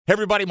Hey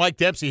everybody, Mike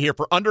Dempsey here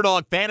for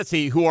Underdog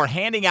Fantasy, who are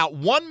handing out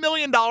 $1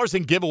 million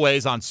in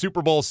giveaways on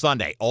Super Bowl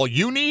Sunday. All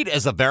you need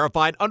is a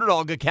verified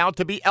Underdog account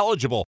to be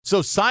eligible.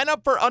 So sign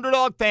up for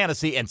Underdog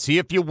Fantasy and see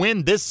if you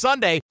win this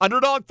Sunday.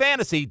 Underdog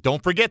Fantasy,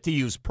 don't forget to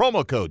use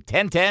promo code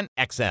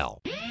 1010XL.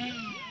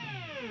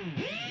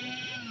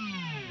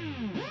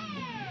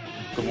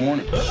 Good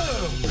morning.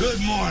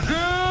 Good morning.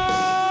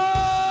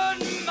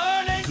 Good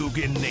morning.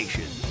 Cougar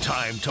Nation.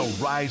 Time to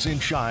rise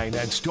and shine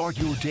and start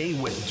your day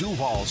with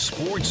Duval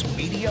Sports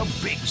Media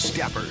Big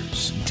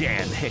Steppers.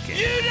 Dan Hicken.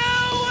 You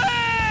know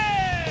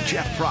it!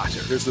 Jeff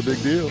Prosser. It's a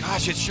big deal.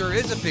 Gosh, it sure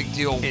is a big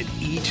deal. And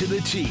E to the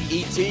T.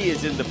 E.T.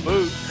 is in the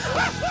booth.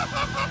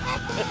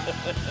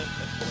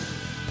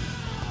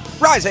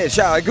 Rise and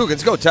shine, Cougar.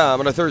 It's go time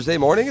on a Thursday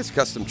morning. It's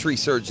Custom Tree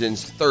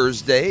Surgeons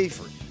Thursday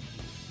for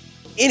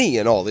any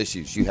and all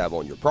issues you have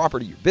on your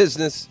property, your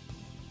business.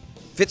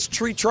 If it's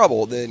tree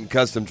trouble, then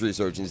Custom Tree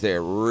Surgeons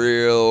there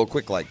real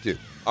quick like too.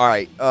 All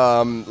right,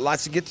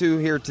 lots to get to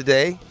here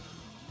today.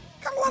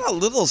 Got a lot of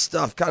little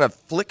stuff kind of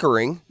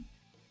flickering.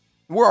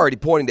 We're already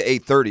pointing to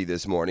 8:30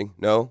 this morning.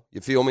 No? You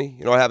feel me?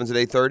 You know what happens at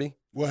 8:30?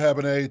 What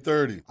happened at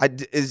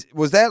 8:30?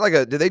 Was that like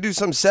did they do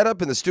some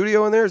setup in the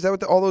studio in there? Is that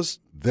what all those?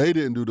 They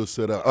didn't do the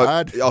setup.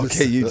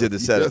 Okay, you did the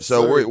setup. Yes,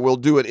 so we'll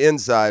do it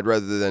inside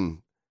rather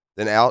than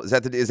out. Is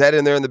that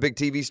in there in the big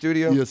TV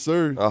studio? Yes,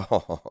 sir.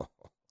 Oh.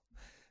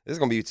 This is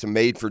going to be some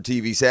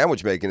made-for-TV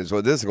sandwich making is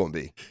what this is going to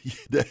be.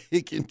 The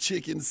Hicken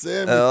chicken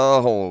sandwich.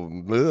 Oh,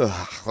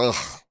 ugh.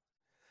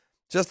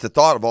 Just the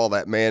thought of all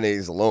that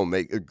mayonnaise alone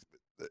it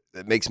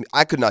makes me –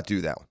 I could not do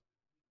that one.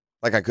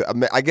 Like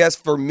I guess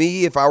for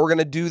me, if I were going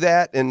to do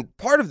that, and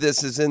part of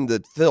this is in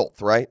the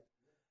filth, right?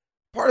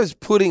 Part of it is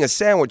putting a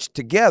sandwich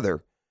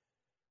together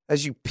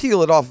as you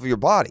peel it off of your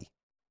body.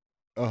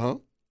 Uh-huh.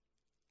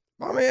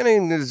 My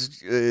man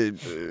is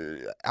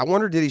I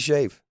wonder, did he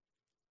shave?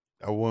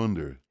 I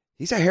wonder.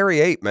 He's a hairy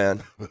ape,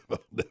 man.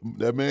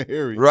 that man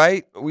hairy.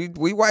 Right? We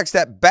waxed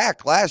that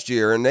back last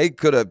year, and they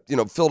could have,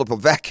 filled up a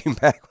vacuum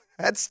bag with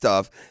that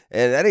stuff,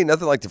 and that ain't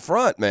nothing like the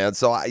front, man.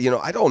 So, I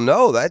don't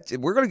know.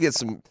 We're going to get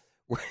some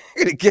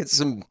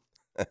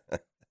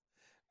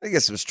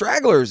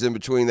stragglers in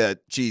between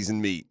that cheese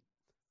and meat.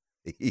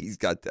 He's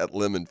got that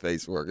lemon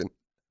face working.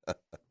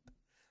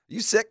 You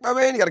sick, my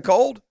man? You got a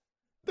cold?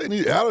 They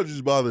need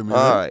allergies bothering me.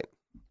 All right.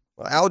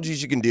 Well,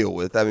 allergies you can deal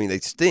with. I mean, they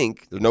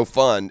stink. They're no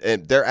fun,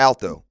 and they're out,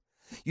 though.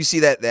 You see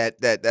that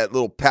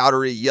little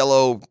powdery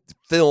yellow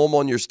film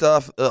on your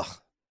stuff? Ugh.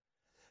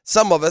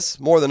 Some of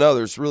us, more than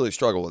others, really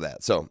struggle with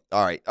that. So,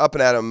 all right, up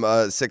and at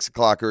 'em, 6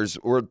 o'clockers.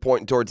 We're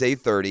pointing towards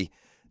 8:30.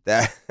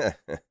 That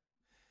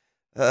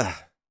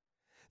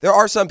there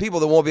are some people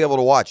that won't be able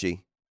to watch you.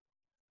 I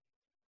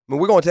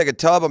mean, we're going to take a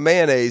tub of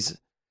mayonnaise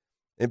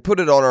and put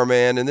it on our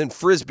man and then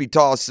Frisbee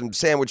toss some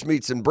sandwich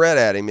meats and bread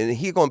at him, and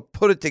he's going to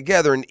put it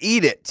together and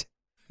eat it.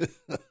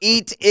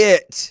 Eat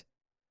it.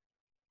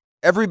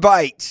 Every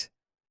bite.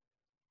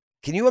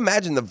 Can you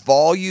imagine the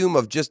volume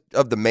of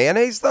the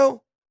mayonnaise,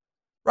 though?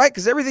 Right?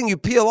 Because everything you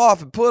peel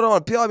off and put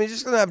on, I mean, you're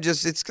just going to have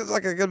it's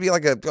going to be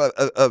like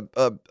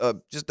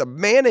just a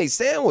mayonnaise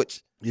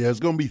sandwich. Yeah, it's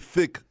going to be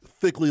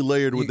thickly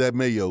layered with that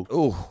mayo.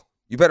 Oh,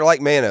 you better like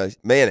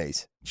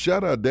mayonnaise.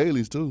 Shout out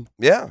Dailies, too.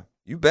 Yeah,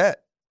 you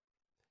bet.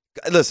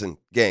 Listen,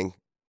 gang,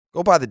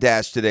 go buy the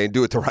Dash today and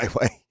do it the right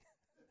way.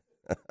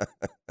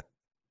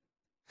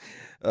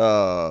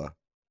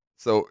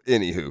 So,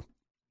 anywho.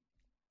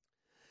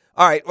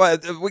 All right, well,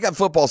 we got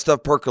football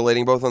stuff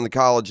percolating both on the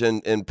college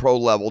and pro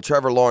level.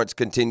 Trevor Lawrence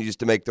continues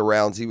to make the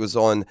rounds. He was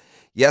on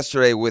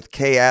yesterday with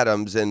Kay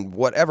Adams and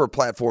whatever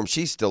platform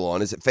she's still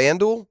on. Is it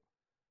FanDuel?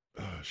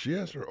 She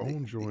has her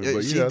own joint.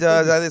 She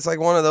does. It's like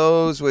one of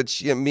those,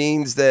 which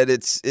means that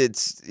it's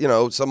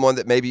someone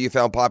that maybe you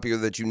found popular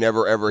that you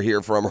never ever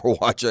hear from or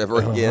watch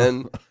ever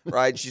again.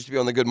 Right? She used to be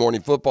on the Good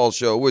Morning Football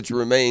show, which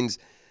remains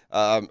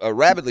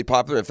rapidly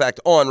popular. In fact,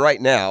 on right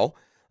now.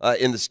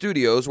 In the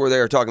studios where they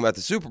are talking about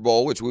the Super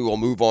Bowl, which we will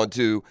move on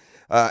to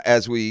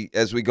as we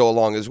go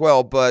along as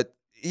well. But,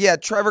 yeah,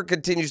 Trevor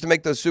continues to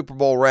make those Super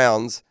Bowl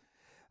rounds,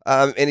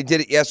 and he did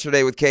it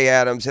yesterday with Kay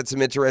Adams, had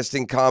some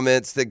interesting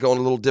comments that go in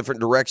a little different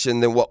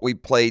direction than what we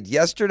played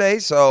yesterday.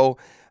 So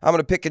I'm going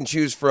to pick and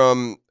choose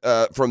from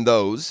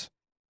those.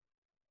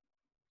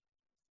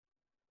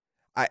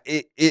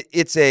 It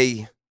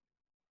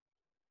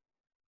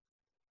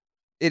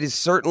is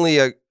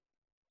certainly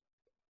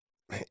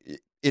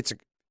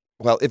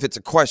well, if it's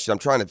a question, I'm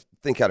trying to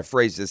think how to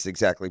phrase this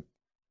exactly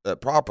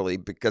properly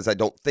because I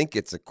don't think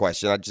it's a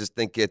question. I just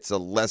think it's a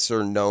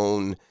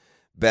lesser-known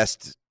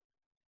best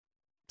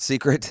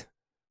secret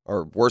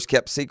or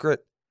worst-kept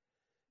secret.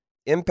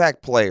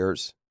 Impact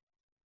players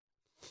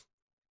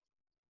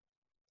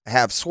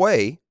have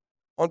sway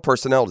on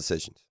personnel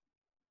decisions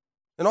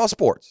in all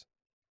sports.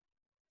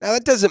 Now,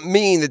 that doesn't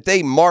mean that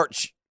they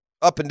march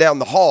up and down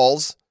the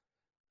halls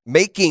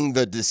making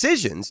the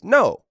decisions.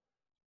 No.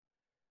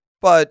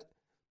 But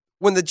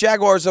when the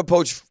Jaguars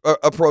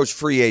approach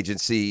free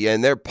agency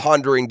and they're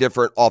pondering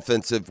different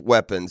offensive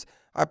weapons,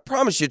 I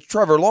promise you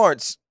Trevor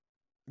Lawrence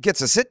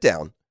gets a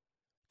sit-down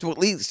to at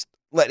least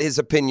let his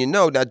opinion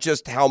know. Now,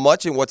 just how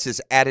much and what's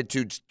his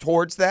attitude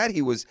towards that?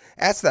 He was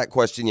asked that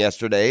question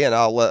yesterday, and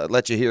I'll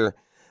let you hear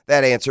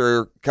that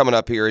answer coming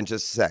up here in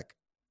just a sec.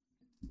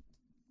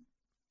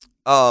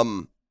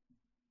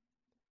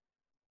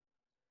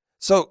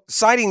 So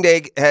signing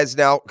day has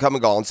now come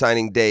and gone.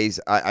 Signing days,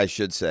 I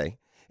should say.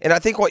 And I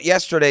think what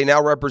yesterday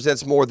now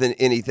represents more than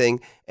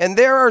anything. And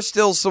there are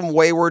still some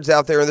waywards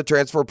out there in the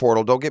transfer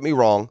portal. Don't get me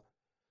wrong.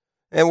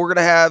 And we're going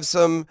to have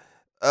some,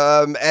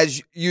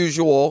 as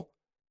usual,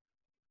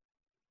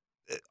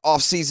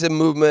 off-season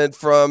movement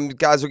from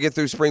guys who get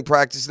through spring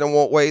practice and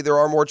won't wait. There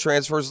are more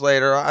transfers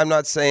later. I'm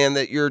not saying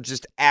that you're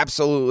just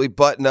absolutely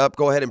button up.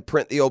 Go ahead and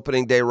print the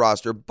opening day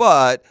roster.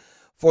 But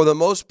for the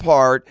most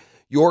part,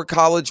 your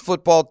college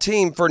football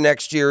team for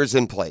next year is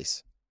in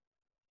place.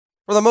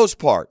 For the most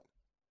part.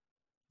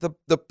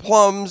 The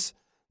plums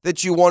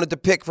that you wanted to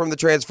pick from the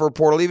transfer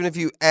portal, even if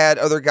you add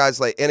other guys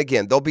like, and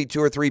again, there'll be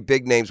 2 or 3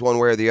 big names one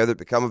way or the other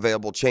become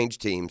available, change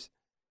teams.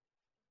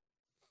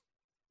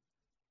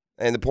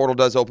 And the portal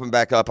does open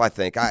back up, I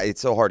think.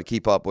 It's so hard to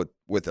keep up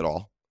with it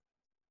all.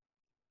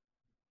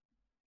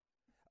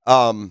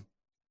 But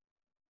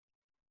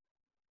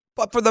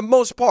for the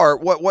most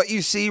part, what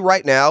you see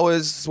right now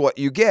is what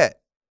you get.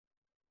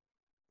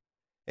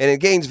 And in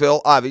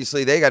Gainesville,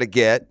 obviously, they got to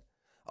get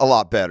a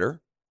lot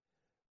better.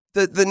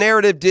 The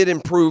narrative did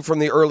improve from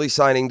the early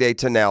signing day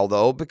to now,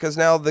 though, because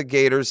now the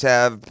Gators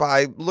have,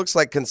 by looks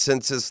like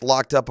consensus,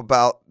 locked up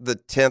about the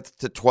 10th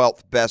to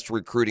 12th best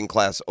recruiting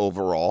class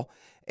overall.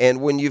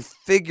 And when you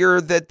figure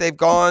that they've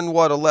gone,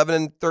 11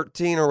 and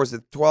 13, or was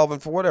it 12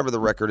 and 4, whatever the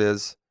record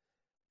is,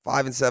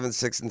 5 and 7,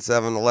 6 and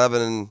 7, 11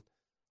 and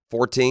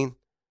 14.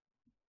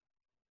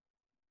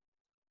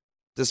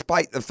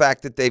 Despite the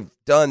fact that they've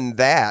done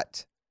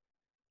that,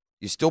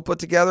 you still put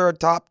together a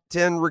top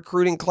 10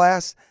 recruiting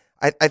class.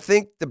 I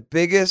think the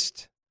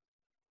biggest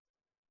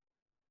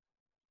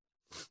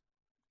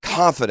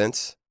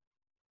confidence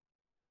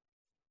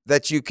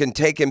that you can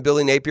take in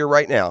Billy Napier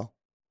right now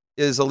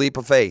is a leap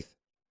of faith.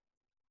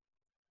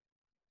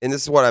 And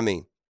this is what I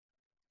mean.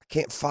 I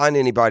can't find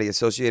anybody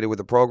associated with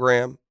the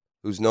program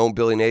who's known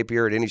Billy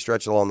Napier at any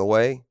stretch along the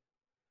way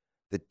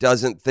that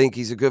doesn't think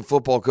he's a good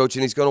football coach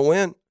and he's going to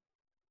win.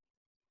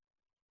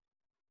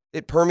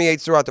 It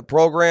permeates throughout the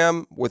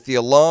program with the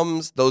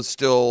alums, those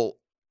still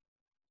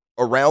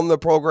around the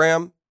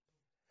program.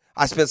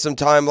 I spent some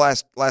time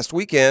last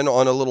weekend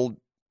on a little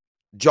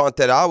jaunt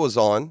that I was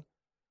on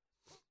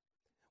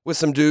with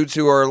some dudes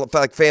who are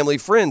like family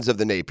friends of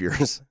the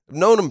Napiers. I've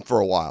known them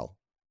for a while.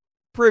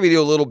 Privy to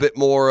a little bit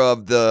more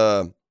of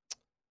the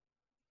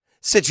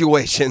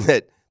situation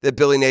that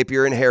Billy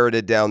Napier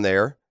inherited down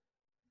there.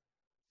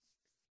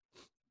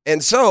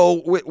 And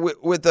so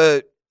with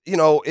the,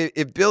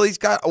 if Billy's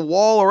got a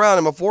wall around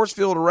him, a force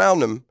field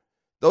around him,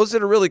 those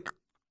that are really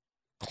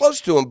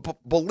close to him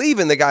believe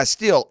in the guy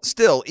still,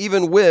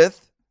 even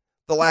with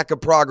the lack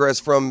of progress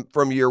from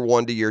year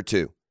 1 to year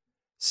 2.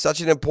 Such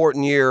an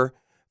important year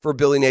for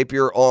Billy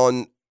Napier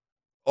on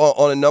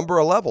a number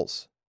of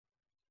levels.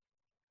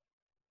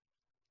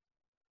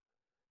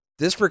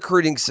 This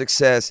recruiting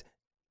success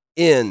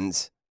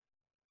ends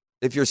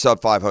if you're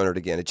sub 500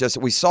 again.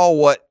 We saw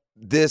what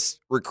this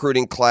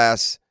recruiting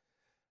class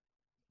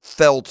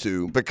fell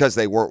to because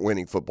they weren't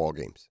winning football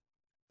games.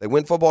 They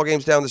win football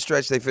games down the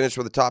stretch. They finish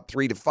with a top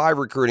 3 to 5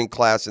 recruiting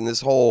class, and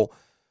this whole,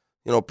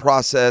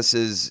 process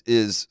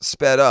is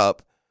sped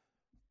up.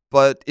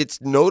 But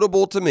it's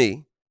notable to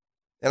me,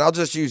 and I'll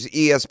just use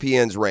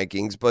ESPN's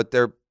rankings, but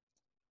they're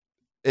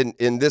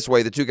in this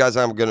way. The 2 guys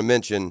I'm going to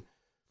mention,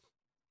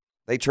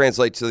 they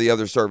translate to the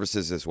other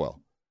services as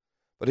well.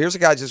 But here's a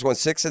guy just went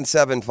 6 and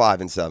 7,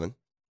 5 and 7.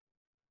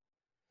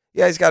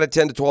 Yeah, he's got a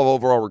 10 to 12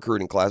 overall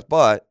recruiting class,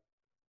 but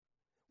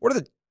what are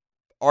the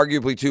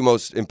arguably 2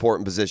 most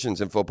important positions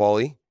in football,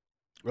 E?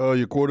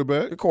 Your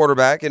quarterback. Your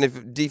quarterback, and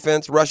if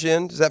defense, rush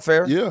in. Is that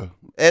fair? Yeah.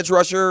 Edge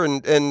rusher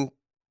and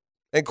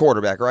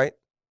quarterback, right?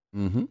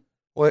 Mm-hmm.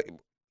 Well,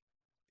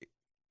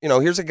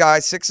 here's a guy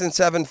 6 and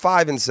 7,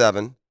 5 and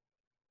 7.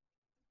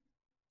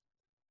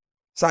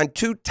 Signed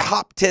 2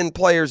 top 10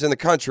 players in the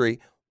country,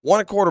 1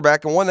 a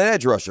quarterback and 1 an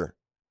edge rusher.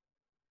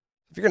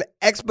 If you're going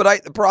to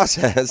expedite the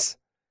process,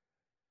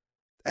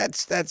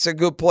 that's a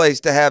good place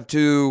to have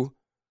 2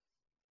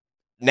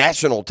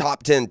 national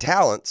top 10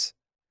 talents.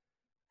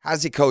 How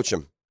does he coach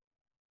them?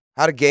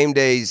 How do game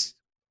days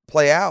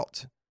play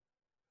out?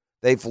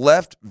 They've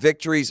left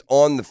victories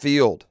on the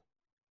field.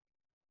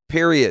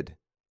 Period.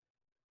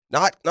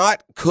 Not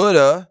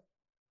coulda.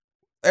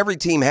 Every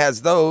team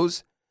has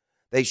those.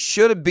 They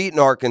should have beaten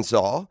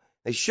Arkansas.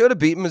 They should have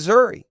beaten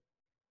Missouri.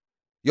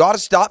 You ought to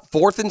stop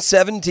 4th and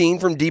 17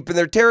 from deep in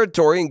their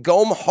territory and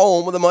go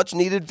home with a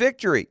much-needed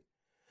victory.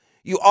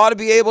 You ought to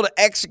be able to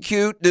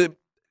execute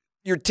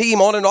your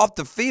team on and off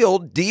the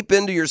field deep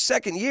into your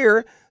second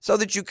year so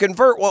that you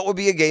convert what would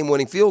be a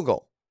game-winning field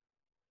goal.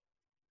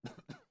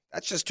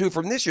 That's just 2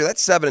 from this year.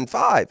 That's 7 and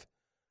 5.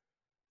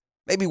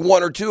 Maybe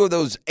 1 or 2 of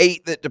those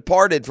 8 that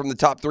departed from the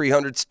top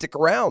 300 stick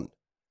around.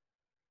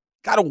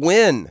 Got to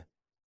win.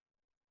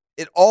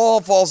 It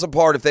all falls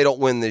apart if they don't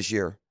win this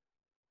year.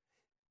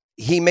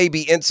 he may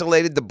be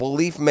insulated. The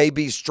belief may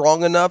be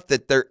strong enough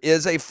that there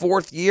is a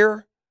fourth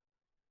year.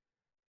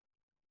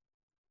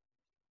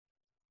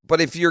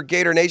 But if you're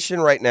Gator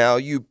Nation right now,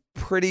 you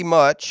pretty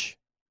much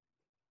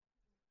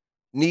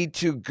need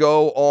to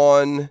go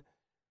on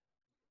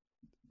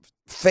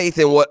faith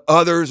in what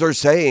others are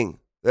saying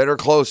that are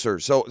closer.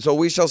 So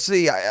we shall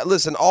see.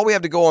 Listen, all we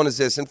have to go on is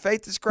this, and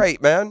faith is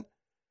great, man.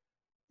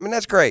 I mean,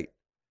 that's great.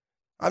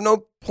 I've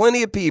known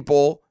plenty of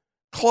people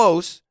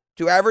close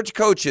to average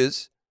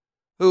coaches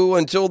who,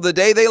 until the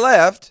day they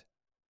left,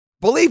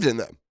 believed in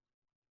them.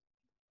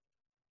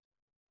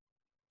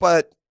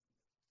 But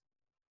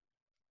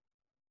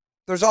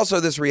there's also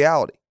this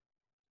reality.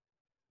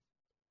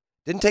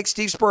 Didn't take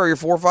Steve Spurrier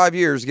 4 or 5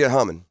 years to get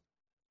humming.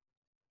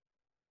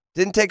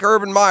 Didn't take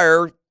Urban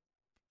Meyer,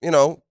 3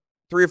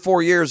 or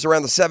 4 years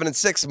around the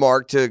 7-6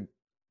 mark to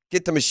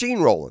get the machine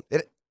rolling.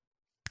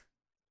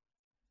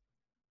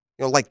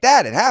 Like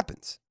that, it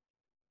happens.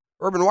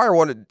 Urban Meyer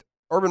won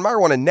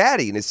a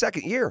natty in his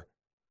second year.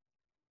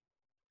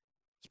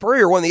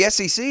 Spurrier won the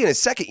SEC in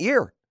his second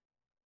year,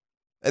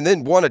 and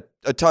then won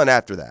a ton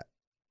after that.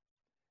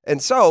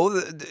 And so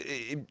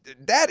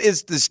that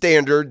is the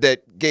standard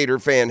that Gator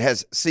fan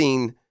has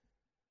seen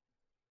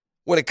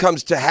when it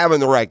comes to having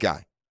the right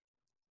guy.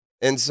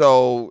 And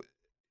so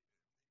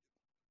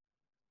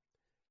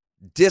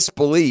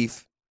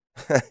disbelief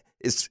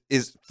is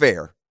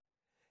fair.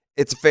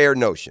 It's a fair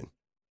notion.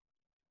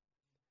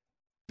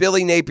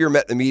 Billy Napier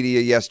met the media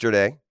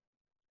yesterday.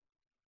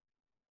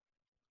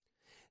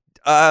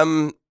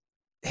 Talked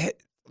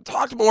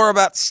more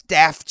about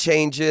staff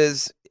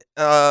changes.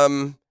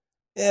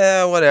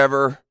 Yeah,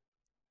 whatever.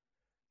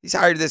 He's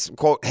hired this,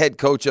 quote, head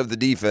coach of the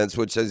defense,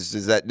 which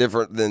is that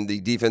different than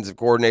the defensive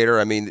coordinator?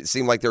 I mean, it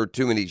seemed like there were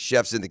too many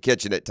chefs in the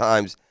kitchen at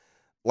times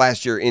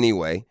last year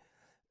anyway.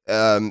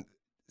 Not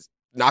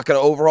going to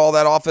overhaul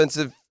that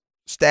offensive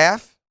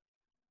staff.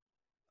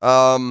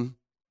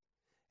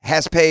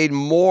 Has paid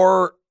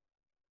more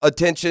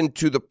attention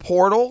to the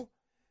portal.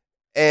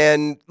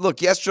 And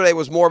look, yesterday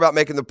was more about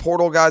making the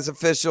portal guys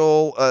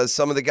official.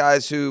 Some of the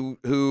guys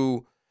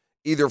who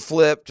either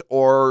flipped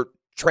or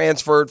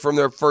transferred from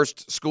their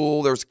first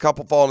school. There was a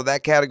couple fall into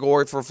that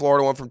category for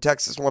Florida, one from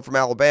Texas, one from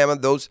Alabama.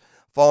 Those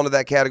fall into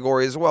that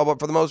category as well. But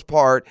for the most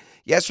part,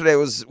 yesterday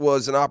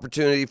was an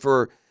opportunity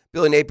for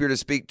Billy Napier to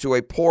speak to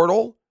a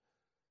portal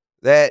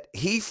that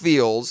he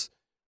feels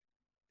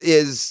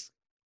is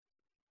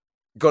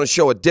going to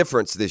show a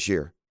difference this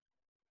year.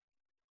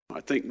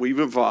 I think we've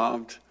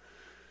evolved.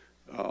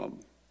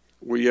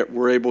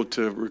 We're able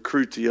to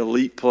recruit the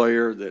elite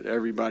player that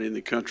everybody in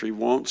the country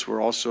wants.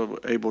 We're also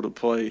able to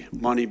play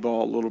money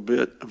ball a little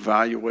bit,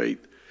 evaluate,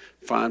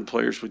 find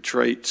players with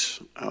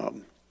traits.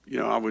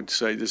 I would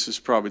say this is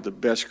probably the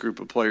best group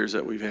of players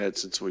that we've had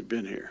since we've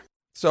been here.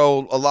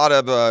 So a lot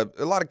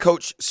of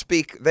coach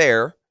speak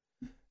there.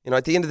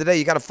 At the end of the day,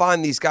 you got to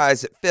find these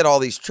guys that fit all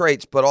these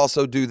traits, but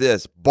also do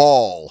this: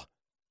 ball,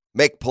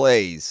 make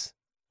plays,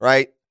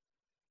 right?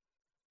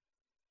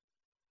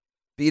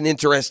 Be an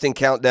interesting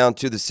countdown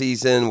to the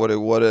season. What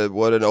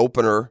an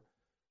opener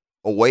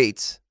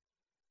awaits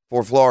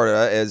for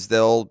Florida as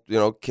they'll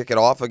kick it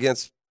off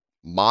against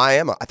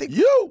Miami. I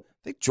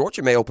think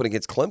Georgia may open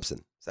against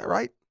Clemson. Is that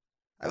right?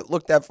 I haven't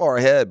looked that far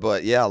ahead,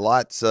 but yeah,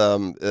 lots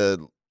of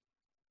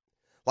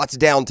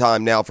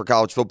downtime now for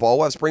college football.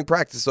 We'll have spring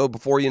practice though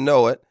before you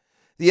know it.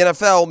 The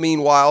NFL,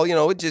 meanwhile,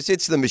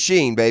 it's the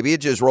machine, baby.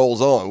 It just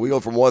rolls on. We go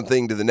from one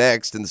thing to the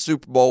next, and the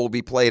Super Bowl will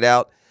be played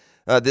out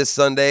this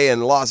Sunday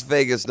in Las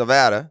Vegas,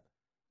 Nevada.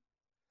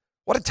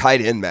 What a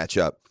tight end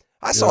matchup.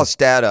 I saw a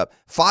stat up.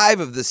 5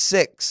 of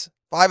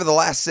the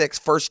last 6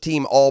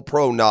 first-team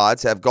All-Pro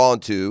nods have gone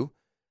to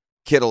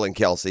Kittle and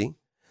Kelsey.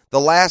 The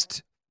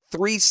last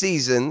 3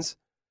 seasons,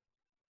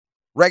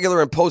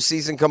 regular and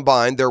postseason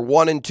combined, they're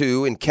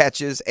 1-2 in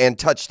catches and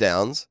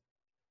touchdowns.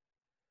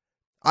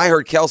 I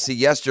heard Kelsey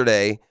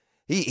yesterday.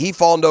 He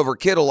fawned over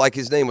Kittle like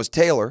his name was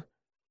Taylor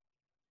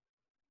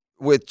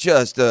with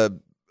just a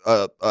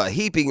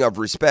heaping of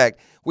respect.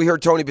 We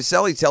heard Tony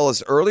Baselli tell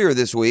us earlier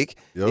this week,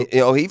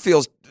 he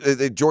feels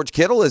that George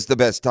Kittle is the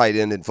best tight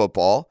end in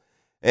football.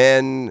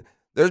 And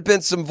there's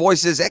been some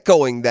voices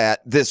echoing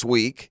that this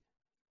week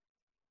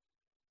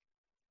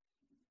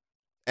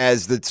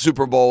as the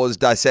Super Bowl is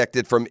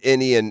dissected from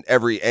any and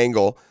every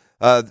angle.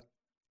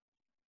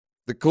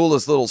 The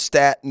coolest little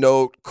stat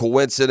note,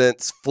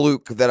 coincidence,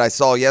 fluke that I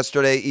saw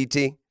yesterday,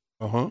 E.T.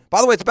 By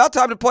the way, it's about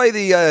time to play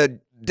the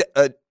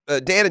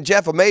Dan and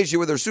Jeff amaze you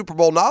with their Super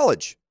Bowl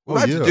knowledge. We'll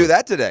have to do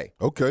that today.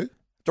 Okay.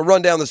 To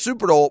run down the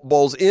Super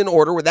Bowls in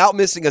order without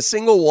missing a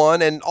single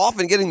one and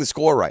often getting the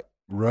score right.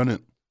 Run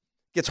it.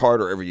 Gets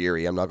harder every year,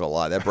 I'm not going to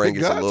lie. That brain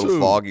gets a little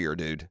foggier,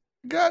 dude.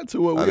 Got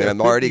to. I've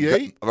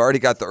already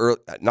got the early,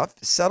 not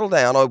settle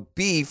down. I'll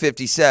be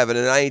 57,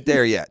 and I ain't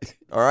there yet.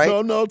 All right?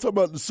 No, I'm talking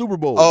about the Super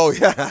Bowl. Oh,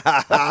 yeah.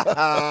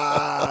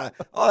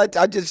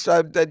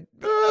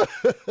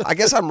 I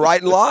guess I'm right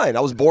in line.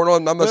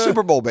 I'm a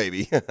Super Bowl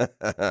baby.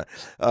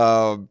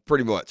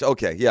 Pretty much.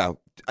 Okay, yeah.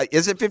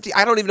 Is it 50?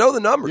 I don't even know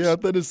the numbers. Yeah, I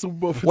bet it's Super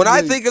Bowl 58. When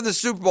I think of the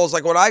Super Bowls,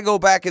 like when I go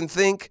back and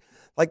think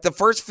Like the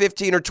first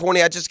 15 or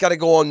 20, I just got to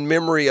go on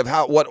memory of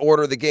what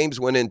order the games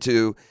went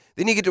into.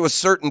 Then you get to a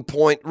certain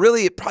point.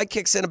 Really, it probably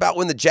kicks in about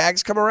when the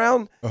Jags come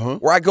around,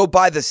 where I go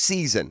by the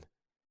season.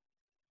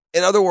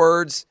 In other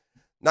words,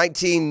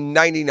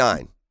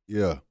 1999.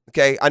 Yeah.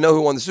 Okay, I know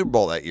who won the Super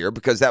Bowl that year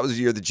because that was the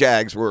year the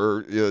Jags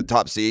were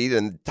top seed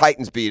and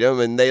Titans beat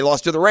them and they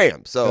lost to the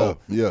Rams. So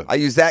I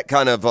use that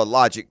kind of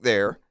logic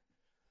there.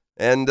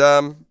 And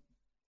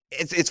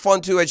it's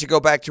fun, too, as you go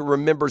back to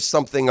remember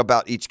something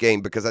about each game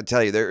because I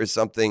tell you, there is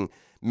something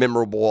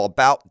memorable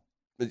about,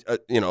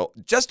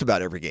 just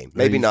about every game.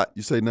 Maybe not.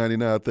 You say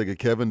 99, I think of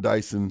Kevin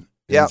Dyson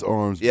and his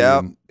arms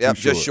being too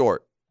just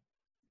short.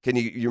 Can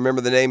you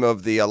remember the name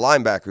of the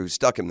linebacker who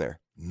stuck him there?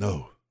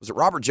 No. Was it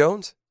Robert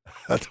Jones?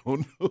 I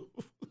don't know.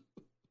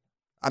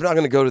 I'm not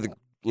going to go to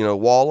the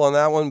wall on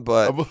that one,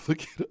 but I'm gonna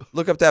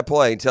look up that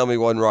play and tell me it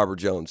wasn't Robert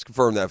Jones.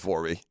 Confirm that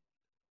for me.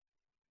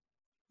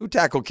 Who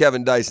tackled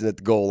Kevin Dyson at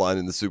the goal line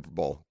in the Super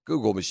Bowl?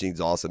 Google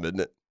machine's awesome, isn't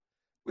it?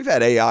 We've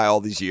had AI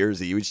all these years.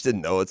 We just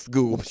didn't know it's the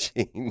Google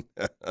machine.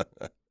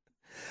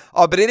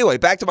 But anyway,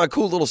 back to my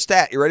cool little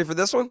stat. You ready for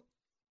this one?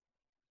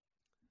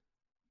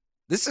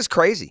 This is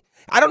crazy.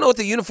 I don't know what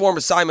the uniform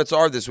assignments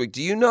are this week.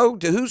 Do you know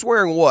who's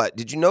wearing what?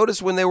 Did you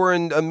notice when they were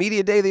in a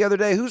media day the other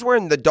day? Who's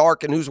wearing the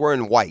dark and who's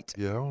wearing white?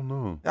 Yeah, I don't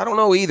know. I don't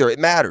know either. It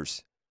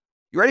matters.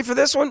 You ready for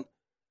this one?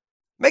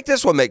 Make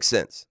this one make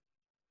sense.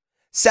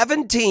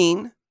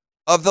 17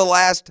 of the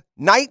last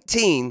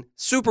 19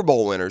 Super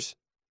Bowl winners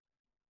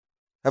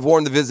have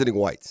worn the visiting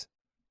whites.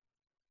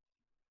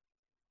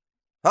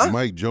 Huh?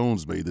 Mike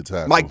Jones made the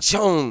tackle. Mike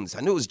Jones.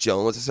 I knew it was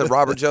Jones. I said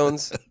Robert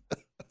Jones.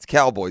 It's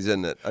Cowboys,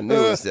 isn't it? I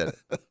knew he said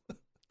it.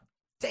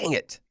 Dang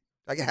it.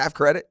 I get half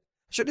credit.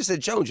 I should have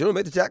said Jones. You know who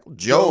made the tackle?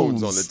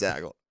 Jones on the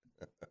tackle.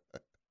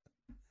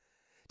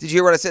 Did you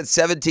hear what I said?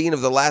 17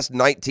 of the last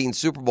 19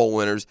 Super Bowl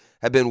winners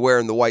have been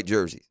wearing the white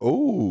jerseys.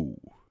 Oh.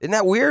 Isn't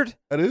that weird?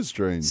 That is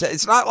strange.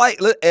 It's not like,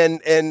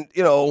 and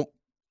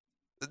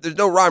there's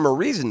no rhyme or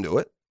reason to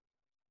it.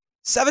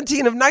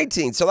 17 of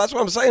 19. So that's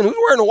what I'm saying. Who's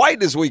wearing white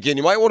this weekend?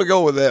 You might want to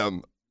go with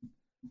them.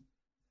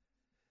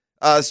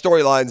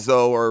 Storylines,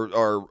 though,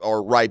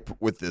 are ripe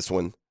with this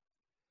one.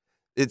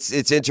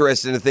 It's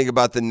interesting to think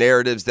about the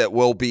narratives that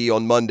will be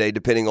on Monday,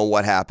 depending on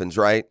what happens,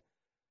 right?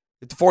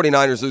 If the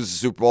 49ers lose the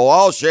Super Bowl,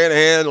 oh,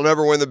 Shanahan will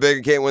never win the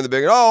big, can't win the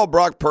big. Oh,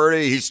 Brock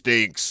Purdy, he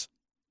stinks.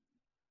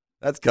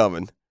 That's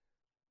coming.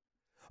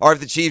 Or if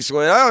the Chiefs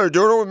win, they're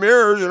doing it with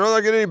mirrors. They're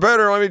not getting any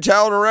better. I mean,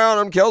 touting around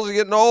them. Kelsey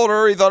getting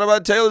older. He thought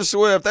about Taylor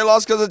Swift. They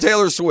lost because of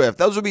Taylor Swift.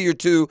 Those would be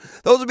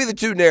the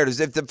two narratives.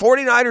 If the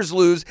 49ers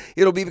lose,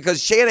 it'll be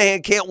because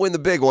Shanahan can't win the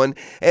big one.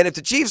 And if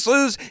the Chiefs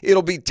lose,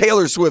 it'll be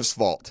Taylor Swift's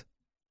fault.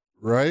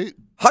 Right?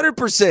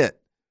 100%.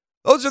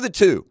 Those are the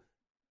two.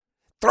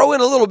 Throw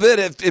in a little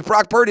bit if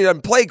Brock Purdy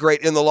doesn't play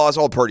great in the loss,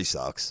 Purdy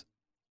sucks.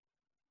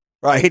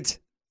 Right? That's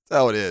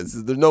how it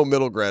is. There's no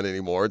middle ground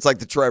anymore. It's like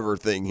the Trevor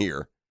thing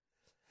here.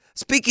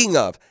 Speaking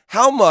of,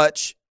 how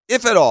much,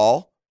 if at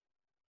all,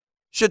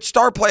 should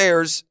star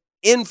players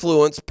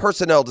influence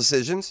personnel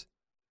decisions?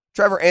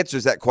 Trevor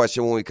answers that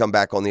question when we come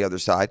back on the other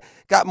side.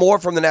 Got more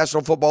from the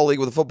National Football League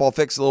with a football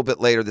fix a little bit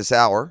later this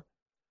hour.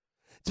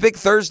 It's a big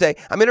Thursday.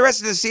 I'm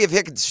interested to see if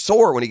Hicken's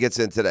sore when he gets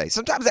in today.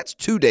 Sometimes that's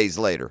 2 days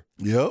later.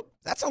 Yep.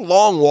 That's a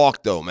long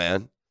walk, though,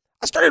 man.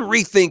 I started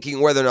rethinking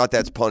whether or not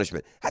that's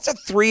punishment. That's a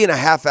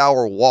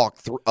 3.5-hour walk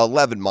through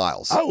 11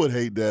 miles. I would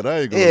hate that. I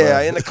ain't gonna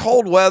lie. In the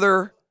cold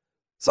weather.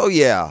 So,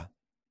 yeah,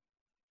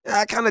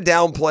 I kind of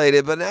downplayed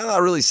it, but now I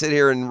really sit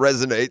here and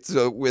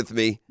resonates with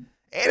me.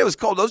 And it was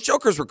cold. Those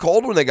jokers were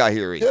cold when they got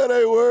here. Yeah,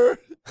 they were.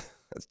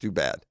 That's too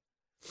bad.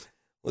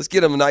 Let's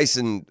get them nice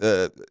and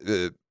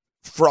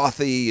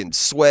frothy and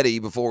sweaty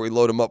before we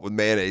load them up with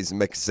mayonnaise and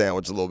make a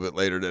sandwich a little bit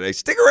later today.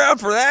 Stick around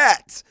for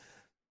that.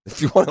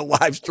 If you want to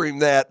live stream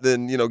that,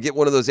 then, get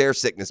one of those air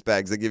sickness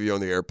bags they give you on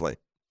the airplane.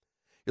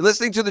 You're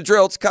listening to The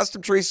Drill. It's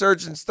Custom Tree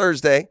Surgeons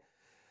Thursday.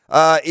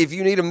 If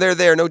you need them, they're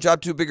there. No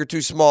job too big or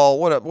too small.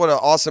 What an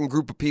awesome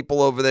group of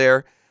people over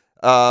there.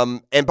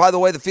 And by the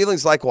way, the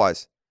feelings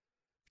likewise.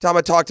 Every time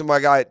I talk to my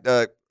guy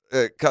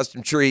at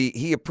Custom Tree,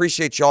 he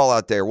appreciates y'all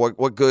out there.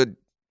 What good,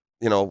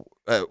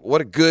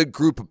 what a good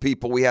group of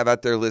people we have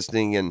out there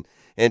listening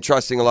and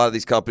trusting a lot of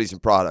these companies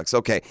and products.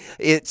 Okay,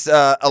 it's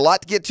a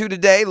lot to get to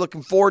today.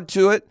 Looking forward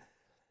to it.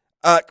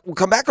 We'll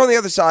come back on the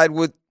other side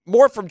with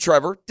more from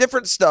Trevor,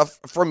 different stuff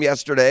from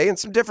yesterday, and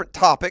some different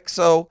topics.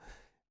 So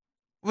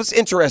it was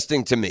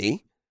interesting to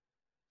me.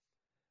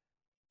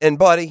 And,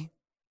 buddy,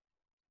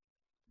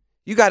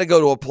 you got to go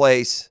to a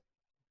place,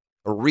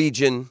 a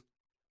region,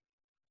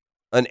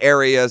 an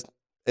area,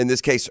 in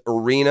this case,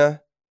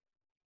 arena.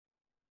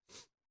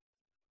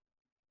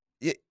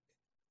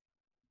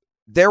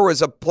 There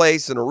was a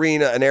place, an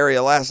arena, an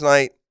area last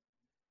night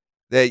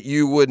that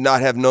you would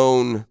not have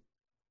known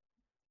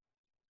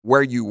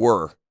where you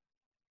were.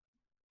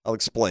 I'll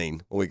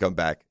explain when we come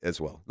back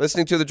as well.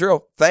 Listening to The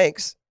Drill.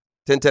 Thanks.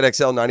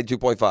 1010XL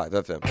 92.5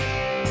 FM.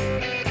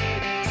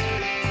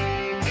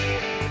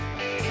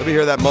 Let me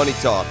hear that money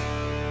talk.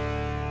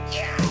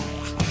 Yeah.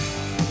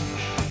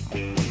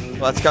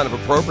 Well, that's kind of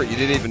appropriate. You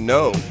didn't even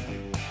know.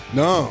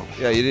 No.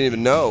 Yeah, you didn't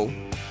even know.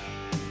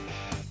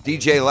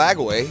 DJ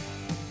Lagway,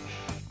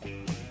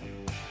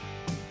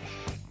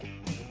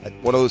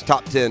 one of those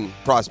top 10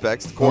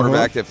 prospects, the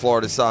quarterback that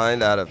Florida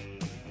signed out of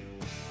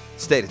the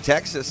state of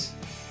Texas,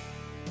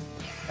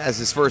 has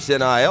his first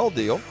NIL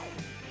deal.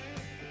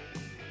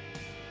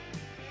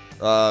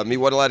 He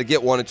wasn't allowed to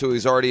get one until he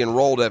was already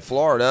enrolled at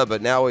Florida,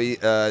 but now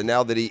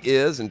that he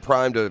is and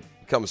primed to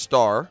become a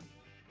star,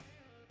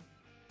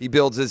 he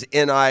builds his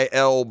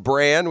NIL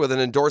brand with an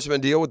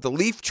endorsement deal with the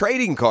Leaf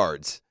Trading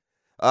Cards,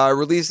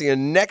 releasing a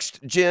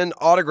next-gen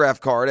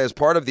autograph card as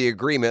part of the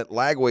agreement.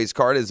 Lagway's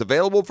card is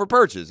available for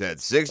purchase at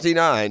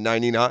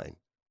 $69.99.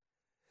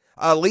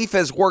 Leaf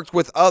has worked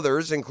with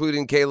others,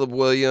 including Caleb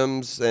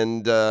Williams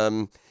and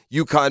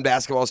UConn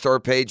basketball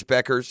star Paige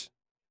Beckers.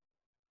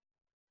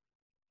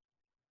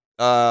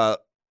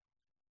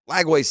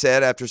 Lagway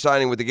said after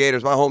signing with the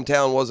Gators, my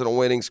hometown wasn't a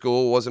winning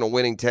school, wasn't a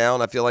winning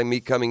town. I feel like me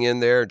coming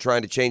in there and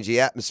trying to change the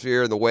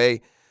atmosphere and the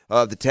way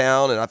of the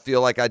town, and I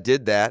feel like I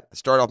did that. I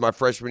started off my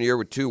freshman year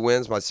with 2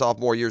 wins, my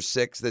sophomore year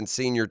 6, then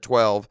senior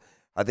 12.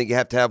 I think you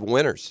have to have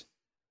winners.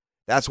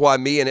 That's why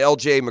me and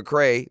LJ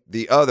McCray,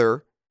 the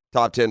other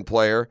top 10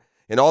 player,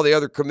 and all the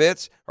other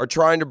commits are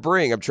trying to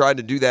bring. I'm trying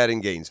to do that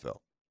in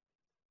Gainesville.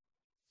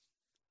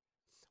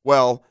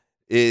 Well,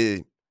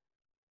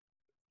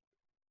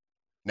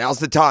 now's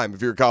the time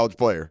if you're a college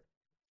player.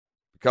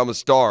 Become a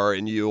star,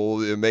 and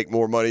you'll make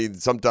more money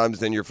sometimes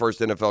than your first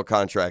NFL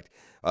contract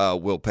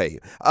will pay you.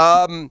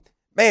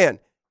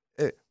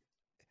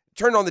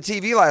 Turned on the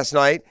TV last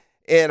night,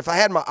 and if I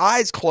had my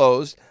eyes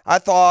closed, I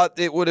thought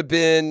it would have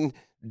been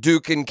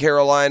Duke and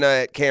Carolina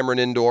at Cameron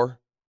Indoor.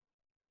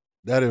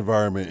 That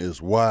environment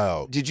is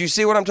wild. Did you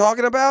see what I'm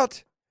talking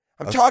about?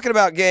 I'm talking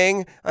about,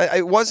 gang.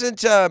 I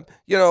wasn't,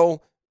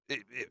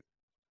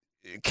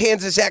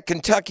 Kansas at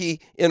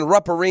Kentucky in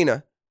Rupp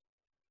Arena.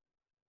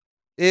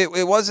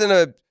 It wasn't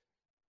a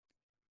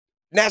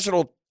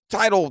national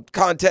title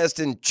contest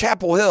in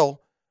Chapel Hill.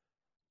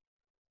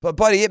 But,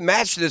 buddy, it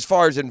matched it as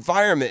far as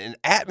environment and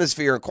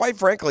atmosphere and, quite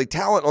frankly,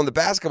 talent on the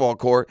basketball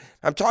court.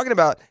 I'm talking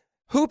about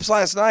hoops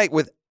last night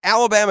with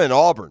Alabama and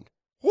Auburn.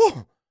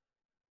 Whew.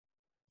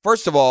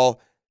 First of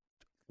all,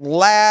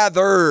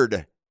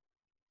 lathered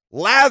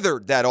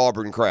that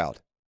Auburn crowd.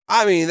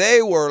 I mean,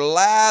 they were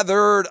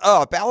lathered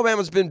up.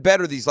 Alabama's been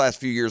better these last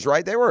few years,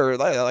 right? They were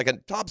like a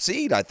top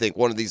seed, I think,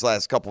 one of these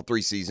last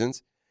 3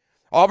 seasons.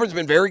 Auburn's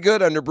been very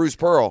good under Bruce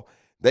Pearl.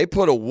 They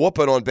put a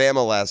whooping on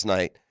Bama last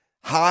night.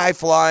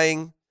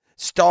 High-flying,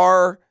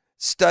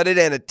 star-studded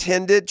and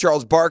attended.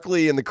 Charles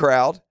Barkley in the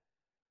crowd.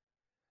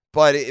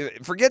 But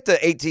forget the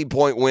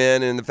 18-point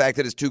win and the fact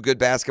that it's 2 good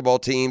basketball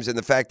teams and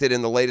the fact that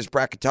in the latest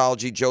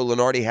bracketology, Joe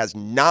Lunardi has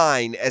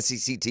 9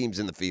 SEC teams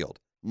in the field.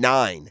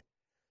 9.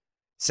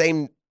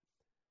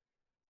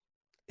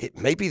 It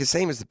may be the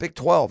same as the Big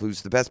 12,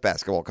 who's the best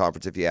basketball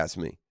conference, if you ask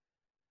me.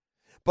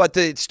 But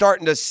it's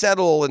starting to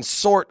settle and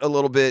sort a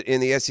little bit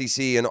in the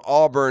SEC, and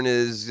Auburn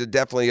is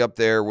definitely up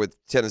there with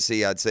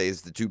Tennessee, I'd say,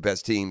 is the 2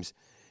 best teams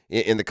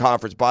in the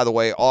conference. By the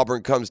way,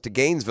 Auburn comes to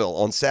Gainesville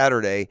on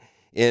Saturday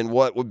in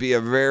what would be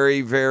a very,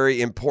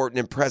 very important,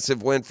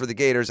 impressive win for the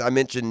Gators. I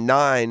mentioned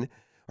 9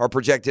 are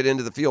projected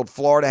into the field.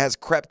 Florida has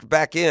crept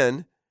back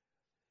in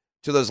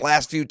to those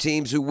last few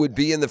teams who would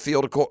be in the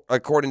field,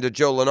 according to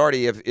Joe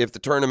Lunardi, if the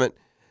tournament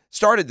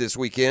started this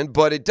weekend,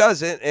 but it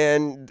doesn't,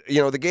 and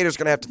the Gators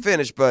going to have to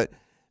finish. But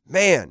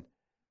man,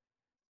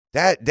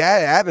 that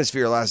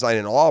atmosphere last night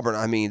in Auburn,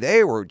 I mean,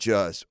 they were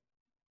just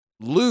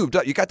lubed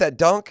up. You got that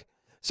dunk?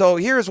 So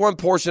here's one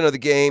portion of the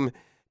game.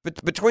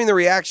 Between the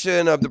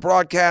reaction of the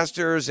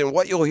broadcasters and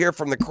what you'll hear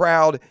from the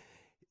crowd,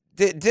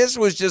 this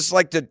was just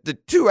like the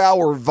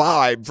 2-hour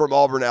vibe from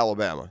Auburn,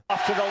 Alabama.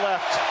 Off to the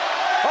left.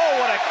 Oh,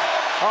 what a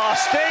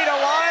stayed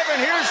alive, and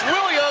here's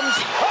Williams.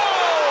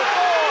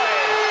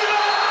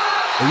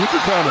 And you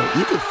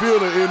can feel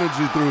the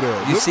energy through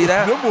that. You see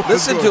that?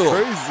 Listen to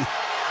him. Crazy.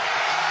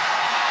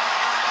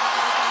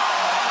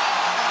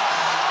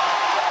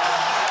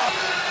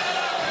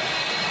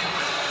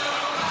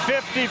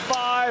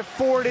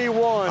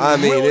 $55-41. I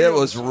mean, it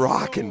was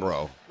rocking,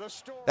 bro.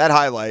 That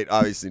highlight,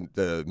 obviously,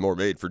 more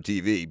made for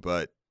TV,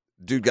 but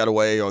dude got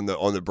away on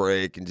the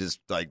break and just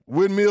like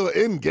windmill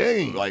in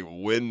game, like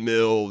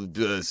windmill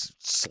just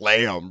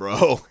slam,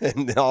 bro.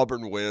 And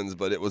Auburn wins,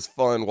 but it was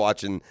fun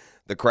watching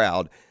the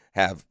crowd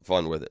have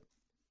fun with it.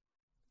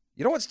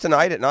 You know what's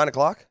tonight at 9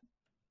 o'clock?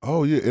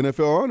 Oh yeah,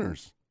 NFL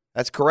honors.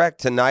 That's correct.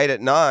 Tonight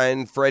at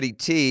 9, Freddie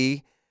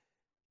T.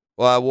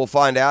 Well, we'll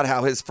find out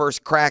how his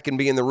first crack in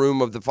being in the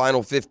room of the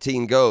final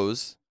 15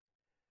 goes.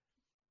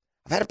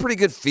 I've had a pretty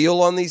good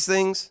feel on these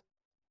things.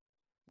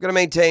 I'm going to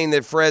maintain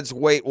that Fred's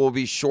wait will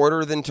be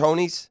shorter than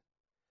Tony's,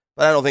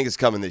 but I don't think it's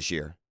coming this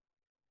year.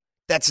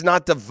 That's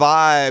not the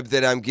vibe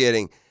that I'm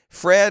getting.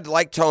 Fred,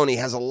 like Tony,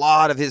 has a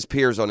lot of his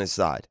peers on his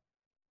side.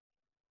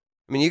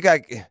 I mean, you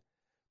got,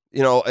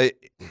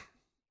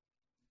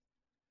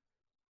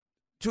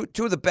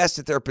 two of the best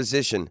at their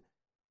position,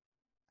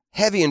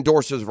 heavy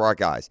endorsers of our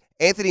guys.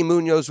 Anthony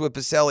Munoz with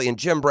Baselli and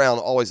Jim Brown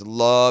always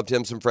loved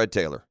him some Fred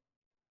Taylor.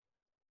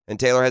 And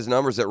Taylor has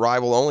numbers that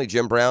rival only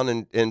Jim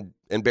Brown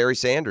and Barry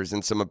Sanders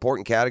in some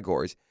important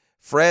categories.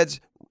 Fred's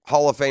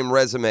Hall of Fame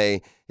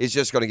resume is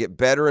just going to get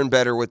better and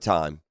better with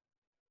time.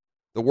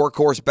 The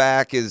workhorse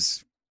back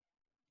is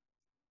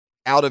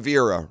out of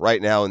era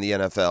right now in the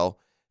NFL.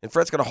 And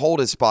Fred's going to hold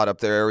his spot up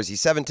there. Is he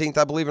 17th,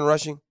 I believe, in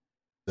rushing?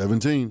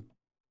 17.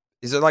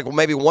 Is there like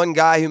maybe one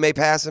guy who may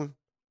pass him?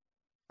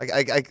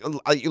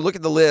 You look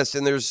at the list,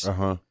 and there's,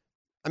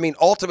 I mean,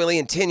 ultimately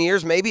in 10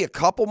 years, maybe a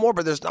couple more,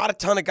 but there's not a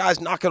ton of guys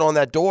knocking on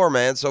that door,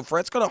 man. So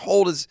Fred's going to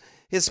hold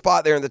his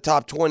spot there in the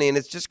top 20, and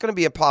it's just going to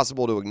be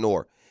impossible to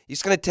ignore.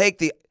 He's going to take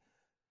the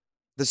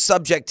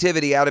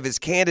subjectivity out of his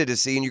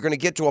candidacy, and you're going to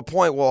get to a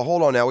point, well,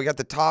 hold on now. We got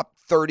the top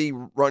 30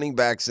 running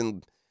backs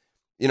in,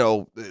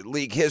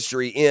 league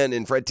history in,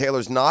 and Fred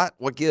Taylor's not.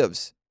 What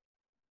gives?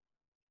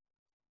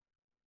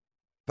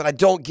 But I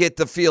don't get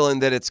the feeling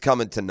that it's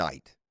coming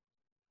tonight.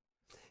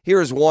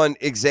 Here's one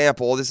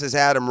example. This is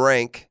Adam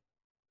Rank,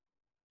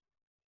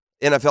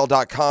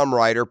 NFL.com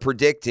writer,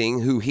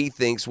 predicting who he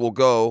thinks will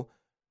go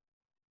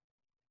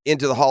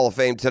into the Hall of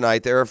Fame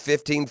tonight. There are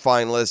 15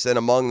 finalists, and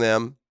among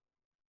them,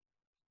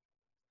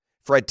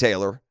 Fred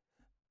Taylor.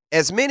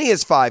 As many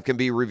as 5 can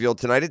be revealed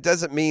tonight. It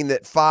doesn't mean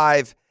that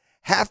 5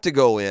 have to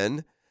go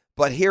in,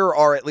 but here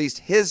are at least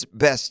his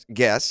best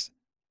guesses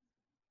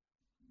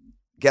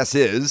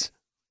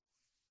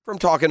from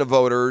talking to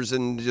voters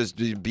and just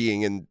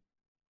being in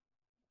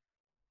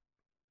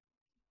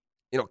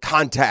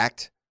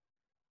contact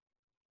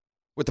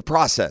with the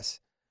process.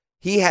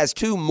 He has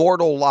 2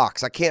 mortal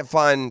locks. I can't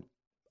find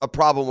a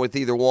problem with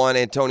either one.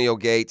 Antonio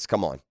Gates,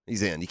 come on.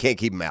 He's in. You can't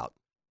keep him out.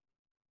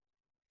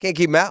 Can't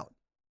keep him out.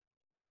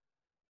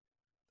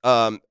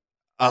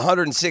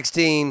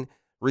 116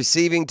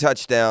 receiving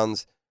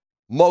touchdowns,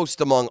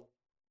 most among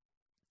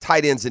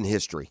tight ends in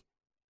history.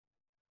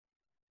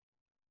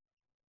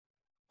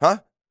 Huh?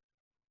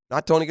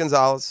 Not Tony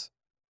Gonzalez.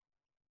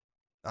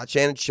 Not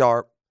Shannon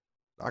Sharp.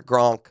 Not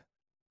Gronk.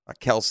 Not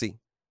Kelsey.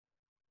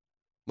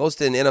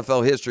 Most in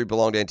NFL history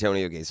belong to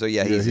Antonio Gates. So,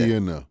 yeah, he's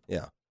in now.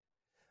 Yeah.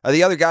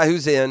 The other guy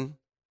who's in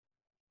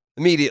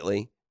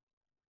immediately,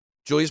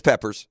 Julius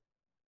Peppers.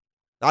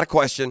 Not a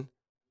question.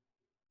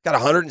 Got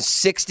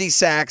 160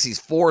 sacks. He's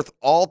 4th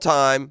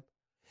all-time.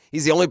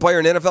 He's the only player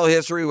in NFL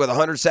history with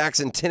 100 sacks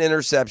and 10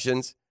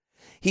 interceptions.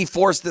 He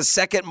forced the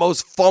second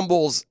most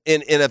fumbles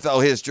in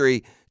NFL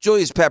history.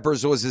 Julius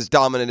Peppers was as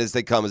dominant as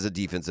they come as a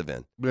defensive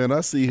end. Man,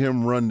 I see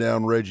him run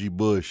down Reggie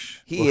Bush.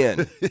 He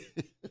in.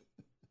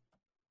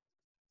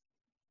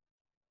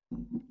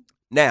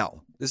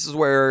 Now, this is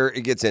where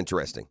it gets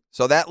interesting.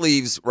 So that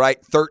leaves,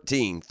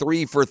 13,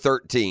 3 for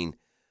 13,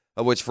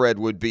 of which Fred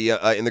would be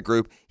in the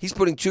group. He's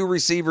putting 2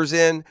 receivers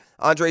in,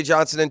 Andre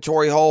Johnson and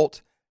Torrey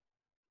Holt.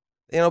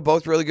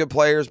 Both really good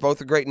players, both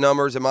with great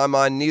numbers. In my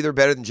mind, neither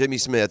better than Jimmy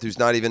Smith, who's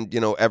not even,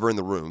 ever in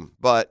the room.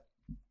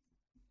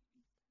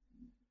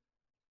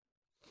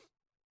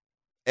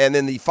 And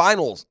then the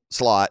final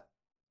slot,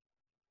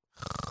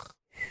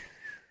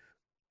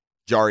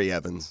 Jari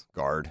Evans,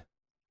 guard.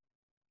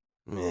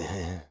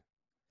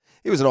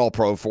 He was an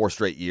All-Pro 4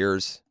 straight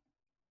years.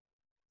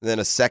 And then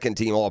a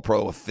second-team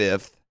All-Pro, a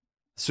 5th.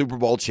 Super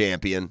Bowl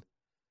champion.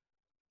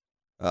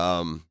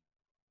 A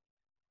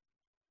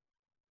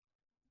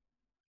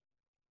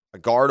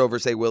guard over,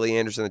 say, Willie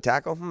Anderson, a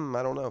tackle?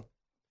 I don't know.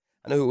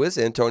 I know who is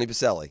in, Tony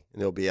Baselli.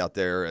 And he'll be out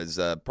there as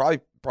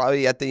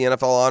probably at the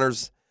NFL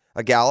Honors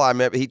Gala. I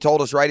remember he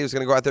told us, he was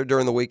going to go out there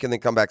during the week and then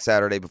come back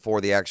Saturday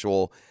before the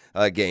actual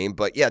game.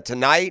 But, yeah,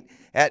 tonight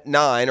at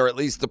 9, or at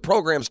least the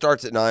program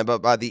starts at 9,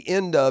 but by the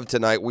end of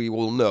tonight, we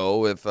will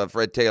know if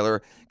Fred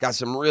Taylor got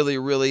some really,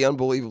 really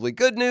unbelievably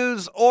good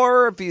news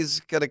or if he's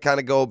going to kind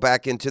of go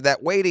back into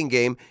that waiting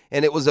game.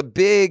 And it was a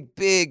big,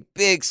 big,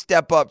 big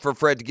step up for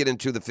Fred to get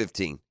into the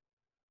 15.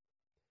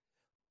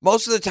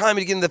 Most of the time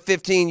you get in the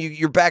 15,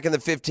 you're back in the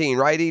 15,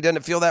 right? Doesn't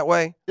it feel that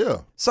way?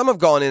 Yeah. Some have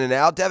gone in and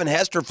out. Devin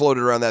Hester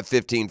floated around that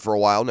 15 for a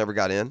while, never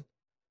got in.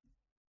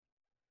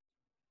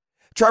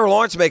 Trevor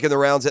Lawrence making the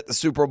rounds at the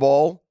Super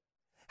Bowl.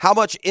 How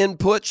much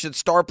input should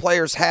star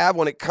players have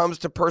when it comes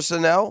to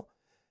personnel?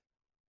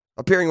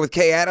 Appearing with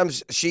Kay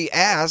Adams, she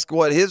asked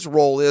what his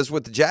role is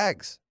with the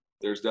Jags.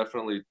 There's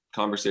definitely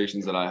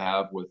conversations that I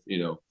have with,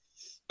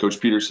 Coach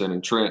Peterson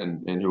and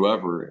Trent and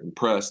whoever and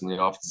Press and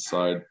the offensive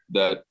side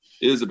that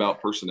is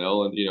about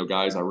personnel and,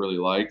 guys I really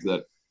like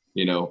that,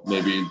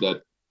 maybe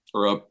that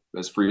are up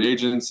as free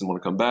agents and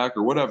want to come back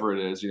or whatever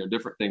it is,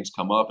 different things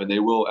come up and they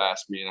will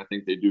ask me. And I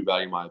think they do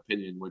value my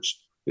opinion, which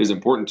is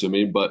important to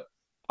me. But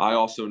I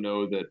also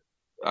know that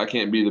I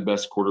can't be the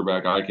best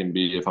quarterback I can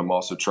be if I'm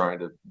also trying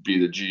to be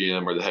the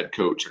GM or the head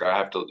coach.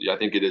 I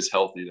think it is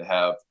healthy to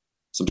have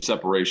some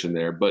separation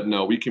there. But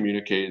no, we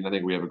communicate and I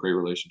think we have a great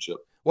relationship.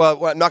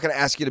 Well, I'm not going to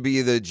ask you to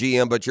be the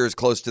GM, but you're as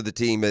close to the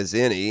team as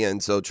any.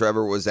 And so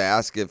Trevor was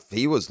asked if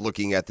he was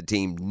looking at the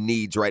team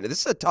needs right now.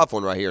 This is a tough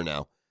one right here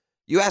now.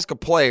 You ask a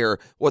player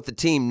what the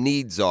team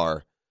needs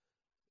are.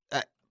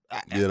 Yeah,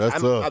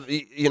 that's tough.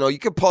 You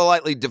could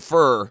politely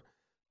defer,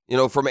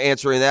 from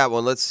answering that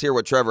one. Let's hear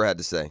what Trevor had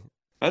to say.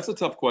 That's a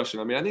tough question.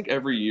 I mean, I think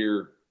every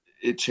year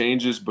it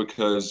changes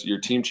because your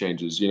team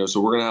changes,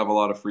 so we're going to have a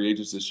lot of free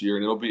agents this year,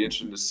 and it'll be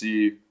interesting to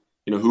see,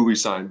 who we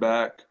sign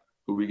back,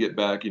 who we get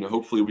back.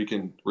 Hopefully we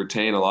can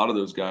retain a lot of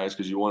those guys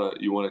because you want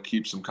to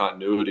keep some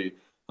continuity.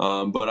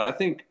 But I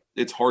think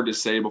it's hard to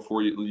say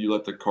before you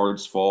let the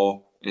cards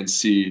fall and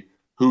see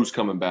who's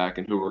coming back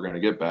and who we're going to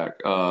get back.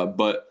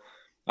 But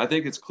I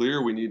think it's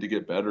clear we need to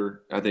get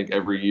better. I think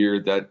every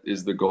year that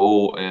is the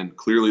goal, and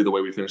clearly the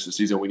way we finish the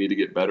season, we need to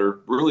get better,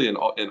 really in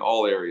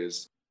all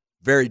areas.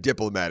 Very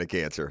diplomatic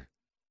answer.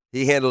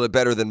 He handled it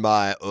better than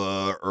my,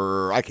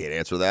 I can't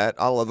answer that.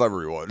 I love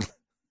everyone.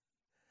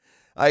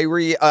 I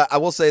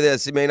will say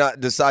this. He may not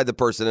decide the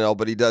personnel,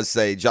 but he does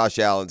say Josh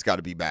Allen's got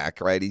to be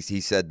back, right?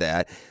 He said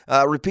that.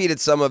 Repeated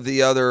some of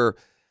the other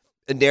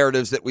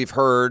narratives that we've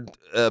heard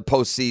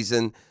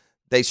postseason.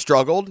 They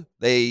struggled.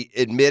 They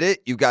admit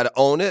it. You got to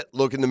own it.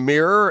 Look in the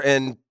mirror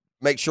and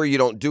make sure you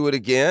don't do it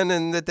again,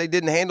 and that they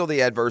didn't handle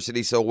the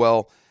adversity so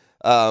well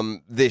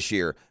this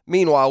year.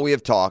 Meanwhile, we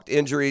have talked.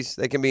 Injuries,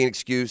 they can be an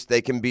excuse.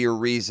 They can be a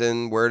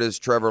reason. Where does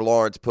Trevor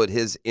Lawrence put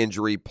his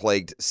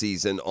injury-plagued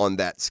season on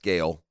that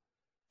scale?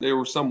 They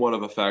were somewhat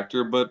of a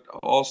factor, but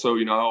also,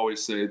 I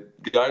always say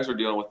guys are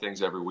dealing with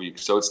things every week,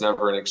 so it's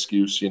never an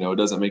excuse. It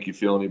doesn't make you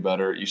feel any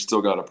better. You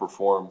still got to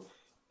perform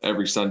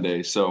every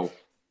Sunday. So,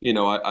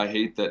 I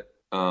hate that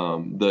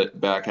the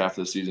back half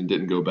of the season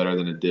didn't go better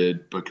than it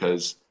did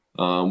because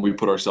we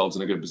put ourselves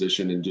in a good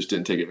position and just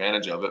didn't take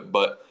advantage of it.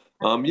 But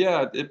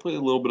yeah, it played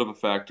a little bit of a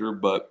factor,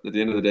 but at the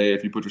end of the day,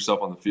 if you put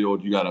yourself on the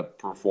field, you got to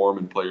perform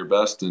and play your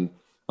best. And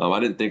I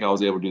didn't think I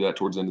was able to do that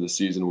towards the end of the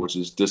season, which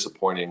is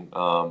disappointing.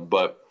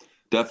 But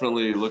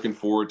definitely looking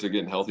forward to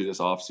getting healthy this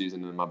offseason,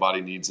 and my body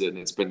needs it, and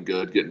it's been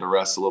good getting to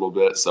rest a little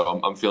bit. So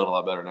I'm feeling a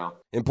lot better now.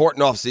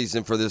 Important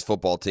offseason for this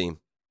football team,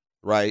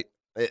 right?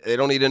 They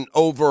don't need an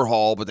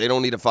overhaul, but they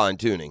don't need a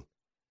fine-tuning.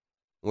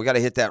 We got to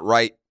hit that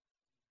right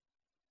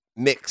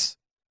mix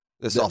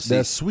this offseason.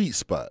 That sweet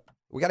spot.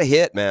 We got to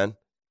hit, man.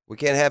 We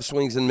can't have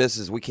swings and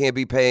misses. We can't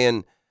be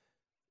paying,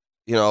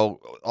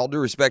 all due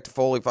respect to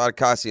Foley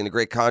Fatukasi and the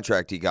great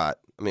contract he got.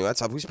 I mean,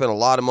 we spent a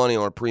lot of money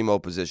on a primo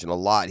position, a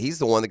lot. He's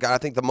the one that got, I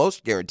think, the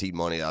most guaranteed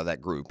money out of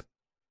that group.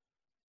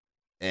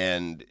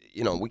 And,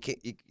 we can't.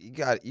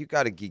 You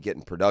got to keep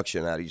getting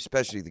production out of you,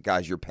 especially the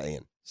guys you're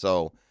paying.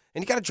 So,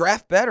 and you got to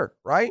draft better,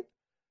 right?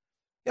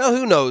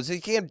 Who knows? You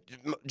can't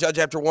judge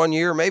after 1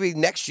 year. Maybe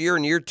next year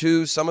and year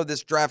two, some of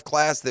this draft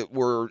class that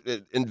were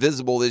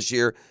invisible this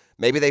year,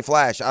 maybe they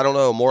flash. I don't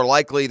know. More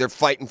likely, they're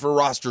fighting for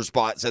roster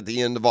spots at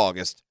the end of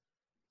August.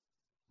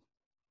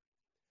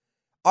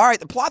 All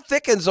right, the plot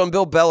thickens on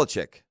Bill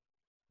Belichick.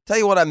 Tell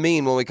you what I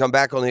mean when we come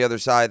back on the other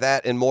side of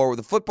that and more with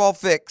a football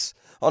fix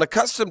on a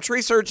custom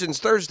Tree Surgeons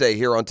Thursday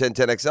here on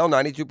 1010XL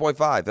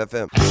 92.5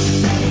 FM.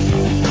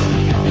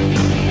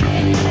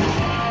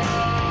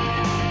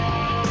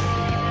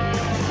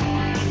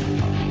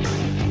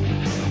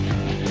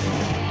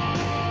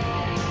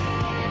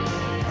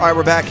 All right,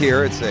 we're back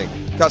here. It's a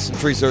custom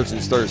Tree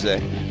Surgeons Thursday.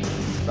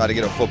 About to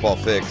get a football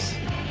fix.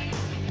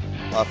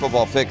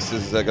 Football fix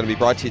is going to be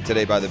brought to you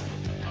today by the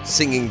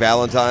Singing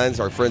Valentines,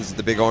 our friends at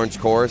the Big Orange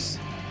Chorus.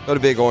 Go to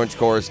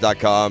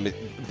bigorangechorus.com.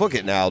 Book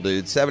it now,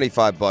 dude.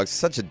 $75.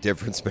 Such a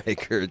difference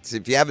maker.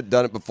 If you haven't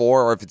done it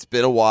before or if it's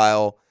been a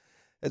while,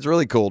 it's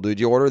really cool, dude.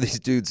 You order these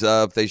dudes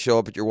up. They show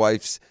up at your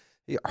wife's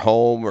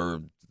home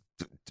or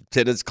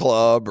tennis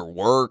club or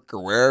work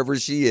or wherever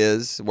she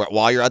is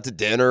while you're out to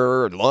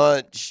dinner or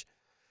lunch.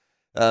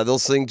 They'll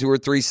sing 2 or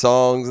 3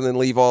 songs and then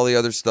leave all the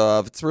other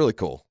stuff. It's really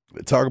cool.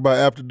 Talk about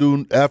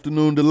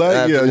afternoon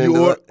delight.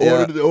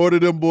 Order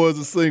them boys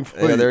to sing for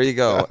you. Yeah, there you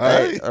go.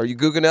 Hey, are you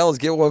Guggenellas?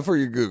 Get one for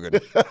your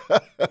Guggen.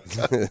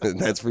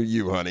 That's for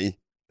you, honey.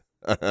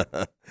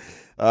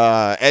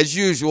 As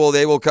usual,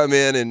 they will come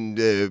in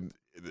and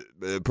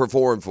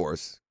perform for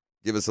us.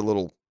 Give us a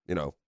little,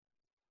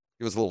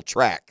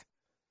 track.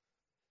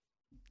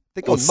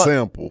 I think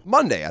sample.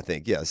 Monday, I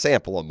think. Yeah,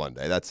 sample on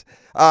Monday. That's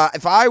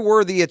if I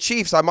were the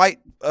Chiefs, I might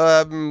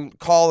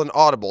call an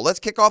audible. Let's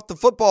kick off the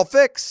football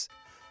fix.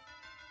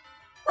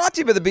 Brought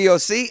to you by the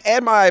BOC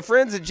and my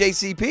friends at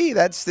JCP.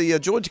 That's the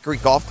Jointed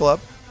Creek Golf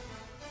Club.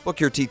 Book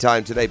your tee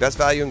time today. Best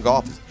value in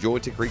golf is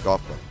Jointed Creek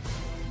Golf Club.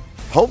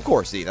 Home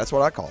course that's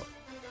what I call it.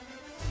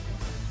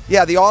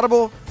 Yeah, the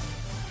audible.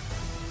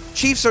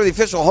 Chiefs are the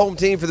official home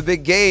team for the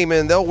big game,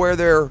 and they'll wear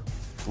their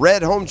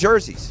red home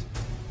jerseys.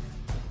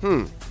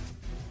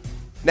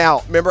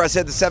 Now, remember I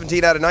said the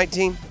 17 out of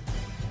 19?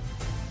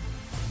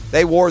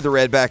 They wore the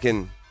red back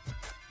in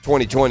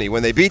 2020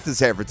 when they beat the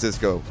San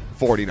Francisco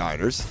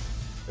 49ers.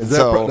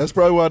 That's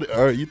probably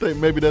why. You think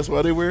maybe that's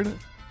why they're wearing it?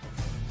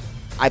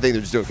 I think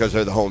they're just doing it because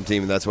they're the home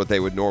team, and that's what they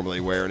would normally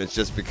wear. And it's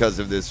just because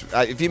of this.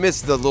 If you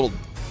missed the little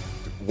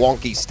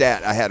wonky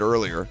stat I had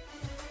earlier,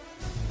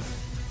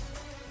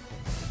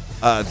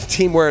 the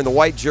team wearing the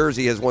white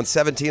jersey has won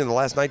 17 of the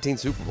last 19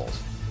 Super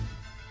Bowls.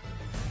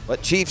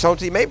 But Chiefs home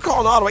team, maybe call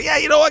an audible. Yeah,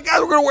 you know what,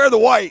 guys, we're going to wear the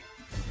white.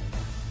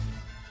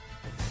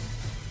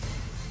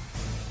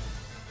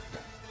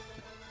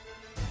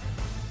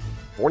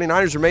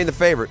 '49ers remain the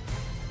favorite.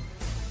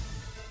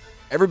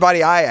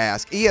 everybody I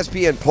ask,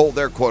 ESPN polled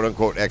their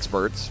quote-unquote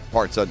experts,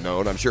 parts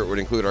unknown. I'm sure it would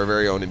include our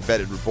very own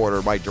embedded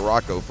reporter, Mike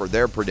DiRocco, for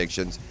their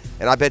predictions.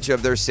 And I bet you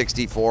of their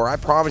 64, I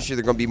promise you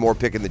they're going to be more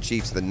picking the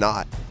Chiefs than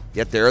not.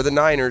 Yet there are the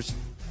Niners,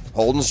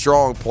 holding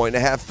strong,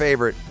 1.5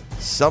 favorite.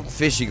 Something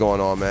fishy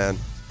going on, man.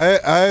 I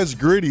asked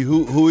Gritty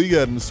who he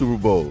got in the Super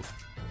Bowl.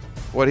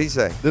 What'd he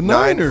say? The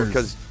Niners.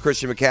 Because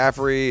Christian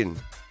McCaffrey and...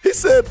 He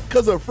said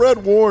because of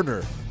Fred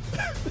Warner.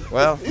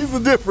 Well... He's a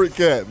different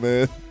cat,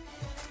 man.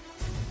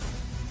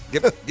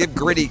 Give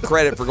Gritty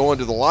credit for going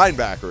to the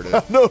linebacker to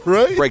I know,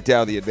 right? break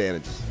down the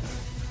advantages.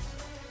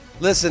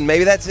 Listen,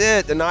 maybe that's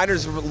it. The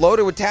Niners are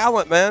loaded with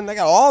talent, man. They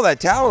got all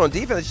that talent on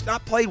defense. They just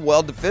not played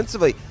well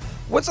defensively.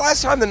 When's the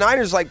last time the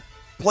Niners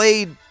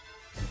played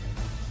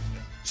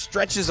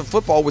stretches of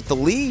football with the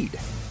lead?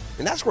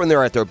 And that's when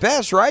they're at their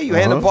best, right? You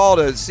hand the ball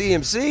to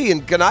CMC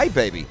and good night,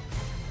 baby.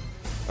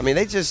 I mean,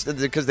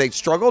 because they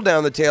struggled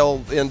down the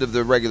tail end of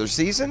the regular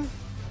season.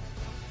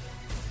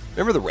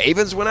 Remember the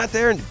Ravens went out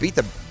there and beat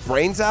the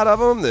brains out of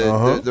them?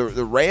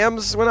 The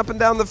Rams went up and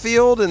down the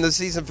field in the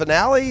season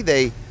finale.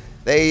 They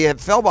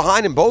fell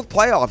behind in both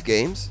playoff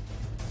games.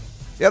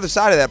 The other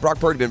side of that, Brock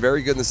Purdy been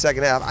very good in the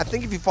second half. I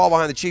think if you fall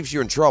behind the Chiefs,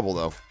 you're in trouble,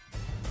 though.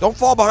 Don't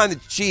fall behind the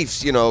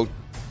Chiefs,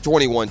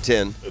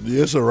 21-10.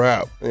 It's a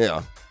wrap.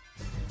 Yeah.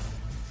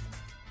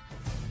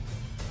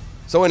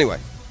 So anyway,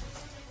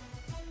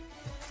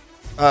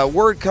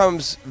 word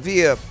comes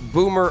via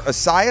Boomer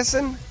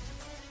Esiason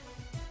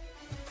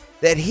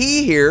that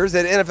he hears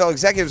that NFL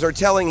executives are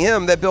telling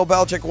him that Bill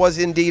Belichick was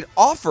indeed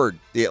offered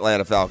the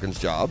Atlanta Falcons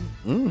job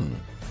and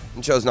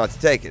chose not to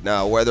take it.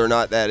 Now, whether or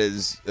not that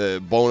is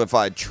bona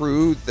fide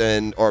truth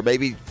or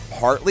maybe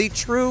partly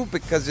true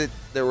because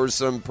there were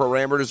some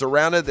parameters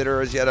around it that are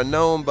as yet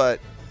unknown,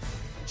 but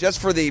just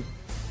for the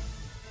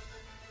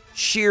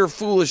sheer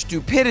foolish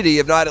stupidity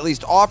of not at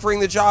least offering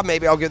the job,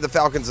 maybe I'll give the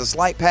Falcons a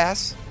slight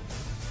pass.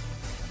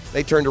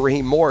 They turned to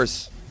Raheem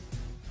Morris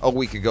a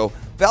week ago.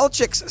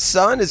 Belichick's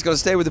son is going to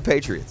stay with the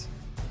Patriots.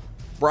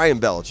 Brian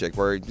Belichick,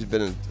 where he's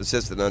been an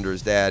assistant under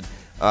his dad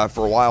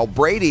for a while.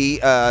 Brady,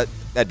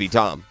 that'd be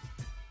Tom,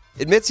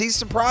 admits he's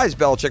surprised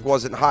Belichick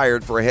wasn't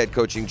hired for a head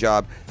coaching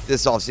job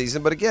this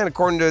offseason. But again,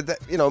 according to that,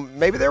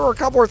 maybe there were a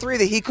couple or three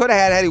that he could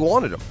have had he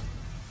wanted them.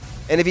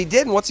 And if he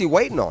didn't, what's he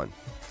waiting on?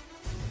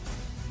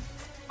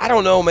 I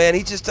don't know, man.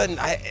 He just doesn't.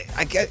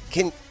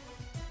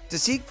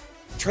 Does he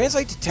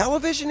translate to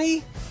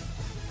television-y?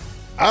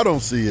 I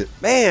don't see it.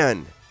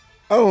 Man.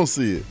 I don't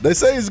see it. They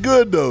say it's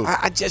good, though.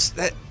 I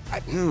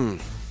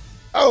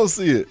don't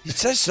see it.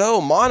 It's just so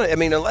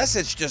unless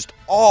it's just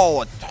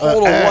all a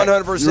total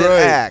 100%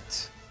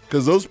 act.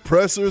 Because those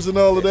pressers and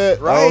all of that,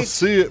 right? I don't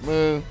see it,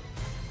 man.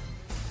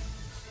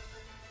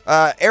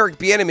 Eric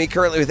Bieniemy,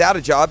 currently without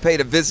a job,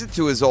 paid a visit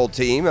to his old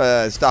team,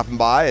 stopping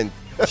by and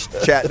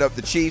chatting up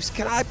the Chiefs.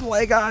 Can I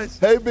play, guys?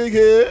 Hey, big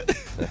head.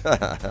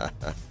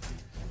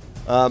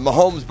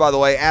 Mahomes, by the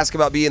way, asked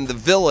about being the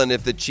villain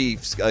if the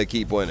Chiefs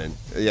keep winning.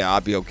 Yeah,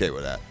 I'd be okay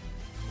with that.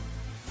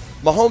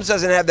 Mahomes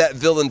doesn't have that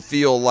villain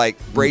feel like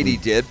Brady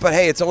did, but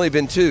hey, it's only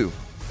been 2.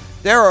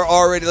 There are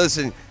already,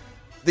 listen,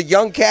 the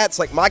young cats,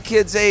 like my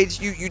kids' age,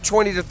 you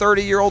 20 to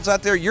 30-year-olds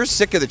out there, you're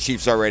sick of the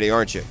Chiefs already,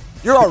 aren't you?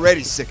 You're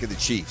already sick of the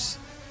Chiefs.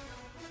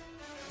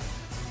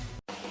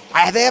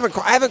 I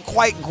haven't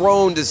quite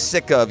grown to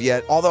sick of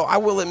yet, although I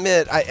will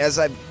admit,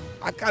 I've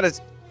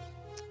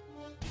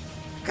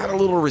got a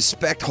little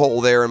respect hole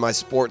there in my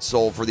sports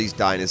soul for these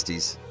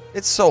dynasties.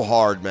 It's so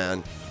hard,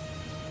 man.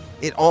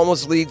 It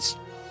almost leads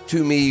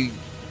to me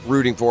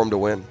rooting for them to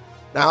win.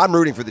 Now, I'm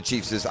rooting for the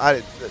Chiefs.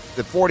 The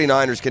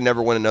 49ers can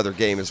never win another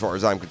game as far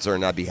as I'm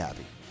concerned. I'd be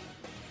happy.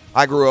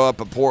 I grew up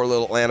a poor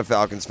little Atlanta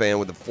Falcons fan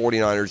with the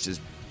 49ers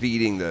just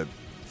beating the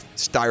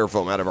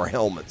styrofoam out of our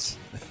helmets.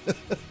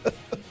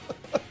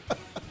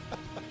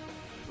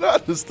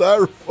 Not the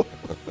styrofoam.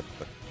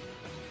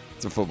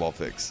 It's a football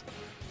fix.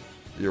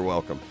 You're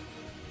welcome.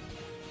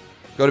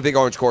 Go to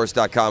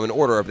BigOrangeChorus.com and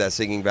order up that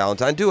Singing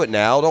Valentine. Do it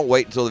now. Don't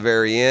wait until the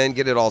very end.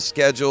 Get it all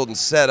scheduled and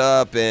set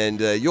up,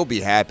 and you'll be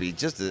happy.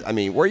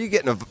 Where are you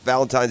getting a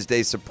Valentine's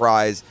Day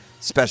surprise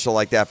special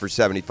like that for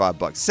 $75?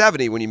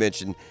 $70 when you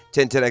mention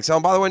 1010XL.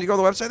 And by the way, when you go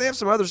to the website, they have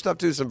some other stuff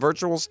too, some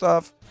virtual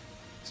stuff,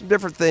 some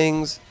different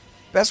things.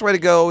 Best way to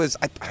go is,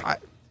 I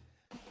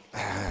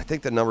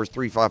think the number is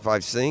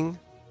 355-SING.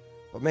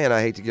 But, man,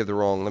 I hate to give the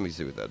wrong. Let me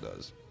see what that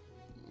does.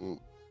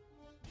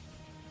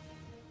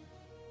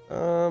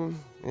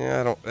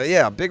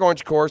 Big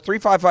Orange Chorus,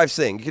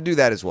 355-SING. You can do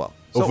that as well.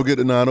 Don't forget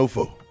the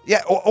 904.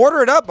 Yeah,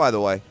 order it up, by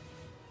the way.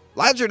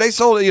 Last year, they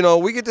sold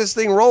it, we get this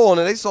thing rolling,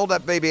 and they sold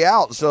that baby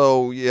out.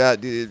 So, yeah,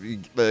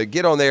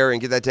 get on there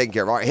and get that taken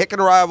care of. All right, Hicken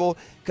Arrival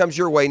comes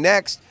your way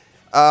next.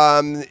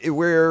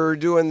 We're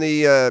doing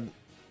the, I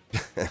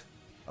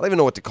don't even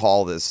know what to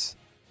call this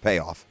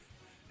payoff.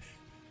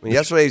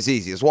 Yesterday was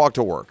easy. It's walk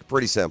to work.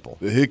 Pretty simple.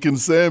 The Hicken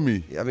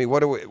Sammy.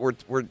 What are we're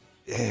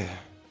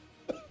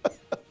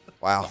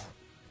wow.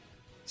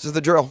 This is the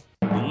drill.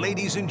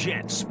 Ladies and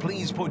gents,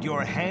 please put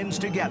your hands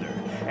together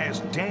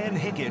as Dan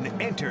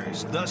Hicken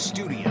enters the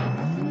studio.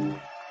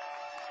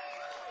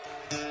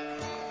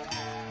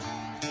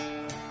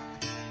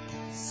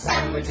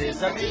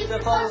 Sandwiches are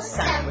beautiful,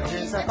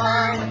 sandwiches are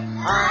fine.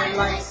 I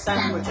like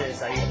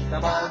sandwiches, I eat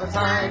them all the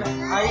time.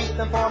 I eat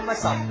them for my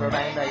supper and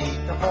I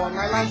eat them for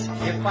my lunch.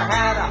 If I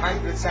had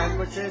 100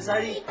 sandwiches,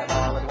 I'd eat them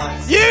all at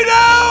once. You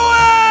know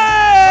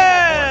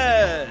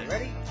it!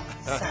 Ready?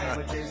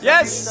 Sandwiches.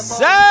 Yes,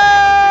 sir!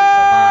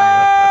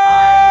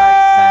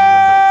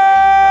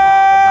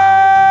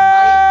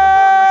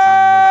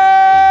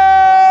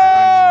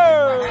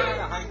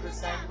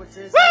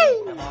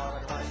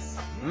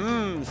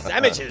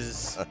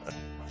 Sandwiches. All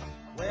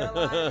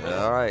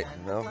right.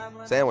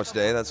 Well, sandwich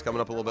day. That's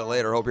coming up a little bit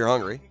later. Hope you're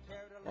hungry.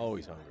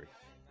 Always hungry.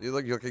 You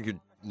look like you're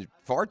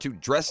far too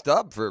dressed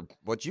up for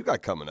what you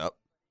got coming up.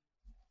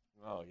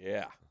 Oh,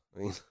 yeah. I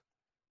mean,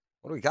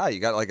 what do we got? You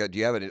got do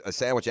you have a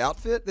sandwich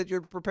outfit that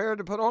you're prepared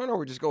to put on, or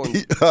we're just going?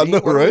 I know,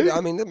 right?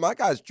 I mean, my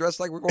guy's dressed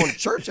like we're going to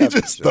church. He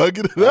just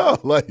thugging it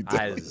out like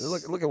that.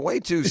 Looking way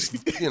too,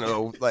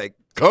 like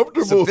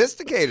comfortable,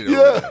 sophisticated.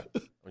 Yeah.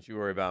 Don't you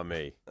worry about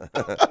me.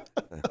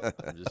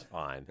 I'm just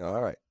fine.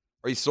 All right.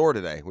 Are you sore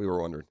today? We were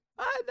wondering.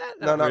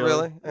 Not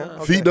really. No.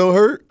 Okay. Feet don't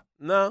hurt?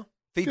 No.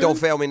 Feet don't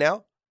fail me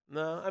now?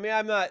 No. I mean,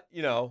 I'm not,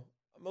 I'm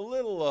a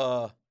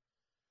little,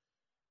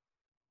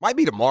 might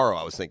be tomorrow,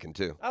 I was thinking,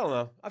 too. I don't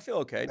know. I feel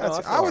okay. No,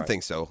 I would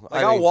think so.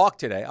 Like, I'll walk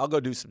today. I'll go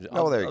do some.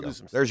 There you go.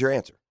 There's your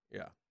answer.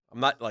 Yeah.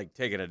 I'm not, like,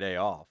 taking a day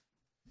off.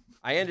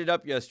 I ended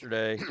up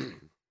yesterday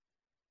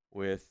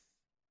with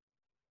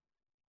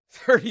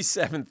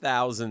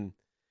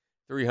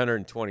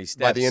 37,320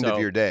 steps. By the end of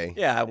your day.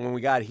 Yeah, when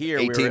we got here,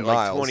 we were at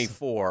like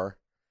 24.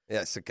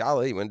 Yeah, so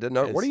golly, didn't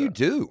know. What do you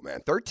do,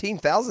 man?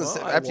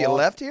 13,000 after you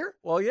left here?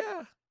 Well,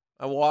 yeah.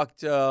 I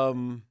walked.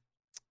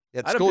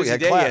 At I had school, a busy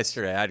day class.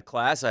 yesterday. I had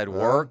class, I had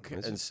work,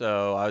 and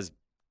so I was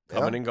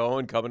coming and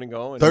going.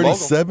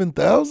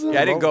 37,000?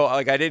 Yeah, I didn't go.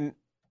 I didn't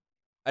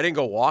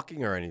go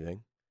walking or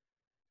anything.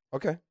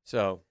 Okay.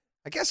 So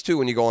I guess too,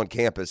 when you go on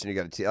campus and you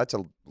got that's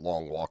a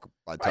long walk.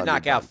 By the time I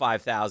knock out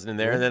 5,000 in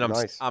there, and then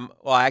nice.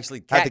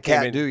 Actually, Kat how'd the Cat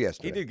came in. do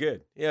yesterday? He did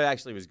good. Yeah,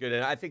 actually was good,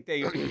 and I think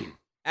they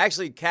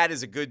actually Kat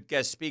is a good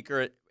guest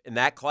speaker in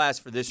that class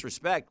for this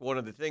respect. One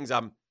of the things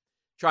I'm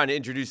trying to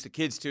introduce the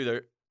kids to,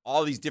 they're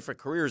all these different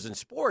careers in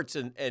sports,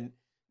 and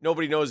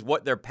nobody knows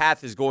what their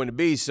path is going to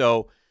be.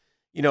 So,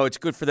 it's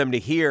good for them to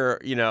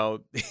hear,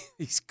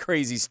 these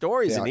crazy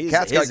stories. Yeah, and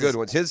Kat's got good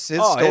ones. His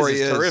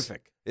story is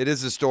terrific. It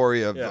is a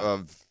story of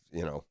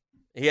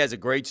he has a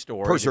great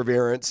story.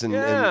 Perseverance and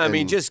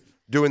just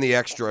doing the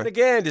extra. And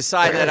again,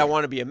 decided that I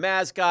want to be a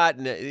mascot,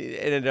 and it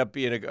ended up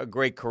being a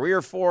great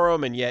career for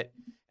him, and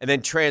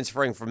then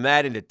transferring from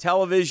that into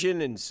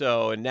television, and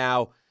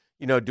now,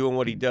 doing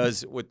what he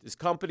does with his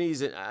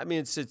companies. And I mean,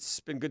 it's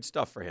been good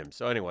stuff for him.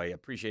 So anyway, I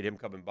appreciate him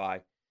coming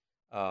by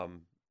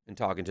and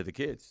talking to the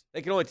kids.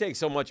 They can only take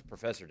so much of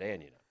Professor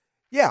Dan,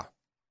 Yeah.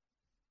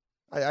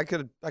 I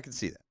could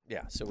see that.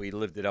 Yeah, so we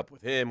lived it up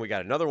with him. We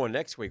got another one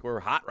next week. We're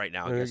hot right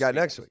now. What do we got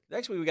next week?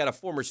 Next week we got a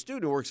former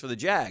student who works for the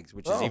Jags,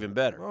 which is even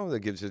better. Oh, that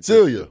gives it.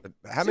 Celia.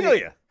 How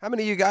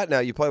many you got now?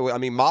 You play with? I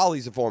mean,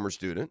 Molly's a former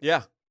student.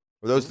 Yeah.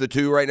 Are those the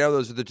two right now?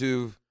 Those are the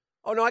two.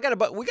 Oh no, we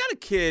got a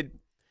kid,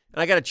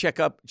 and I got to check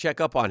up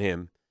on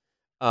him.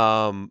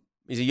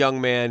 He's a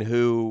young man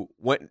who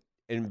went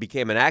and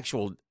became an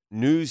actual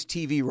news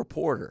TV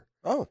reporter.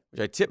 Oh,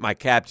 which I tip my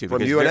cap to.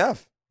 From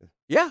UNF.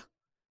 Yeah.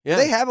 Do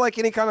they have like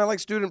any kind of like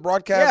student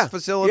broadcast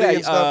facility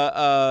and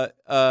stuff?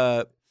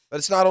 But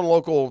it's not on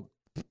local,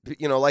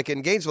 like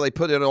in Gainesville, they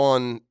put it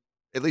on,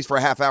 at least for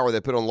a half hour,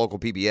 they put it on local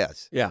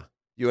PBS. Yeah.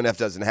 UNF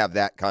doesn't have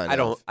that kind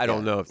of. I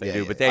don't know if they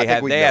do, but they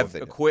have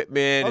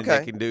equipment and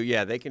they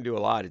can do a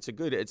lot.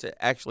 It's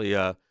actually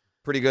a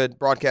pretty good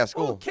broadcast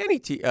school. Well, Kenny,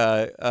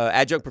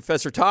 adjunct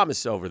Professor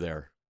Thomas over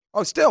there.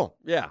 Oh, still?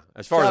 Yeah,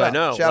 as far as I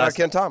know. Shout out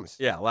Ken Thomas.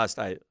 Yeah, last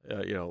time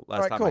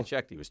I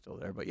checked, he was still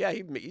there. But yeah,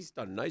 he's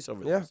done nice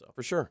over there. Yeah,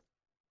 for sure.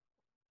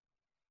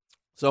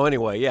 So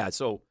anyway,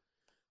 so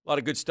a lot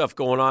of good stuff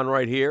going on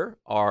right here.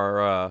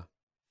 Our,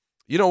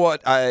 you know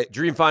what?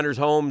 Dream Finders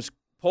Homes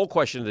poll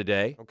question of the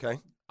day. Okay.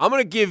 I'm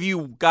going to give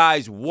you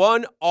guys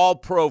one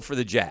All-Pro for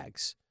the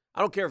Jags.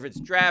 I don't care if it's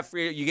draft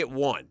free. You get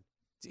one.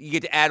 You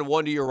get to add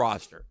one to your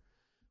roster.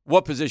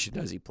 What position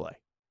does he play?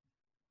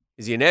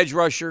 Is he an edge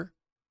rusher?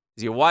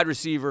 Is he a wide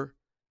receiver?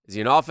 Is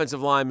he an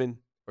offensive lineman?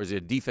 Or is he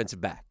a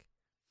defensive back?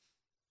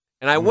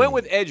 And I went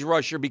with edge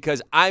rusher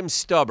because I'm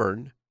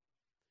stubborn,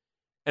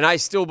 and I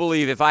still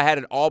believe if I had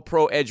an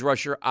all-pro edge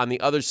rusher on the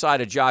other side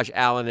of Josh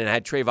Allen and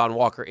had Trayvon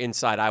Walker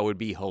inside, I would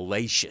be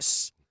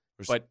hellacious.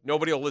 But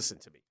nobody will listen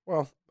to me.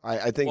 Well,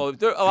 I think a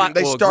lot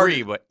will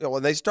agree, but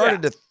they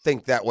started to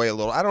think that way a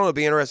little. I don't know. It'd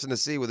be interesting to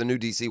see with the new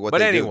DC what they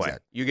do. But anyway,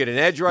 you get an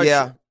edge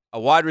rusher, a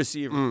wide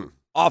receiver,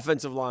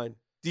 offensive line,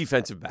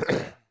 defensive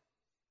back.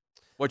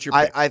 What's your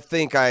pick? I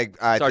think I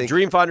think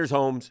Dream Finders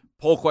Homes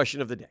poll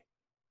question of the day.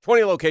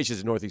 20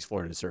 locations in Northeast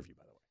Florida to serve you,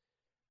 by the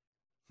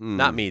way.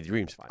 Not me,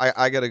 Dreams Finders.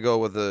 I got to go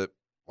with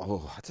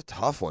that's a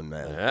tough one,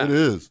 man. Yeah. It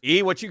is.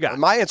 E, what you got?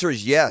 My answer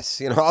is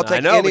yes. I'll take I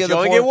know, any but of you the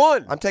only get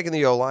one. I'm taking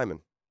the O lineman.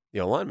 The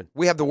O-lineman.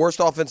 We have the worst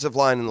offensive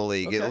line in the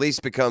league. Okay. It at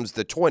least becomes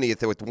the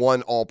 20th with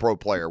one All-Pro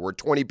player. We're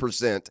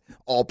 20%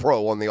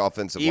 All-Pro on the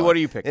offensive line. What do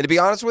you pick? And to be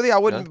honest with you, I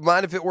wouldn't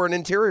mind if it were an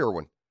interior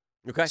one.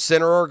 Okay.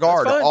 Center or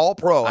guard, That's fine.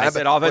 All-Pro. I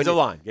said offensive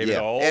line. Gave it the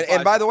whole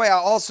and by the way, I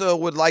also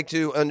would like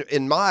to,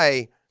 in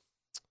my,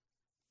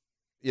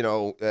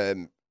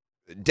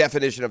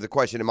 definition of the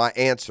question, in my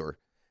answer,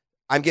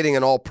 I'm getting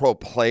an All-Pro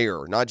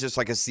player, not just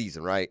like a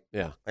season, right?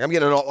 Yeah. Like I'm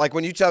getting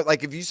when you tell,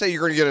 like if you say you're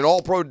going to get an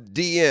All-Pro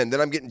DN,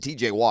 then I'm getting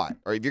TJ Watt.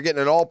 Or if you're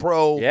getting an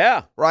All-Pro,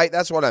 right?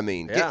 That's what I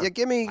mean. Yeah.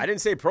 Give me. I didn't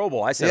say Pro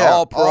Bowl. I said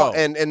All-Pro.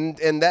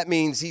 And that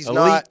means he's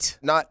elite.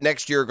 not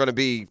next year going to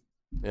be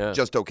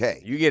just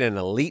okay. You get an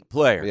elite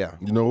player. Yeah.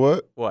 You know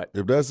what? What?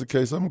 If that's the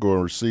case, I'm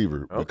going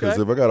receiver. Okay. Because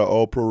if I got an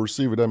all-pro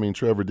receiver, that means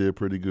Trevor did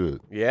pretty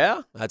good.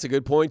 Yeah, that's a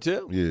good point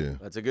too. Yeah.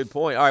 That's a good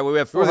point. All right, we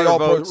have Who are 400 the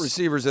All-Pro votes.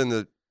 receivers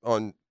that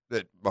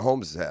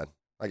Mahomes has had?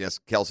 I guess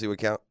Kelsey would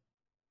count.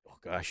 Oh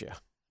gosh, yeah.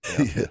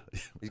 Yeah.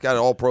 He's got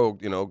an All-Pro,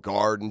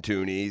 guard and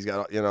Tooney. He's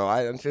got,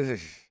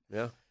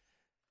 Yeah.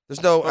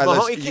 There's no.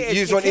 Well,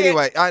 use one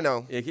anyway. I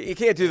know. You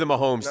can't do the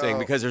Mahomes thing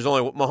because there's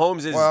only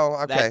Mahomes is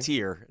that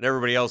tier and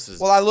everybody else is.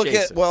 Well, I look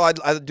chasing.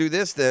 I do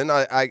this then.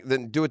 I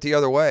then do it the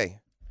other way.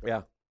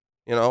 Yeah.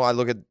 I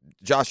look at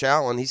Josh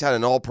Allen. He's had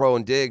an All-Pro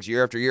in Diggs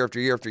year after year after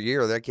year after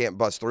year. They can't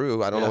bust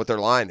through. I don't know what their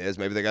line is.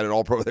 Maybe they got an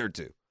All-Pro there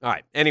too. All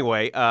right.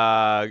 Anyway,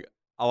 I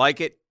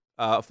like it.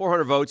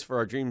 400 votes for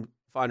our Dream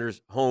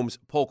Finders Homes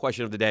poll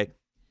question of the day.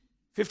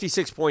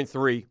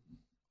 56.3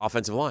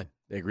 offensive line.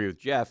 They agree with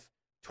Jeff.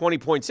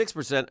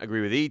 20.6%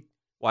 agree with E.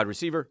 Wide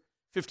receiver.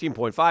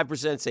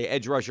 15.5% say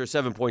edge rusher.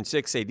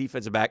 7.6% say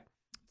defensive back.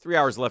 3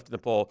 hours left in the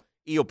poll.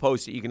 E will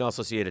post it. You can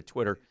also see it at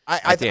Twitter.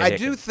 I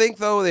do think,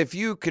 though, if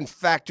you can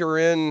factor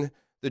in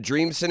the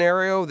dream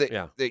scenario,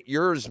 that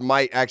yours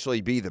might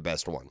actually be the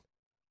best one.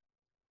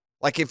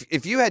 Like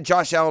if you had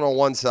Josh Allen on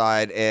one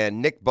side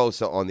and Nick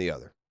Bosa on the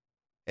other,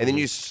 and then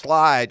you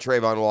slide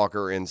Trayvon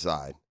Walker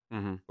inside.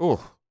 Mm-hmm. Ooh.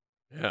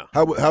 Yeah.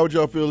 How would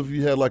y'all feel if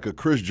you had like a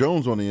Chris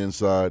Jones on the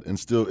inside and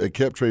it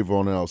kept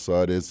Trayvon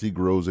outside as he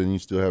grows and you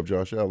still have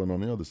Josh Allen on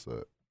the other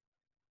side?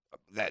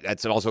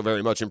 That's also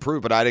very much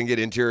improved, but I didn't get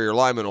interior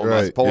lineman on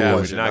my poll Yeah,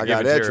 question. I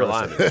got edge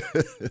lineman.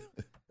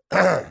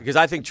 Because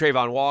I think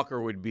Trayvon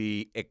Walker would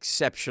be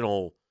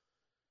exceptional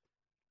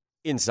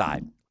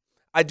inside.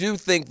 I do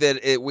think that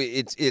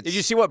it's. Did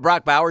you see what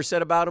Brock Bowers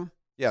said about him?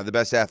 Yeah, the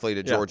best athlete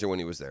at Georgia when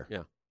he was there.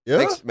 Yeah.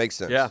 Makes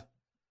sense. Yeah.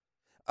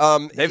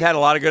 They've had a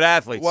lot of good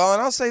athletes. Well,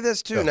 and I'll say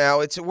this too.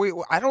 Now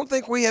I don't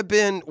think we have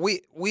been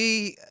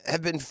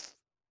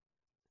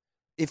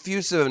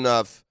effusive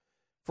enough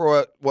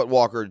for what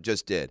Walker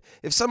just did.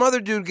 If some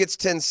other dude gets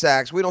 10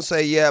 sacks, we don't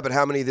say, yeah, but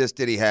how many of this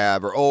did he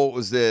have? Or, oh, it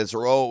was this,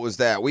 or oh, it was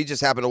that. We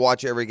just happen to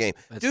watch every game.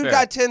 That's Dude fair.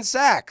 got 10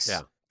 sacks.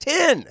 Yeah.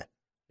 10.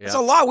 That's a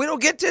lot. We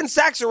don't get 10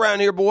 sacks around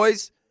here,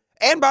 boys.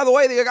 And by the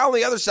way, the guy on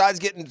the other side's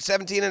getting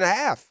 17 and a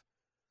half.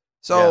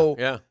 So,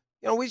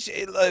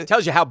 it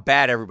tells you how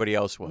bad everybody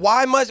else was.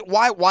 why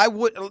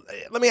would,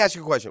 let me ask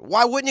you a question.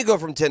 Why wouldn't you go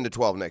from 10 to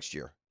 12 next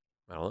year?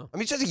 I don't know. I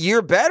mean, it's just a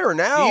year better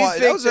now.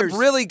 That was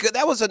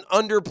that was an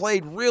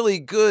underplayed, really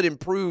good,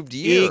 improved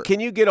year.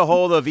 Can you get a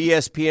hold of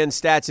ESPN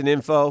stats and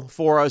info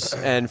for us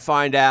and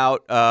find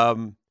out?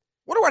 Wonder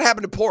what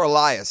happened to poor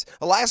Elias.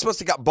 Elias must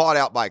have got bought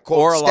out by quote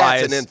or stats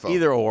Elias, and info.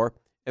 Either or,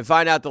 and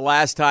find out the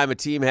last time a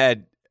team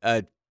had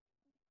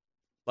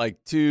like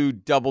 2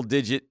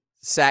 double-digit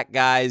sack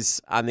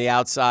guys on the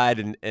outside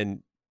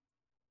and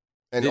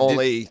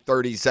only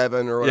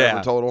 37 or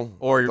whatever total,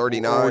 or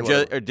 39,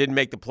 or didn't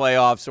make the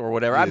playoffs or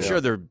whatever. I'm sure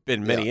there have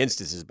been many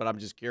instances, but I'm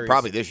just curious.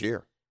 Probably this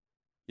year.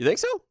 You think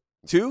so?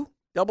 2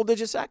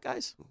 double-digit sack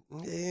guys?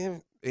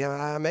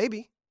 Yeah,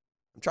 maybe.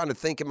 I'm trying to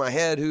think in my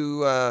head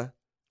who. How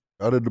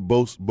did the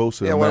Bosa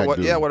and Mac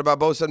do? Yeah, what about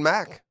Bosa and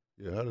Mac?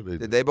 Yeah, how did they?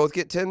 Did they both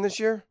get 10 this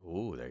year?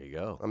 Ooh, there you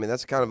go. I mean,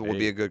 that's kind of would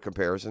be a good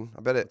comparison.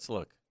 I bet it. Let's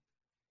look.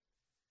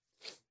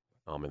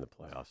 I'm in the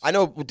playoffs. I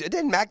know.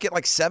 Didn't Mac get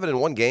like 7 in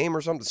one game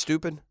or something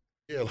stupid?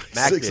 Yeah, like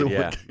Mac 6 did, in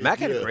one game. Mac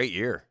had a great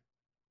year.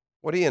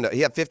 What did he end up?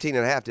 He had 15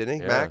 and a half, didn't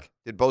he, Yeah. Mac?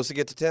 Did Bosa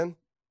get to 10?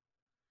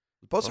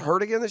 Was Bosa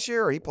hurt again this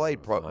year, or he played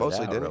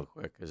mostly, didn't real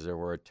quick, because there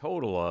were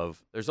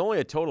there's only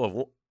a total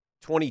of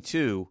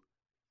 22.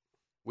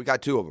 We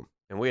got 2 of them.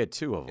 And we had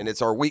 2 of them. And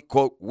it's our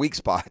weak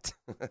spot.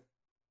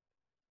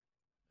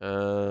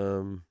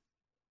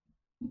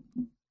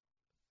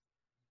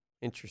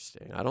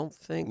 Interesting. I don't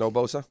think. No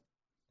Bosa?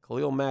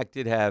 Khalil Mack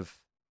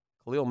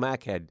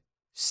had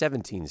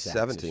 17 sacks.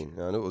 17.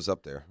 I knew it was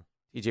up there.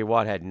 TJ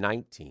Watt had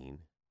 19.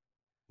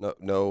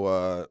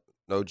 No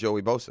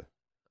Joey Bosa.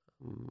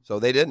 So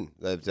they didn't.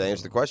 To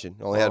answer the question,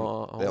 stand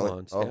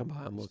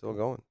by. I'm still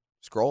going.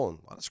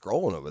 Scrolling. A lot of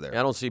scrolling over there.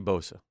 I don't see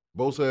Bosa.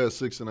 Bosa had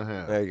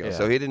 6.5. There you go. Yeah.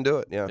 So he didn't do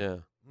it. Yeah. Yeah.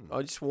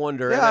 I just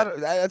wonder. Yeah,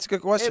 that's a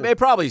good question. It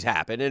probably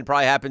happened, and it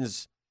probably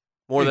happens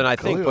more than I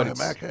think. But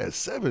Mac had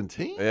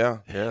 17. Yeah.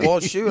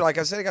 Well, shoot, like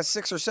I said, he got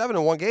 6 or 7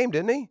 in one game,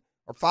 didn't he?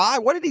 Or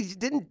 5? What did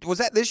he? Was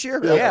that this year?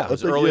 Yeah, it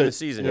was early in the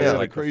season. Yeah, It was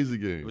like a crazy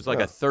game. It was like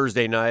a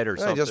Thursday night or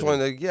something. I just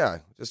wanted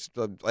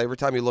to, every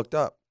time you looked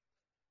up.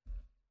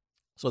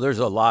 So there's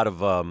a lot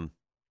of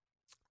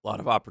A lot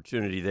of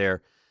opportunity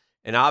there.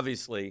 And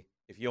obviously,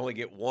 if you only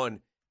get one,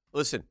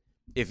 listen,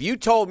 if you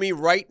told me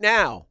right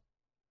now,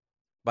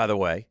 by the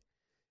way,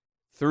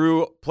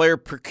 through player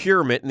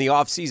procurement in the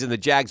offseason, the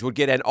Jags would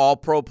get an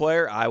all-pro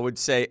player, I would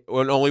say,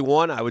 and only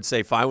one, I would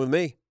say fine with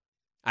me.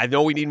 I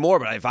know we need more,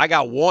 but if I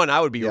got one, I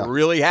would be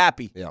really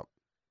happy. Yeah.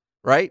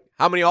 Right?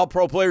 How many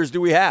all-pro players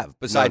do we have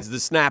besides the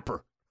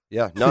snapper?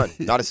 Yeah, none.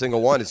 Not a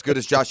single one. As good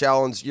as Josh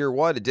Allen's year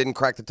one, it didn't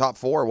crack the top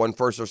 4, one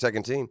first or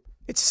second team.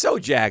 It's so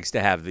Jags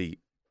to have the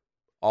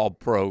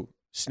all-pro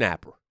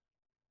snapper.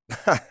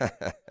 I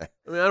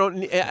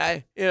mean,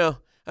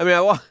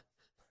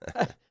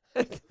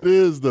 It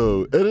is,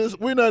 though. It is.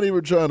 We're not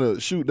even trying to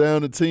shoot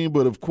down the team,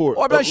 but of course.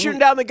 Well, I'm not shooting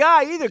down the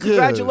guy either.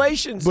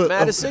 Congratulations,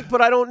 Matisic,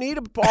 but I don't need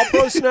an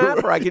all-pro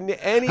snapper. Right. I can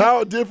any.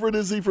 How different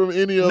is he from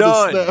any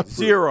other snapper?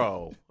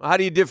 Zero. How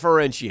do you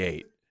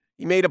differentiate?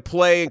 He made a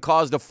play and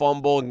caused a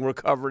fumble and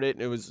recovered it,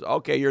 and it was,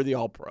 okay, you're the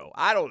all-pro.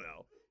 I don't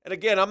know. And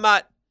again, I'm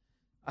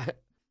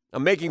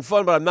I'm making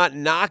fun, but I'm not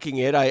knocking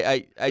it.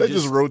 They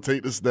just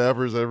rotate the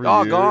snappers every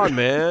year. Doggone,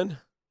 man.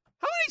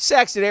 How many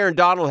sacks did Aaron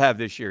Donald have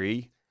this year,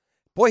 E?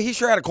 Boy, he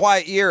sure had a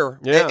quiet year.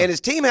 Yeah. And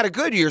his team had a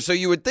good year, so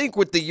you would think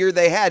with the year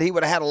they had, he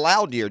would have had a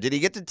loud year. Did he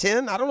get to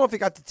 10? I don't know if he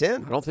got to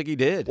 10. I don't think he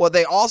did. Well,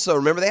 they also,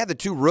 remember, they had the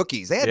 2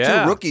 rookies. They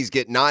had 2 rookies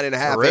get 9.5,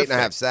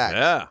 8.5 sacks.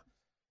 Yeah.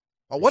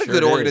 Oh, what a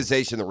good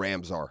organization the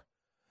Rams are.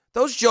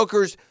 Those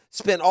jokers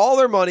spent all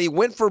their money,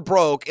 went for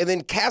broke, and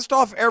then cast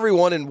off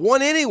everyone and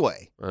won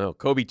anyway. Oh,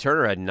 Kobe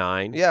Turner had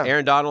 9. Yeah.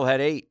 Aaron Donald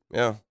had 8.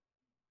 Yeah.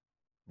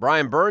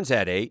 Brian Burns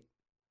had 8.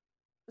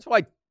 That's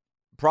why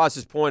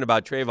Pross's point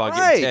about Trayvon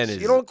getting 10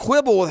 is. You don't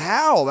quibble with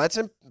Hal. That's,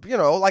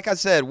 like I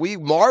said, we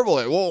marvel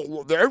at,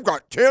 well, they've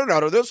got 10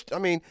 out of this. I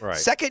mean,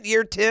 second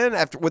year 10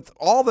 after with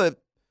all the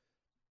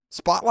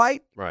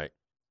spotlight. Right.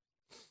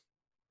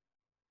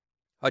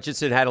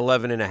 Hutchinson had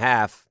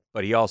 11.5.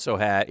 But he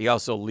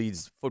also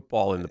leads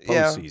football in the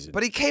postseason. Yeah,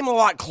 but he came a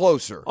lot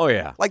closer. Oh,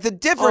 yeah. Like the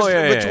difference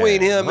between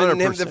him and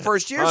him the 100%.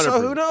 first year.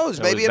 So who knows?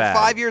 Maybe in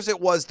 5 years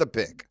it was the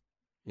pick.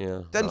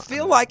 Yeah. Doesn't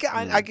feel like it.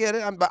 I get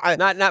it.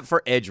 Not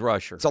for edge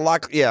rusher. It's a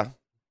lot. Yeah.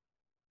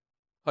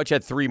 Hutch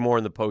had 3 more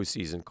in the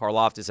postseason.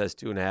 Karlaftis has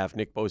 2.5.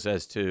 Nick Bosa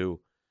has 2.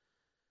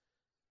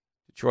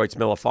 Detroit's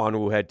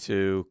Melifonwu had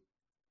 2.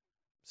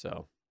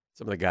 So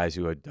some of the guys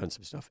who had done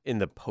some stuff in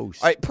the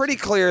post. All right, pretty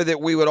clear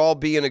that we would all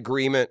be in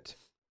agreement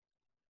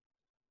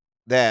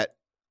that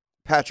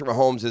Patrick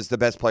Mahomes is the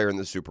best player in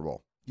the Super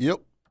Bowl.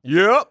 Yep.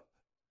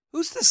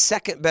 Who's the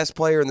second best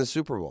player in the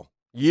Super Bowl?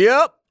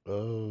 Yep.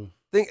 Don't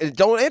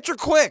answer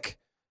quick,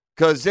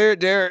 because there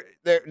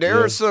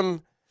are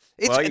some.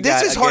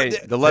 This is hard.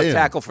 The left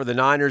tackle for the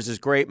Niners is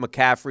great.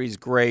 McCaffrey's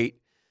great.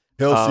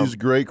 Kelsey's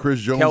great. Chris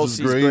Jones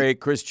is great.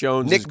 Chris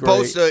Jones Nick is great.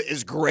 Bosa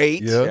is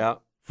great. Yeah.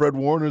 Fred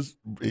Warner's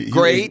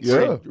great.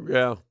 Yeah.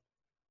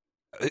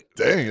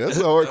 Dang, that's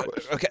a hard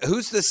question. Okay,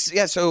 who's this?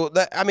 Yeah, so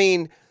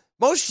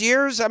most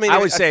years, I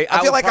would say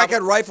I feel like I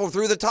could rifle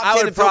through the top 10.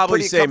 I would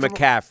probably say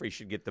McCaffrey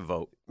should get the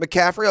vote.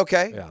 McCaffrey,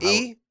 okay.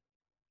 Yeah,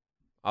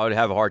 I would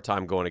have a hard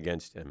time going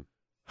against him.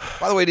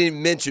 By the way,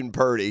 didn't mention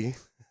Purdy.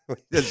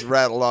 Just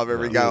rattled off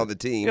every guy on the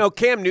team.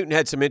 Cam Newton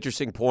had some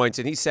interesting points,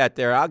 and he sat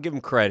there. I'll give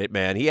him credit,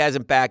 man. He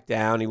hasn't backed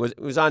down. He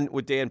was on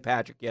with Dan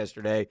Patrick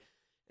yesterday,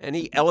 and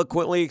he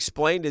eloquently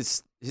explained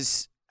his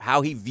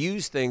how he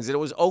views things, and it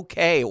was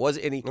okay. It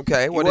wasn't any.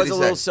 Okay, what he did he was a say?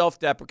 little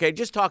self-deprecating.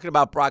 Just talking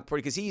about Brock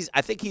Purdy, because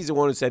I think he's the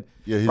one who said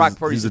Brock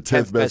Purdy's he's the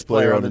 10th best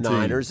player on the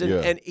Niners, team.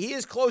 and he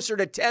is closer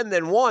to 10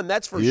 than 1.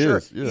 That's for He sure.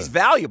 is, yeah. He's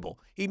valuable.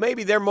 He may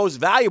be their most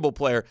valuable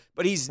player,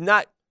 but he's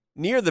not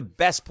near the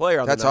best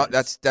player on the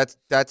Niners.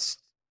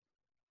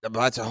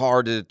 That's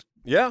hard to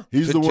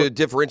to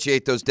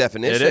differentiate those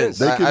definitions. It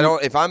is. I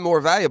don't. If I'm more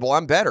valuable,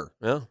 I'm better.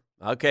 Yeah.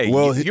 Okay.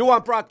 Well, you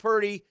want Brock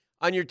Purdy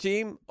on your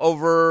team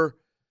over?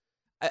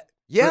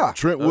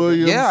 Trent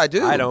Williams. Yeah, I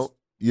do. I don't.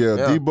 Yeah,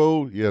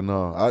 Debo. Yeah,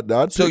 no.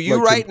 I'd So pick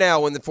you like now,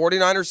 when the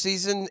 49ers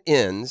season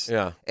ends,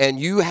 and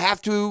you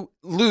have to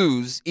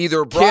lose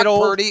either Brock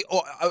Kittle. Purdy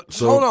or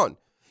hold on,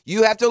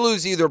 you have to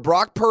lose either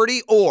Brock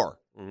Purdy or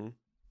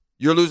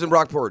you're losing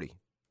Brock Purdy.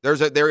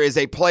 There is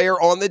a player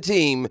on the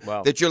team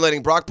that you're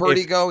letting Brock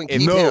Purdy go and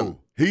keep him.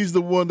 He's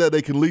the one that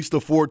they can least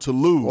afford to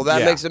lose. Well,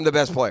 that makes him the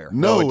best player.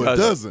 No, it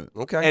doesn't.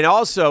 Okay. And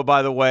also,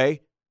 by the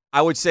way,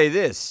 I would say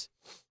this,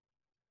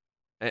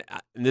 and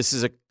this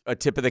is a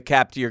tip of the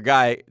cap to your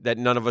guy that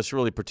none of us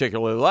really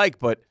particularly like,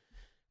 but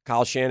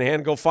Kyle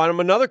Shanahan, go find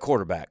him another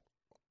quarterback.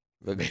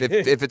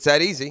 If it's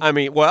that easy. I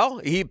mean,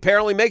 he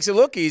apparently makes it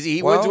look easy.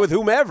 He wins with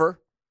whomever.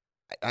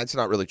 That's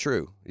not really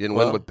true. He didn't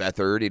win with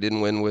Beathard. He didn't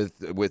win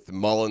with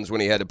Mullins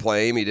when he had to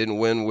play him. He didn't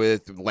win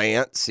with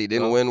Lance. He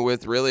didn't win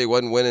with he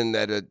wasn't winning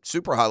at a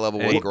super high level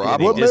with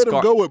Garoppolo. What made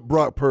him go with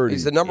Brock Purdy?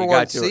 He's the number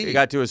one seed. He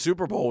got to a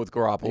Super Bowl with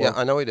Garoppolo. Yeah,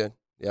 I know he did.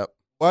 Yep.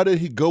 Why did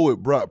he go with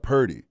Brock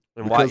Purdy?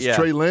 And because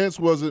Trey Lance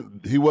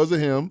wasn't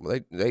him.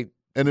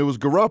 And it was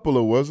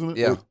Garoppolo, wasn't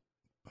it?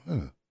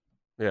 Yeah.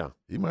 Yeah.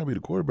 He might be the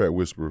quarterback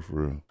whisperer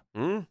for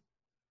real.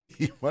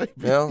 He might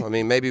be. Well, I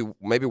mean, maybe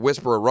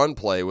whisper a run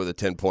play with a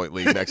 10-point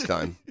lead next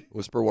time.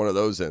 Whisper one of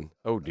those in.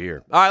 Oh,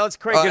 dear. All right, let's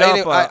crank it up.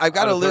 Anyway, I've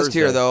got a list Thursday.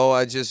 here,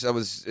 though. This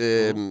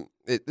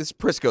is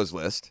Prisco's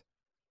list.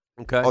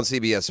 Okay. On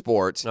CBS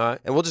Sports. All right.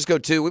 And we'll just go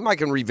to, we might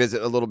can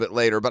revisit a little bit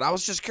later, but I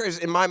was just curious.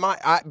 In my mind,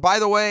 by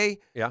the way,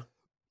 yeah.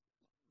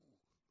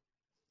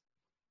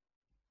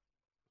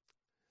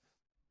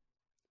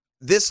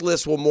 This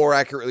list will more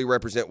accurately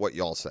represent what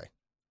y'all say.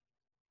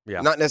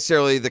 Yeah. Not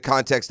necessarily the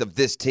context of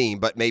this team,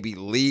 but maybe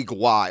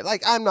league-wide.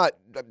 Like, I'm not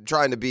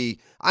trying to be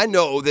 – I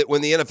know that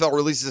when the NFL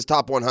releases its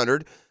top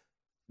 100,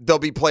 there'll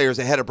be players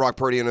ahead of Brock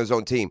Purdy on his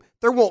own team.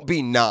 There won't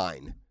be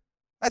 9.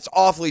 That's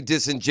awfully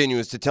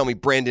disingenuous to tell me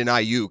Brandon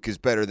Ayuk is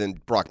better than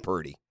Brock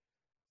Purdy.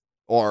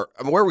 Or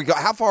where we go?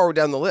 How far are we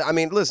down the list? I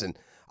mean, listen,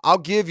 I'll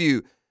give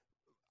you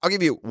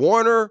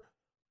Warner,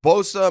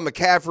 Bosa,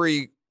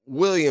 McCaffrey,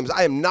 Williams.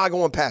 I am not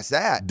going past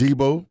that.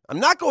 Debo. I'm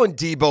not going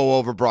Debo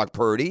over Brock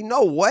Purdy.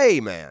 No way,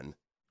 man.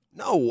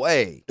 No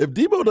way. If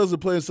Debo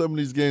doesn't play in some of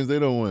these games, they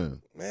don't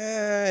win.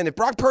 Man, if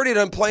Brock Purdy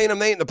doesn't play in them,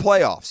 they ain't in the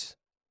playoffs.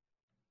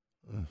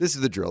 This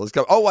is the drill. Let's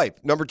go. Oh,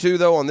 wait. Number 2,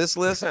 though, on this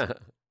list.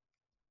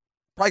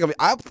 Probably going to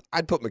be,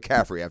 I'd put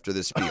McCaffrey after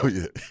this spiel. Oh,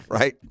 yeah.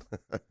 Right?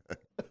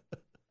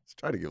 Let's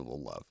try to give a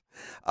little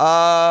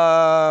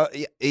love.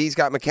 He's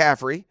got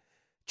McCaffrey,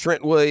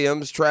 Trent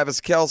Williams,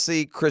 Travis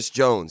Kelce, Chris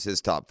Jones,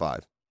 his top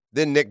 5.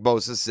 Then Nick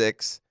Bosa,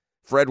 6.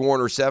 Fred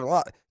Warner,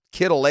 7.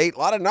 Kittle, 8. A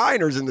lot of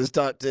Niners in this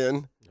top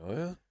 10. Oh,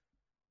 yeah.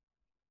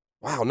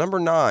 Wow, number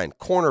 9,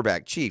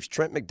 cornerback, Chiefs,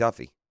 Trent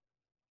McDuffie.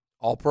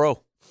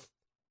 All-pro.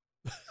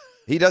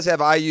 He does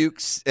have Ayuk,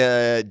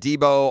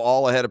 Debo,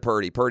 all ahead of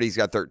Purdy. Purdy's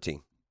got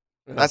 13.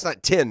 That's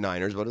not 10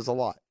 Niners, but it's a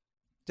lot.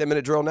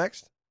 10-minute drill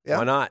next? Yeah.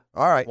 Why not?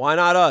 All right. Why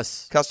not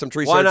us? Custom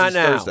tree Why searches not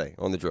now? Thursday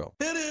on the drill.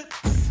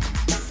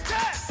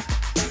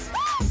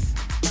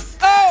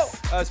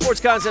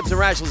 Sports concepts and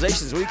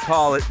rationalizations. We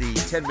call it the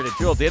 10-minute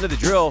drill. At the end of the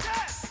drill,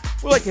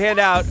 we like to hand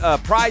out a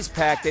prize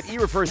pack that he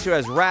refers to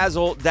as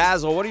Razzle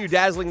Dazzle. What are you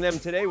dazzling them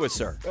today with,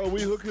 sir? Oh,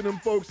 we hooking them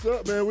folks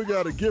up, man. We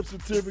got a gift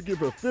certificate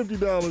for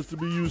 $50 to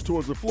be used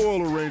towards a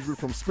floral arrangement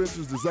from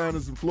Spencer's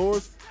Designers and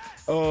Floors.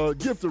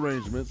 Gift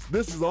arrangements.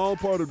 This is all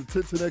part of the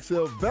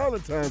 1010XL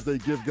Valentine's Day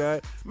gift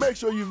guide. Make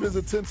sure you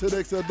visit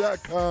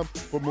 1010XL.com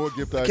for more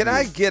gift ideas. Can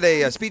I get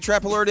a speed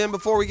trap alert in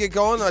before we get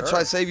going? I'll try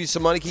to save you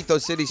some money, keep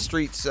those city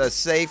streets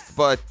safe.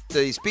 But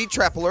the speed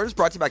trap alert is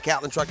brought to you by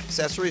Catlin Truck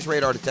Accessories,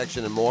 radar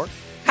detection, and more.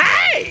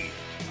 Hey!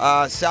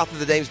 South of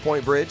the Dames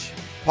Point Bridge,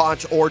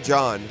 Ponch or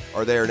John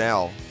are there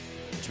now,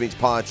 which means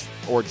Ponch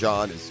or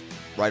John is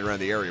right around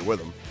the area with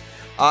them.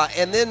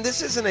 And then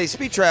this isn't a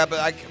speed trap,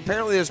 but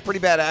apparently there's a pretty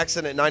bad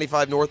accident at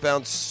 95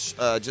 northbound,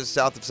 just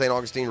south of St.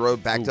 Augustine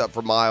Road, backed up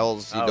for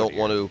miles. You don't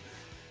want to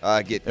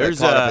get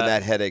caught up in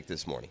that headache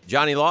this morning.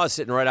 Johnny Law is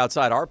sitting right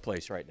outside our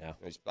place right now.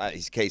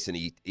 He's casing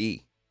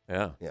E.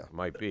 Yeah,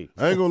 might be.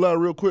 I ain't gonna lie,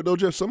 real quick though,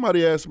 Jeff.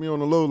 Somebody asked me on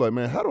the low, like,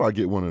 man, how do I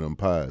get one of them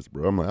pies,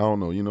 bro? I'm like, I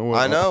don't know. You know what?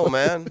 I know,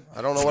 man.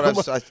 I don't know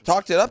what I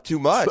talked it up too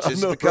much.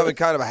 It's becoming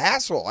kind of a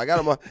hassle. I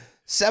got them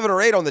 7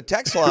 or 8 on the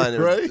text line,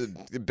 right?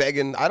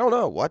 Begging. I don't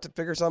know. We'll have to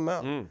figure something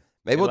out.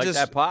 Maybe we'll like just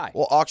that pie.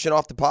 We'll auction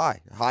off the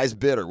pie. Highest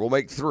bidder. We'll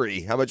make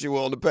 3. How much you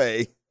willing to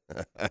pay?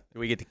 Do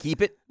we get to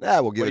keep it?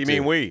 Nah, we'll give What it do you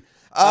to mean we?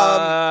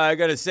 I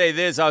got to say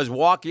this. I was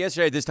walking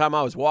yesterday. This time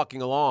I was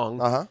walking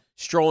along,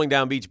 strolling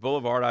down Beach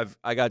Boulevard.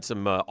 I got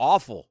some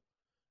awful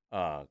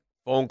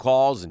phone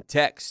calls and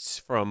texts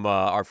from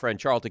our friend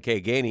Charlton K.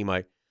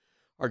 Gainey,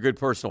 our good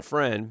personal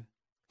friend.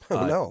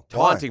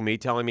 Taunting me,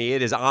 telling me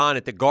it is on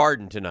at the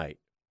Garden tonight.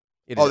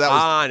 It is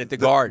on at the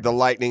Garden. The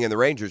Lightning and the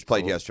Rangers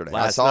played yesterday.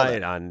 Last I saw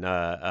night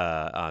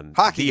that. on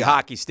Hockey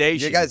Hockey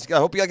Station. You guys, I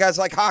hope you guys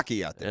like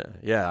hockey out there.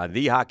 Yeah, on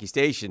the Hockey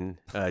Station,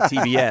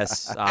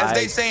 TBS. As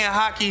they say in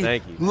hockey,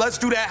 thank you. Let's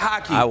do that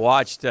hockey. I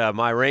watched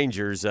my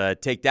Rangers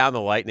take down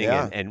the Lightning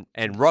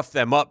and rough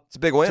them up. It's a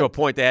big win. To a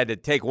point they had to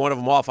take one of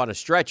them off on a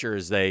stretcher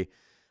as they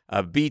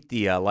beat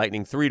the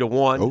Lightning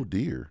 3-1. Oh,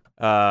 dear.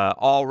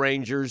 All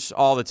Rangers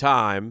all the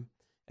time.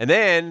 And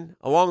then,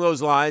 along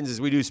those lines, as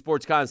we do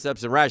sports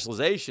concepts and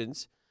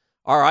rationalizations,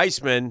 our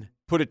Icemen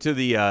put it to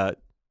the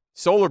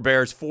Solar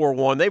Bears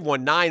 4-1. They've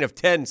won 9 of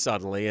 10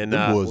 suddenly. And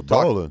we'll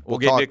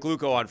get Nick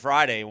Luco on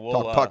Friday. And we'll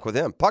talk puck with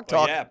him. Puck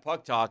talk. Yeah,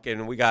 puck talk.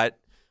 And I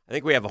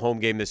think we have a home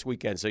game this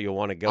weekend, so you'll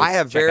want to go check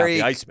out the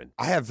Icemen.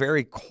 I have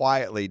very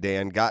quietly,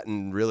 Dan,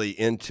 gotten really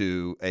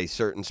into a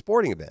certain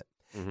sporting event.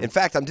 In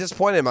fact, I'm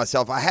disappointed in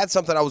myself. I had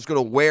something I was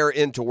going to wear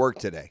into work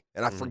today,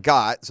 and I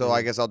forgot, so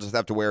I guess I'll just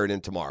have to wear it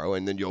in tomorrow,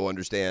 and then you'll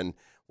understand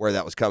where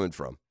that was coming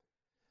from.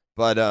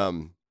 But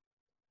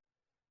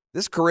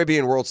this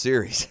Caribbean World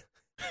Series,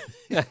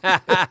 and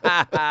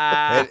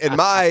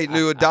my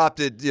new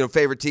adopted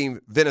favorite team,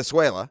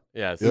 Venezuela,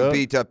 who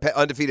beat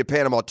undefeated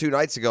Panama 2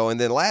 nights ago, and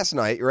then last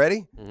night, you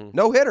ready?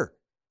 No-hitter.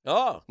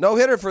 Oh.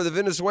 No-hitter for the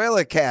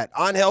Venezuela cat,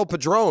 Angel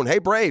Padron. Hey,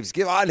 Braves,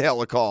 give Angel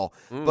a call.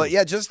 But,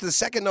 yeah, just the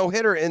second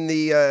no-hitter in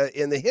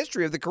the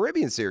history of the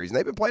Caribbean Series, and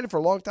they've been playing it for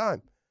a long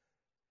time.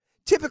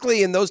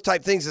 Typically in those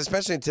type things,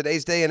 especially in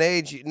today's day and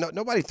age,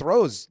 nobody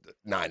throws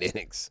 9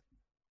 innings.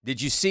 Did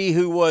you see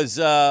who was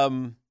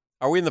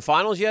Are we in the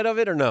finals yet of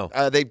it or no?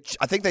 I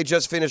think they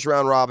just finished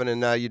round robin,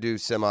 and now you do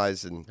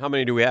semis. And how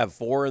many do we have?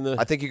 4 in the?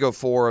 I think you go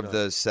 4 of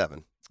the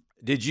 7.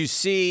 Did you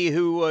see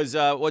who was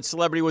what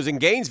celebrity was in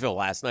Gainesville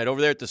last night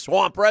over there at the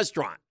Swamp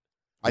Restaurant?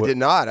 I did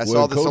not. I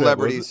saw the Kodak,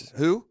 celebrities.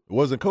 Who? It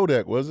wasn't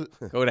Kodak, was it?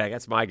 Kodak,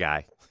 that's my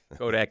guy.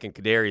 Kodak and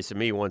Kadarius and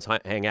me once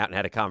hang out and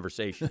had a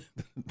conversation.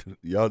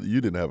 You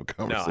didn't have a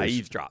conversation. No, I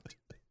eavesdropped.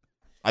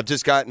 I've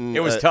just gotten.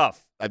 It was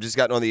tough. I've just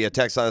gotten on the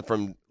text line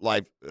from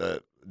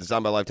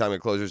Designed by Lifetime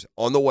Enclosures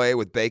on the way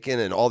with bacon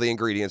and all the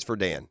ingredients for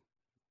Dan.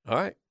 All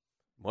right,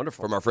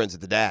 wonderful. From our friends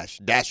at the Dash,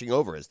 dashing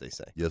over, as they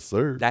say. Yes,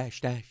 sir.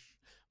 Dash.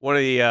 One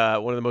of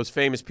the most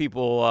famous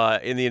people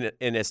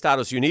in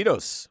Estados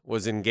Unidos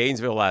was in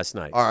Gainesville last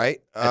night. All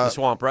right, at the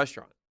Swamp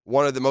Restaurant.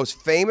 One of the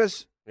most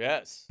famous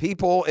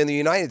people in the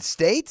United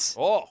States.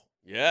 Oh,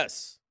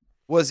 yes.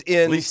 Was in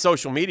at least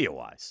social media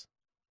wise.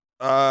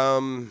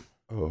 Oh,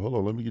 hold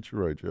on. Let me get you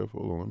right, Jeff.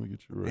 Hold on. Let me get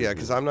you right. Yeah,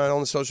 because I'm not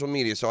on the social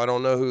media, so I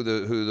don't know who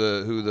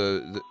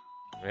the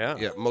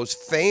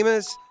most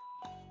famous.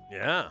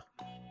 Yeah.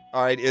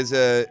 All right. Is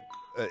it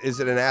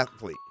an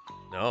athlete?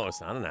 No,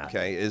 it's not an athlete.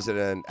 Okay. Is it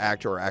an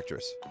actor or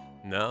actress?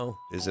 No.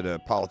 Is it a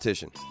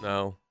politician?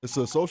 No. It's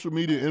a social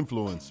media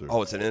influencer.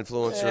 Oh, it's an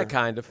influencer? Yeah,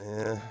 kind of.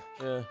 Yeah.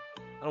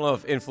 I don't know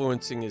if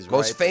influencing is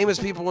most right. famous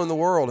people in the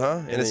world,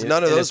 huh? And it's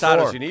none of in those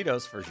Estados 4.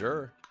 Unidos for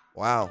sure.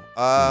 Wow.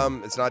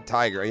 It's not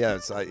Tiger. Yeah,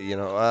 it's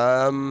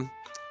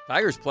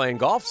Tiger's playing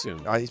golf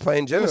soon. He's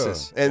playing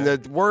Genesis, and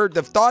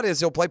the thought is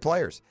he'll play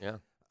players. Yeah.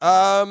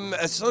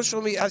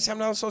 Social media. I'm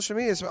not on social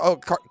media.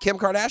 Kim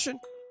Kardashian.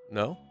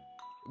 No.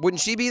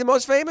 Wouldn't she be the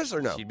most famous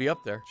or no? She'd be up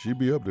there. She'd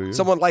be up there. Yeah.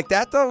 Someone like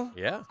that though.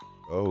 Yeah.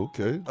 Oh,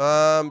 okay.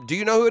 Do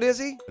you know who it is?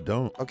 I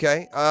don't.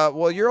 Okay.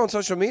 Well, you're on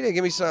social media.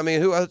 Give me some. I mean,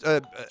 who?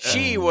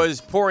 She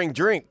was pouring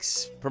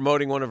drinks,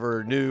 promoting one of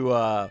her new,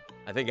 I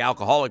think,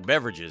 alcoholic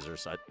beverages or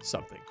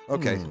something.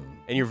 Okay.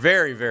 And you're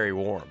very, very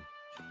warm.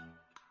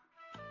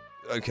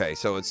 Okay,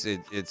 so it's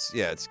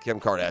Kim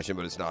Kardashian,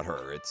 but it's not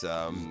her. It's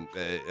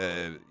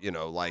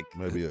like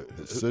maybe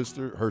his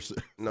sister. Her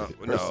no,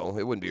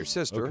 it wouldn't be her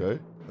sister.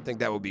 Okay. I think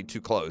that would be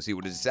too close. He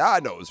would have said, "I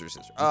know it was her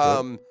sister."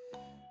 Okay.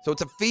 So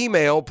it's a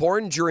female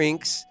pouring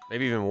drinks.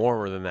 Maybe even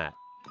warmer than that.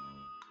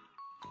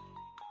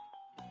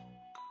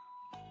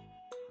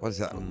 What is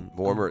that?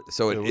 Warmer.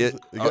 So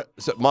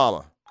so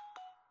Mama.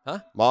 Huh?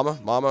 Mama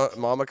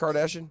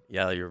Kardashian?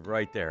 Yeah, you're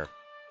right there.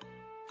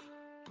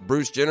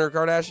 Bruce Jenner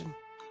Kardashian?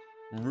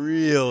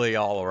 Really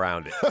all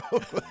around it.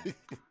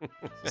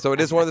 So it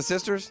is one of the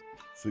sisters?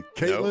 Is it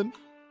Caitlyn?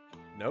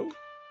 No.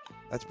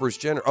 That's Bruce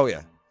Jenner. Oh,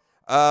 yeah.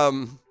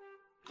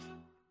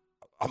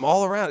 I'm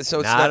all around it. So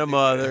it's not a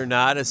mother,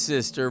 not a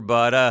sister,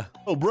 but a...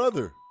 Oh,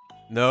 brother.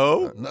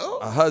 No. No.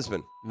 A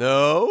husband.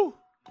 No.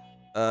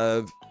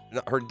 No,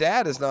 her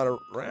dad is not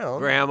around.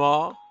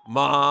 Grandma,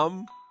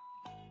 mom.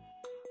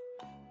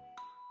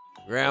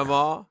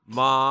 Grandma,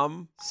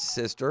 mom.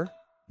 Sister.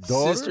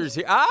 Daughter? Sisters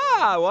here.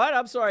 Ah, what?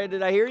 I'm sorry.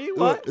 Did I hear you?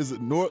 What? Is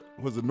it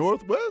Was it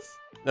Northwest?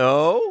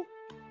 No.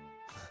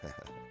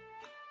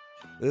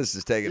 This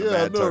is taking a Yeah, I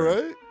bad know,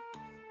 turn. right?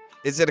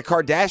 Is it a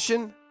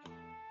Kardashian?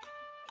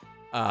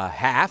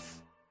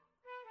 Half.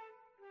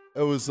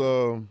 It was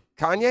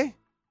Kanye?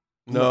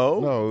 No.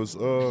 No, it was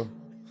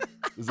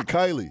is it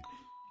Kylie?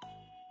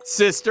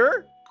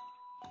 Sister?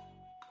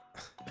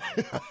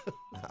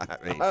 I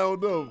mean, I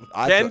don't know.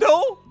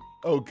 Kendall?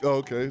 Oh,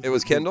 okay. It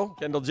was Kendall?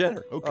 Kendall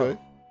Jenner. Okay.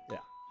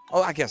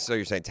 Oh, I guess so.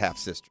 You're saying it's half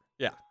sister.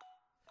 Yeah.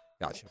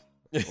 Gotcha.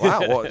 Wow.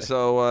 Well,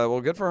 so, well,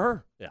 good for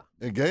her. Yeah.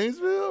 In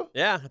Gainesville?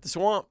 Yeah, at the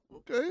Swamp.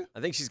 Okay. I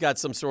think she's got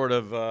some sort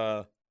of...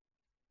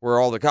 Were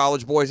all the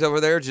college boys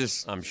over there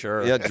just... I'm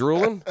sure. Yeah,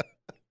 drooling?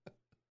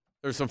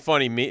 There's some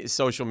funny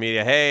social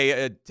media.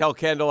 Hey, tell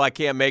Kendall I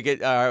can't make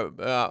it.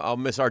 I'll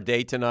miss our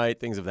date tonight.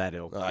 Things of that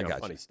ilk. I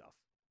got funny you. stuff.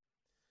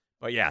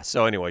 But yeah,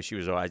 so anyway, she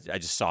was. I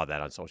just saw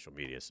that on social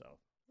media. So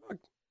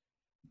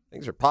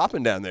Things are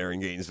popping down there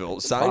in Gainesville.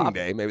 Signing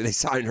day. Maybe they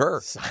signed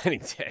her.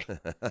 Signing day.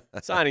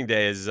 Signing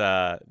day is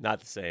not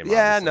the same.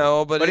 Yeah, obviously.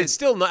 no, but it's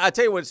still. I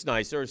tell you what's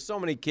nice. There are so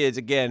many kids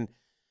again,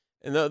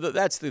 and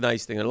that's the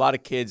nice thing. A lot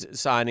of kids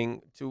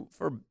signing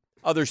for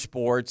other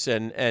sports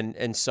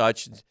and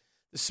such.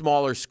 The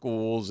smaller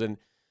schools and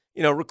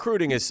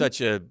recruiting is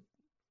such a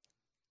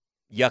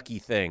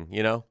yucky thing.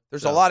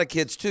 There's a lot of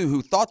kids too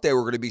who thought they were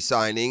going to be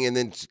signing and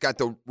then got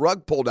the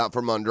rug pulled out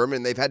from under them,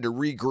 and they've had to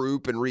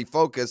regroup and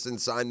refocus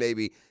and sign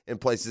maybe in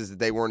places that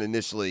they weren't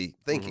initially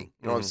thinking.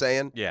 You know what I'm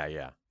saying?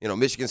 Yeah.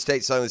 Michigan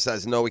State suddenly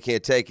says, no, we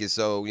can't take you.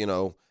 So,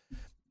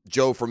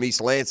 Joe from East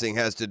Lansing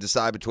has to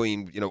decide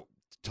between,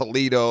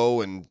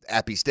 Toledo and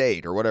Appy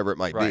State or whatever it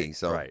might be.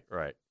 So,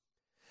 right.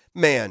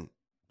 Man,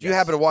 did you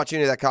happen to watch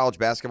any of that college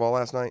basketball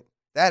last night?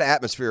 That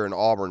atmosphere in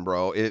Auburn,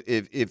 bro.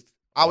 If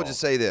I would just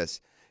say this.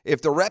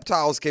 If the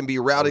Reptiles can be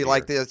rowdy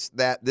like this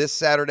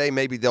Saturday,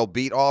 maybe they'll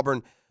beat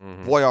Auburn.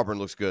 Mm-hmm. Boy, Auburn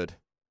looks good.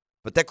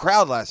 But that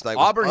crowd last night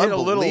was Auburn hit a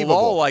little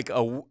lull like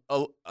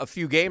a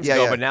few games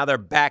ago, but now they're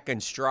back in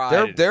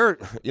stride. They're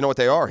you know what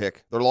they are,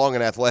 Hick? They're long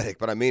and athletic,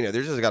 but I mean,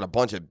 they're just got a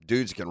bunch of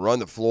dudes who can run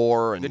the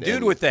floor. And the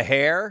dude with the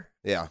hair,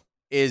 yeah,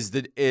 is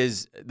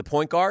the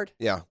point guard.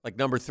 Yeah. Like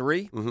number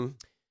 3. Mm-hmm.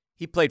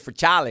 He played for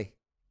Charlie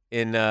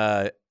in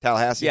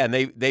Tallahassee. Yeah, and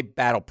they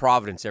battle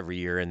Providence every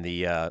year in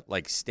the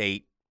like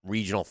state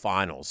regional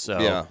finals. So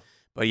Yeah.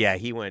 But yeah,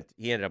 he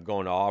ended up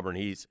going to Auburn.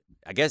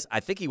 I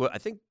think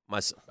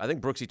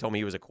Brooksy told me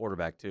he was a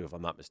quarterback too, if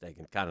I'm not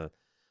mistaken, kind of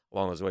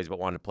along those ways, but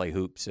wanted to play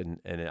hoops, and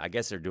I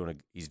guess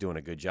he's doing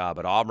a good job.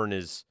 But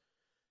Auburn's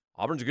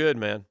good,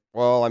 man.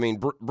 Well, I mean,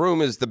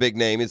 Broom is the big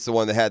name. It's the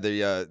one that had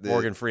the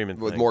Morgan Freeman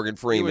with thing. Morgan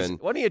Freeman.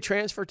 Wasn't he a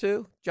transfer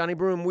too, Johnny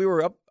Broom? We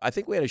were up. I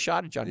think we had a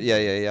shot at Johnny.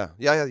 Yeah.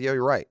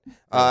 You're right.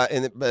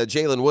 And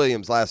Jalen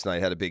Williams last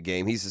night had a big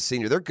game. He's a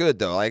senior. They're good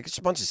though. Like it's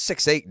a bunch of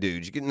 6'8"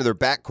 dudes. You get into their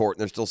backcourt and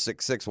they're still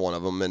 6'6", one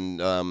of them,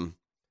 and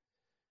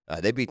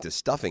they beat the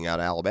stuffing out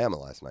of Alabama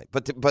last night.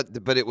 But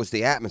it was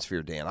the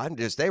atmosphere, Dan.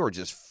 They were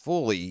just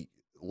fully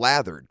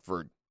lathered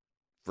for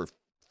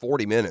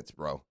 40 minutes,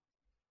 bro.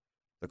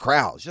 The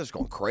crowd's just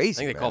going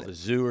crazy. I think they man. call it the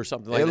zoo or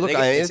something like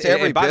that. It's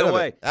every by bit the of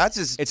way, it. That's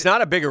just, it's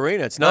not a big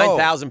arena. It's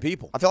 9,000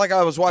 people. I feel like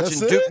I was watching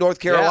Duke, North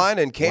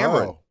Carolina, and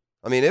Cameron. Wow.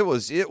 I mean, it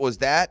was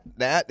that.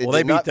 Well,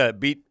 they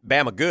beat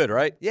Bama good,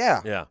 right? Yeah.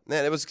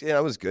 Man, it was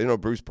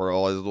good. Bruce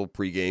Pearl has a little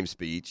pregame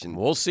speech, and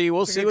we'll see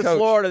with coach.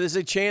 Florida. There's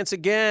a chance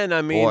again.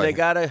 I mean,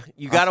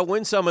 you gotta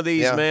win some of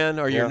these, man,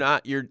 or you're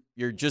not.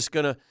 You're just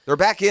gonna. They're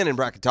back in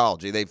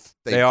bracketology.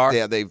 They are.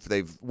 Yeah,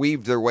 they've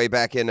weaved their way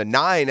back into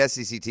 9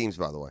 SEC teams,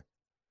 by the way,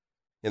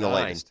 in the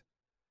latest.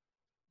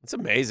 It's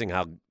amazing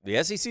how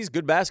the SEC is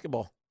good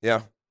basketball.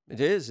 Yeah,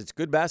 it is. It's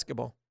good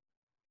basketball,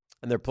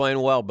 and they're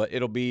playing well. But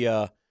it'll be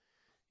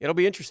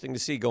interesting to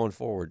see going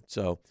forward.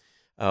 So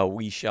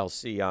we shall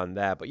see on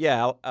that. But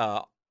yeah,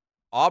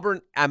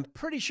 Auburn. I'm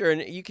pretty sure,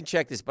 and you can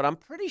check this, but I'm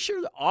pretty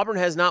sure that Auburn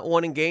has not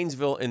won in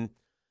Gainesville in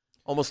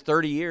almost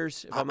 30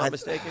 years, if I'm not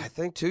mistaken. I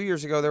think 2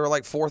 years ago they were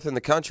like 4th in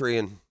the country,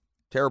 and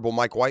terrible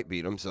Mike White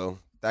beat them. So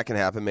that can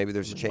happen. Maybe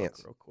there's a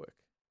chance. Real quick.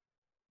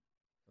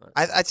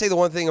 I'd say the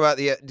one thing about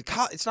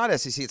it's not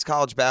SEC, it's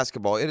college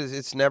basketball.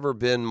 It's never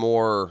been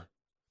more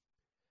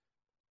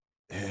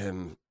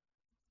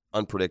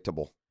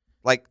unpredictable.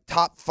 Like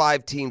top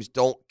 5 teams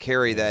don't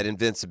carry that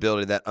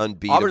invincibility, that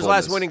unbeatable. Auburn's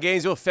last win in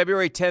Gainesville,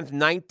 February 10th,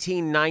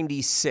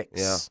 1996.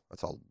 Yeah,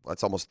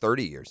 that's almost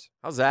 30 years.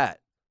 How's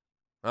that?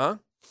 Huh?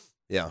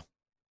 Yeah,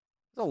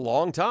 it's a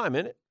long time,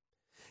 isn't it?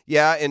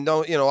 Yeah, and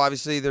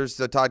obviously there's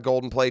Todd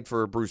Golden played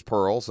for Bruce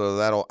Pearl, so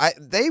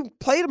they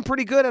played him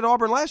pretty good at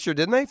Auburn last year,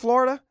 didn't they?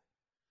 Florida.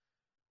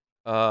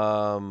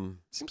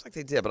 Seems like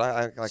they did, but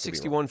I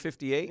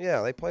 61-58.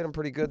 Yeah, they played him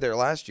pretty good there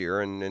last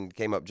year and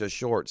came up just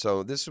short.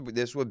 So this would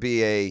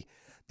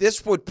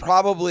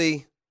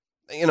probably,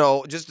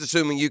 just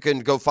assuming you can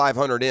go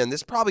 500 in,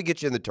 this probably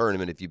gets you in the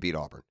tournament if you beat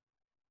Auburn.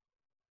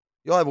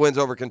 You'll have wins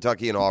over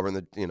Kentucky and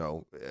Auburn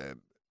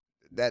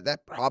that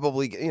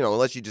probably,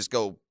 unless you just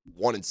go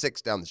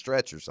 1-6 down the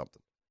stretch or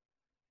something.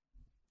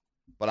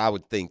 But I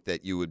would think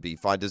that you would be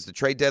fine. Does the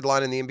trade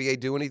deadline in the NBA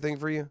do anything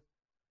for you?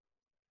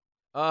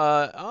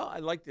 I'd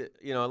like to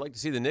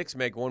see the Knicks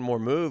make one more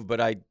move, but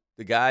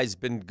the guy's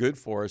been good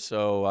for us,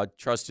 so I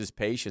trust his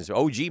patience.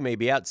 OG may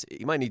be out.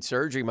 He might need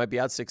surgery. He might be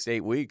out 6 to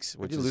 8 weeks.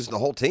 You're losing the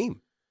whole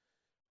team.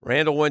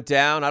 Randall went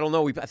down. I don't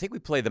know. I think we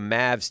play the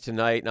Mavs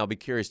tonight, and I'll be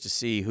curious to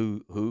see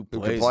who plays,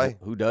 can play,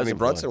 who doesn't. I mean,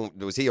 Brunson,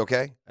 was he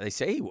okay? They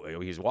say he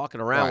was walking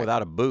around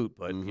without a boot,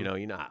 but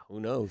who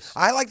knows?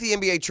 I like the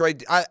NBA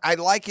trade. I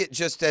like it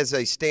just as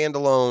a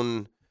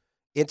standalone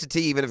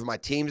entity, even if my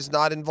team's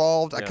not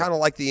involved. Yeah. I kind of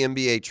like the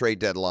NBA trade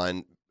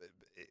deadline.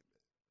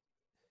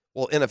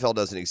 Well, NFL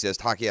doesn't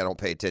exist. Hockey I don't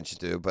pay attention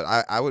to, but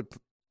I would.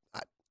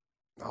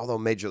 Although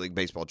Major League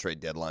Baseball trade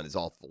deadline is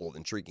awful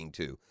intriguing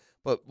too.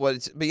 But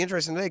it'd be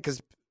interesting today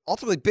because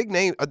ultimately, big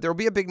name there'll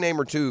be a big name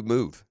or two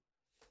move.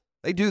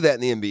 They do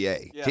that in the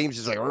NBA. Yeah. Teams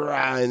just like,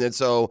 rah, and then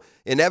so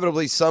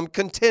inevitably some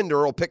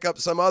contender will pick up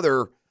some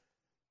other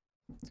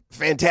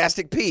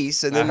fantastic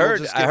piece, and then we'll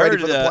just get ready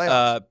for the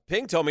playoffs.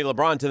 Ping told me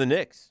LeBron to the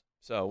Knicks.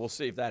 So we'll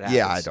see if that happens.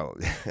 Yeah, I don't.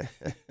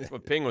 That's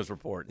what Ping was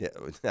reporting.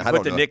 Yeah, he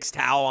put the Knicks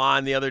towel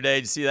on the other day.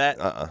 Did you see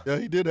that? Yeah,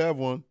 he did have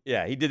one.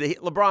 Yeah, he did.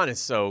 LeBron is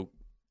so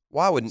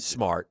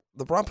smart.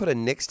 LeBron put a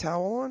Knicks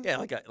towel on?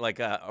 Yeah, like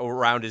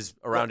around his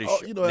neck.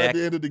 At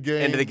the end of the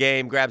game. End of the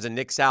game, grabs a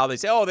Knicks towel. They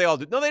say, oh, they all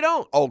do. No, they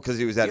don't. Oh, because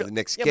he was at the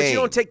Knicks game. Yeah, but you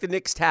don't take the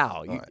Knicks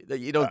towel. You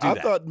don't do that.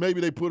 I thought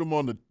maybe they put him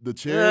on the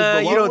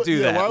chairs. You don't do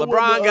that.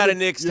 LeBron got a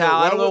Knicks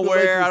towel. I don't know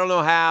where. I don't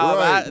know how.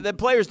 Right. The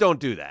players don't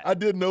do that. I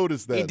did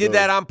notice that. He did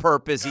that on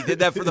purpose. He did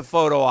that for the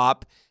photo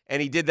op.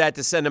 And he did that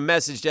to send a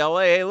message to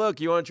L.A., hey, look,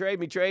 you want to trade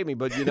me? Trade me.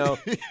 But,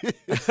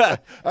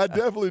 I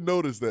definitely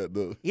noticed that,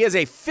 though. He has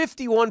a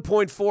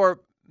 $51.4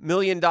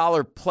 million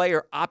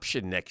player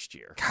option next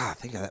year. God,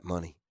 think of that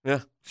money. Yeah.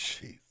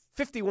 Jeez.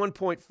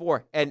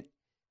 51.4. And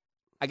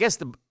I guess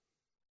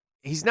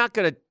he's not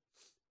going to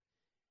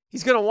 –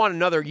 he's going to want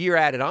another year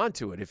added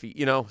onto it if he,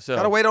 so.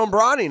 Got to wait on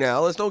Bronny now.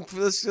 Let's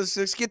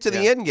get to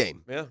the end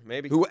game. Yeah,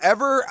 maybe.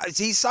 Whoever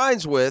he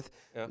signs with,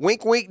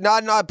 wink, wink,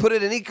 nod, nod, put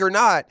it in ink or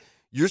not,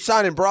 you're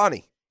signing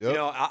Bronny. Yep.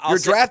 You're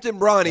drafting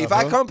Bronny. If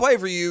I come play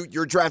for you,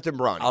 you're drafting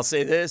Bronny. I'll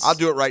say this. I'll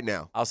do it right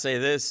now. I'll say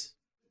this.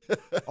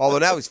 Although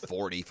now he's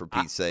 40 for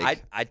Pete's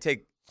sake. I'd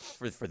take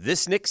for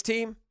this Knicks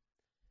team.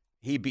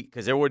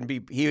 Because there wouldn't be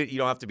you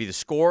don't have to be the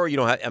scorer. You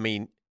don't have, I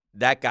mean,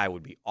 that guy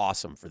would be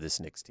awesome for this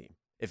Knicks team.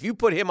 If you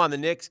put him on the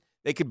Knicks,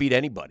 they could beat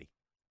anybody.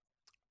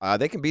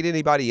 They can beat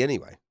anybody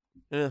anyway.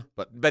 Yeah,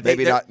 but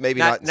maybe not in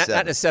not in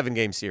a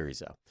 7-game series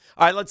though.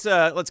 All right, let's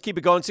keep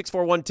it going.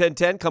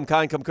 641-1010. Come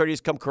kind, come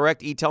courteous, come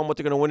correct. Tell them what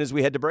they're going to win as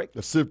we head to break.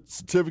 A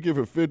certificate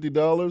for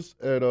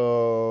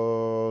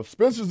 $50 at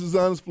Spencer's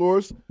Designers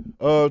Floors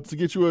to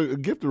get you a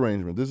gift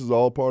arrangement. This is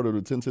all part of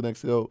the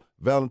 1010XL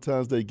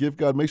Valentine's Day gift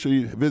guide. Make sure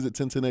you visit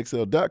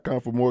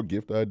 1010XL.com for more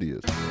gift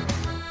ideas.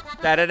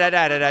 You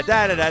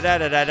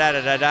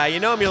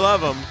know him, you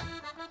love him.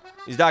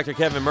 He's Dr.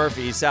 Kevin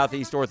Murphy. He's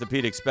Southeast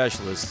Orthopedic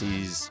Specialist.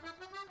 He's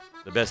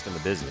the best in the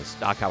business.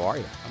 Doc, how are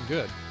you? I'm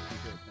good.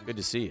 Good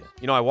to see you.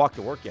 You know, I walked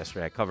to work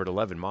yesterday. I covered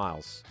 11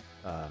 miles.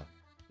 It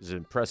was an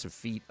impressive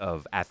feat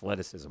of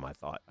athleticism, I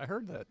thought. I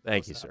heard that.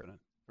 Thank you, sir.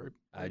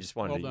 I just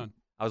wanted to. Done.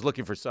 I was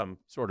looking for some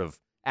sort of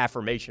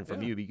affirmation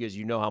from you because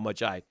you know how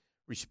much I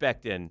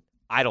respect and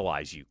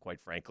idolize you,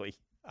 quite frankly.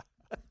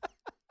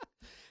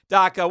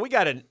 Doc, we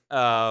got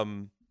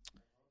an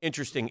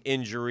interesting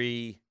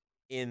injury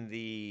in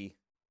the.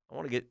 I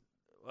want to get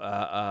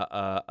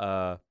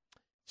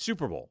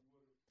Super Bowl.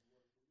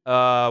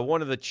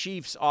 One of the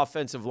Chiefs'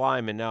 offensive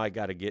linemen. Now I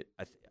got to get.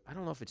 I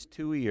don't know if it's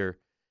Tui or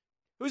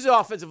who's the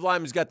offensive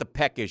lineman who's got the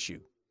pec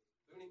issue.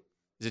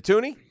 Is it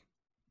Tooney?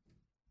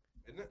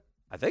 Isn't it?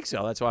 I think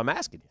so. That's why I'm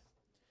asking you.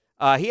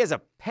 He has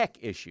a pec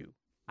issue.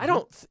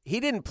 He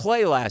didn't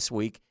play last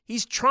week.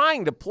 He's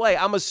trying to play.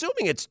 I'm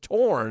assuming it's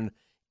torn.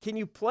 Can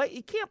you play?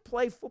 You can't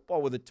play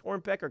football with a torn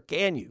pec, or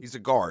can you? He's a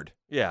guard.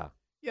 Yeah.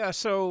 Yeah.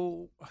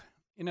 So,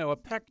 a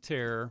pec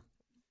tear,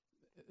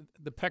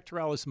 the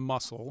pectoralis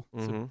muscle.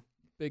 It's a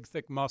big,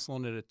 thick muscle,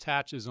 and it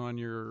attaches on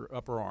your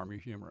upper arm, your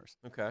humerus.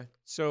 Okay.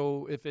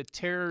 So if it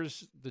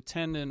tears the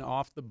tendon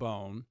off the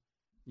bone,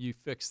 you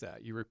fix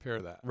that. You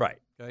repair that. Right.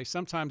 Okay.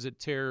 Sometimes it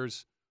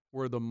tears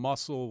where the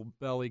muscle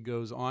belly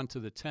goes onto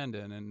the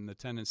tendon, and the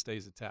tendon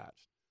stays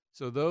attached.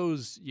 So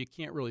those, you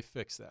can't really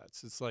fix that.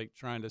 So it's like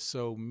trying to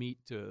sew meat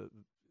together.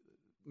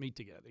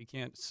 You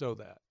can't sew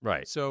that.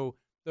 Right. So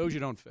those you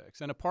don't fix.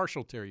 And a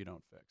partial tear you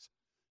don't fix.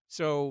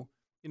 So,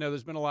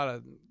 there's been a lot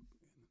of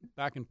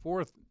back and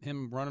forth,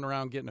 him running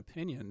around getting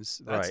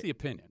opinions. That's right. The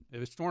opinion.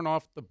 If it's torn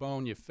off the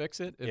bone, you fix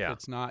it. If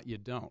it's not, you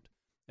don't.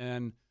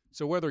 And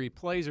so whether he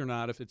plays or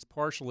not, if it's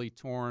partially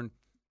torn,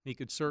 he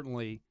could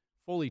certainly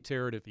fully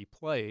tear it if he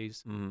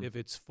plays. If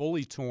it's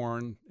fully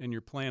torn and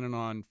you're planning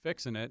on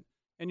fixing it,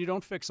 and you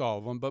don't fix all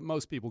of them, but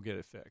most people get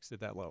it fixed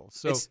at that level.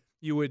 So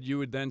you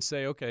would then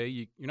say, okay,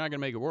 you're not going to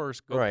make it worse.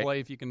 Go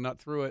play if you can nut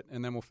through it,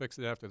 and then we'll fix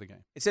it after the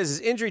game. It says his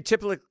injury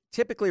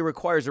typically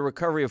requires a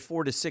recovery of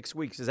 4 to 6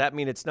 weeks. Does that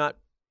mean it's not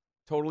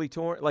totally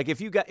torn? Like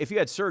if you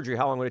had surgery,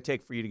 how long would it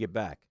take for you to get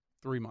back?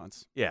 3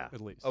 months. Yeah, at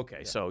least.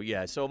 Okay, so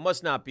it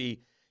must not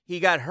be.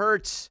 He got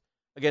hurt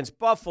against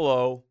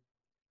Buffalo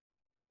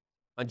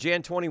on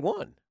Jan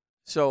 21.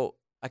 So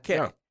I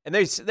can't. Yeah. And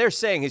they're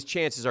saying his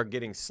chances are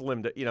getting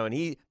slim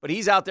to, but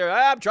he's out there.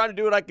 I'm trying to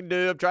do what I can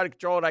do. I'm trying to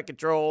control what I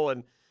control,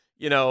 and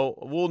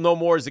we'll know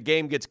more as the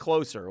game gets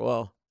closer.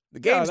 Well, the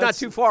game's not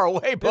too far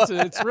away, but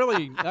it's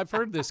really. I've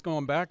heard this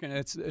going back, and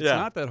it's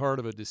not that hard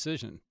of a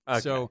decision. Okay.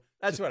 So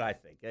that's what I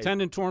think.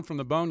 Tendon torn from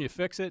the bone, you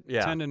fix it.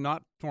 Yeah. Tendon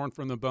not torn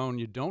from the bone,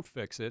 you don't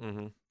fix it.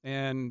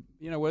 And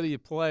whether you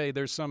play,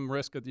 there's some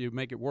risk that you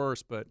make it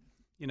worse, but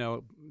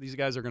these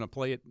guys are going to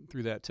play it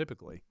through that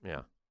typically.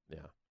 Yeah.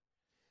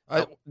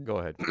 Go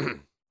ahead.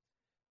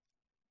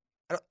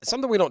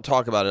 Something we don't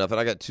talk about enough, and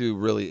I got two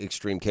really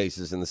extreme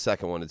cases, and the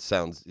second one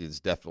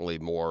is definitely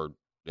more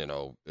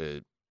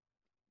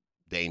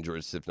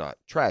dangerous, if not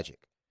tragic.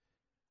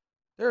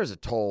 There is a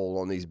toll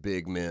on these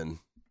big men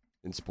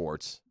in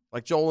sports,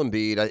 like Joel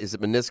Embiid. Is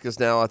it meniscus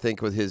now? I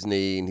think with his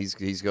knee, and he's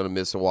going to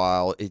miss a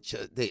while.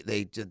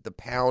 The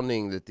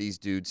pounding that these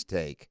dudes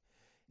take,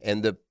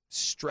 and the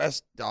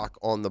stress, Doc,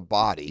 on the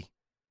body,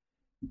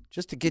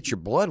 just to get your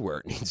blood where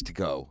it needs to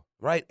go.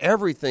 Right,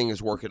 everything is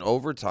working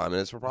overtime,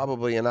 and it's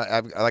probably. And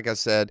like I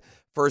said,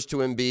 first to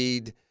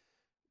Embiid.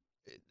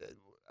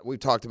 We've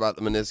talked about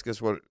the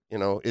meniscus.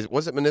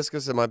 Was it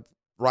meniscus? Am I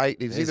right?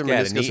 It was either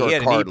meniscus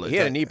or cartilage. He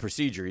had a knee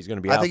procedure. He's going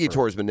to be. I think he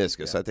tore his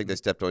meniscus. I think they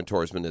stepped on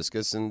tore his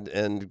meniscus,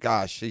 and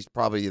gosh, he's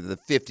probably the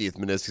 50th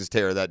meniscus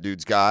tear that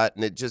dude's got,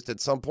 and it just at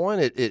some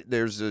point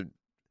there's a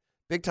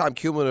big time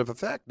cumulative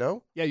effect.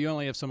 No. Yeah, you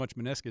only have so much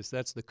meniscus.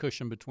 That's the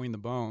cushion between the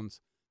bones.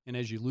 And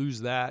as you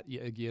lose that, you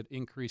get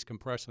increased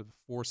compressive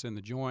force in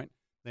the joint.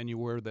 Then you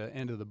wear the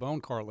end of the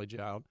bone cartilage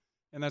out,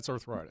 and that's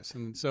arthritis.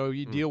 And so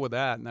you deal with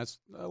that, and that's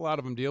a lot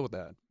of them deal with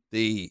that.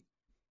 The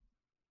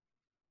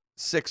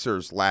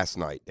Sixers last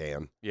night,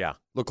 Dan,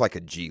 looked like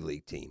a G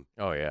League team.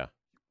 Oh, yeah.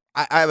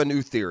 I have a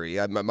new theory.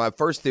 My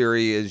first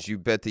theory is you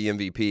bet the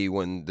MVP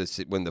when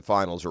the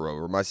finals are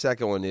over. My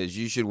second one is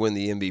you should win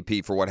the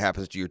MVP for what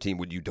happens to your team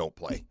when you don't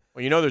play.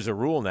 Well, there's a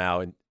rule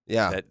now, and you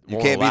can't be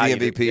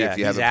the MVP if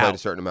you haven't played a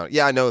certain amount.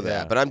 Yeah, I know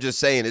that, but I'm just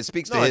saying it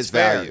speaks to his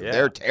value.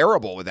 They're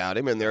terrible without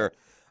him, and they're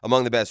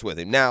among the best with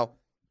him. Now,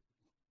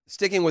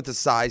 sticking with the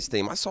size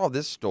theme, I saw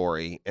this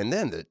story, and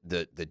then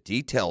the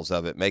details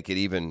of it make it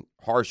even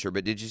harsher.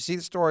 But did you see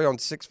the story on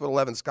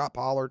 6'11" Scott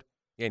Pollard?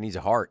 Yeah, he needs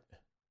a heart.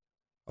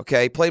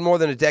 Okay, played more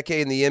than a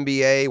decade in the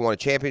NBA, won a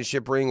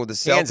championship ring with the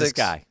Celtics. Kansas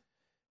guy,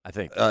 I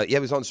think. Yeah, he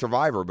was on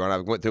Survivor, but I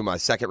went through my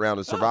second round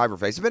of Survivor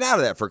phase. I've been out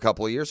of that for a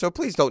couple of years, so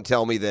please don't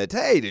tell me that,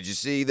 hey, did you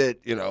see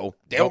that,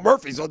 Dale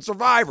Murphy's on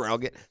Survivor? I'll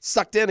get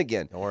sucked in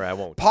again. Don't worry, I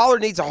won't.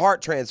 Pollard needs a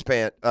heart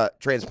transplant,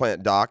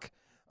 Doc.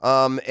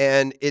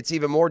 And it's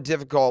even more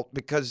difficult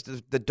because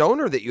the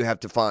donor that you have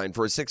to find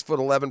for a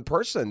 6'11"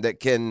 person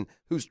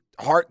whose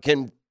heart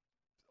can,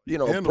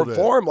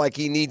 perform like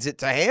he needs it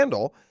to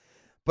handle.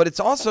 But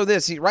it's also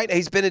this.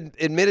 He's been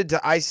admitted to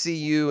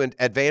ICU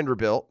at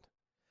Vanderbilt.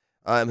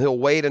 He'll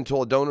wait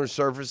until a donor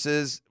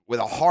surfaces with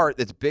a heart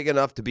that's big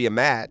enough to be a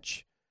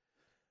match.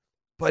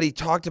 But he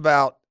talked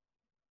about,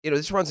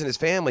 this runs in his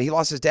family. He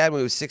lost his dad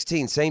when he was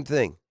 16. Same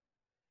thing.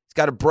 He's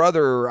got a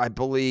brother, I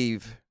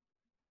believe,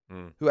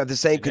 who have the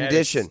same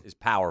condition. Is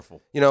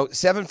powerful.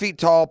 7 feet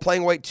tall,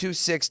 playing weight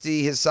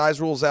 260. His size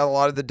rules out a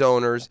lot of the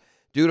donors.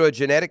 Due to a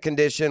genetic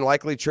condition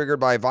likely triggered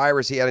by a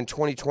virus he had in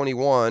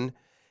 2021,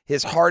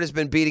 his heart has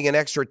been beating an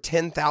extra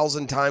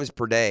 10,000 times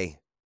per day.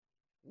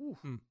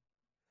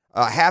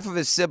 Half of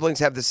his siblings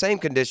have the same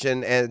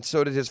condition, and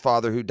so did his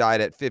father, who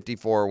died at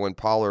 54 when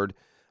Pollard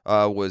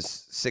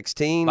was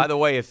 16. By the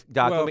way, if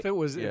it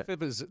was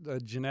a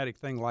genetic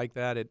thing like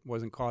that, it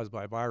wasn't caused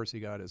by a virus he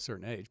got at a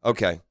certain age.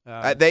 Okay,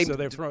 so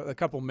they're a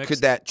couple mixed.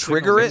 Could that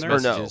trigger it or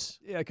no?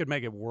 Yeah, it could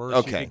make it worse.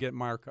 Okay, you could get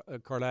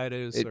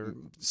myocarditis or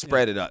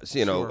spread it up.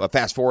 Sure.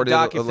 Fast forward it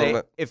a little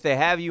bit. If they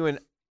have you in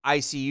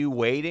ICU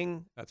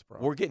waiting, that's a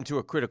problem. We're getting to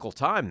a critical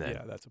time then.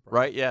 Yeah, that's a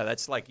problem. Right? Yeah,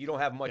 that's like you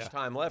don't have much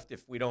time left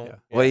if we don't. Yeah.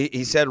 Well,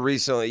 he said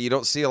recently you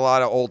don't see a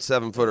lot of old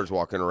 7-footers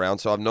walking around,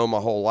 so I've known my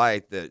whole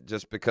life that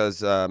just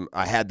because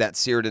I had that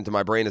seared into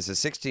my brain as a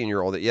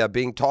 16-year-old that,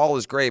 being tall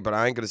is great, but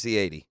I ain't going to see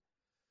 80.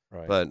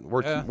 Right. But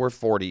we're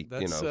 40,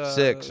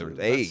 6 or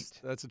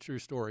 8. That's a true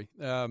story.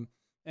 And,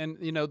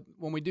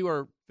 when we do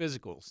our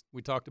physicals,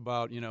 we talked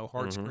about,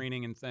 heart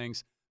screening and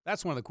things.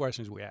 That's one of the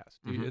questions we ask.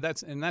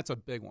 That's a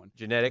big one.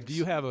 Genetics. Do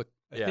you have a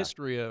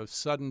history of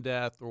sudden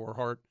death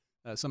or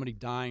somebody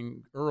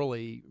dying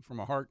early from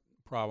a heart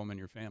problem in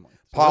your family?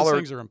 So those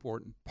things are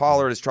important.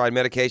 Pollard has tried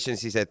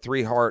medications. He's had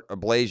 3 heart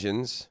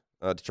ablations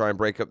to try and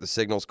break up the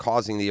signals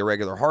causing the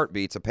irregular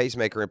heartbeats. A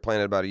pacemaker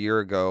implanted about a year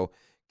ago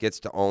gets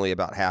to only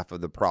about half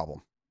of the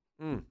problem.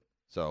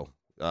 So,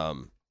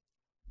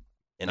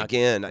 not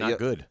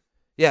good.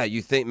 Yeah,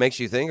 makes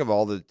you think of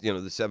all the the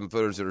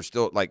 7-footers that are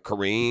still like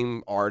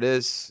Kareem,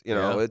 Artis.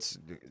 It's.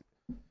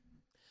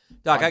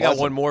 Doc, I got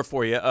one more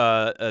for you.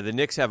 The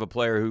Knicks have a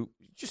player who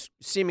just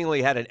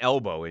seemingly had an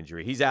elbow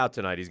injury. He's out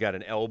tonight. He's got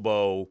an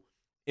elbow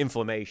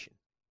inflammation.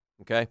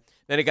 Okay,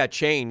 then it got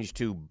changed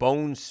to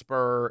bone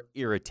spur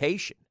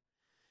irritation,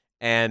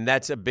 and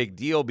that's a big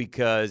deal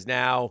because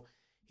now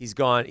he's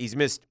gone. He's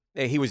missed.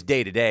 He was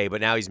day to day,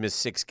 but now he's missed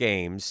 6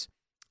 games.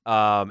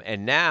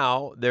 And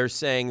now they're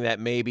saying that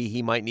maybe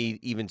he might need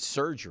even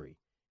surgery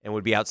and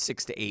would be out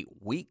 6 to 8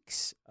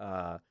 weeks.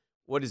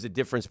 What is the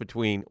difference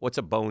between what's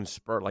a bone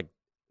spur? Like,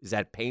 is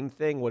that pain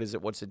thing? What is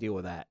it? What's the deal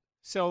with that?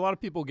 So a lot of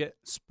people get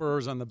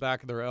spurs on the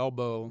back of their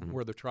elbow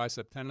where the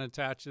tricep tendon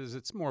attaches.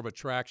 It's more of a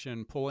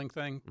traction pulling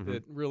thing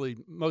that really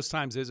most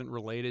times isn't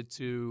related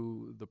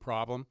to the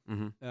problem.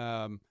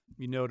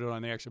 You note it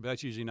on the X-ray, but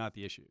that's usually not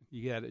the issue.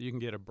 You can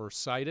get a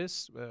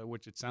bursitis,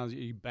 which it sounds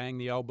you bang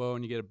the elbow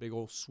and you get a big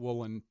old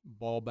swollen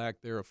ball back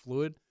there of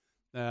fluid.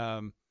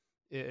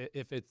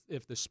 If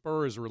the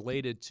spur is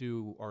related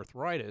to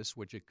arthritis,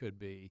 which it could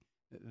be,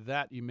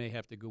 that you may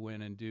have to go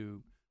in and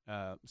do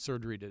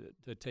surgery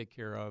to take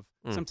care of.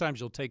 Sometimes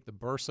you'll take the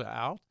bursa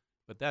out,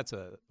 but that's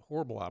a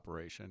horrible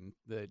operation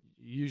that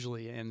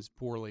usually ends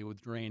poorly with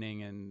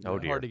draining and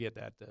hard to get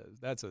that.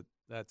 That's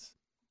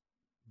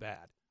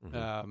bad.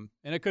 And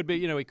it could be,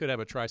 he could have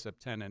a tricep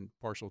tendon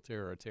partial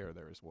tear or a tear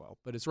there as well.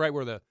 But it's right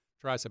where the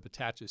tricep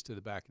attaches to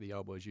the back of the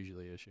elbow is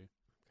usually the issue.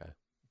 Okay.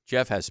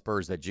 Jeff has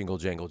spurs that jingle,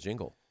 jangle,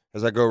 jingle.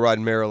 As I go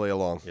riding merrily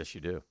along. Yes,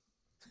 you do.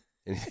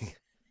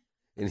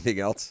 Anything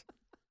else?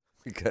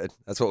 We good.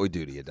 That's what we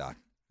do to you, Doc.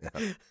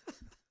 Yeah.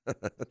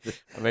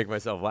 I make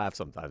myself laugh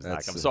sometimes,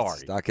 Doc. I'm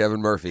sorry. Doc Evan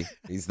Murphy.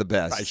 He's the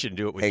best. I shouldn't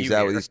do it with Hangs you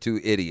out here. with these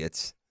 2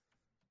 idiots.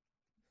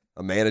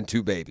 A man and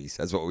 2 babies.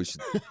 That's what we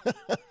should.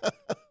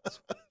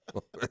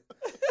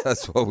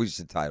 That's what we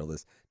should title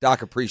this.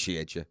 Doc,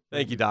 appreciate you.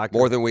 Thank you, Doc.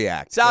 More than we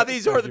act.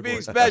 Southeast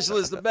Orthopedic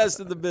Specialist, the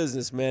best in the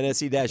business, man.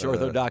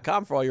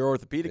 SE-ortho.com for all your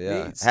orthopedic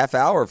needs. Half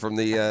hour from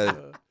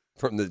the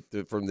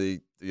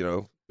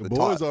The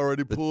boys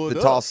already pulled the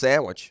up. tall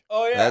sandwich.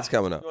 Oh, yeah. That's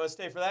coming up. You want to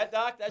stay for that,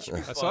 Doc? That should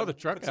be fun. I saw the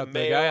truck Put some out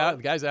there. mayo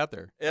The guy's out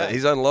there. Yeah.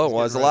 He's unloading.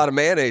 Well, there's a lot of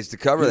mayonnaise to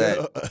cover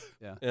that.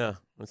 Yeah.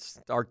 It's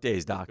dark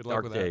days, Doc. Good luck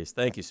Dark with days.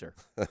 Thank you, sir.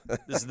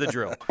 This is the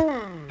drill.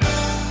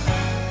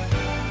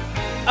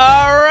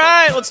 All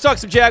right, let's talk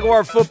some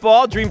Jaguar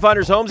football.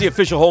 Dreamfinders Homes, the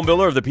official home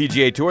builder of the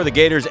PGA Tour, the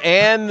Gators,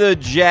 and the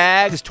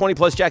Jags.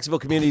 20-plus Jacksonville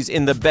communities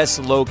in the best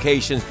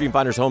locations.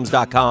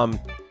 DreamfindersHomes.com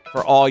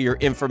for all your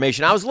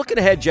information. I was looking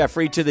ahead,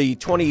 Jeffrey, to the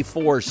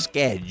 24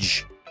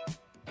 schedule.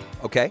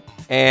 Okay.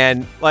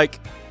 And,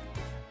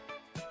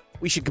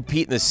 we should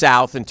compete in the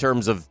South in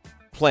terms of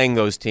playing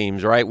those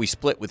teams, right? We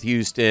split with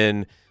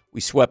Houston. We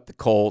swept the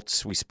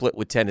Colts. We split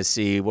with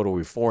Tennessee. What were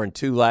we,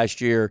 4-2 last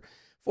year?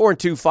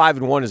 4-2,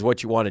 5-1 is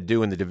what you want to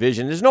do in the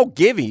division. There's no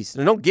gimmies.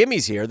 There's no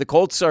gimmies here. The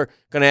Colts are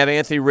going to have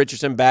Anthony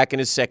Richardson back in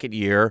his second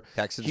year.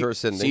 Texans are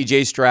ascending.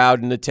 C.J.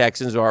 Stroud and the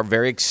Texans are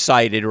very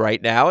excited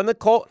right now, and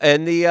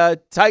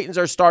the Titans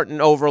are starting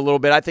over a little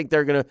bit. I think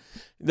they're going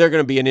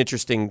to be an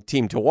interesting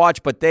team to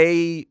watch, but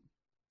they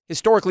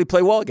historically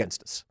play well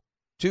against us.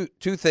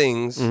 Two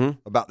things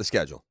about the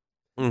schedule.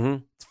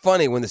 Mm-hmm. It's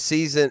funny when the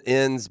season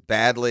ends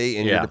badly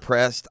and you're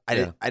depressed.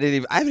 I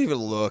haven't even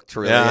looked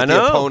really at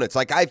the opponents.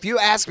 If you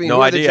ask me who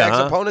are the Jags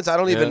opponents, I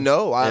don't even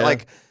know.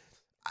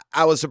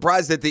 I was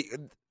surprised that the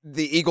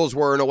Eagles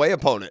were an away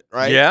opponent.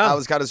 Right? Yeah, I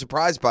was kind of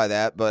surprised by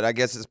that, but I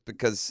guess it's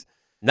because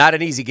not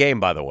an easy game,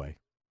 by the way.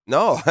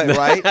 No,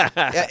 right?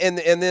 And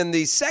then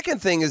the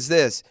second thing is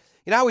this.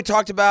 You know how we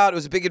talked about it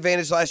was a big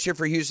advantage last year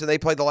for Houston. They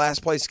played the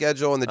last place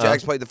schedule, and the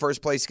Jags played the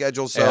first place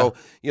schedule. So,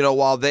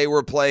 while they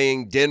were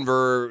playing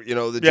Denver,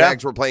 the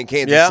Jags were playing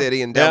Kansas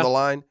City and down the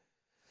line.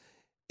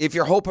 If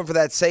you're hoping for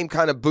that same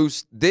kind of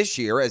boost this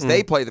year as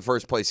they play the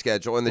first place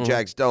schedule and the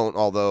Jags don't,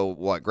 although,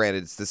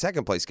 granted, it's the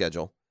second place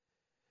schedule,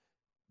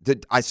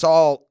 I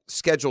saw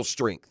schedule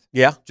strength.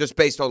 Yeah. Just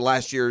based on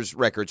last year's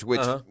records,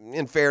 which,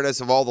 in fairness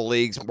of all the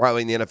leagues,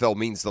 probably in the NFL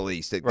means the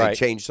least. They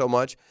changed so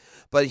much.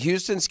 But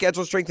Houston's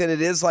schedule strength, and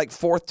it is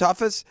fourth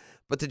toughest,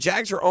 but the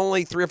Jags are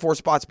only 3 or 4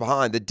 spots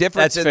behind. The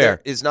difference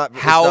there is not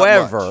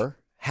However,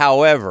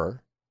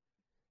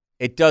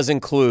 it does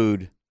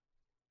include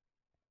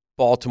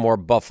Baltimore,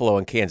 Buffalo,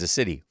 and Kansas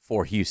City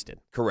for Houston.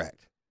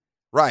 Correct.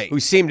 Right.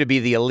 Who seem to be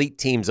the elite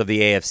teams of the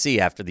AFC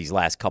after these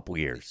last couple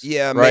years.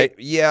 Yeah, right?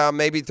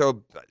 Maybe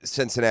throw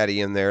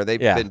Cincinnati in there. They've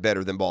been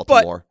better than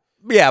Baltimore.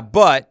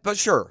 But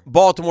sure.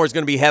 Baltimore is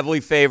going to be heavily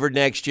favored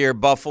next year.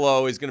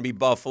 Buffalo is going to be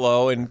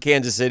Buffalo, and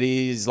Kansas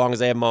City, as long as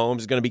they have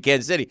Mahomes, is going to be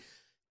Kansas City.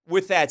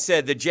 With that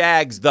said, the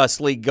Jags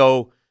thusly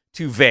go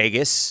to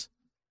Vegas,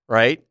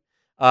 right?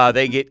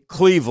 They get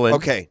Cleveland.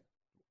 Okay.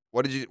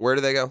 Where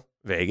do they go?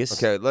 Vegas.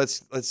 Okay,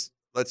 let's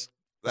There's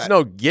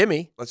no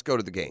gimme. Let's go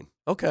to the game.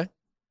 Okay.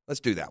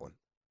 Let's do that one.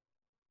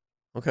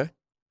 Okay.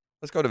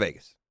 Let's go to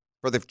Vegas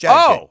for the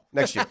Jags game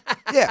next year.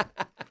 Yeah.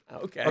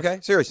 Okay. Okay,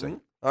 seriously.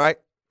 All right.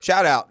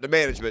 Shout out to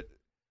management.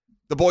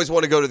 The boys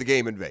want to go to the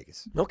game in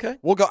Vegas. Okay.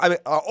 We'll go.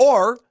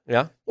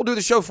 We'll do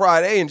the show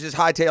Friday and just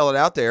hightail it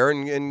out there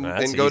and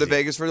go to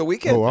Vegas for the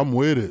weekend. Oh, I'm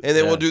with it. And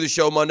then we'll do the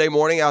show Monday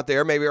morning out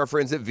there. Maybe our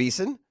friends at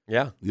Veasan.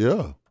 Yeah.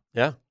 Yeah.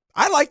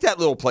 I like that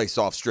little place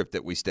off strip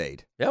that we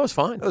stayed. Yeah, it was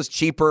fine. It was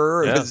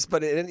cheaper, Yeah.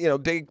 but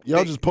big.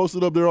 Y'all just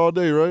posted up there all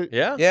day, right?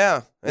 Yeah.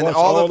 Yeah. And Watch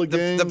all the the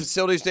games.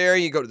 facilities there.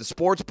 You go to the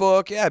sports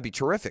book. Yeah, it'd be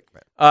terrific,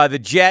 man. The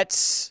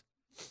Jets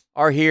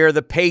are here.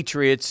 The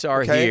Patriots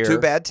are here. 2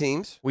 bad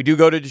teams. We do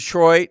go to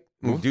Detroit.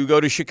 We do go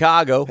to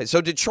Chicago.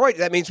 So Detroit,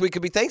 that means we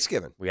could be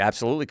Thanksgiving. We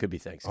absolutely could be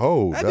Thanksgiving.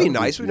 Oh, that'd be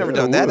nice. We've never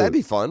done that. That'd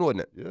be fun,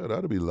 wouldn't it? Yeah,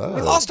 that'd be live.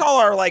 We lost all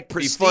our prestige.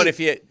 It'd be fun if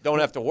you don't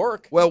have to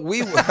work. Well,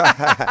 we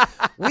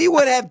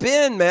would have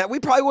been, Matt. We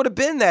probably would have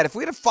been that if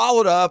we'd have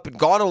followed up and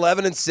gone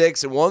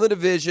 11-6 and won the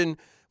division.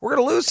 We're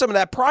going to lose some of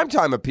that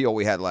primetime appeal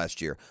we had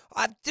last year.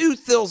 I do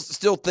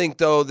still think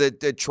though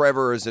that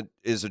Trevor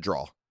is a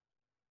draw.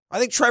 I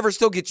think Trevor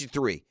still gets you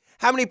 3.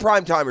 How many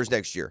primetimers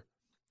next year?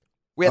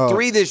 We had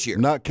 3 this year.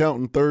 Not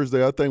counting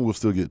Thursday, I think we'll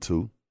still get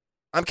 2.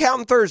 I'm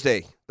counting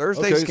Thursday.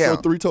 Thursdays count.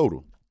 So 3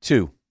 total.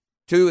 2,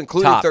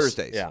 including Tops.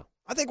 Thursdays. Yeah.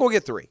 I think we'll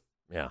get 3.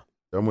 Yeah.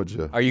 I'm with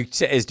you.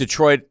 Is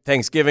Detroit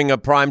Thanksgiving a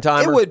prime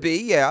timer? It would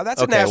be, yeah.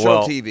 That's a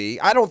national TV.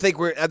 I don't think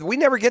we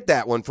never get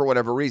that one for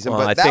whatever reason,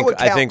 but that would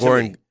count. I think we're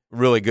in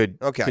really good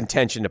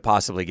contention to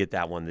possibly get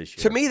that one this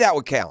year. To me, that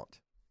would count.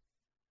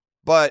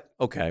 But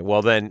okay,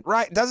 well then,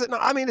 right? Does it?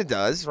 I mean, it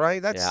does,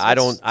 right? I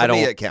don't. To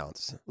me, it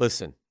counts.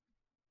 Listen,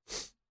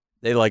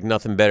 they like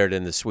nothing better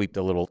than to sweep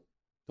the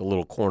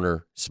little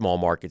corner small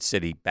market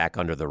city back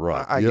under the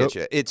rug. I get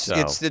you.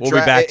 We'll be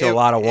back to a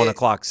lot of 1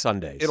 o'clock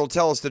Sundays. It'll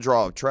tell us the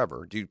draw of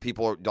Trevor. Do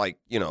people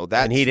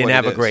that? And he didn't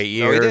have a great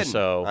year, no, he didn't.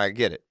 so I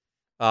get it.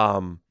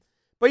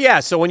 But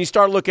yeah, so when you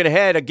start looking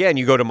ahead again,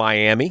 you go to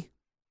Miami,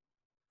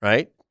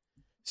 right?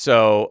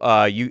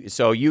 So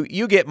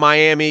you get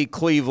Miami,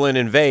 Cleveland,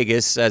 and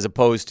Vegas as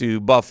opposed to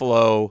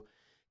Buffalo,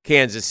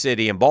 Kansas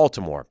City, and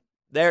Baltimore.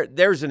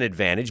 There's an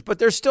advantage, but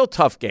there's still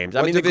tough games.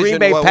 I mean, the Green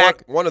Bay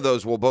Packers. One of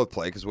those we'll both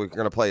play because we're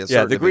going to play a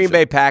certain Yeah, the Green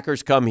division. Bay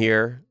Packers come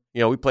here.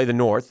 We play the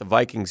North. The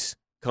Vikings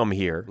come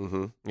here.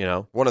 Mm-hmm.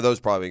 One of those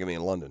probably going to be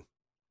in London.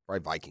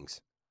 Right,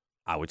 Vikings.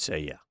 I would say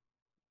yeah.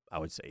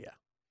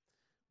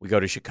 We go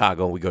to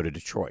Chicago and we go to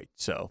Detroit.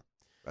 So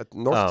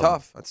North's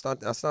tough.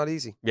 That's not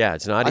easy. Yeah,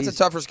 it's not easy. That's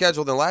a tougher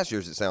schedule than last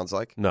year's, it sounds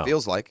like. No.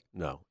 Feels like.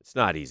 No, it's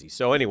not easy.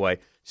 So anyway,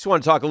 just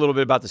want to talk a little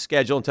bit about the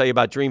schedule and tell you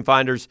about Dream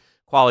Finders,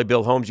 quality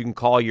built homes you can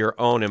call your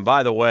own. And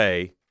by the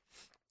way,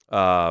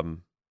 for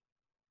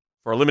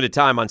a limited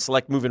time on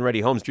select move-in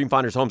ready homes, Dream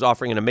Finders Homes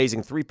offering an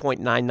amazing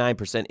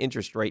 3.99%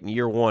 interest rate in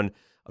year 1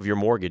 of your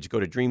mortgage. Go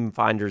to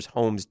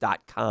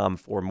dreamfindershomes.com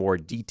for more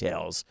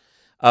details.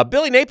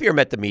 Billy Napier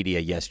met the media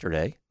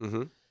yesterday,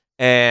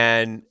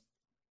 and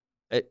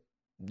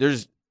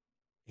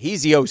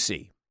he's the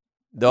OC.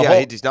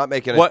 He's not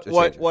making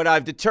what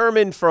I've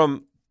determined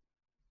from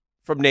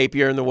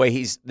Napier and the way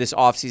he's this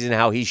offseason,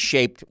 how he's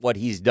shaped what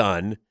he's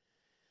done,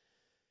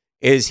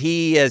 is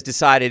he has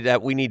decided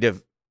that we need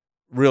to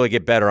really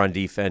get better on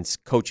defense,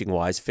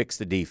 coaching-wise, fix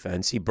the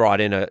defense. He brought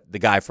in the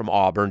guy from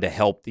Auburn to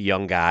help the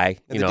young guy.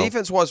 And the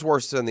defense was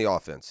worse than the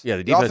offense. Yeah,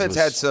 the defense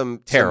had some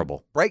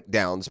terrible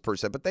breakdowns per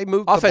se, but they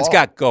moved offense the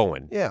ball. got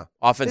going. Yeah.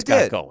 Offense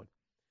got going.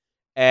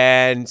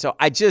 And so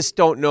I just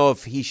don't know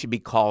if he should be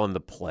calling the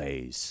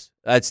plays.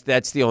 That's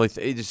the only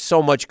thing. There's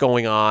so much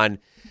going on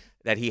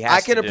that he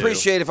has to do. I can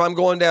appreciate if I'm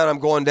going down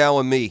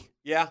with me.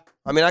 Yeah.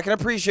 I mean, I can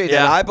appreciate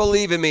that. I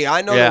believe in me.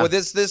 I know that with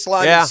this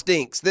line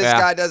stinks. This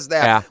guy does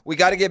that. Yeah. We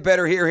got to get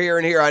better here,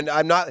 and here.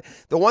 I'm not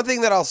 – the one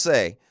thing that I'll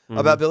say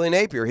about Billy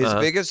Napier, his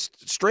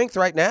biggest strength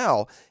right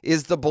now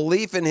is the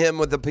belief in him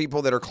with the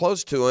people that are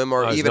close to him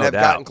or even have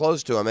gotten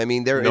close to him. I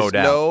mean, there is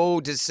no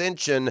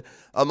dissension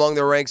among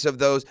the ranks of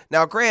those.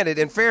 Now, granted,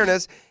 in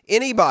fairness,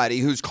 anybody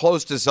who's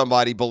close to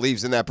somebody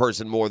believes in that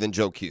person more than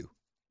Joe Q.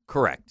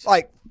 Correct.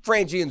 Like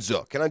Frangie and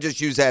Zook, and I just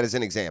use that as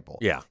an example.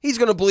 Yeah. He's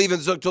going to believe in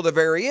Zook till the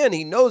very end.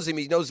 He knows him.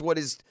 He knows what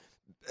his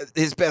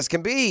best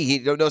can be. He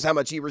knows how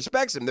much he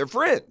respects him. They're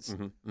friends.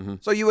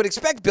 So you would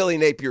expect Billy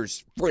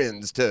Napier's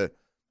friends to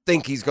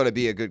think he's going to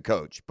be a good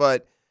coach.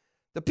 But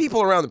the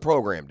people around the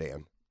program,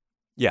 Dan.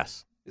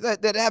 Yes.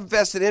 That have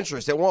vested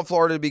interest, that want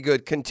Florida to be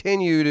good,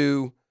 continue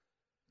to,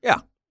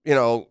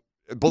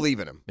 believe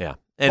in him. Yeah.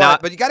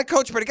 But you got to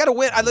coach, but you got to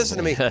win. Listen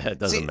to me. It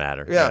doesn't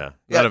matter. Yeah.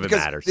 None of it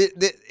matters.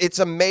 It's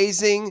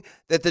amazing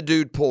that the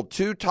dude pulled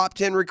 2 top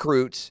 10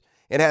 recruits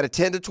and had a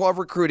 10 to 12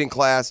 recruiting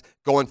class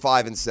going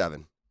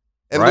 5-7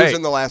 and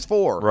losing the last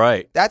 4.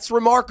 Right. That's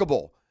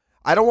remarkable.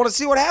 I don't want to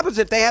see what happens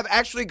if they have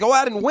actually go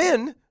out and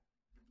win.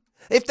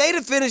 If they'd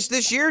have finished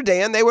this year,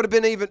 Dan, they would have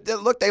been even –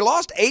 look, they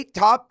lost 8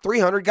 top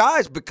 300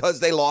 guys because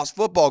they lost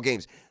football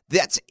games.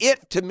 That's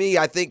it to me,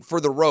 I think,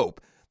 for the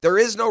rope. There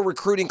is no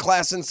recruiting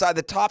class inside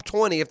the top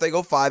 20 if they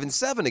go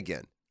 5-7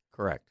 again.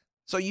 Correct.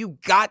 So you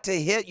got to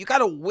hit. You got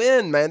to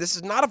win, man. This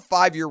is not a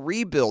 5-year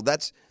rebuild.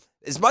 That's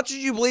as much as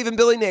you believe in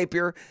Billy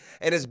Napier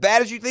and as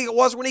bad as you think it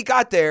was when he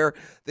got there,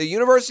 the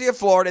University of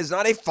Florida is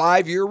not a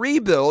 5-year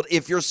rebuild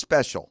if you're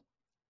special.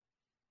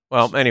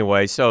 Well,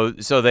 anyway, so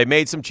they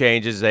made some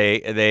changes.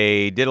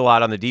 They did a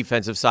lot on the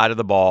defensive side of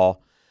the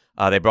ball.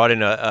 They brought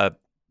in a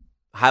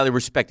highly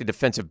respected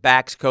defensive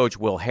backs coach,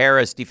 Will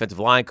Harris, defensive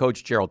line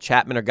coach, Gerald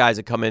Chapman are guys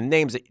that come in.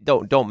 Names that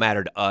don't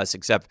matter to us,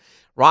 except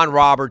Ron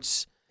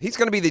Roberts. He's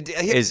going to be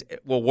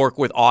will work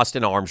with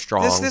Austin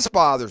Armstrong. This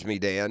bothers me,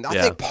 Dan.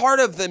 I think part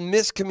of the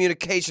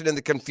miscommunication and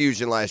the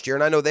confusion last year,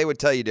 and I know they would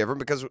tell you different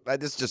because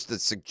this is just a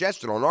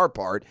suggestion on our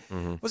part,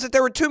 was that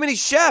there were too many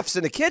chefs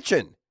in the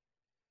kitchen.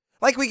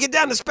 Like we get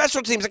down to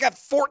special teams. I got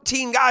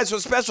 14 guys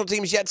with special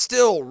teams, yet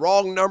still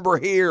wrong number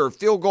here,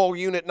 field goal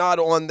unit not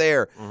on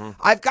there.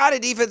 I've got a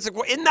defensive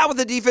 – isn't that what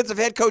the defensive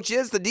head coach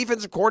is, the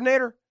defensive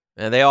coordinator?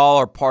 And they all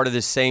are part of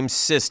the same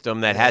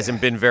system that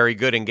hasn't been very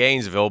good in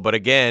Gainesville. But,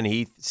 again,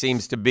 he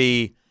seems to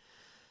be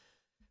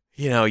 –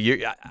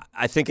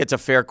 I think it's a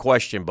fair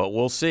question, but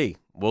we'll see.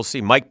 We'll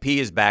see. Mike P.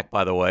 is back,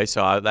 by the way,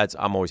 so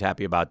I'm always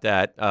happy about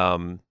that.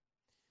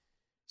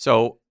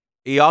 So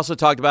he also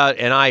talked about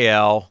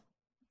NIL.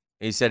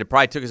 He said it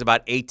probably took us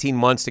about 18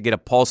 months to get a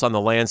pulse on the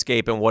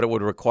landscape and what it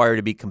would require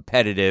to be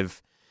competitive,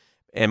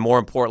 and more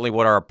importantly,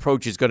 what our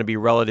approach is going to be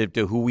relative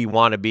to who we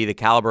want to be, the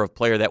caliber of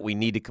player that we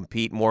need to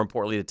compete, more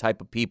importantly, the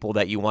type of people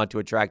that you want to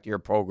attract to your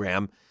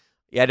program.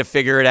 You had to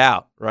figure it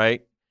out,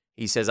 right?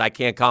 He says, I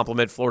can't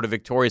compliment Florida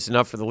Victorious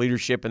enough for the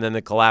leadership and then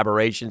the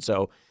collaboration,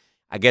 so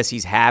I guess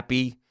he's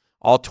happy.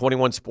 All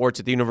 21 sports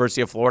at the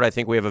University of Florida, I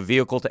think we have a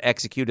vehicle to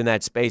execute in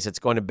that space that's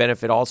going to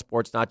benefit all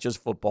sports, not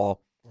just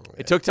football.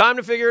 It took time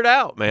to figure it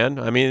out, man.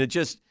 I mean,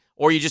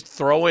 or you just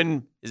throw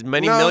in as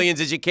many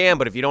millions as you can,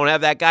 but if you don't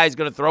have that guy who's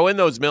going to throw in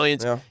those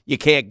millions, you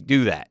can't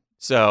do that.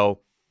 So,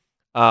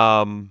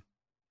 what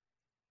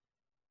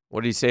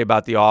do you say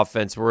about the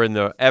offense? We're in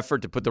the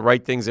effort to put the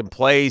right things in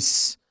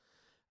place.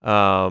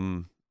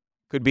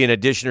 Could be an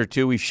addition or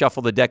two. We've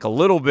shuffled the deck a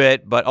little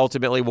bit, but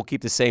ultimately we'll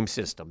keep the same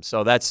system.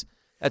 So that's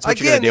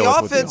what you're going to deal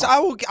with. The offense, I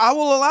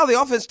will allow the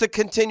offense to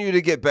continue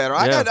to get better.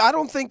 I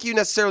don't think you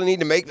necessarily need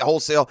to make the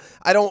wholesale.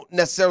 I don't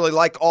necessarily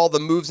like all the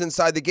moves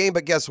inside the game,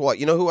 but guess what?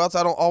 You know who else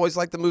I don't always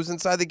like the moves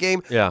inside the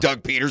game? Yeah.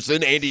 Doug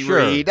Peterson, Andy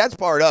Reid. That's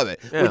part of it.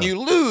 Yeah. When you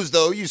lose,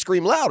 though, you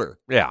scream louder.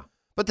 Yeah.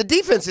 But the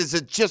defense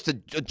is just a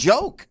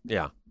joke.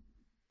 Yeah.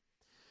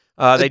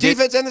 The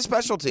defense and the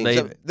special teams.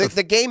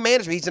 The game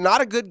management. He's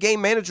not a good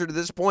game manager to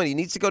this point. He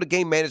needs to go to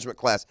game management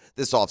class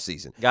this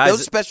offseason.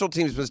 Those special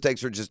teams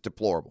mistakes are just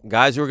deplorable.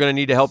 Guys who are going to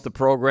need to help the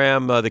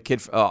program, the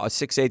kid, a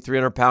 6'8",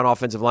 300-pound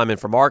offensive lineman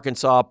from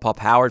Arkansas, Pup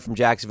Howard from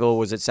Jacksonville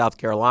was at South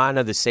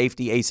Carolina, the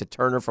safety Asa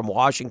Turner from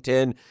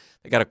Washington.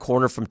 They got a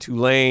corner from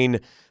Tulane.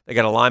 They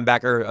got a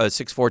linebacker,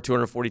 6'4",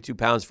 242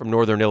 pounds from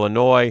Northern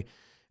Illinois.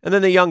 And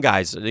then the young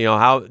guys,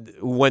 who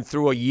went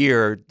through a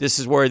year, this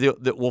is where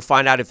we'll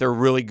find out if they're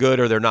really good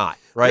or they're not,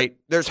 right?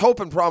 There's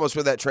hope and promise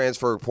with that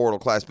transfer portal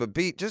class, but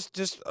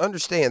just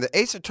understand that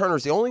Asa Turner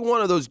is the only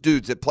one of those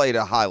dudes that played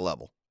at a high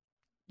level.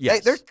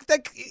 Yes.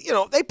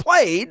 They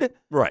played.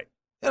 Right.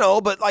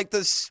 But like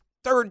this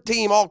third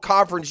team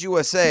all-conference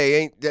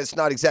USA, that's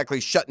not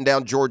exactly shutting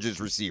down Georgia's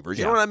receivers.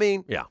 You know what I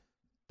mean? Yeah.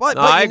 But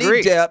I you agree.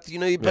 need depth,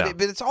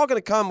 but it's all going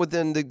to come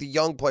within the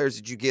young players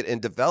that you get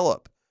and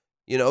develop.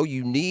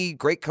 You need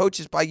great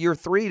coaches by year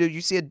 3 till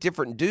you see a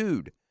different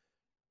dude.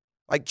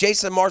 Like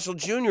Jason Marshall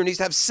Jr. needs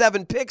to have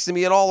 7 picks and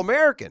be an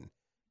All-American.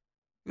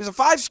 He was a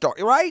 5-star,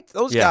 right?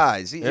 Those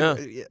guys.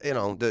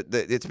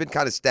 It's been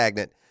kind of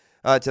stagnant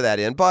to that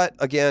end. But,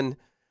 again,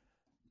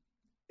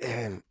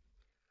 I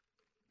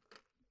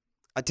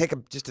take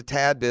just a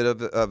tad bit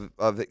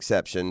of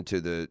exception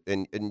to the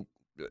and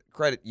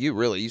credit you.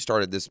 Really, you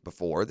started this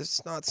before. This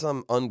is not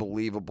some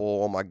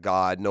unbelievable. Oh my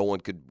God, no one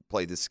could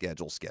play this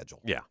schedule.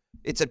 Yeah,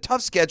 it's a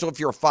tough schedule if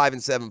you're a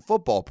 5-7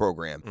 football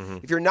program. Mm-hmm.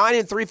 If you're a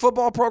 9-3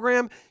 football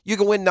program, you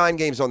can win 9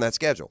 games on that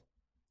schedule.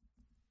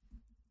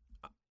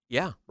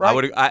 Yeah,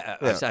 right.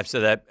 I've said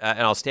that, and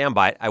I'll stand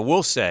by it. I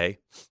will say,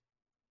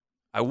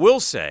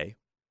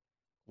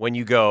 when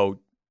you go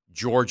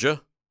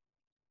Georgia,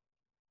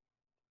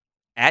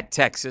 at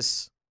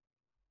Texas,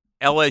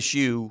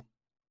 LSU,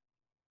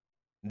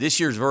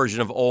 this year's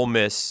version of Ole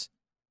Miss,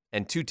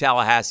 and to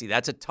Tallahassee,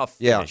 that's a tough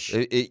finish.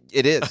 Yeah,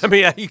 it is. I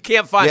mean, you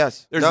can't find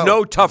there's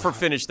no tougher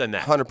finish than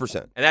that. 100%.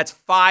 And that's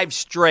 5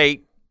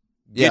 straight.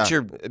 Get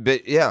your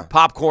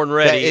popcorn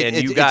ready,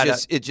 and you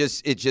got it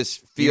just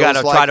feels you got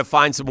to like try to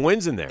find some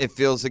wins in there. It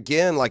feels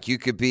again like you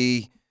could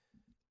be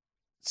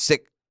 5-2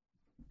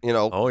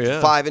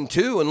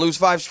 and lose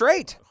 5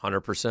 straight.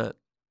 100%.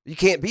 You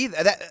can't be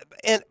that.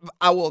 And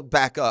I will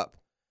back up.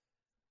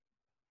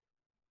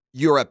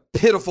 You're a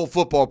pitiful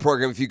football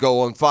program if you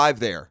go on 5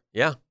 there.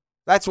 Yeah.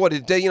 That's what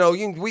it,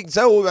 we can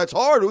say, oh, that's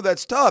hard. Oh,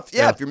 that's tough.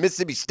 Yeah, if you're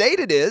Mississippi State,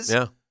 it is.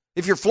 Yeah.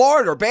 If you're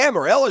Florida or Bama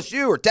or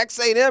LSU or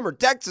Texas A&M or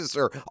Texas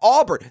or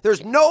Auburn,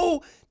 there's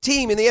no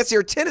team in the SEC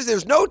or Tennessee.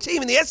 There's no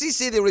team in the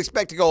SEC that would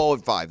expect to go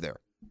 0-5 there.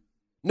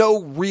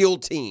 No real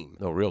team.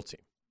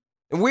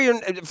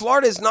 And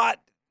Florida is not.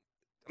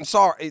 I'm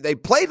sorry, they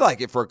played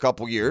like it for a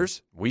couple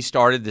years. We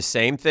started the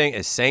same thing.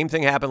 The same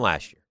thing happened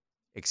last year,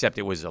 except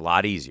it was a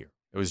lot easier.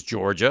 It was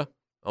Georgia.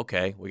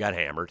 Okay, we got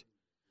hammered.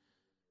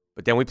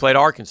 But then we played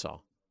Arkansas.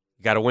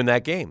 You got to win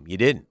that game. You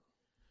didn't.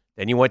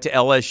 Then you went to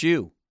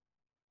LSU.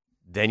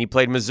 Then you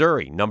played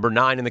Missouri, number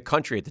 9 in the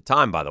country at the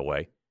time, by the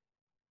way.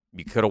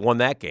 You could have won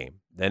that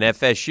game. Then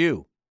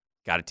FSU.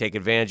 Got to take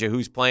advantage of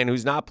who's playing,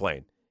 who's not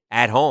playing.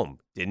 At home.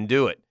 Didn't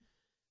do it.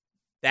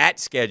 That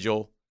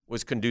schedule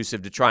was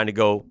conducive to trying to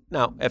go.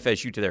 Now,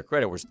 FSU, to their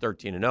credit, was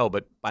 13-0,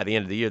 but by the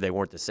end of the year, they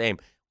weren't the same.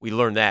 We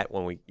learned that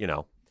when we,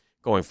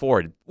 going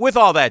forward. With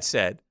all that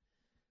said,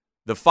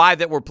 the 5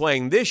 that we're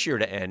playing this year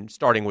to end,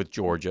 starting with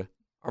Georgia,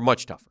 are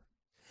much tougher.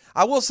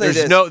 I will say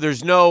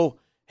there's no,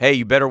 hey,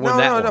 you better win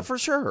that one. No, for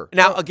sure.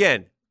 Now,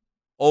 again,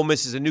 Ole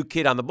Miss is a new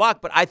kid on the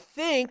block, but I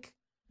think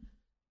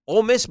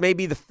Ole Miss may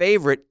be the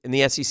favorite in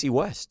the SEC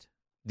West.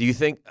 Do you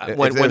think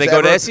when they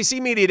go to SEC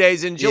Media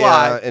Days in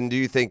July? Yeah, and do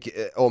you think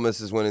Ole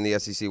Miss is winning the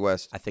SEC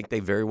West? I think they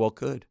very well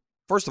could.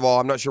 First of all,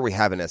 I'm not sure we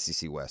have an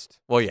SEC West.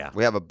 Well, yeah.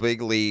 We have a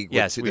big league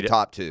with the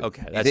top 2.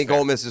 Okay, I think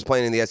Ole Miss is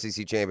playing in the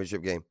SEC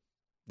championship game.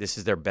 This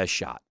is their best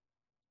shot.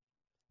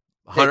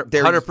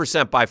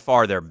 100% by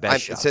far their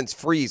best shot. Since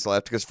Freeze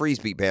left, because Freeze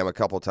beat Bama a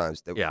couple of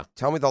times.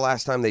 Tell me the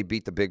last time they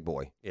beat the big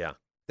boy. Yeah.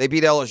 They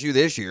beat LSU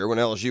this year when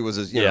LSU was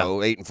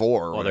 8-4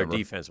 or whatever. Their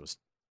defense was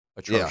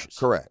atrocious. Yeah,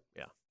 correct.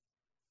 Yeah.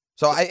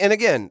 So,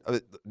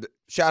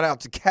 shout out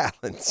to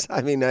Callens.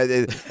 I mean,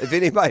 if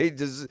anybody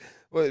does,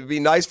 well, it'd be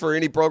nice for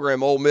any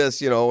program, Ole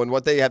Miss, and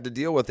what they have to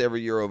deal with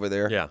every year over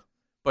there. Yeah.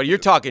 But you're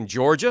talking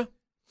Georgia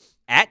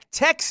at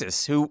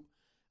Texas, who,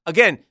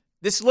 again,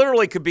 this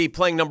literally could be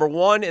playing number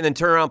 1 and then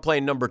turn around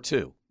playing number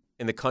 2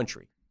 in the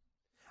country.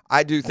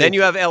 I do think. Then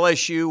you have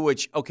LSU,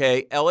 which,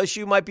 okay,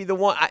 LSU might be the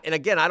one. And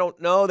again, I don't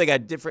know. They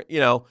got different,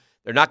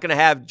 they're not going to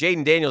have.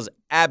 Jaden Daniels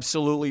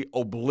absolutely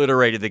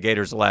obliterated the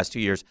Gators the last 2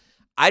 years.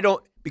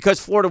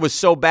 Because Florida was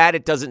so bad,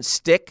 it doesn't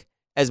stick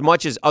as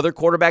much as other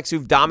quarterbacks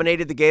who've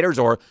dominated the Gators,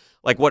 or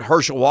like what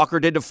Herschel Walker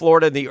did to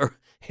Florida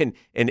in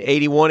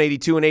 81,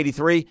 82, and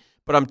 83.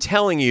 But I'm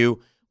telling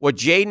you, what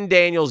Jaden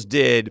Daniels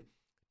did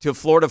to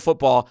Florida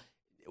football,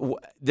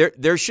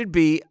 there should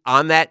be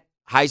on that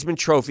Heisman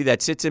Trophy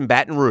that sits in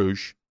Baton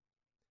Rouge,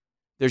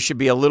 there should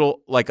be a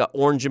little, like an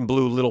orange and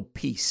blue little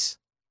piece.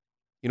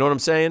 You know what I'm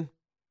saying?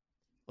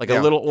 Like a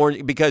little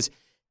orange, because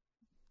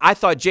I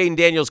thought Jaden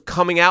Daniels'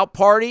 coming out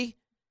party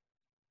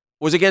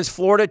was against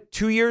Florida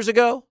 2 years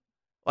ago.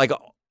 Like,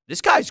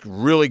 this guy's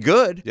really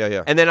good.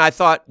 Yeah. And then I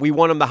thought we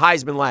won him the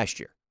Heisman last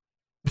year.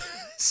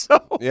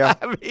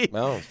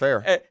 No,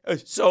 fair.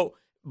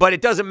 But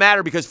it doesn't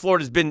matter because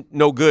Florida's been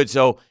no good.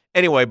 So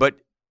anyway, but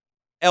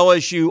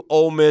LSU,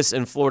 Ole Miss,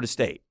 and Florida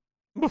State.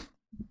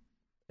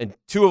 And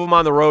 2 of them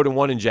on the road and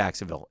 1 in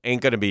Jacksonville.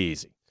 Ain't going to be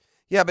easy.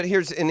 Yeah, but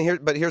here's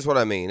what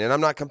I mean. And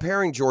I'm not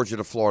comparing Georgia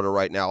to Florida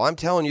right now. I'm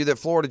telling you that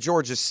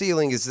Florida-Georgia's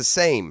ceiling is the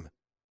same.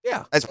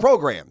 Yeah. As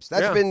programs.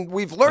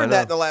 We've learned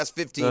that in the last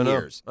 15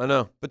 years. I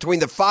know. Between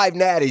the 5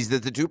 natties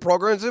that the 2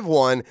 programs have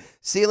won,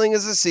 ceiling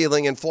is a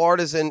ceiling, and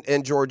Florida's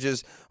and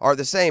Georgia's are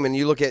the same. And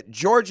you look at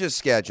Georgia's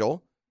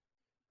schedule,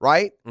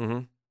 right? Mm-hmm.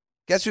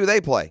 Guess who they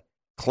play?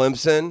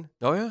 Clemson.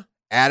 Oh, yeah.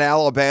 At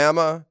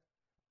Alabama,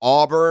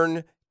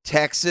 Auburn,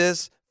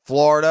 Texas,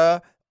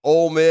 Florida,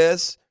 Ole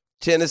Miss,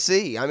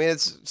 Tennessee. I mean,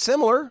 it's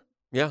similar.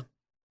 Yeah.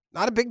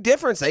 Not a big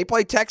difference. They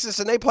play Texas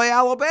and they play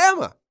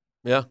Alabama.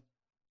 Yeah.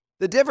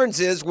 The difference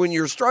is when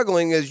you're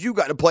struggling is you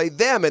got to play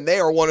them, and they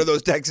are one of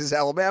those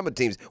Texas-Alabama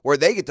teams where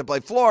they get to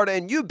play Florida,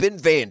 and you've been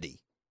Vandy.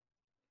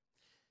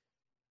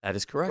 That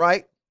is correct.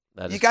 Right?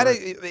 That is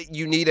correct.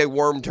 You need a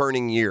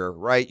worm-turning year,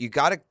 right? You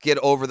got to get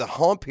over the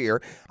hump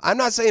here. I'm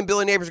not saying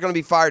Billy Napier's going to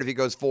be fired if he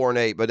goes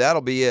 4-8, but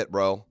that'll be it,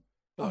 bro.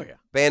 Oh, yeah.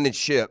 Abandoned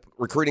ship.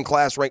 Recruiting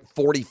class ranked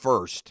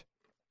 41st.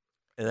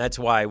 And that's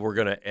why we're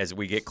going to, as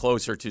we get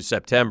closer to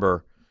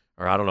September,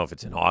 or I don't know if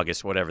it's in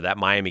August, whatever, that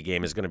Miami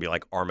game is going to be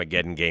like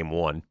Armageddon game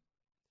 1.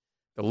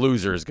 The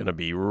loser is going to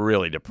be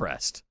really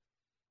depressed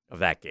of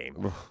that game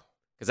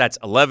because that's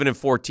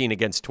 11-14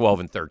 against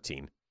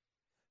 12-13.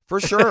 For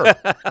sure.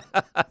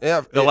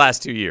 Yeah, the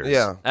last 2 years.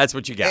 Yeah, that's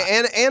what you got.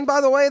 And by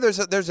the way,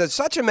 there's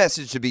such a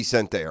message to be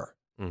sent there.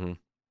 Mm-hmm.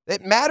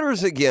 It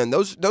matters again.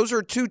 Those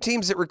are 2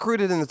 teams that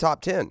recruited in the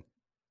top 10.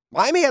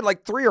 Miami had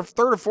like 3rd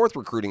or 4th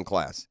recruiting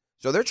class,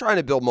 so they're trying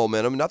to build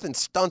momentum. Nothing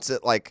stunts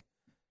it like,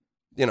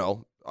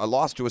 a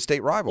loss to a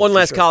state rival. One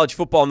last college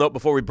football note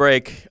before we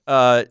break.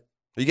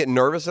 Are you getting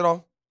nervous at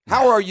all?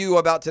 How are you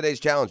about today's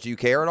challenge? Do you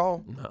care at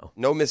all? No.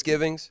 No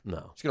misgivings?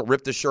 No. Just going to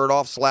rip the shirt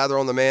off, slather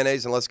on the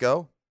mayonnaise, and let's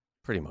go?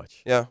 Pretty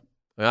much. Yeah.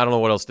 I don't know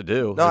what else to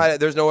do. No,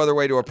 there's no other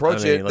way to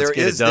approach it. Let's There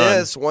get is it done.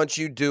 this. Once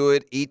you do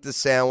it, eat the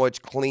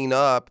sandwich, clean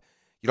up.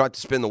 You don't have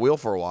to spin the wheel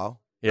for a while.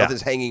 Yeah.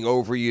 Nothing's hanging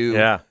over you.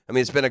 Yeah. I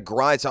mean, it's been a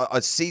grind. It's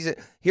a season.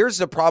 Here's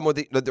the problem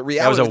with the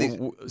reality. That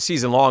was a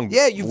season-long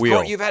Yeah,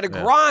 wheel. you've had a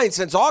grind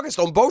since August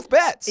on both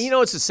bets. You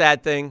know, it's a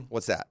sad thing.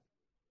 What's that?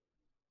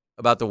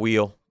 About the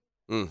wheel.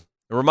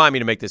 Remind me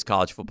to make this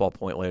college football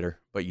point later,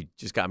 but you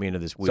just got me into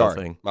this wheel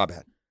thing. My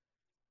bad.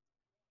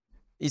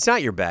 It's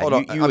not your bad. Hold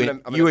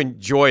on. You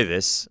enjoy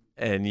this,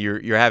 and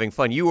you're having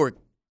fun. You were,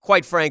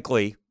 quite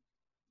frankly,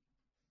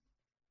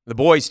 the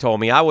boys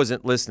told me I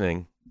wasn't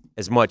listening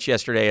as much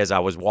yesterday as I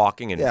was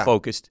walking and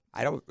focused.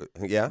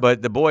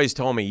 But the boys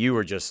told me you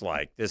were just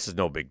like, this is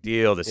no big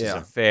deal. This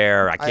isn't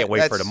fair. I can't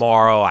wait for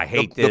tomorrow. I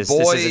hate this.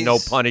 This isn't no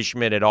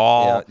punishment at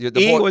all.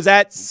 Was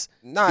that?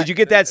 Did you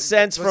get that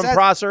sense from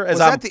Prosser as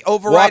I'm the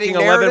overriding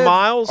walking 11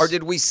 miles? Or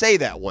did we say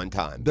that one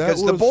time? That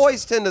because the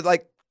boys tend to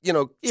scratch you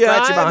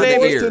behind the their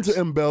ears. ears. Tend to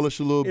embellish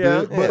a little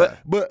bit,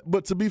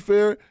 but to be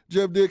fair,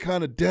 Jeff did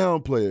kind of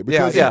downplay it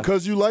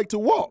because you like to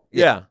walk.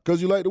 Yeah,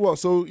 because you like to walk.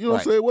 So you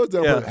don't say it was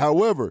downplay.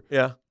 However,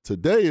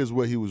 today is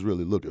what he was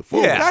really looking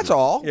for. Yeah, that's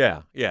all.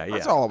 Yeah.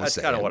 That's all I was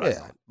saying. That's kind of what I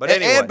thought. But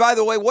anyway. anyway, and by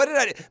the way, what did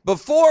I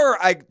before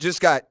I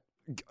just got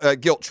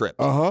guilt tripped?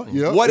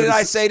 Yeah. What did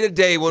I say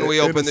today when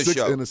we opened the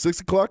show? In the 6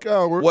 o'clock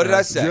hour. What did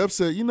I say? Jeff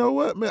said, "You know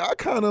what, man? I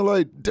kind of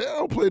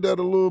downplayed that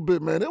a little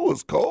bit, man. It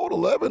was cold,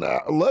 11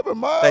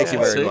 miles." Thank you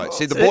very much.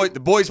 See, the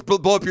boys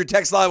blow up your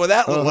text line with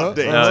that little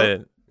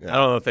update. I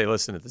don't know if they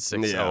listen at the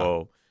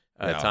 6:00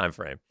 time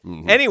frame.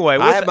 Mm-hmm. Anyway,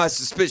 I have my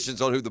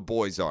suspicions on who the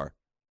boys are.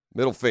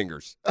 Middle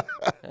fingers.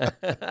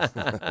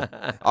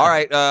 All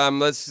right,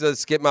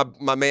 let's get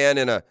my man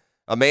in a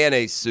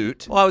mayonnaise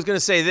suit. Well, I was going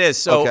to say this.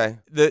 So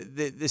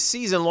the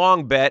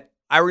season-long bet,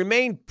 I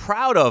remain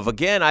proud of.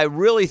 Again, I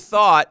really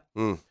thought,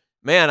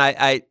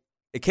 man,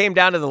 it came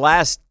down to the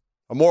last.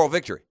 A moral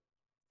victory.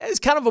 It's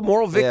kind of a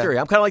moral victory.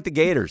 I'm kind of like the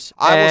Gators.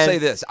 I will say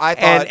this. I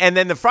thought. And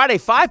then the Friday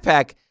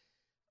 5-pack,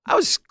 I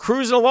was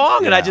cruising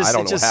along, and it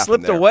just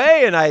slipped there.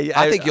 away. And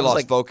I think you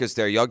lost focus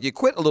there. You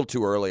quit a little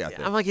too early, I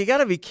think. I'm like, you got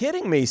to be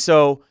kidding me.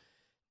 So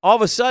all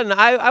of a sudden,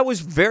 I was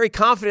very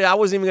confident I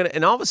wasn't even going to.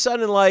 And all of a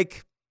sudden,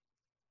 like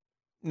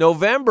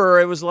November,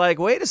 it was like,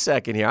 wait a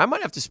second here. I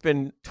might have to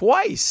spin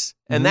twice.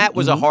 And that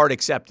was a hard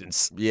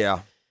acceptance.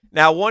 Yeah.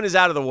 Now, one is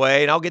out of the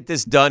way, and I'll get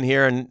this done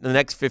here in the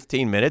next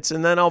 15 minutes,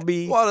 and then I'll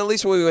be... Well, at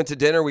least when we went to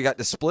dinner, we got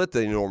to split the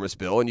enormous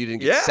bill, and you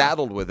didn't get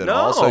saddled with it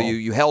all, so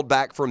you held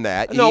back from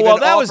that. You even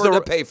offered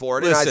to pay for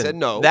it, and I said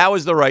no. That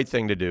was the right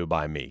thing to do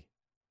by me.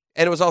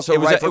 And it was also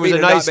right for me to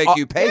not make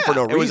you pay for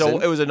no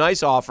reason. It was a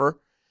nice offer,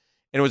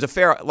 and it was a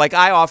fair... Like,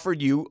 I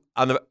offered you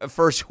on the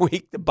first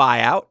week the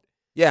buyout.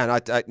 Yeah, and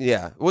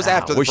it was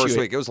after the first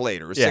week. It was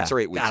later. It was 6 or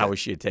 8 weeks. God, I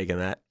wish you had taken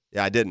that.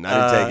 Yeah, I didn't. I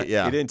didn't take it.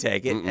 Yeah, you didn't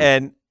take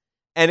it.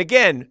 And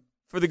again,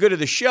 for the good of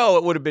the show,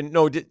 it would have been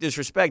no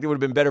disrespect. It would have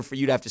been better for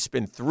you to have to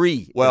spin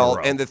 3. Well,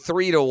 and the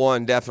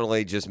 3-1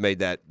 definitely just made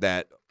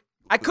that.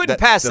 I couldn't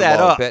pass that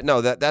up. Bet.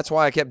 No, that's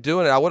why I kept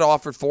doing it. I would have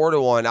offered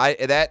 4-1.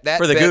 That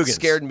for the bet Googans.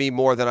 Scared me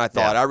more than I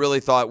thought. I really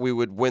thought we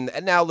would win.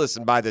 And now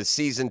listen, by the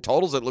season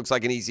totals, it looks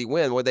like an easy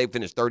win. Would they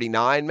finish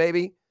 39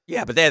 maybe?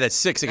 Yeah, but they had that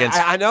 6 against.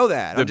 I know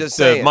that. I'm just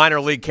saying the minor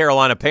league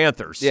Carolina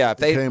Panthers. Yeah, if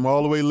they came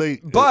all the way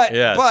late. But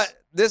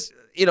this,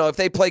 if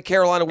they play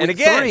Carolina week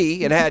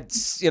 3 and had,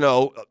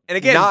 and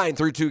again, 9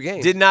 through 2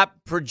 games. Did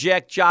not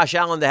project Josh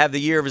Allen to have the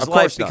year of his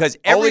life because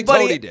Only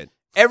Tony did.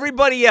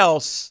 Everybody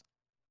else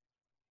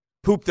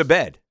pooped the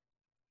bed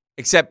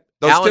except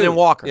Those Allen 2. and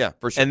Walker. Yeah,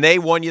 for sure. And they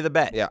won you the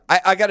bet. Yeah.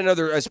 I got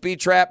another speed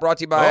trap brought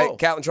to you by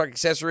Catlin Truck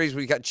Accessories.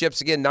 We got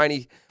Chips again,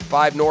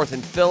 95 North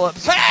and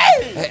Phillips.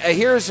 Hey!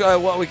 Here's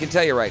what we can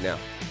tell you right now.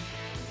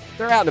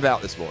 They're out and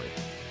about this morning.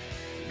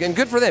 Again,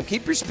 good for them.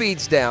 Keep your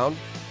speeds down.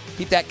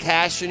 Keep that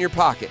cash in your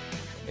pocket.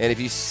 And if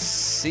you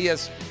see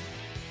us,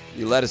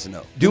 you let us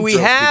know. Do we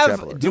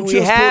have a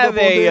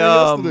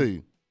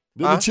yesterday?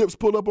 Didn't the Chips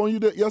pull up on you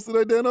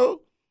yesterday, Dano?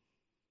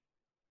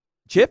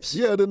 Chips?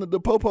 Yeah, then the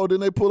Popo,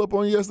 didn't they pull up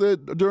on you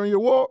yesterday during your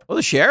walk? Well,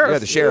 the sheriff. Yeah,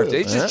 the sheriff.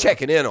 He's just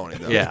checking in on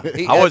him, though. Yeah.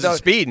 I wasn't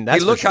speeding. That's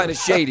he looked for sure. kind of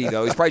shady,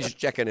 though. He's probably just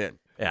checking in.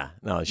 Yeah.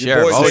 No, the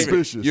Your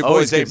sheriff. Your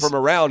boys ain't from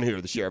around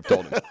here, the sheriff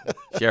told him.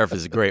 Sheriff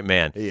is a great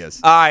man. He is.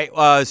 All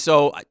right.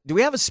 So do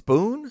we have a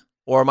spoon?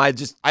 Or am I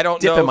just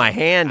dipping my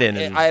hand in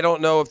it? I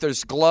don't know if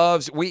there's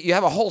gloves. You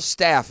have a whole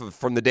staff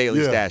from the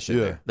Daily Stash in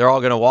there. They're all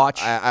going to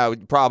watch? I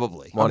would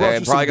probably. I'm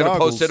probably going to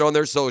post it on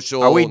their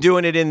social. Are we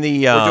doing it in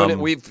the... We're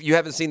doing it. You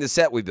haven't seen the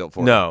set we built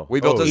for you. No.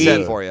 We built a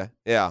set for you.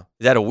 Yeah.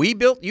 Is that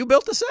you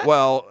built the set?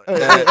 Well,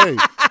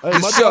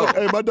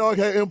 my dog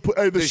had input.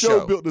 Hey, the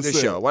show built the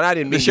set. show. Well, I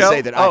didn't mean to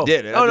say that I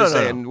did it. I'm just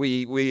saying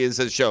we as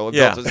a show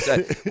built a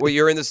set. Well,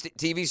 you're in the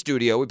TV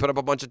studio. We put up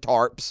a bunch of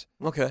tarps.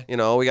 Okay.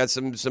 We got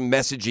some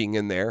messaging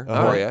in there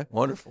for you.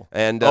 Wonderful.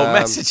 And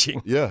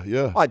messaging.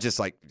 Yeah. I just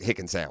like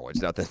Hicken sandwich.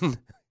 Nothing,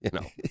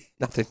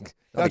 nothing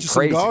Got you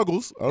crazy. some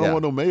goggles. I don't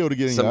want no mayo to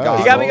get in Some your goggles.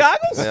 eyes. You got me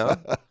goggles?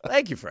 Yeah.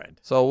 Thank you, friend.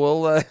 So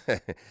we'll,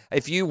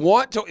 if you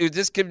want to, is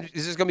this going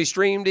to be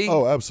streamed, E?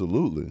 Oh,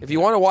 absolutely. If you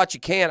want to watch,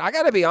 you can. I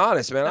got to be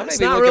honest, man. I may It's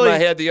be not looking really- my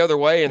head the other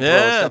way and throwing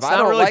stuff. it's I not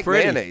don't really like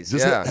pretty. mayonnaise.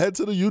 Just Yeah. head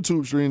to the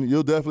YouTube stream.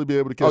 You'll definitely be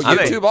able to catch Oh, it.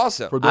 YouTube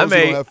also. For those who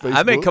don't have Facebook.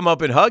 I may come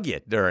up and hug you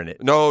during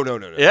it. No.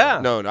 Yeah.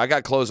 No. I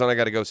got clothes on. I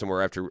got to go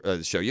somewhere after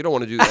the show. You don't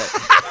want to do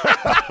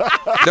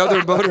that.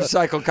 Another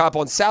motorcycle cop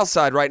on South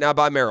Side right now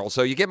by Merrill.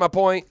 So you get my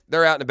point.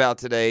 They're out and about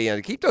today.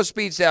 And keep those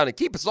speeds down and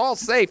keep us all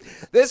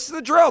safe. This is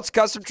the drill. It's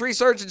Custom Tree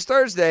Surgeons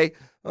Thursday.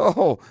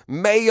 Oh,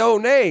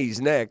 mayonnaise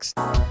next.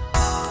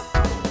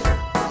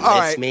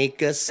 Let's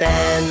make a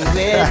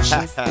sandwich.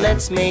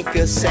 Let's make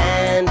a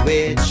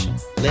sandwich.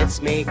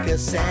 Let's make a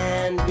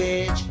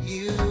sandwich,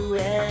 you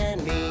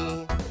and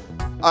me.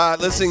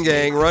 Listen,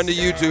 gang, run to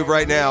YouTube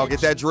right now. Get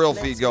that drill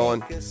feed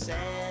going.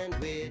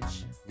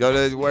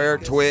 Go to where?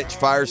 Twitch,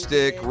 Fire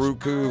Stick,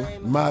 Roku,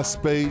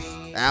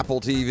 MySpace,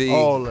 Apple TV,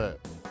 all that.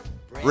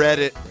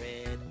 Reddit,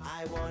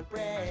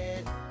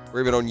 or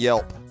even on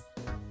Yelp,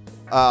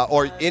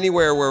 or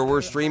anywhere where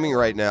we're streaming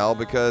right now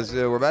because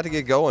we're about to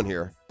get going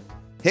here.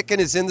 Hicken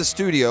is in the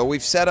studio.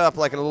 We've set up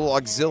like a little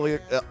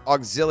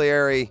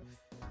auxiliary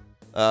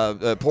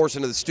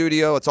portion of the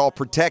studio. It's all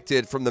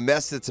protected from the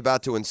mess that's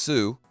about to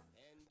ensue.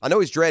 I know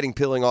he's dreading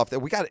peeling off.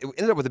 We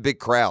ended up with a big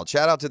crowd.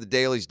 Shout out to the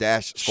Daily's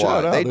Dash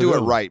squad. They do it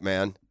right,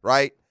 man.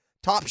 Right?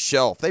 Top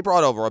shelf. They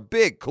brought over a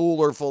big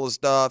cooler full of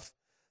stuff,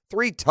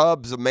 3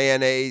 tubs of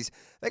mayonnaise.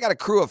 They got a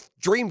crew of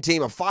dream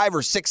team of 5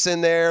 or 6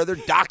 in there. They're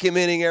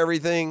documenting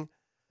everything.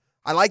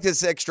 I like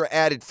this extra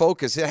added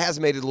focus. It has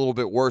made it a little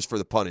bit worse for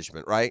the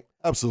punishment, right?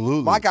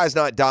 Absolutely. My guy's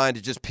not dying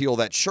to just peel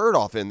that shirt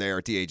off in there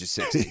at the age of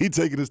 60. He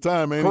taking his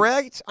time, man.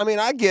 Correct? I mean,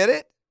 I get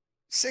it.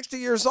 60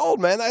 years old,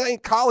 man. That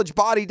ain't college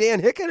body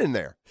Dan Hicken in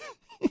there.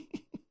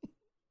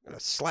 Gonna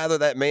slather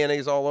that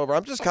mayonnaise all over.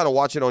 I'm just kind of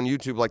watching on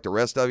YouTube like the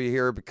rest of you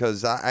here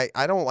because I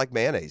don't like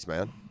mayonnaise,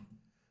 man.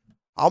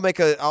 I'll make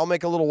a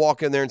little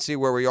walk in there and see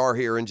where we are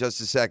here in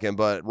just a second.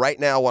 But right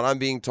now, what I'm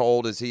being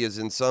told is he is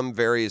in some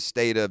various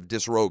state of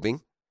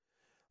disrobing.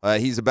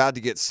 He's about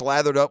to get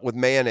slathered up with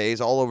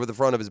mayonnaise all over the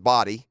front of his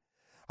body.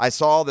 I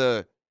saw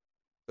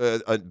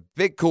a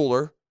big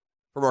cooler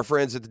from our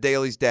friends at the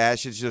Daily's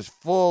Dash. It's just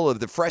full of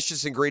the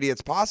freshest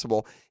ingredients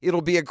possible.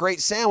 It'll be a great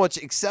sandwich,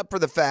 except for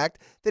the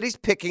fact that he's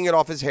picking it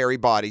off his hairy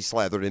body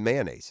slathered in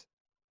mayonnaise.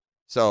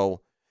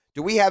 So,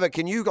 do we have it?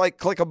 Can you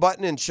click a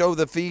button and show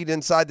the feed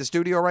inside the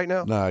studio right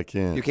now? No, I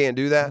can't. You can't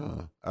do that?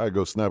 I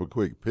go snap a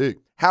quick pic.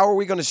 How are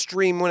we going to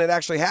stream when it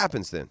actually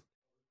happens then?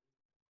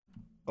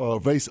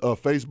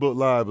 Facebook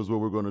Live is what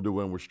we're going to do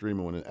when we're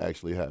streaming when it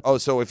actually happens. Oh,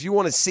 so if you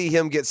want to see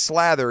him get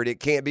slathered, it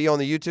can't be on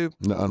the YouTube?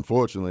 No,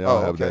 unfortunately, I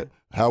don't have that.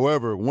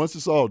 However, once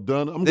it's all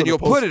done, then you'll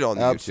put it on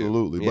the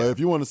absolutely. YouTube. But if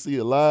you want to see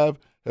it live,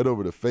 head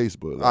over to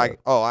Facebook Live.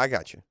 I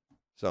got you.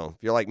 So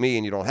if you're like me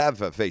and you don't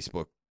have a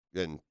Facebook,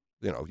 then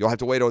you'll have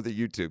to wait on the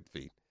YouTube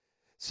feed.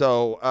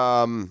 So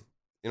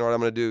you know what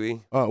I'm going to do,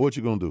 E? What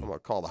you going to do? I'm going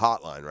to call the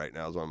hotline right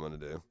now is what I'm going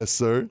to do. Yes,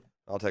 sir.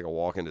 I'll take a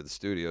walk into the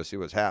studio, see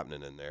what's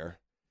happening in there.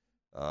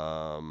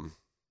 The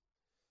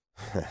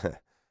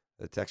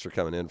texts are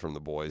coming in from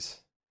the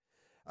boys.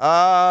 What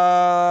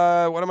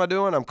am I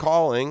doing? I'm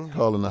calling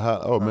the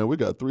hot. Oh man, we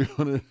got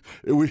 300.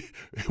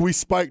 We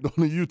spiked on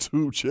the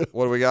YouTube chat.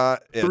 What do we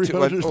got? Yeah,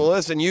 well,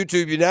 listen,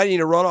 YouTube, you now need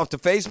to run off to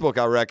Facebook,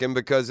 I reckon,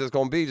 because it's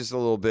going to be just a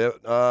little bit.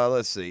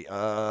 Let's see.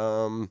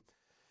 Got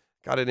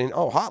it in.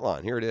 Oh,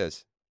 hotline. Here it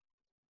is.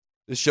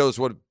 This shows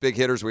what big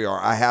hitters we are.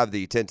 I have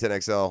the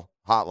 1010XL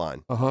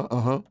hotline.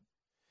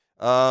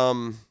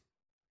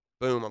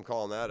 Boom, I'm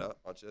calling that up.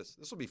 Watch this.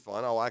 This will be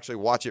fun. I'll actually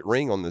watch it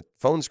ring on the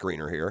phone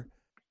screener here.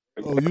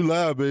 Oh, you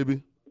live,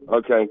 baby.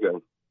 Okay,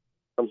 good.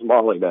 Comes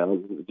Molly now.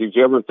 Did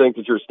you ever think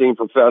that your esteemed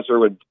professor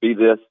would be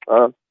this?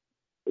 Huh?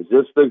 Is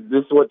this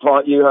what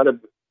taught you how to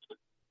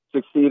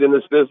succeed in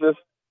this business?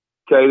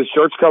 Okay, the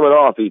shirt's coming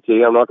off, ET.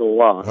 I'm not going to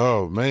lie.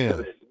 Oh,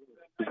 man.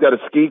 He's got a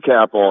ski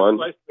cap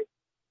on.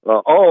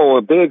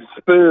 A big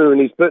spoon.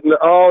 He's putting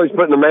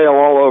the mail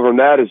all over him.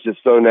 That is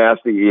just so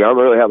nasty. I'm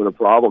really having a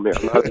problem here.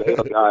 I'm not a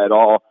mail guy at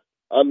all.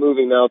 I'm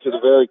moving now to the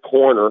very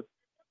corner.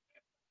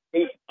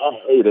 I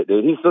hate it,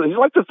 dude. He's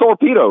like the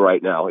torpedo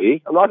right now,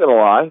 E. I'm not going to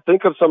lie.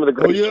 Think of some of the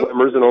great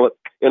swimmers in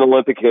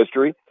Olympic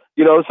history.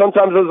 You know,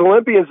 sometimes those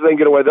Olympians, they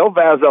get away. They'll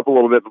vaz up a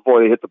little bit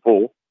before they hit the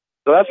pool.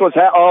 So that's what's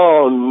happening.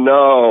 Oh,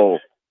 no.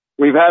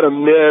 We've had a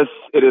miss.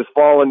 It has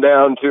fallen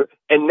down to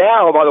 – and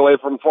now, by the way,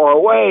 from far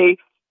away,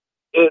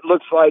 it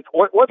looks like –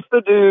 what's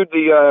the dude,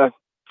 the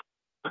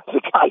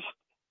guy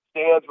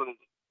stands with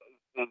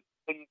his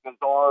feet and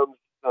his arms,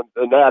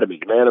 anatomy,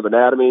 man of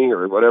anatomy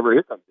or whatever.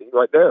 Here comes he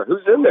right there.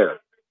 Who's in there?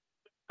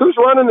 Who's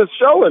running the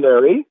show in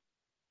there, E?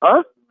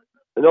 Huh?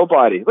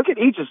 Nobody. Look at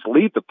E just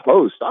lead the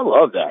post. I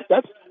love that.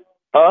 That's –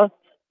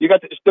 you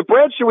got the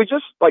bread. Should we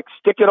just, like,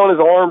 stick it on his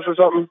arms or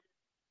something?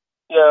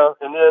 Yeah,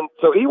 and then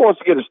so he wants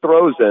to get his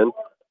throws in.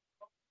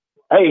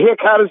 Hey, Hick,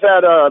 how does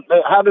that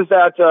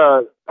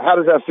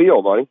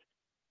feel, buddy?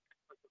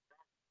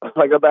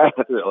 Like a bat,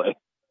 really?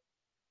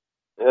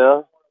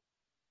 Yeah.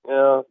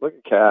 Look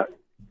at Cat.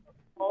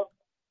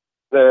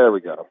 There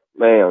we go.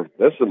 Man,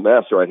 this is a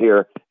mess right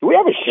here. Do we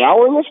have a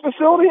shower in this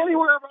facility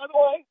anywhere, by the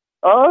way?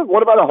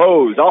 What about a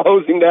hose? I'll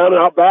hose him down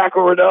and out back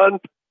when we're done.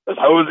 Let's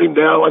hose him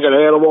down like an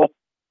animal.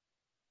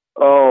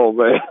 Oh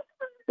man.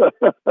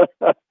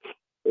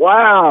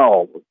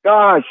 Wow.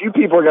 Gosh, you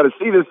people are going to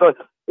see this.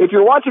 If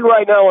you're watching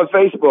right now on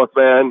Facebook,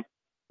 man,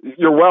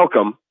 you're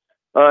welcome.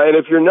 And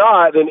if you're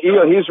not, then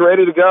he's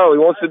ready to go. He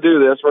wants to do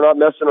this. We're not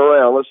messing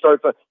around. Let's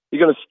start.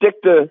 You're going to stick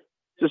it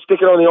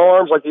on the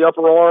arms, like the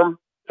upper arm.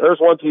 There's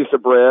one piece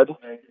of bread.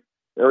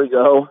 There we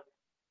go.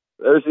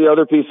 There's the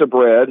other piece of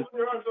bread.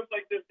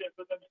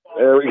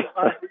 There we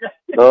go.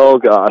 Oh,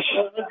 gosh.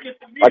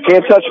 I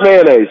can't touch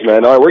mayonnaise,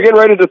 man. All right, we're getting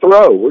ready to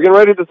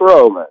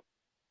throw. Man.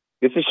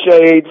 Gets his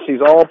shades.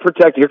 He's all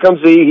protected. Here comes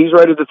Z. He's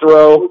ready to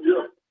throw.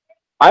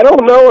 I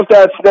don't know if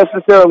that's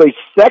necessarily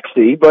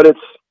sexy, but it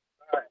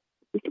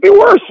could be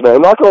worse, man.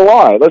 I'm not going to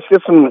lie. Let's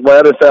get some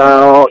lettuce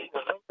out.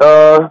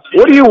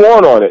 What do you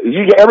want on it?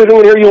 You get everything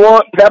in here you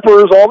want?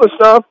 Peppers, all this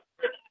stuff?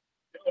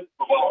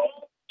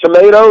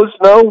 Tomatoes?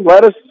 No?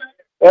 Lettuce?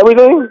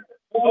 Everything?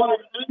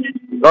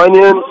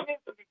 Onions?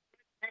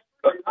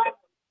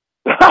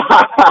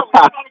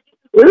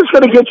 We're just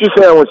going to get you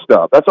sandwich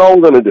stuff. That's all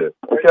we're going to do,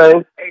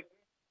 okay?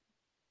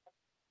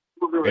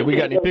 Hey, we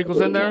got any pickles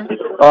in there?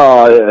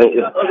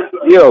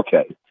 You're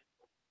okay.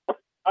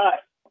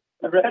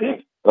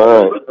 Ready? All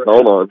right,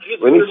 hold on.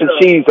 We need some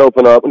cheese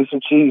open up.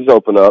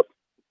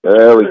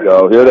 There we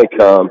go. Here they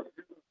come.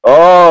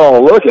 Oh,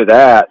 look at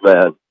that,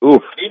 man.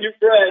 Oof. Eat your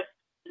bread.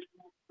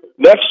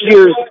 Next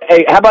year's,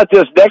 hey, how about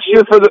this? Next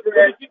year for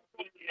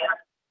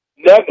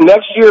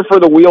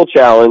the wheel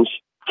challenge,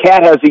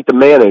 Cat has to eat the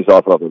mayonnaise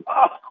off of him.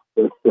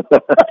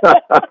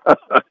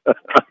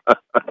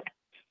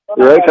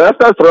 You ready? Can I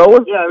start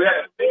throwing? Yeah.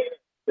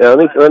 Let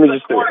me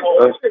just do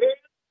it.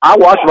 I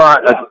watch my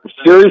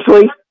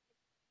seriously.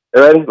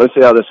 You ready? Let's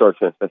see how this works.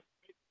 It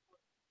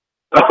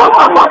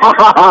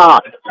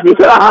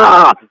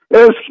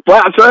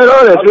splats right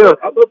on it.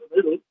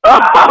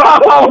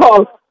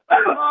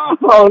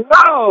 Oh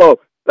no!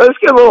 Let's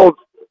get a little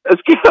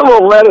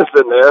lettuce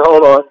in there.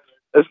 Hold on.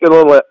 Let's get a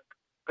little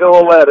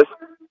lettuce.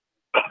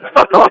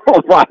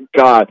 Oh my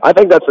God! I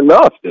think that's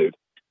enough, dude.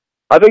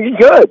 I think you're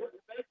good.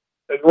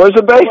 Where's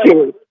the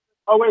bacon?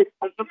 Oh wait,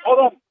 hold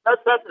on.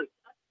 That's peppers.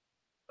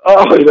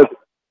 Oh, he doesn't.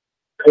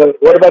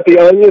 What about the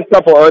onions?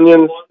 Couple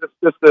onions.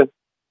 Just a.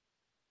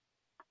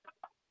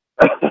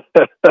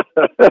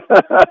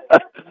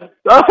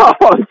 Oh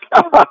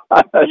God!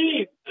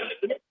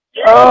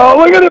 Oh,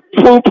 look at it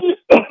poop.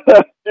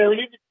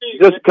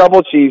 Just a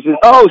couple cheeses.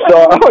 Oh,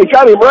 he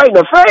got him right in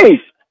the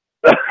face.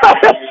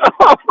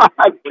 Oh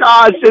my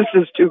gosh, this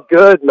is too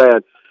good,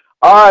 man.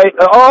 All right.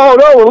 Oh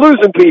no, we're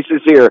losing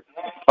pieces here.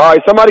 All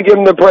right, somebody give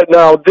him the bread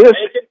now. This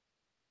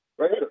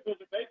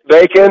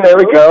bacon. There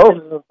we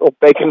go. Oh,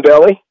 bacon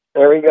belly.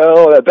 There we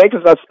go. That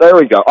bacon's not. There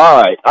we go.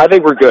 All right. I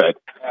think we're good.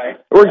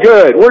 We're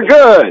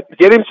good.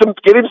 Get him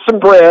some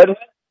bread.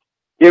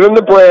 Give him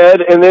the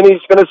bread, and then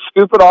he's going to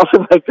scoop it off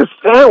and make the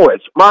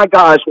sandwich. My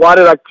gosh, why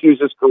did I choose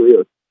this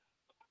career?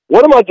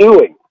 What am I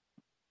doing?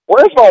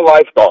 Where's my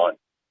life gone?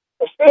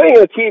 I'm standing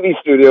in a TV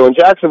studio in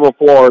Jacksonville,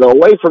 Florida,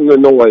 away from the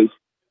noise.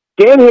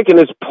 Dan Hicken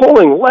is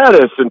pulling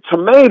lettuce and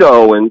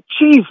tomato and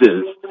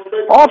cheeses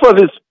off of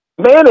his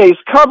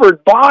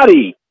mayonnaise-covered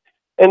body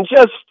and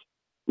just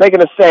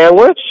making a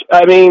sandwich.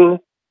 I mean,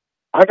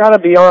 I got to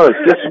be honest,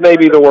 this may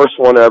be the worst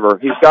one ever.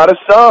 He's got a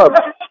sub.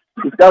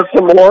 He's got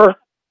some more.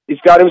 He's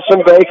got him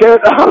some bacon.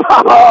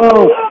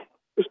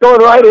 He's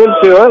going right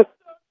into it.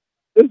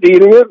 Just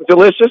eating it.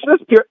 Deliciousness.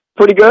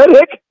 Pretty good,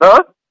 Hick?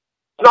 Huh?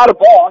 It's not a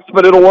boss,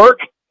 but it'll work.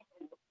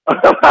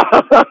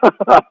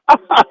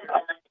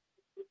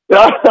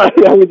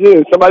 Yeah, we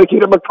do. Somebody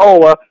get him a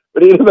cola,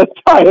 but eat him a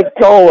Diet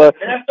Cola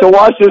to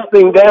wash this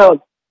thing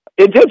down.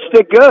 It did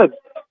stick good.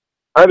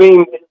 I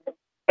mean,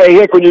 hey,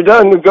 Hick, when you're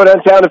done, we go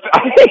downtown.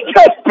 He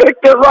just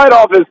picked it right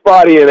off his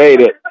body and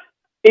ate it.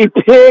 He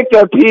picked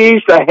a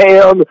piece of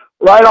ham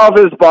right off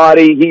his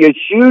body. He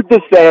eschewed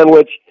the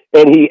sandwich,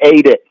 and he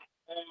ate it.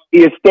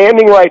 He is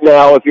standing right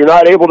now, if you're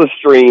not able to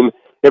stream,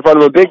 in front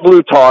of a big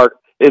blue tart.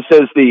 It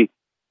says the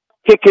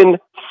Hicken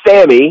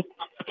Sammy.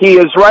 He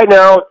is right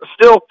now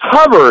still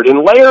covered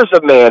in layers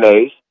of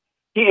mayonnaise.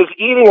 He is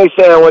eating a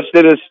sandwich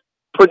that is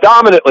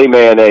predominantly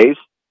mayonnaise.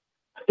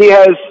 He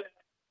has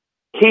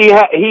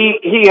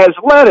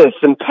lettuce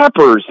and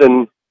peppers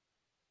and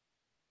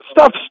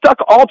stuff stuck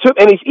all to him,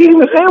 and he's eating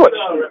the sandwich.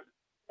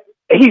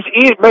 He's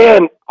eating,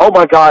 man. Oh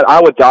my God,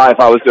 I would die if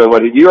I was doing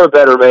what you're a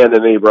better man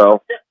than me,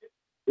 bro.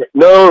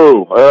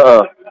 No,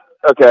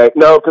 okay,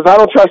 no, because I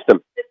don't trust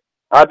him.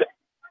 I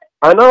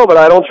know, but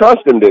I don't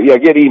trust him to. Yeah,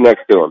 get E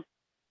next to him.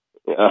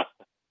 Yeah.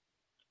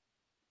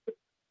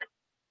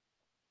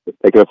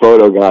 Taking a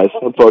photo, guys.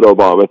 I'm photo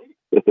bombing.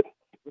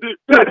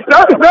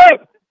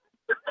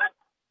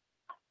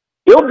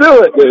 He'll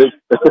do it, dude.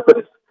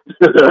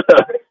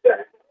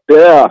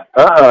 Yeah,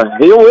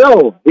 he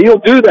will. He'll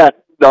do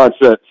that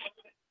nonsense.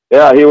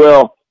 Yeah, he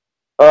will.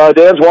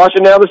 Dan's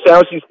washing down the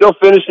sandwich. He's still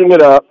finishing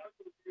it up.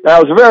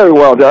 That was very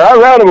well done. A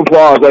round of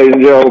applause, ladies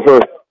and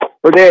gentlemen,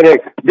 for Dan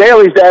Hick.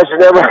 Daly's Dash has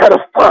never had a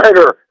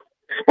finer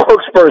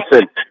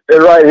spokesperson than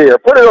right here.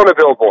 Put it on a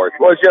billboard,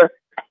 would you?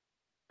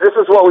 This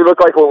is what we look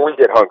like when we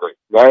get hungry,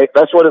 right?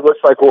 That's what it looks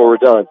like when we're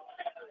done.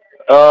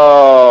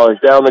 Oh, he's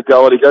down the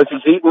gullet.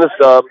 He's eating the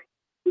sub.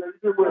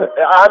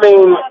 I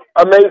mean,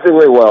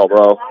 amazingly well,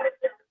 bro.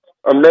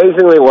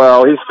 Amazingly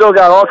well. He's still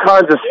got all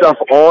kinds of stuff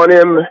on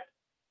him.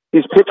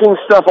 He's picking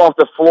stuff off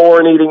the floor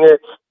and eating it.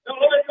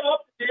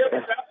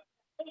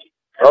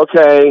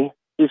 Okay.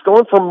 He's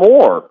going for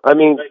more. I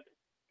mean,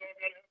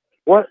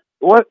 what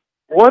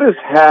is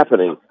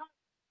happening?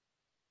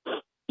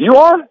 You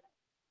on?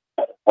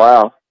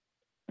 Wow.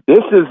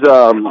 This is,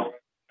 all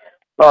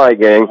right,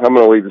 gang. I'm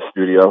going to leave the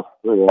studio.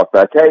 Let me walk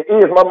back. Hey, E,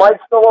 is my mic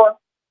still on?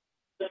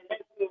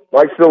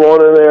 Mic's still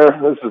on in there?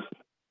 This is,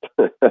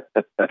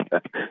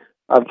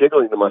 I'm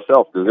giggling to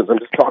myself because I'm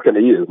just talking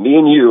to you. Me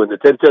and you in the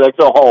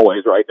 1010XL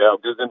hallways right now.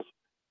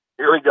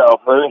 Here we go.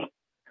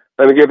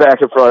 Let me get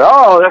back in front.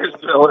 Oh, there's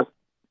Dylan.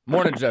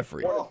 Morning,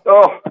 Jeffrey.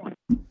 Oh.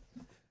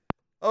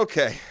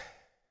 Okay.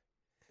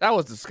 That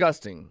was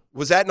disgusting.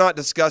 Was that not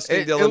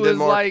disgusting, Dylan? It was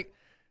Denmark? like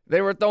they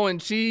were throwing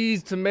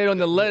cheese, tomato,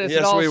 and the lettuce, Yes,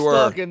 and all we were.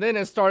 stuck, and then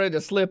it started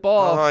to slip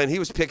off. Oh, and he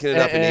was picking it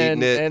up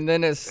and eating it. And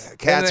then it's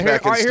Cat's and then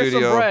back in all right, studio.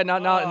 Here's some bread.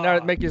 Now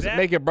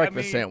make your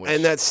breakfast sandwich.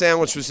 And that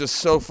sandwich was just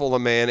so full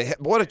of mayonnaise.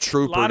 What a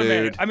trooper,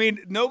 dude. I mean,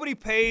 nobody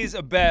pays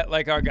a bet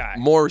like our guy.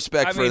 More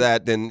respect for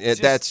that than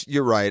that's.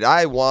 You're right.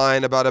 I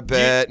whine about a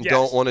bet and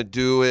don't want to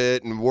do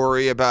it and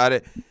worry about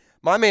it.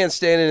 My man's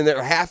standing in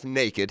there half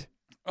naked.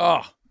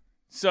 Oh.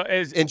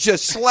 And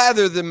just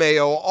slather the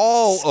mayo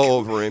all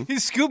over him.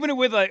 He's scooping it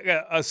with like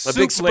a soup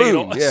big spoon,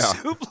 ladle. yeah. A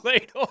soup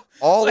ladle.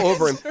 All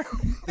over him.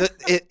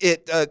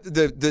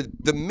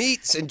 The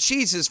meats and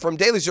cheeses from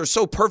Daly's are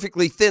so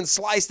perfectly thin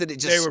sliced that it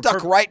just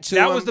stuck right to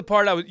him. That was the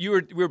part we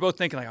were both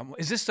thinking like,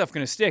 is this stuff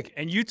going to stick?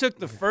 And you took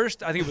the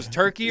first, I think it was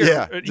turkey, or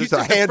you just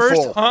took a handful. the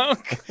first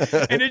hunk,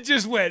 and it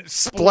just went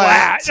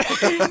splat.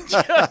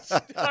 Just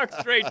stuck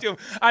straight to him.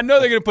 I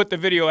know they're going to put the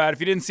video out. If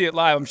you didn't see it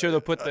live, I'm sure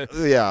they'll put the.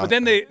 Yeah. But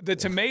then the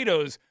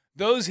tomatoes.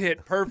 Those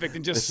hit perfect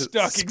and just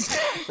stuck.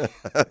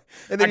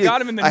 And then I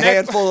got him in the neck. A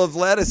handful of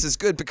lettuce is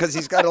good because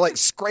he's got to like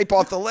scrape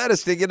off the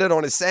lettuce to get it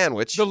on his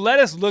sandwich. The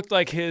lettuce looked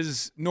like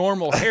his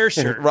normal hair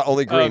shirt.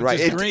 Only green, right?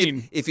 Just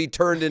green. If he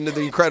turned into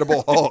the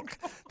Incredible Hulk,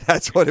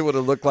 that's what it would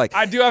have looked like.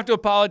 I do have to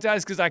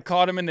apologize because I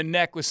caught him in the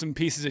neck with some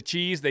pieces of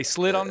cheese. They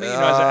slid on me.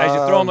 As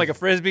you throw them like a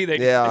Frisbee, they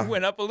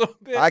went up a little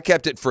bit. I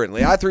kept it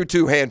friendly. I threw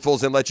 2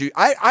 handfuls and let you.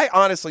 I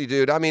honestly,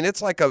 dude, I mean,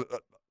 it's like a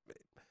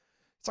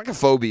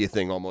phobia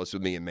thing almost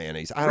with me and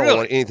mayonnaise. I don't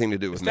want anything to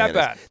do with mayonnaise.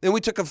 That bad. Then we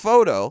took a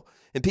photo,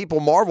 and people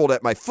marveled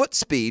at my foot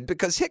speed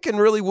because Hicken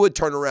really would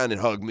turn around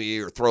and hug me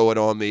or throw it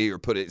on me or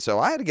put it. So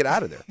I had to get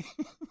out of there.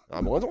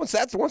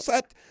 Once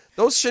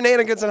those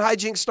shenanigans and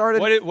hijinks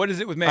started, what is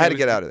it with mayo? I had to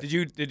get out of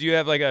there. Did you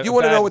have like a? You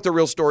want to know what the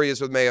real story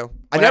is with mayo?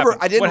 What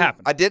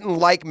happened? I didn't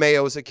like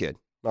mayo as a kid.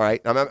 All right,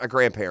 I'm at my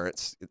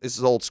grandparents. This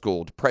is old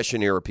school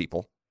Depression era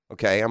people.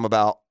 Okay, I'm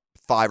about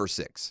 5 or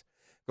 6.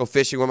 Go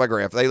fishing with my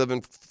grandfather. They live in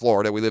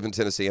Florida. We live in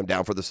Tennessee. I'm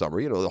down for the summer.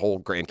 You know, the whole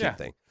grandkid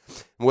thing.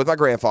 And with my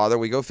grandfather,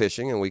 we go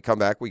fishing, and we come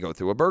back. We go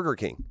through a Burger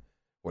King.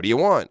 What do you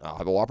want? I'll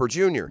have a Whopper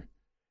Jr.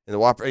 And the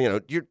Whopper,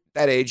 you're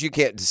that age, you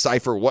can't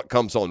decipher what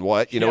comes on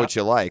what. You know what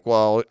you like.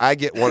 Well, I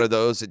get one of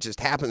those. It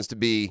just happens to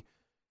be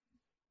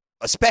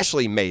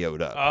especially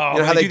mayoed up. Oh, you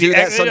know how they do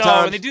that sometimes?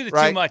 Oh, when they do the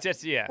right? too much,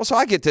 that's Well, so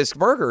I get this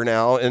burger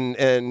now and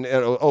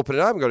open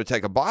it up and go to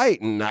take a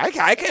bite, and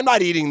I'm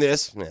not eating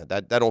this. Yeah,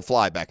 that don't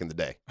fly back in the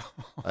day.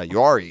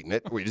 You are eating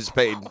it. We just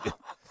paid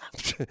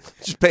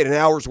an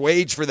hour's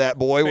wage for that,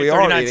 boy. We are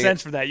eating 39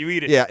 cents for that. You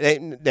eat it.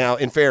 Yeah. Now,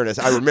 in fairness,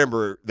 I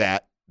remember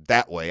that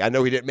way. I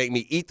know he didn't make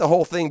me eat the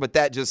whole thing, but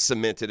that just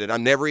cemented it.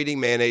 I'm never eating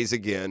mayonnaise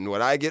again.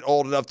 When I get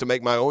old enough to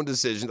make my own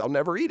decisions, I'll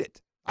never eat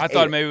it. I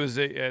thought maybe it was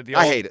the old,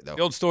 I hate it, though.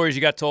 The old stories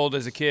you got told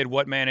as a kid,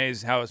 what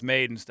mayonnaise, how it's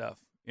made and stuff.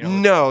 You know,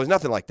 no, it's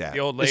nothing like that. The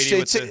old lady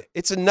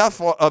it's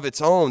enough of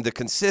its own, the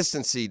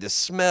consistency, the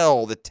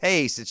smell, the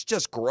taste. It's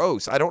just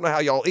gross. I don't know how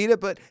y'all eat it,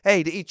 but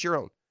hey, to each your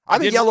own.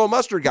 I'm a yellow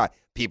mustard guy.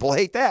 People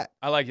hate that.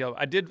 I like yellow.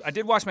 I did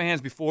wash my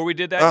hands before we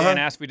did that. Dan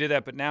asked if we did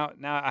that, but now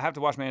I have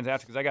to wash my hands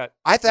after because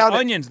I found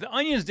onions. The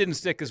onions didn't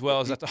stick as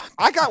well as I thought.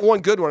 I got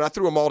one good one. I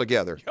threw them all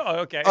together. Oh,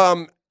 okay.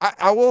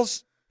 I will.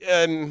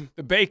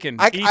 The bacon.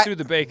 Eat through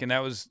the bacon.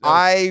 That was.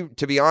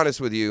 To be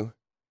honest with you,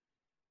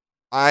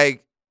 I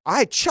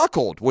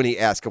chuckled when he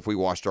asked if we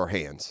washed our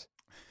hands.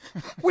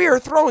 We are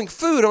throwing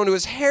food onto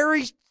his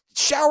hairy,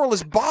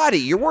 showerless body.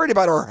 You're worried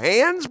about our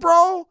hands,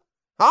 bro?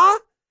 Huh?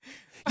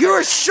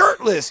 You're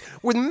shirtless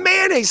with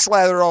mayonnaise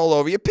slathered all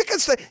over you.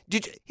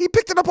 He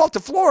picked it up off the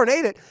floor and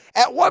ate it.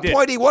 At one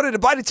point, he wanted to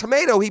bite a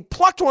tomato. He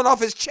plucked one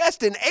off his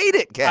chest and ate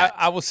it, Cat.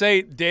 I will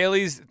say,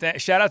 Daly's.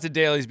 Shout out to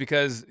Daly's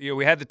because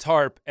we had the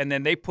tarp, and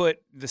then they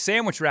put the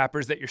sandwich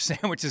wrappers that your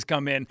sandwiches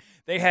come in.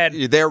 They had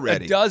They're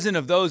ready. a dozen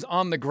of those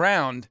on the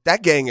ground.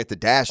 That gang at the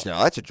Dash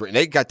now, that's a drink.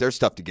 They got their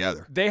stuff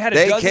together. They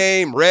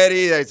came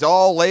ready. It's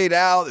all laid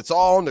out. It's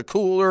all in the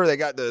cooler. They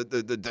got the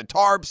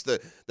tarps,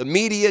 the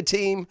media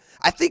team.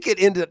 I think it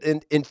ended,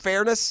 in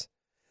fairness,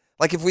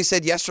 like if we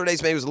said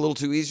yesterday's maybe was a little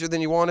too easier than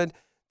you wanted,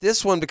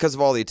 this one, because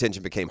of all the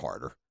attention, became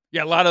harder.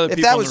 Yeah, a lot of other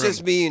people. If that was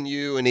just me and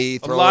you and he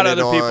throwing it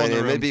on,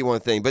 it'd be one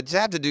thing. But to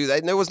have to do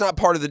that, and it was not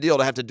part of the deal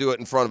to have to do it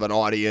in front of an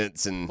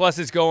audience. And plus,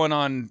 it's going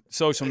on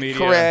social media.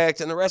 Correct.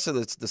 And the rest of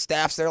the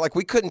staff's there. Like,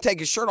 we couldn't take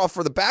his shirt off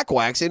for the back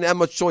wax. He didn't have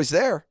much choice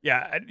there.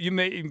 Yeah,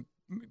 you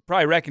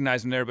probably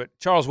recognize him there, but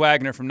Charles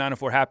Wagner from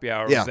 904 Happy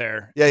Hour was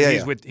there.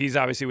 Yeah. He's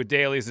obviously with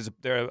Daly's.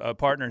 They're a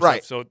partner and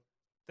right. stuff. So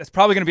that's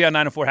probably going to be on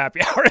 904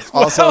 Happy Hour as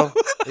well. Also,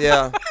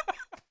 yeah.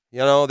 You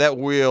know, that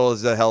wheel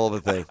is a hell of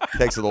a thing.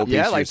 Takes a little piece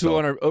of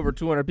yourself. over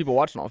 200 people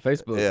watching on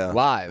Facebook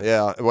live.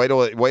 Yeah, wait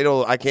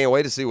till I can't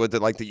wait to see what the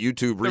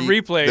YouTube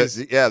replays.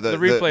 The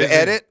replays. The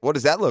edit. What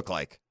does that look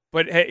like?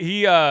 But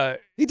he did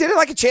it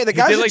like a champ. The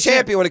guy's a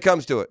champion when it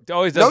comes to it.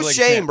 Always does. No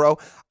shame, bro.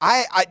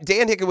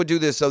 Dan Hicken would do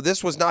this, so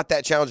this was not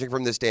that challenging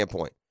from this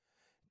standpoint.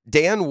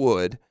 Dan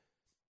would.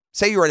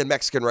 Say you're at a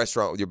Mexican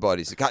restaurant with your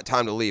buddies. It's got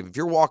time to leave. If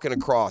you're walking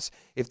across,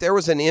 if there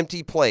was an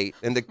empty plate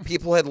and the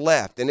people had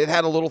left and it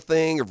had a little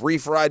thing of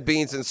refried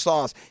beans and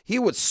sauce, he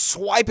would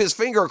swipe his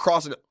finger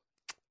across and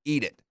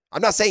eat it.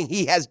 I'm not saying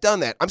he has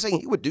done that. I'm saying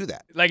he would do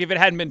that. Like if it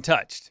hadn't been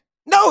touched.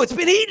 No, it's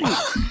been eaten.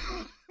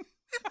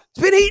 It's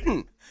been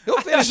eaten.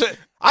 He'll finish it.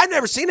 I've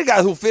never seen a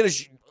guy who'll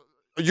finish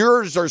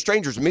yours or a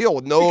stranger's meal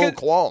with no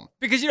qualm.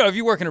 Because, if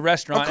you work in a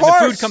restaurant and the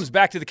food comes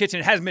back to the kitchen,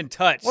 it hasn't been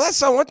touched. Well,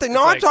 that's not one thing.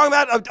 No, I'm talking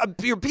about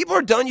your people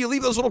are done. You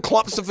leave those little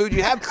clumps of food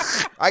you have.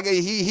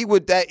 He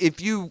would that if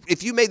you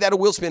made that a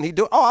wheel spin, he'd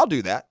do it. Oh, I'll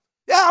do that.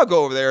 Yeah, I'll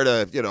go over there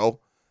to,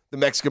 the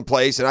Mexican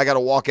place, and I got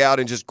to walk out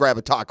and just grab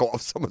a taco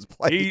off someone's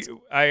plate.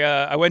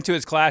 I went to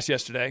his class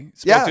yesterday.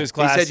 Spoke to his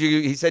class.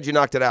 He said you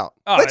knocked it out.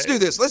 Let's do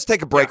this. Let's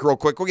take a break real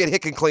quick. We'll get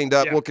Hicken cleaned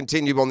up. Yeah. We'll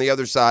continue on the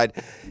other side.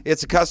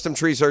 It's a Custom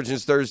Tree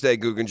Surgeons Thursday,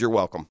 Googans. You're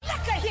welcome. Look.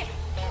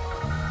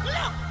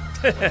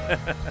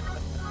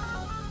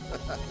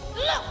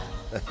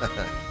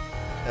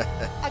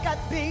 I got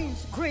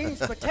beans, greens,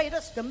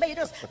 potatoes,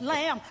 tomatoes,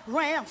 lamb,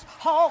 rams,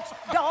 hogs,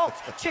 dogs,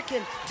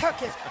 chicken,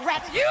 turkeys,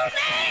 rabbits, you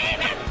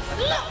name it.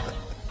 Look.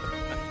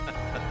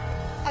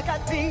 I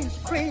got beans,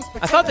 greens,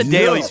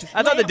 potatoes.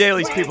 I thought the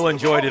Dailies people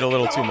enjoyed it a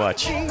little too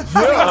much. I'm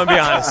gonna be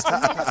honest.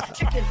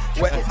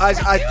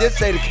 I did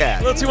say to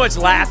Cat. A little too much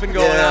laughing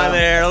going on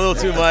there. A little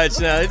too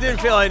much. It didn't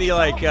feel any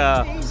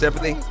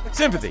sympathy.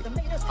 Sympathy.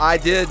 I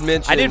did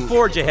mention. I didn't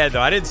forge ahead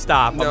though. I didn't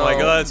stop. No, I'm like,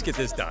 let's get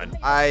this done.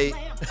 I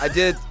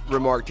did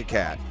remark to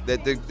Kat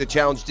that the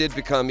challenge did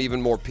become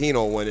even more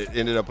penal when it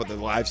ended up with a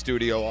live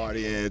studio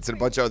audience and a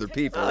bunch of other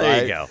people.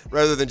 There you go.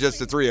 Rather than just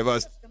the three of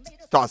us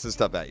tossing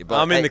stuff at you. But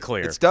I'm in the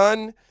clear. It's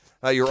done.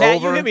 You're Kat,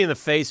 over. You hit me in the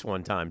face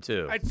one time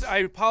too. I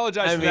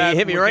apologize for that. You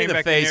hit me right in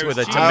the face with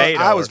a tomato.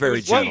 I was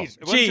very gentle.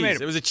 Cheese.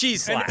 It was a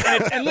cheese slap.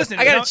 And listen,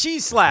 I got a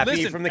cheese slap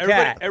from the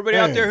Cat. Everybody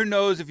out there who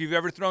knows if you've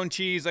ever thrown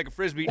cheese like a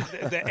Frisbee,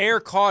 the air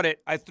caught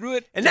it. I threw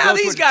it. And now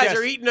these guys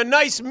are eating a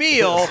nice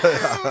meal,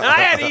 and I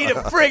had to eat a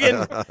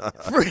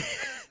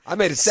friggin' I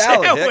made a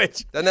salad.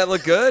 Sandwich. Doesn't that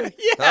look good?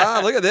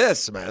 Yeah. Look at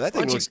this, man. That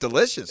thing looks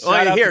delicious.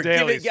 Well, here,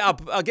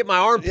 I'll get my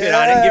armpit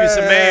on it and give you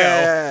some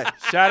mayo.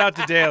 Shout out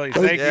to Daly's.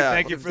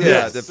 Thank you for this.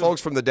 Yeah, the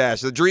folks from the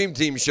Dash. The dream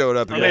team showed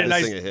up and got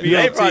this thing a hit.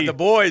 They brought the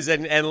boys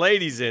and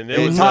ladies in. It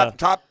was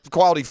top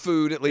quality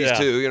food at least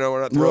too. You know,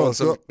 we're not throwing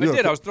some. I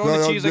did. I was throwing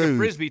the cheese like a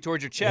frisbee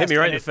towards your chest. Hit me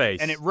right in the face,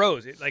 and it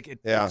rose. It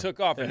took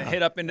off and it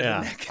hit up into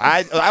the neck.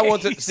 I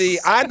want to see.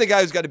 I'm the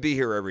guy who's got to be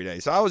here every day,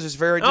 so I was just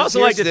very. I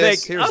also like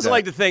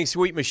to thank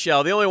Sweet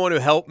Michelle, the only one who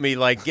helped me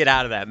get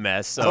out of that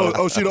mess. So.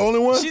 She the only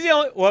one? She's the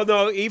only. Well,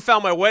 no, he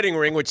found my wedding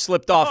ring, which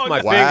slipped off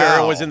my finger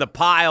and was in the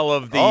pile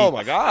of the. Oh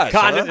my gosh!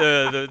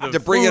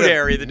 The food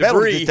area, the metal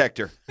debris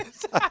detector.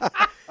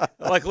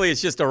 Luckily,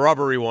 it's just a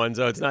rubbery one,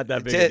 so it's not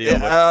that big a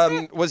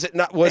deal. Was it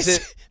not? Was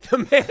it the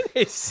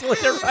mayonnaise slid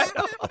it right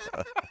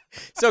off?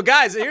 So,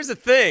 guys, here's the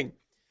thing.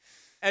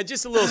 And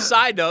just a little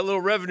side note, a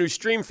little revenue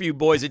stream for you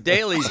boys at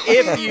Dailies.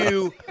 If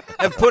you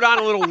have put on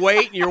a little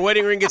weight and your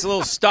wedding ring gets a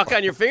little stuck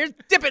on your fingers,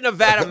 dip it in a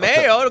vat of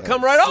mayo. It'll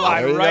come right off.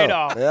 Slide right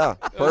off. Yeah,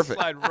 perfect.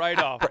 Slide right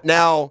off.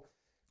 Now,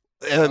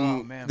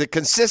 the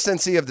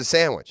consistency of the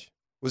sandwich.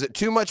 Was it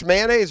too much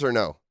mayonnaise or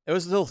no? It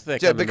was a little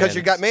thick. Yeah, because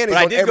you got mayonnaise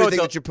on everything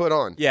that you put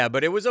on. Yeah,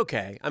 but it was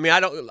okay. I mean, I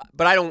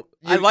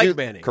like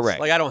mayonnaise. Correct.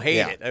 Like, I don't hate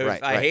it. Right,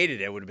 if I hated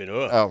it, it would have been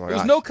ugh. Oh, my There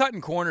was gosh. no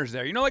cutting corners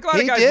there. You know, like a lot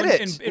He of guys did in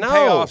it.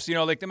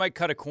 payoffs, like they might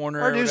cut a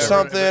corner. Or do whatever.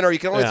 something, or you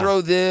can only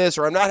throw this,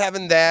 or I'm not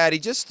having that. He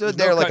just stood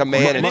there like a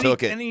man and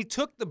took it. And he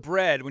took the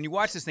bread. When you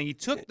watch this thing, he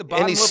took the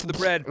bottom of the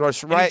bread.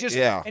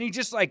 And he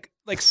just like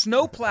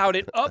snow plowed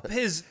it up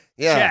his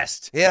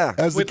chest. Yeah.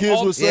 As the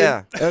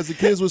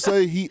kids would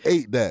say, he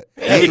ate that.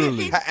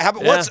 Literally.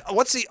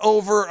 What's the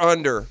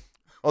over/under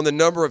on the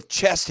number of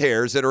chest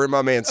hairs that are in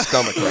my man's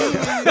stomach right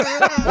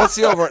now? What's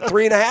the over?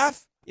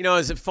 3.5? You know,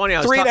 is it funny?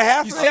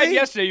 3.5? You said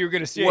yesterday you were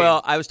going to see.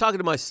 Well, I was talking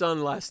to my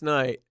son last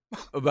night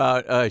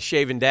about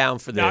shaving down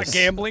for this. Not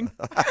gambling.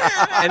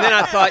 And then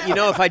I thought,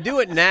 if I do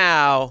it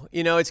now,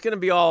 it's going to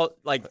be all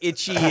like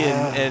itchy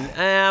and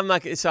I'm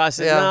not. So I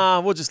said,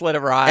 no, we'll just let it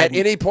ride. At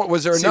any point,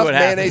 was there enough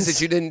mayonnaise that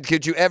you didn't?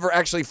 Could you ever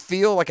actually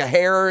feel like a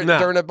hair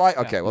during a bite?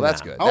 Okay, well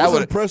that's good. I was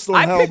impressed on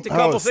I picked a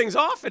couple things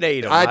off and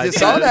ate them. I just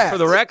saw that for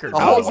the record.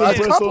 I was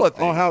impressed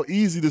on how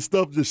easy the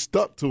stuff just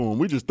stuck to him.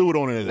 We just threw it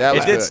on there.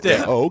 It did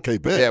stick. Oh, okay,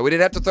 bet. Yeah, we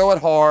didn't have to throw it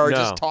hard.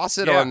 Just toss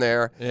it on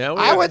there. Yeah,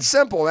 I went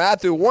simple. I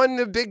threw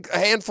one big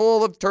handful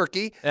of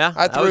turkey. Yeah,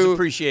 that was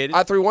appreciated.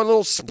 I threw one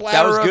little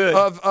splatter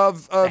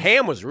of the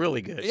ham was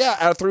really good. Yeah,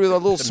 I threw a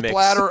little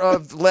splatter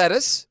of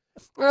lettuce.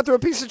 And I threw a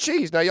piece of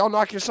cheese. Now y'all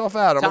knock yourself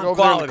out. I'm gonna go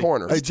over there in the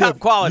corner. Hey, Jeff, top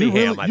quality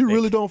ham. You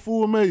really don't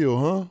fool with mayo,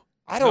 huh?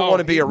 I don't want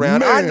to be around.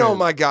 Man. I know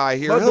my guy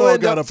here. My He'll dog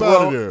end got up up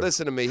out of there.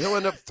 listen to me. He'll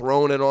end up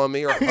throwing it on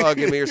me or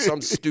hugging me or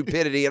some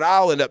stupidity, and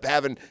I'll end up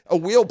having a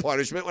wheel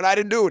punishment when I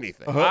didn't do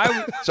anything.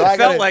 So I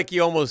felt like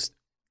you almost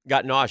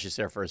got nauseous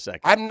there for a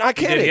second. I'm not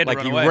kidding.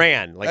 Like you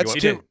ran. Like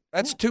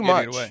That's too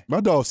much.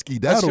 My dog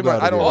skedaddled.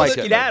 I don't like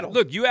it. Skedaddle.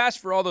 Look, you asked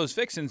for all those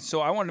fixins, so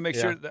I wanted to make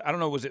sure that, I don't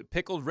know, was it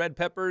pickled red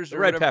peppers? Or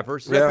red whatever?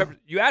 peppers. Red peppers.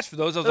 You asked for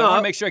those. I want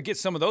to make sure I get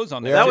some of those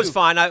on there. That was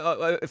fine.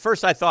 At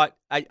first I thought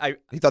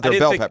he thought they were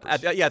bell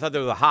peppers. I thought they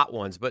were the hot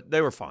ones, but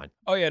they were fine.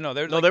 Oh yeah, no,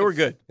 they were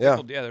good.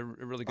 Yeah, they're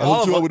really good. I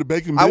hooked you up with the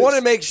bacon bits. I want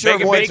to make sure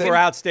bacon bits were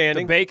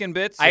outstanding. The bacon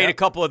bits. I ate a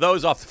couple of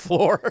those off the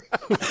floor.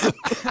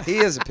 He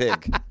is a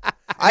pig.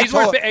 These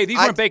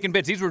weren't bacon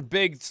bits. These were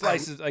big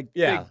slices.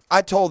 Big.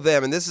 I told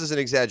them, and this is an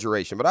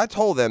exaggeration, but I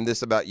told them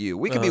this about you.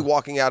 We could be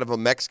walking out of a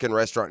Mexican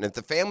restaurant, and if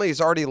the family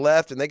has already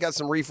left and they got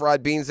some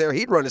refried beans there,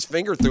 he'd run his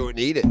finger through it and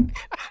eat it.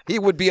 He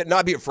would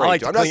not be afraid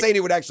to. I'm not saying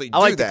he would actually do that.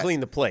 I like to clean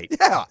the plate.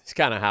 Yeah. It's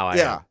kind of how I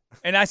am.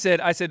 And I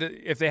said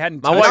if they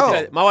hadn't.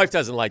 My wife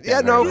doesn't like that.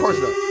 Yeah, no, of course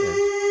not.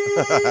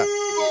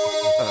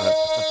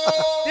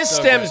 This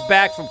stems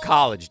back from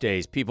college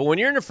days, people. When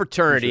you're in a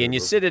fraternity and you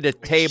sit at a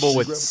table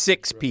with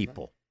 6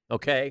 people,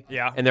 okay?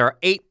 Yeah. And there are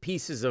 8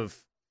 pieces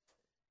of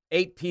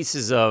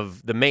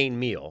the main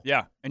meal.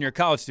 Yeah. And you're a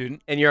college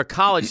student. And you're a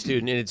college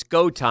student, and it's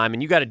go time,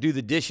 and you got to do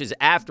the dishes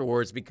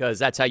afterwards because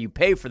that's how you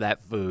pay for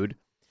that food,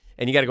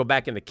 and you got to go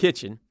back in the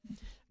kitchen.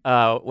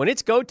 When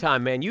it's go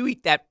time, man, you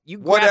eat that. You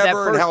grab that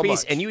first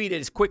piece, and you eat it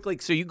as quickly,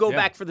 so you go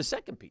back for the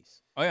second piece.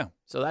 Oh yeah.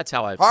 So that's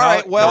how I. All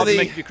right. Well,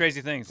 make you do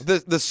crazy things.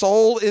 The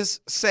soul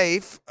is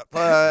safe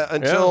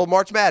until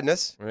March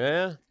Madness.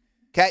 Yeah.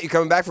 Kat, you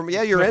coming back from?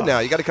 Yeah, you're in now.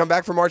 You got to come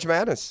back for March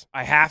Madness.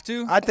 I have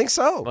to. I think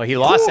so. Well, he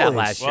lost that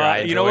last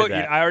year. You know what?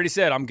 I already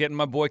said I'm getting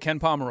my boy Ken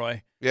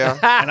Pomeroy. Yeah.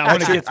 And I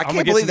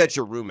can't believe that's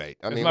your roommate.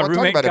 I mean, we're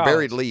talking about a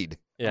buried lead.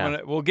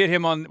 Yeah. We'll get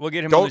him on. We'll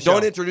get him on the show.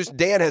 Don't introduce.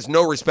 Dan has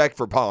no respect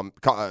for Palm.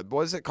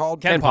 What is it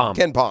called? Ken Palm.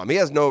 Ken Palm. He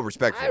has no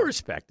respect for him. I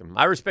respect him.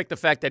 I respect the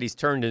fact that he's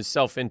turned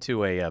himself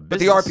into a business. But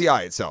the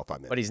RPI itself, I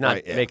mean. But he's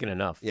not making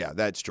enough. Yeah,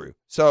 that's true.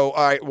 So,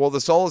 all right. Well,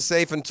 the soul is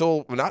safe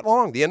until not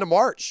long, the end of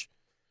March.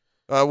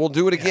 We'll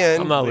do it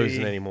again. I'm not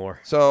losing anymore.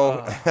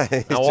 So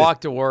I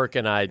walked to work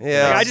and I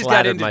just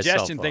got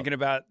indigestion myself thinking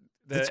about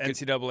the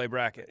NCAA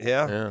bracket.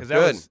 Yeah.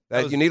 Good.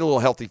 You need a little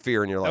healthy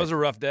fear in your life. That was a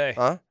rough day.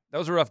 Huh? That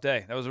was a rough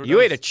day.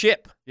 You ate a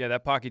chip. Yeah,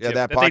 that Pocky Yeah, chip.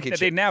 that Pocky chip.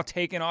 They've now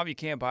taken off. You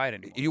can't buy it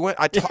anymore. You went.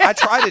 I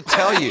tried to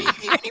tell you. You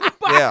can't even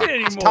buy it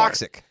anymore. It's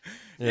toxic.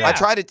 Yeah. I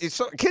tried it.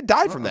 A kid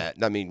died from that.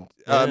 I mean,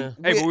 hey,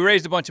 but we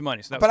raised a bunch of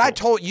money. So but I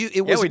told you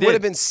it would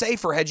have been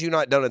safer had you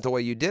not done it the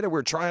way you did it. We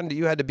were trying to.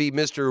 You had to be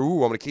Mr.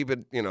 Ooh, I'm going to keep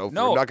it. No, I'm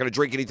not going to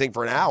drink anything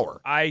for an hour.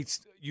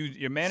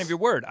 You're a man of your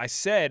word. I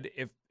said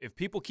if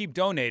people keep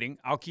donating,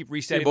 I'll keep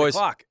resetting boys. the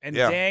clock. And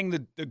dang,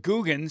 the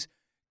Googans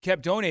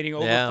kept donating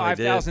over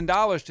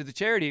 $5,000 to the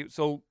charity.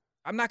 So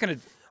I'm not going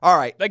to. All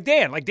right. Like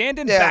Dan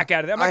didn't back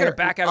out of that. I'm not going to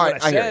back out of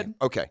what I said.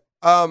 Okay.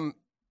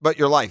 But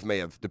your life may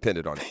have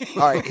depended on it.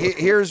 All right.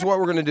 Here's what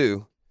we're going to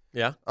do.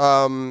 Yeah.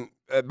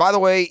 By the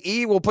way,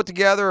 E will put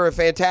together a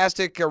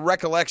fantastic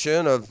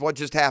recollection of what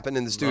just happened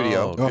in the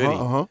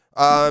studio.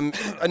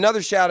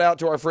 Another shout out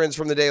to our friends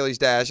from the Daily's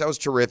Dash. That was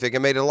terrific.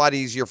 It made it a lot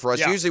easier for us.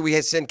 Yeah. Usually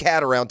we send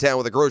Kat around town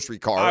with a grocery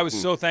cart. I was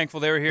so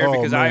thankful they were here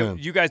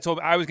because you guys told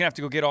me I was going to have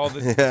to go get all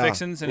the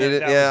fixins. And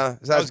that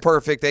was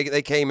perfect.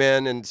 They came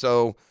in, and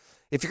so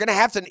if you're going to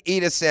have to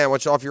eat a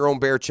sandwich off your own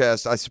bare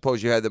chest, I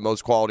suppose you had the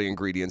most quality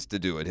ingredients to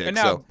do it, Hick. And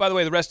now, by the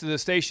way, the rest of the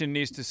station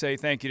needs to say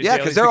thank you to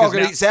because they're all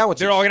going to eat sandwiches.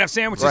 They're all going to have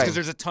sandwiches because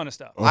there's a ton of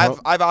stuff.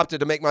 I've opted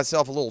to make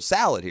myself a little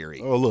salad here.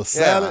 Oh, a little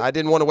salad? Yeah, I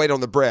didn't want to wait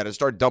on the bread. I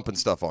started dumping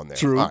stuff on there.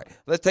 True. All right,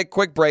 let's take a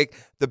quick break.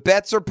 The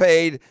bets are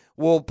paid.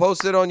 We'll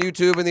post it on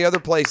YouTube and the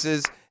other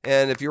places.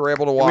 And if you were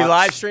able to watch. Can we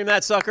live stream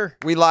that sucker?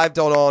 We lived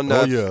on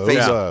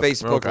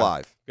Facebook Okay.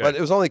 Live. Good. But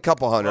it was only a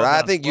couple hundred. Well I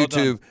done. think Well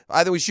YouTube,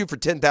 I think we shoot for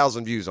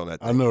 10,000 views on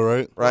that thing. I know,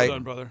 right? Right? Well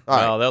done, brother. All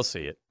right. Well, they'll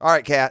see it. All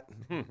right, Kat.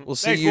 We'll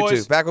see Thanks, you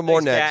boys. too. Back with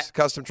more Thanks, next. Kat.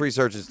 Custom Tree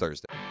Searches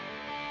Thursday.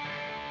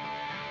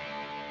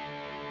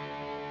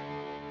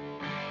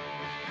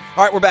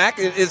 All right, we're back.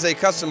 It is a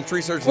Custom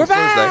Tree Searches Thursday.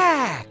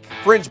 back.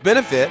 Fringe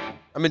benefit.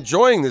 I'm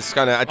enjoying this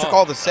kind of. I took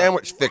all the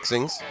sandwich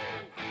fixings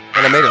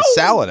and I made a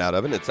salad out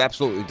of it. It's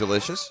absolutely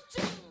delicious.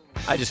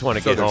 I just want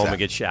to get home and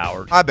get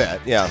showered. I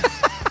bet. Yeah.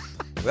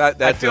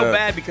 I feel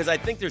bad because I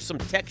think there's some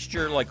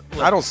texture like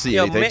I don't see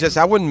anything.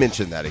 I wouldn't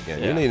mention that again.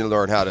 Yeah. You need to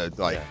learn how to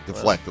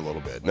deflect a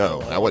little bit. No,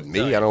 that wasn't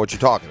me. I know what you're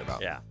talking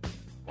about. Yeah,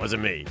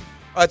 wasn't me.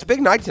 It's a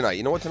big night tonight.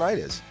 You know what tonight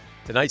is?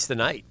 Tonight's the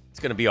night. It's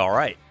going to be all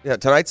right. Yeah,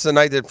 tonight's the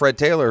night that Fred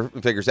Taylor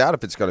figures out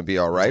if it's going to be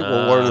all right.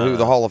 We'll learn who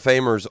the Hall of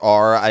Famers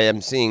are. I am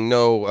seeing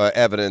no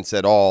evidence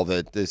at all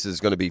that this is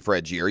going to be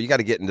Fred's year. You got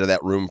to get into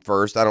that room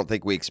first. I don't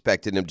think we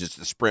expected him just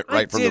to sprint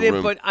right from the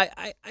room. But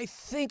I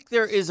think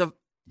there is a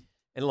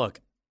 – and look,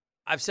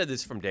 I've said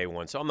this from day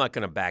one, so I'm not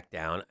going to back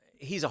down.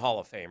 He's a Hall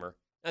of Famer.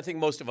 I think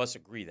most of us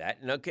agree that.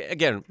 And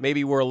again,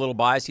 maybe we're a little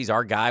biased. He's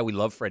our guy. We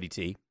love Freddie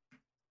T.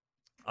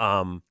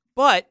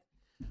 But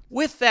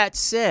with that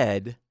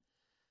said –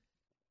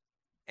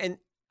 and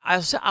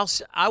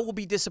I will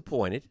be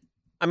disappointed.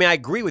 I mean, I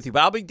agree with you,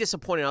 but I'll be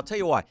disappointed. I'll tell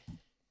you why.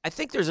 I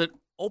think there's an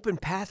open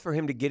path for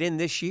him to get in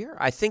this year.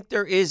 I think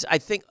there is. I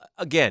think,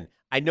 again,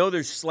 I know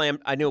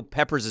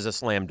Peppers is a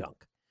slam dunk.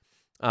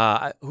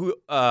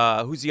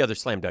 Who's the other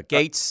slam dunk?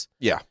 Gates?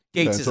 Yeah.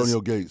 Gates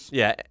Antonio Gates.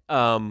 Yeah.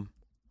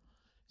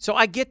 So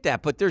I get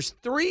that, but there's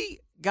 3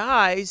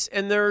 guys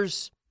and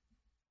there's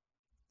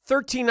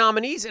 13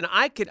 nominees, and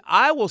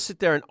I will sit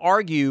there and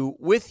argue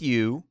with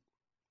you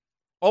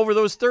over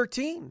those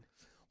 13.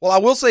 Well, I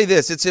will say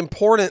this. It's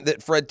important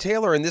that Fred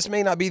Taylor, and this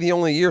may not be the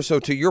only year, so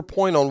to your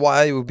point on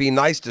why it would be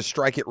nice to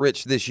strike it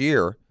rich this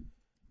year,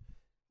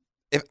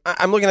 if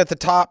I'm looking at the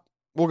top,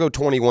 we'll go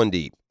 21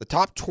 deep. The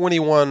top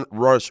 21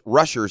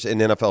 rushers in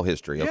NFL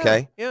history,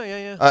 okay?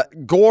 Yeah.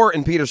 Gore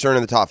and Peterson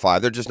in the top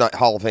 5. They're just not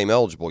Hall of Fame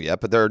eligible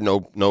yet, but they're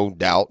no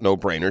doubt, no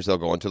brainers. They'll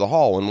go into the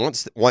Hall. And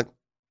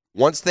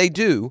once they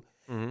do,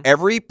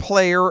 every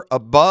player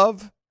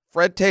above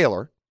Fred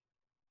Taylor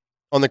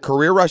on the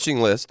career rushing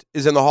list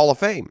is in the Hall of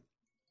Fame.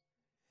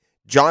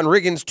 John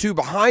Riggins, 2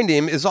 behind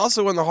him, is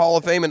also in the Hall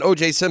of Fame, and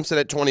O.J. Simpson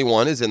at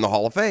 21 is in the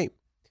Hall of Fame.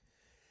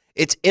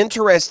 It's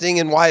interesting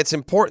and why it's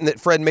important that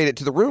Fred made it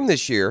to the room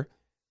this year.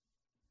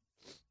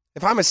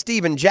 If I'm a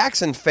Steven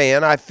Jackson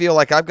fan, I feel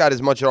like I've got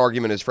as much an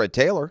argument as Fred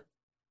Taylor.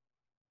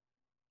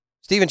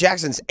 Steven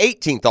Jackson's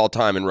 18th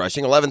all-time in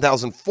rushing,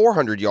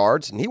 11,400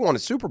 yards, and he won a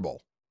Super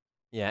Bowl.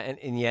 Yeah,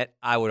 and yet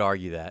I would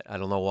argue that. I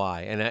don't know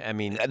why. And I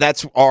mean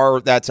that's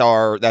our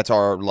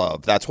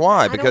love. That's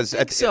why, because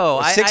at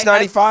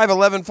 695,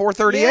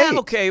 11,438. Yeah,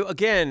 okay,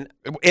 again,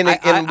 in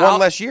one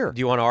less year. Do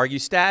you want to argue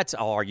stats?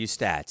 I'll argue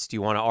stats. Do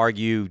you want to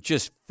argue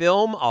just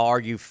film? I'll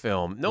argue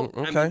film. No,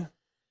 okay.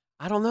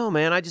 I don't know,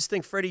 man. I just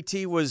think Freddie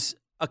T was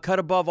a cut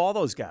above all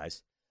those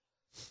guys.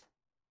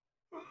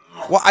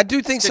 Well, I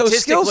do think so,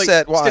 skill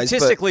set wise.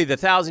 Statistically, the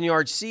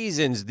 1,000-yard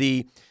seasons, and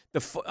he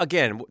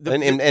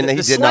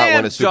did not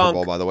win a Super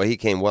Bowl, by the way. He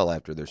came well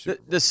after their Super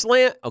Bowl.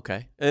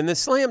 The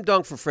slam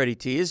dunk for Freddie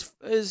T is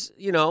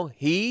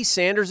he,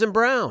 Sanders, and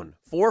Brown,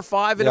 4,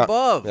 5, and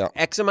above,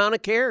 X amount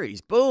of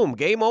carries, boom,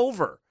 game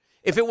over.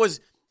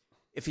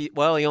 He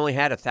only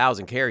had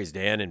 1,000 carries,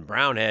 Dan, and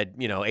Brown had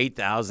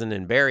 8,000,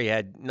 and Barry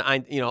had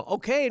 9.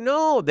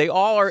 They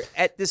all are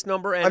at this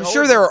number. And I'm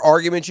sure there are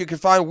arguments you can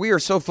find. We are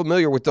so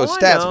familiar with those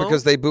stats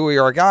because they buoy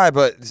our guy.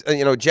 But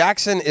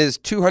Jackson is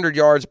 200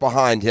 yards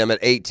behind him at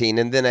 18,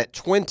 and then at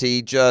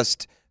 20,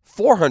 just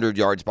 400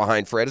 yards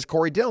behind Fred is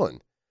Corey Dillon.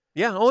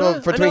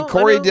 Yeah, between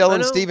Corey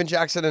Dillon, Steven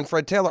Jackson, and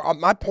Fred Taylor,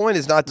 my point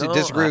is not to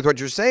disagree with what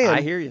you're saying. I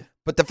hear you.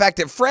 But the fact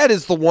that Fred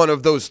is the one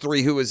of those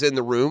 3 who is in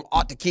the room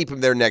ought to keep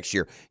him there next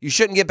year. You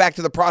shouldn't get back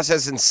to the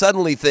process and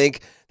suddenly think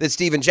that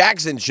Steven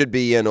Jackson should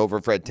be in over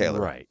Fred Taylor.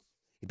 Right.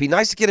 It'd be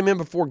nice to get him in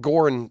before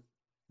Gore and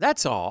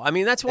That's all. I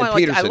mean, that's why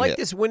I like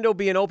this window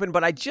being open,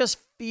 but I just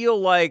feel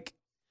like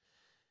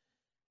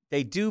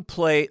they do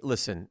play.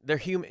 Listen, they're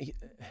human.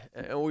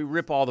 We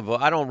rip all the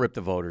vote. I don't rip the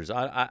voters.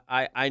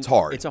 It's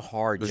hard. It's a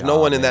hard. There's job, no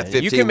one in man. that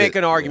 15. You can make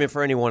an argument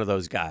for any one of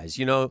those guys,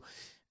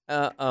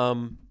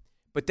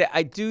 but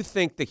I do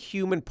think the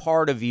human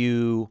part of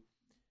you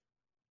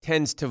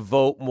tends to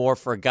vote more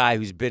for a guy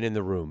who's been in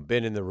the room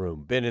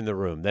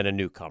than a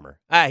newcomer.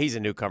 He's a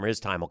newcomer. His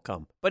time will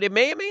come, but it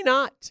may or may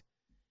not.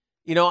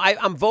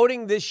 I'm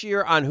voting this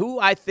year on who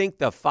I think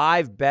the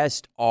 5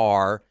 best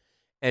are,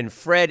 and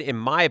Fred, in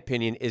my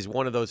opinion, is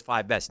one of those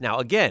 5 best. Now,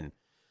 again,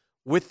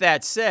 with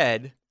that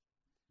said,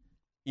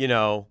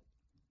 it's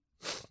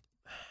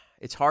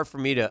hard for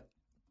me to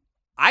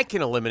 – I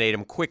can eliminate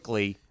him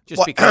quickly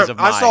just because of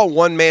I saw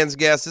one man's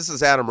guess. This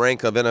is Adam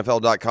Rank of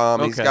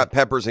NFL.com. Okay. He's got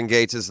Peppers and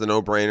Gates as the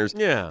no-brainers.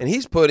 Yeah. And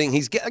he's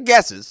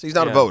guesses. He's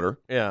not a voter.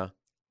 Yeah.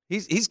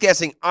 He's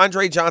guessing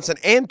Andre Johnson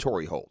and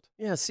Torrey Holt.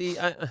 Yeah, see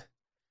 –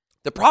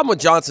 The problem with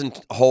Johnson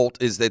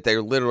Holt is that they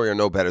literally are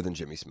no better than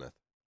Jimmy Smith.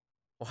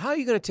 Well, how are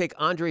you going to take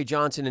Andre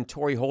Johnson and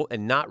Torrey Holt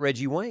and not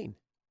Reggie Wayne?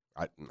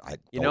 I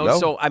don't know.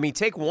 So,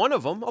 take one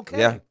of them. Okay.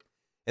 Yeah.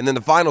 And then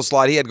the final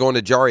slide, he had going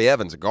to Jari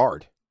Evans, a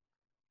guard.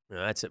 No,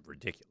 that's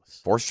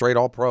ridiculous. 4 straight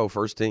All-Pro,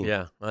 first team.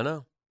 Yeah, I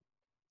know.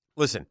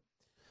 Listen.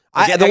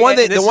 The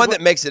one that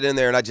makes it in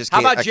there, and I just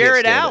can't. How about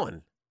Jared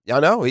Allen? Yeah,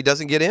 I know. He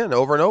doesn't get in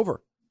over and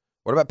over.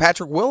 What about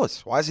Patrick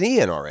Willis? Why isn't he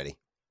in already?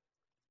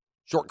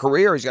 Short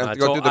career. He's going to have to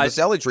go through the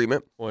Baselli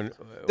treatment.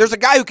 There's a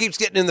guy who keeps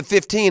getting in the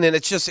 15, and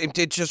it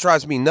just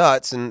drives me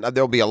nuts, and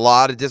there'll be a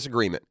lot of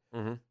disagreement.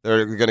 Mm-hmm.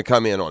 They're going to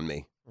come in on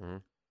me. Mm-hmm.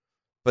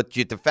 But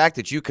the fact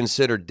that you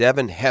consider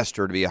Devin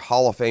Hester to be a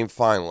Hall of Fame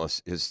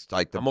finalist is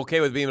like I'm okay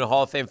with being a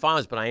Hall of Fame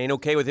finalist, but I ain't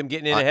okay with him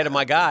getting in ahead of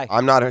my guy.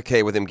 I'm not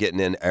okay with him getting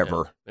in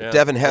ever. Yeah. If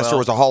Devin Hester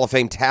was a Hall of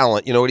Fame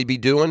talent, you know what he'd be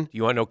doing?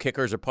 You want no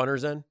kickers or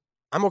punters then?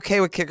 I'm okay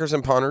with kickers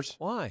and punters.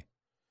 Why?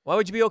 Why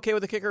would you be okay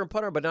with a kicker and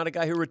punter, but not a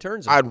guy who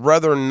returns them? I'd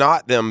rather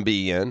not them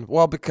be in.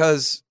 Well,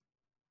 because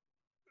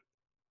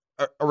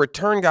a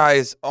return guy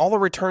is the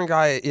return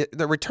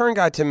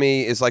guy to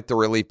me is like the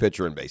relief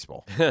pitcher in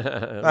baseball.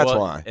 That's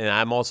why. And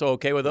I'm also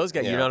okay with those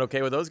guys. Yeah. You're not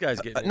okay with those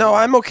guys getting in? No,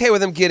 I'm okay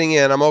with them getting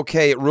in. I'm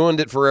okay. It ruined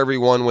it for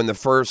everyone when the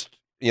first,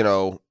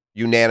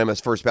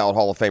 unanimous first ballot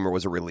Hall of Famer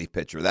was a relief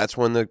pitcher. That's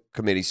when the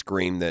committee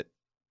screamed that,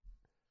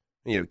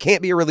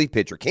 can't be a relief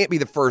pitcher, can't be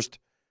the first.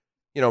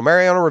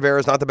 Mariano Rivera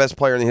is not the best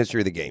player in the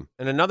history of the game.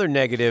 And another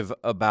negative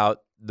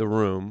about the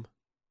room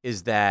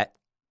is that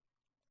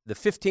the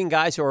 15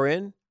 guys who are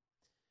in,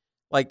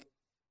 like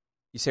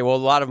you say, well, a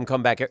lot of them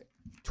come back.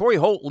 Torrey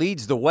Holt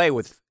leads the way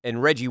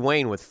and Reggie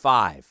Wayne with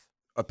 5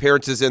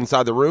 appearances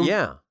inside the room.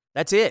 Yeah,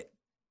 that's it.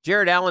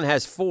 Jared Allen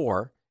has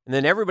 4, and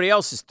then everybody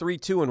else is 3,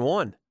 2, and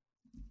 1.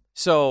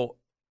 So,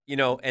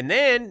 and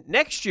then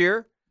next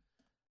year,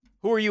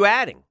 who are you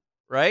adding,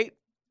 right?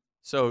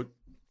 So,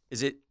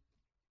 is it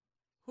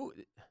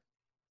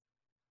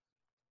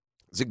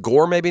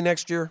Gore maybe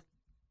next year?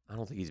 I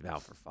don't think he's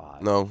out for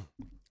 5. No.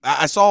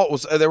 I saw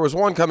there was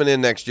one coming in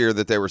next year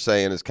that they were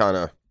saying is kind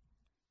of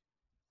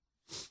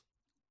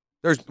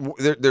there's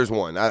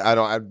one.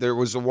 There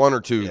was 1 or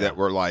 2 that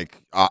were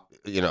like are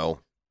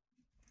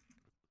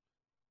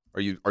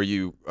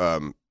you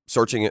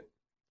searching it?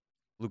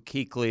 Luke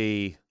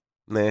Kuechly,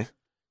 Nah.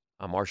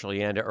 Marshall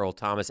Yanda, Earl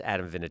Thomas,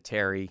 Adam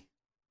Vinatieri.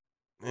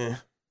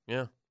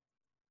 Yeah.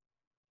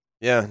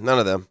 Yeah, none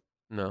of them.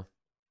 No.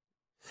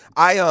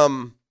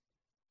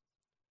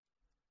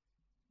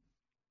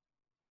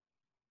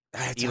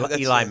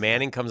 Eli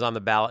Manning comes on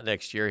the ballot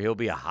next year. He'll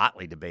be a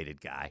hotly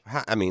debated guy.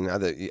 I mean, I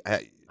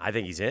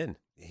think he's in.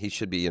 He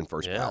should be in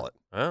first ballot.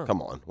 Oh.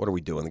 Come on. What are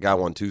we doing? The guy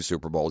won 2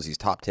 Super Bowls. He's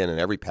top 10 in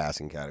every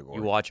passing category.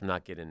 You watch him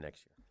not get in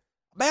next year.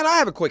 Man, I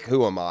have a quick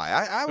who am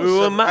I?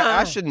 Who am I?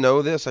 I should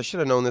know this. I should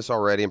have known this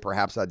already, and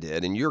perhaps I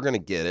did. And you're going to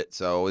get it.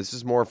 So this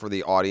is more for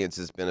the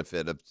audience's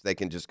benefit. If they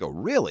can just go,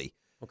 really?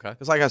 Okay.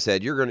 Because like I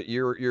said, you're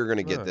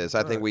gonna get this.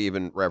 I think we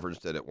even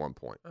referenced it at one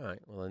point. All right.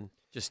 Well, then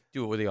just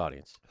do it with the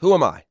audience. Who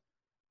am I?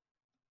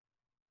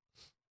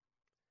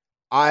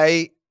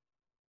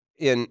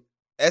 In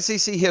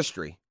SEC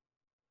history,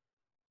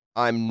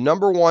 I'm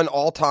number 1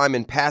 all-time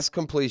in pass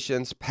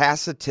completions,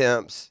 pass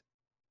attempts,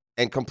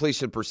 and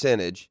completion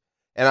percentage.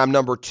 And I'm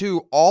number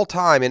 2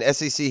 all-time in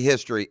SEC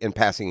history in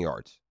passing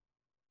yards.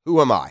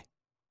 Who am I?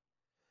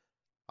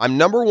 I'm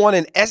number 1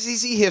 in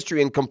SEC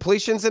history in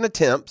completions and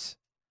attempts.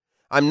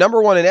 I'm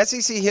number 1 in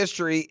SEC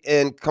history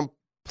in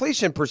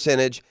completion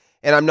percentage.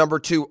 And I'm number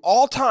 2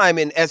 all-time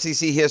in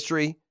SEC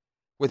history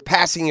with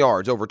passing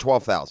yards over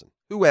 12,000.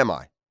 Who am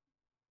I?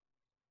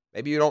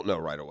 Maybe you don't know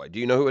right away. Do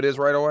you know who it is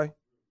right away?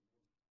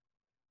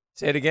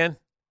 Say it again.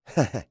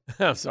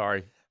 I'm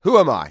sorry. Who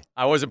am I?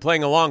 I wasn't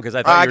playing along because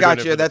I thought I you were got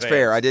doing you. it for the That's fans.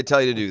 fair. I did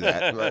tell you to do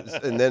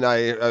that. And then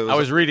I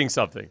was reading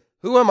something.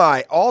 Who am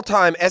I?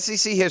 All-time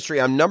SEC history.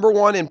 I'm number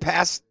 1 in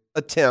pass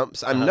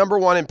attempts. I'm number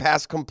 1 in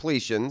pass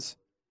completions.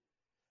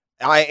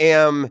 I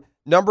am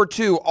number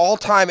 2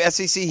 all-time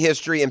SEC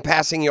history in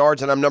passing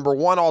yards, and I'm number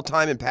 1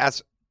 all-time in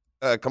pass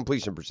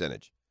completion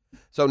percentage.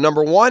 So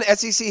number 1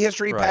 SEC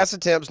history pass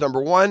attempts,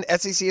 number 1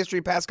 SEC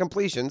history pass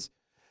completions,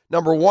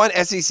 number 1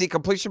 SEC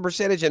completion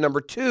percentage, and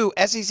number 2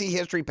 SEC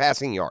history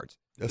passing yards.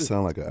 That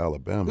sounds like an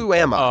Alabama. Who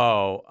am I?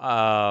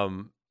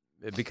 Oh,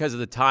 because of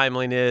the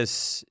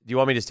timeliness. Do you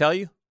want me to tell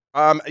you?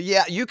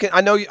 Yeah, you can.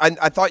 I know.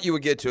 I thought you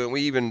would get to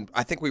it.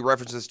 I think we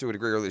referenced this to a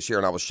degree earlier this year,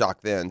 and I was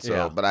shocked then.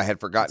 So, but I had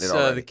forgotten it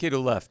already. The kid who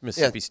left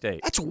Mississippi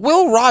State. That's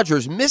Will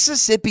Rogers,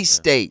 Mississippi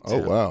State. Oh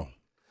wow,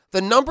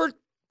 the number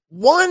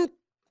 1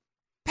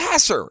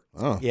 passer.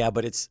 Oh. Yeah,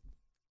 but it's,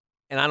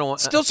 and I don't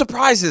want. Still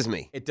surprises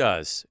me. It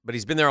does, but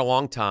he's been there a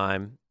long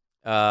time.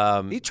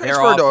 He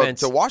transferred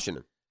to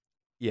Washington.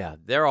 Yeah,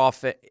 their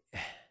offense.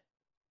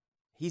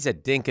 He's a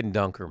dink and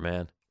dunker,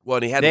 man. Well,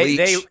 and he had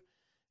Leach.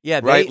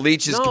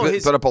 Leach has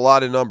put up a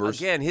lot of numbers.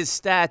 Again, his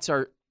stats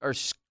are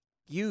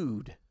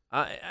skewed.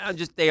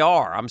 They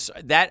are. I'm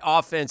sorry. That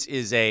offense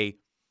is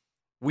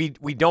we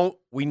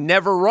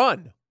never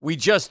run. We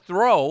just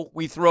throw.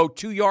 We throw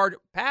 2-yard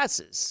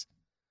passes.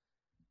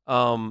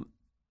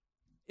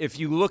 If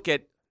you look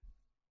at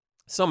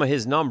some of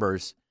his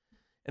numbers,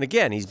 and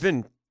again,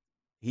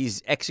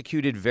 he's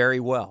executed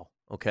very well.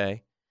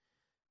 Okay.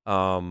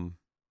 I'm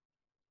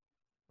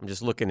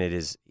just looking at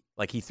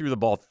he threw the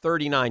ball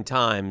 39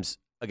 times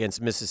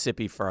against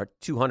Mississippi for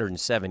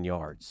 207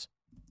 yards.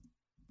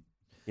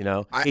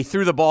 He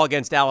threw the ball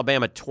against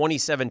Alabama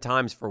 27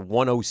 times for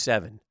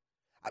 107.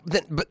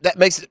 But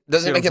that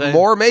doesn't make it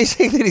more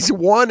amazing that he's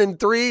 1 and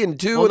 3 and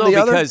 2 in the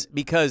other?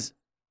 Because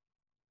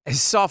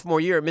his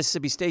sophomore year at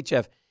Mississippi State,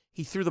 Jeff,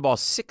 he threw the ball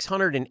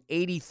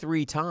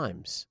 683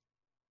 times.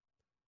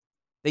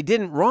 They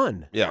didn't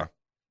run. Yeah.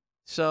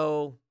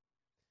 So,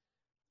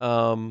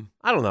 I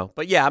don't know.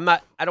 But yeah,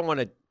 I don't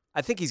want to.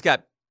 I think he's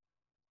good.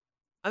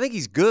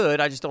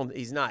 I just don't.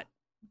 He's not.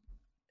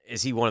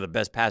 Is he one of the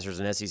best passers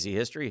in SEC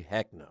history?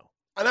 Heck no.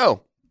 I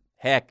know.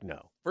 Heck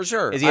no. For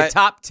sure. Is he a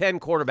top 10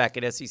 quarterback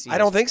at SEC history? I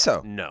don't think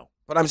so. No.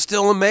 But I'm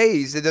still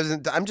amazed. It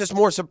doesn't. I'm just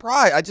more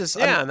surprised.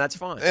 And that's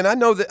fine. And I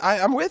know that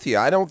I'm with you.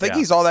 I don't think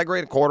he's all that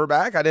great a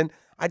quarterback.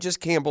 I just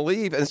can't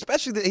believe, and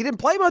especially that he didn't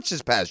play much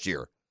this past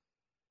year.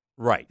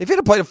 Right. If he'd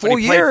have played a full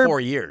year. Played 4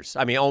 years.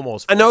 I mean,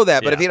 almost. I know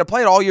that, but if he'd have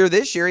played all year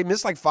this year, he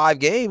missed like 5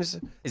 games.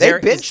 They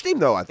benched him,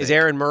 though, I think. Is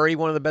Aaron Murray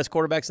one of the best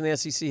quarterbacks in the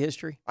SEC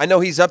history? I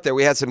know he's up there.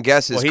 We had some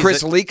guesses.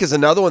 Chris Leak is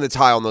another one that's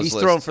high on those lists.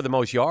 He's thrown for the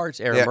most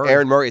yards, Aaron Murray.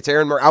 Aaron Murray. It's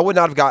Aaron Murray. I would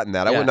not have gotten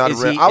that. I would not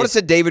have. I would have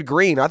said David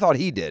Green. I thought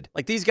he did.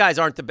 Like, these guys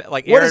aren't the best.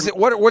 Like, what is it?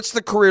 What's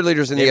the career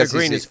leaders in the SEC? David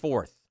Green is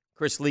 4th.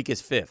 Chris Leak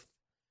is 5th.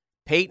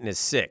 Peyton is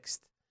 6th.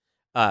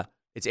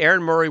 It's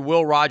Aaron Murray,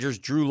 Will Rogers,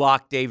 Drew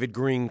Lock, David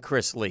Green,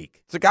 Chris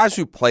Leak. It's the guys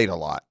who played a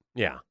lot.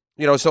 Yeah.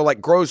 So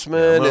like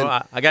Grossman.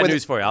 I got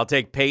news for you. I'll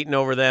take Peyton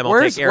over them. I'll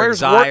take Eric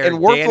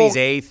Zier. Danny's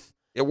 8th.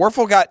 Yeah,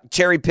 Werfel got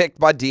cherry-picked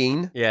by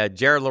Dean. Yeah,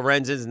 Jared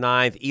Lorenzen's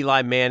 9th.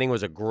 Eli Manning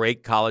was a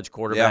great college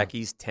quarterback. Yeah.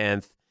 He's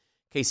 10th.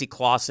 Casey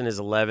Clausen is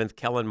 11th.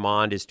 Kellen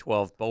Mond is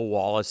 12th. Bo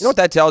Wallace. You know what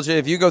that tells you?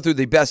 If you go through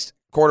the best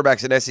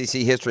quarterbacks in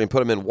SEC history and put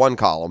them in one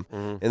column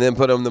and then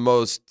put them the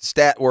most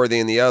stat-worthy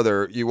in the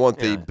other, you want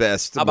the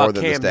best more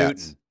than Cam the stats.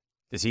 Newton?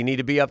 Does he need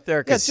to be up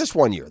there? Yeah, it's just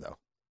 1 year, though.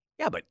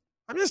 Yeah, but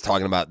I'm just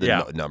talking about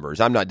the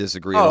numbers. I'm not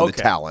disagreeing on the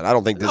talent. I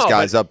don't think this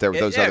guy's up there with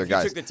those other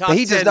guys. But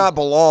he does not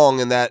belong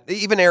in that.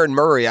 Even Aaron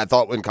Murray, I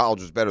thought in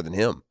college was better than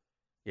him.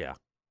 Yeah.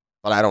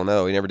 But I don't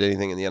know. He never did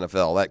anything in the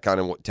NFL. That kind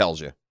of tells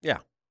you. Yeah.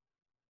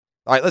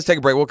 All right, let's take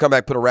a break. We'll come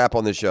back, put a wrap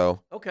on this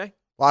show. Okay.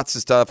 Lots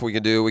of stuff we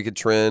can do. We could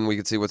trend. We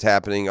could see what's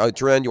happening.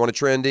 Trend, you want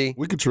to trendy?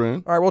 We could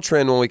trend. All right, we'll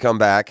trend when we come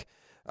back.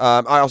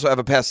 I also have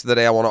a pass of the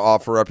day I want to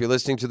offer up. You're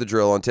listening to The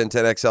Drill on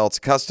 1010XL. It's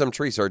Custom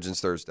Tree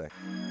Surgeons Thursday.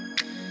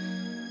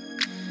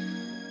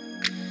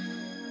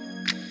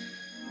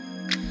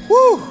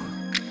 Whew.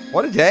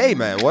 What a day,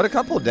 man. What a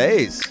couple of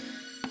days.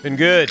 Been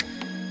good.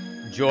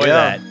 Enjoy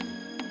that.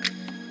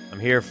 I'm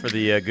here for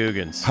the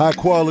Googans. High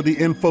quality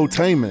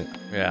infotainment.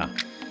 Yeah.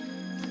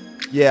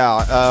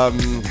 Yeah.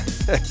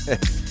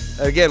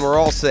 Again, we're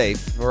all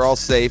safe. We're all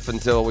safe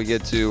until we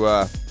get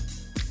to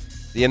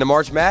the end of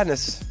March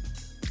Madness.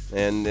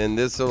 And then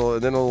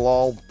it'll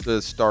all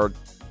start.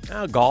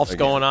 Golf's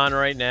going on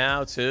right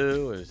now,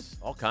 too. There's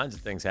all kinds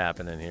of things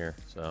happening here.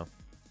 So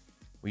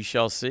we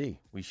shall see.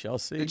 We shall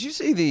see. Did you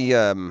see the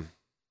I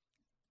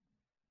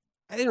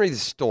didn't read the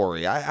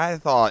story. I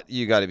thought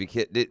you got to be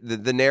kidding.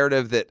 The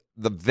narrative that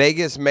the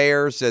Vegas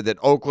mayor said that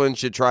Oakland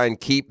should try and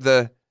keep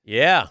the.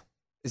 Yeah.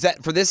 Is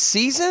that for this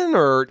season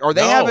or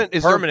they haven't?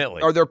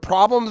 Permanently. Are there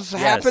problems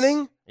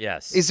happening?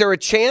 Yes. Is there a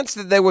chance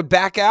that they would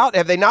back out?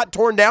 Have they not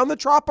torn down the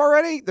Trop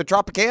already? The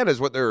Tropicana is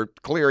what they're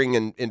clearing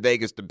in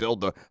Vegas to build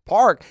the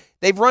park.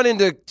 They've run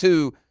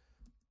into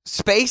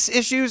space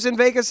issues in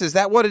Vegas. Is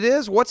that what it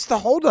is? What's the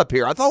holdup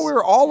here? I thought we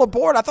were all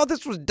aboard. I thought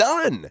this was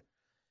done.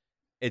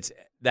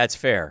 That's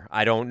fair.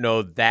 I don't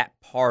know that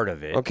part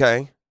of it.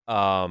 Okay.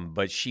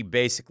 But she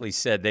basically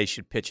said they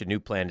should pitch a new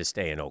plan to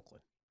stay in Oakland.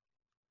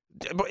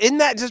 Isn't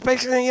that just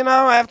basically,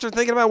 after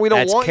thinking about it, we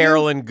don't want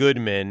Carolyn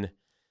Goodman.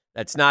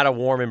 That's not a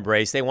warm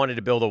embrace. They wanted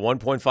to build a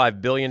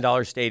 $1.5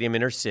 billion stadium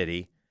in her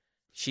city.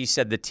 She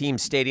said the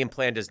team's stadium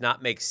plan does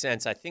not make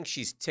sense. I think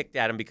she's ticked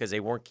at them because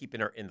they weren't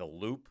keeping her in the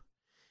loop.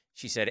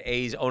 She said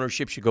A's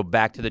ownership should go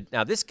back to the.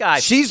 Now this guy,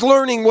 she's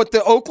learning what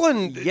the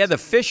Oakland. Yeah, the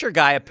Fisher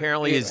guy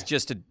apparently is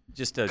just a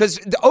because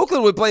the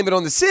Oakland would blame it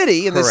on the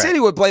city, and Correct. the city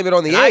would blame it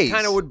on the and A's. I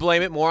kind of would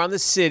blame it more on the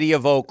city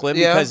of Oakland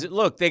Yeah. because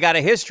look, they got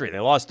a history. They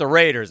lost the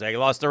Raiders. They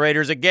lost the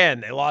Raiders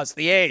again. They lost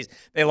the A's.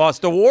 They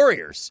lost the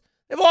Warriors.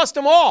 They've lost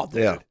them all,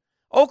 dude. Yeah.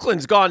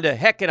 Oakland's gone to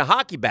heck in a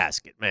hockey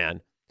basket,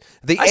 man.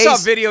 The I A's, saw a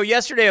video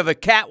yesterday of a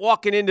cat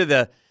walking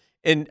into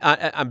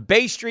on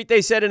Bay Street,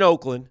 they said, in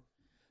Oakland.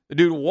 The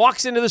dude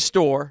walks into the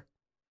store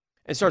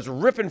and starts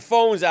ripping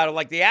phones out of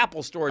like the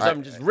Apple stores.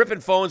 I'm just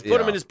ripping phones, put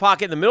them in his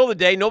pocket in the middle of the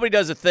day. Nobody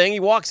does a thing. He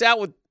walks out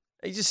with,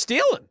 he's just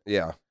stealing.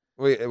 Yeah.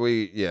 We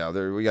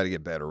got to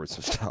get better with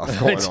some stuff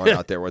going on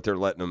out there. What they're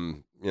letting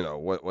them,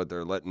 what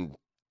they're letting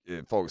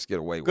folks get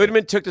away with.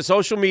 Goodman took to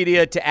social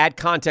media to add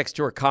context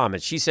to her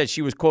comments. She said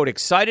she was, quote,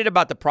 excited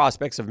about the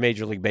prospects of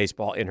Major League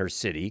Baseball in her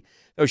city,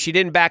 though she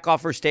didn't back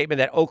off her statement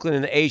that Oakland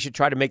and the A's should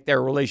try to make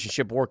their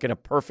relationship work in a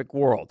perfect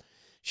world.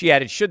 She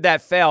added, should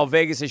that fail,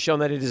 Vegas has shown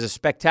that it is a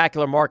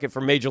spectacular market for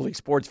Major League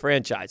sports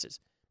franchises.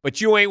 But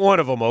you ain't one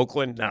of them,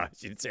 Oakland. No,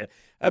 she didn't say it.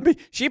 I mean,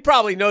 she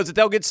probably knows that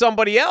they'll get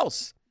somebody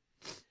else.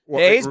 The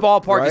A's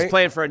ballpark is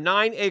planned for a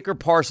 9-acre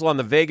parcel on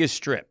the Vegas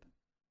Strip.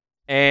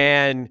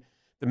 And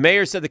the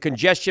mayor said the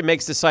congestion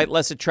makes the site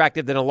less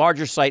attractive than a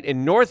larger site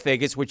in North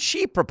Vegas, which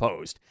she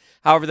proposed.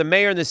 However, the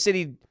mayor and the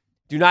city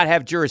do not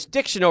have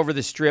jurisdiction over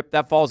the Strip.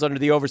 That falls under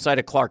the oversight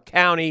of Clark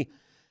County.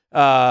 There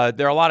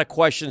are a lot of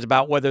questions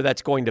about whether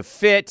that's going to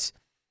fit.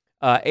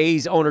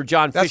 A's owner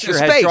John Fisher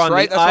has drawn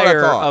the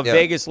ire of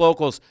Vegas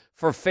locals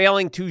for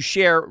failing to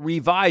share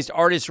revised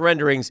artist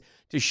renderings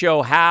to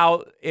show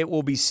how it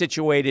will be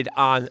situated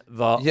on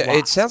the lot.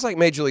 It sounds like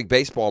Major League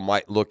Baseball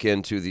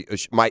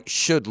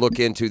should look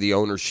into the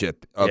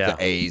ownership of the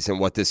A's and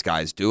what this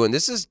guy's doing.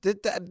 This is,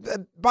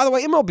 by the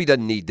way, MLB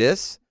doesn't need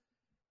this,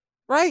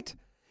 right?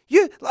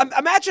 You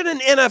imagine an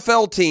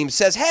NFL team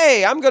says,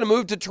 "Hey, I'm going to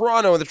move to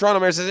Toronto," and the Toronto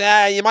mayor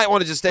says, "You might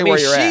want to just stay where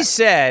you're at." She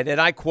said, and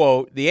I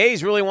quote, "The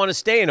A's really want to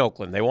stay in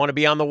Oakland. They want to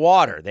be on the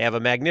water. They have a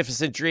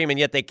magnificent dream, and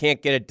yet they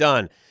can't get it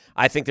done.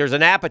 I think there's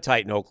an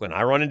appetite in Oakland.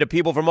 I run into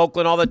people from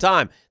Oakland all the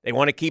time. They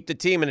want to keep the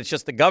team, and it's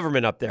just the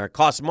government up there. It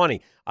costs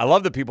money. I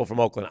love the people from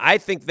Oakland. I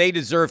think they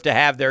deserve to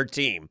have their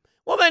team."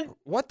 Well, then,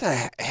 what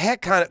the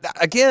heck kind of,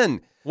 again,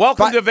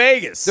 welcome to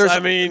Vegas.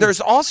 There's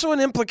also an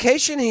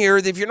implication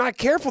here that if you're not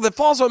careful, that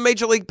falls on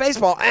Major League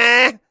Baseball.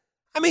 I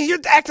mean, you're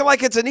acting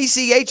like it's an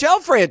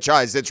ECHL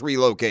franchise that's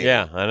relocating.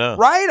 Yeah, I know.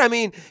 Right? I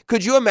mean,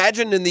 could you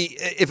imagine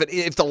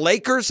if the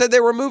Lakers said they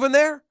were moving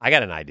there? I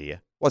got an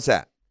idea. What's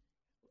that?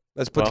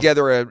 Let's put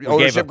together an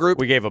ownership group.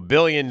 We gave $1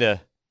 billion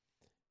to.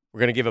 We're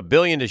going to give $1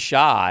 billion to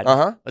Shad.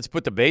 Let's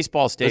put the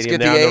baseball stadium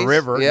there on the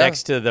river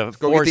next to the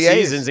Four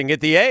Seasons and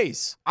get the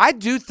A's. I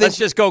do think. Let's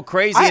just go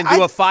crazy and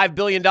do a $5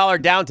 billion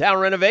downtown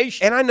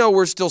renovation. And I know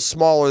we're still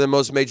smaller than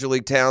most major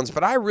league towns,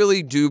 but I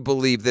really do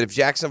believe that if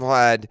Jacksonville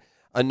had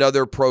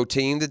another pro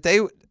team, that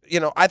they,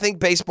 I think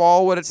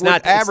baseball would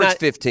average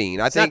 15.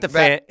 It's not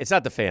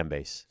the fan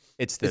base.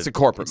 It's the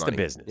corporate money. It's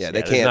the business. Yeah,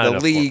 they can't. The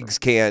leagues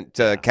can't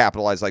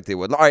capitalize like they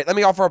would. All right, let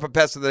me offer up a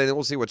pest of the day, then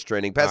we'll see what's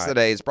trending. Pest of the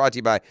day is brought to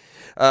you by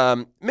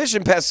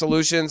Mission Pest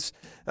Solutions.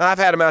 I've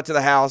had them out to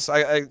the house.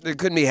 I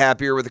couldn't be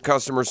happier with the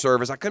customer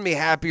service. I couldn't be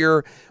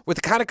happier with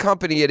the kind of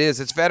company it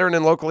is. It's veteran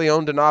and locally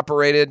owned and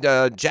operated.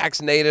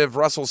 Jack's native,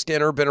 Russell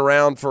Skinner, been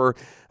around for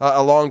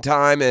a long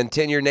time, and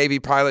 10-year Navy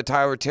pilot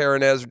Tyler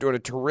Terranez are doing a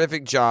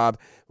terrific job.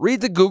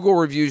 Read the Google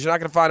reviews. You're not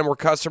going to find a more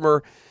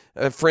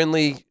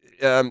customer-friendly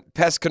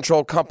pest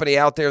control company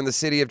out there in the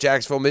city of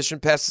Jacksonville. Mission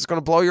Pest is going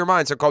to blow your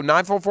mind. So call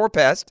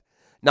 944-PEST.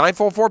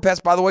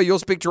 944-PEST. By the way, you'll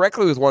speak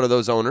directly with one of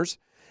those owners.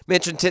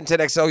 Mention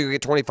 1010XL, you'll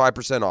get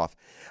 25% off.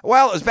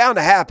 Well, it was bound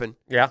to happen.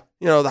 Yeah.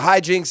 The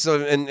hijinks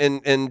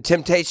and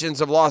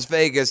temptations of Las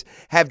Vegas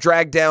have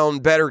dragged down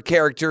better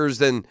characters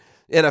than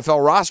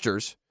NFL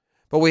rosters.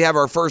 But we have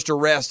our first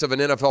arrest of an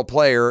NFL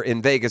player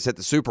in Vegas at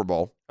the Super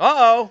Bowl.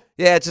 Uh-oh.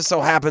 Yeah, it just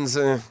so happens...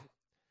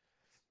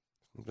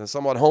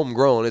 somewhat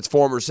homegrown. It's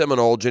former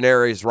Seminole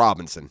Janarius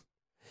Robinson.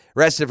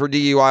 Arrested for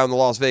DUI on the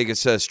Las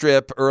Vegas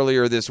Strip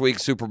earlier this week,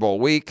 Super Bowl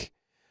week.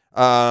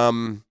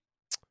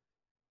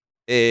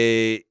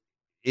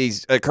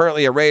 He's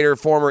currently a Raider,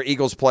 former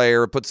Eagles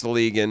player, puts the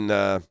league in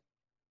a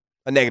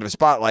negative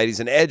spotlight. He's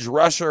an edge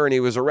rusher, and he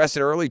was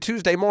arrested early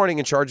Tuesday morning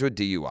and charged with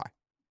DUI.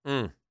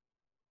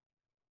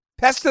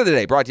 Pest of the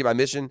Day, brought to you by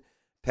Mission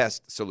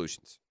Pest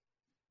Solutions.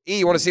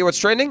 You want to see what's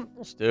trending?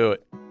 Let's do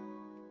it.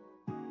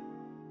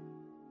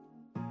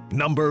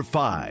 Number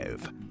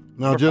 5.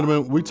 Now,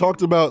 gentlemen, we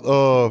talked about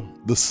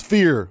the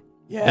Sphere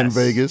in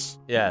Vegas.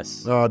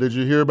 Yes. Did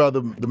you hear about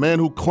the man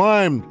who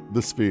climbed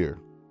the Sphere?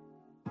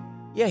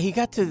 Yeah, he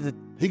got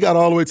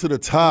all the way to the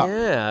top.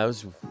 Yeah, it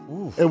was.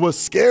 Oof. And what's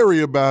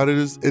scary about it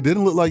is it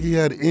didn't look like he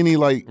had any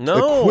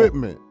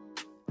equipment.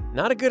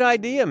 Not a good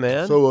idea,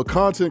 man. So a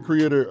content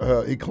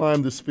creator, he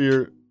climbed the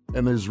Sphere,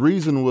 and his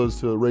reason was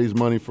to raise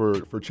money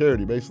for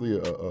charity, basically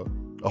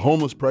a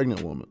homeless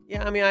pregnant woman.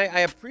 Yeah, I mean,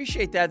 I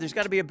appreciate that. There's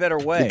got to be a better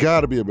way. There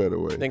got to be a better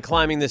way than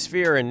climbing the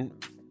Sphere and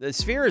The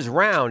sphere is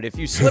round. If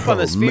you slip on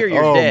the sphere,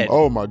 you're dead.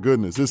 Oh my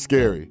goodness, it's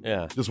scary.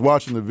 Yeah. Just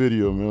watching the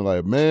video, man,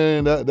 like,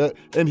 man, that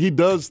and he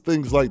does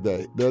things like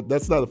that.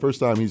 That's not the first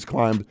time he's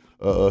climbed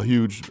a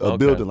huge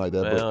building like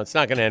that. Well, it's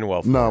not going to end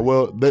well for him. No,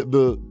 well,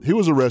 he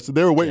was arrested.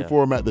 They were waiting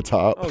for him at the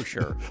top. Oh,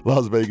 sure.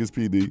 Las Vegas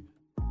PD.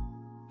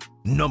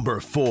 Number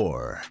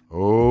 4.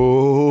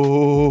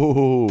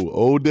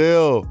 Oh,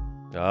 Odell.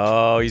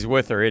 Oh, he's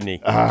with her, isn't he?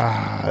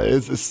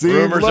 It seems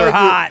Rumors like are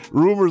hot.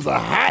 Rumors are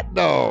hot,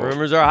 though.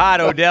 Rumors are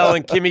hot. Odell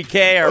and Kimmy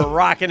K are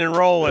rocking and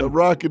rolling.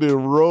 Rocking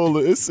and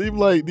rolling. It seems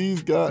like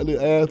these guys,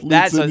 the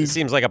athletes.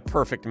 Seems like a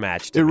perfect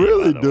match to it me,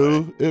 really by the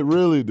do. way. It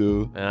really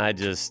do. And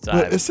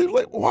It seems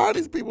like, why are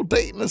these people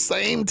dating the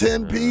same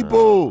 10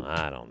 people?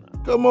 I don't know.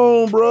 Come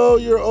on, bro.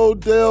 You're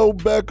Odell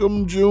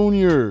Beckham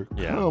Jr.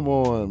 Yeah. Come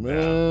on,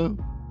 man.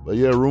 Yeah. But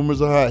yeah,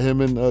 rumors are hot.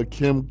 Him and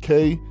Kim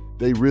K,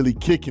 they really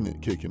kicking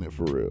it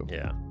for real.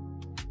 Yeah.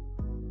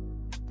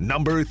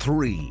 Number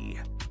 3.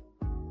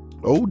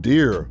 Oh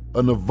dear,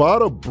 a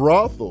Nevada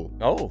brothel.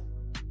 Oh.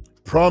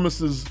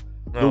 Promises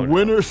the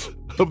winners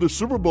of the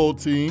Super Bowl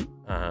team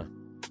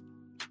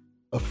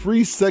a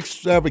free sex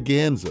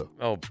extravaganza.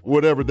 Oh,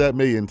 whatever that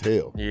may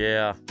entail.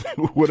 Yeah.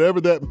 Whatever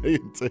that may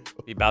entail.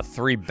 Be about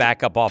 3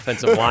 backup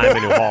offensive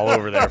linemen who fall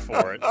over there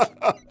for it.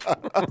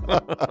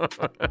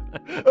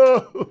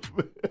 Oh,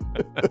 man.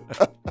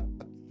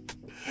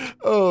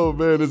 Oh,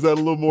 man. Is that a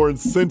little more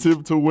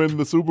incentive to win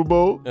the Super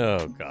Bowl?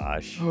 Oh,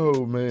 gosh.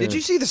 Oh, man. Did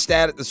you see the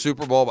stat at the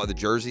Super Bowl about the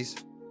jerseys?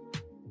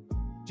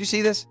 Did you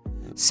see this?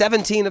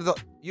 17 of the...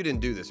 You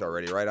didn't do this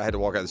already, right? I had to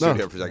walk out of the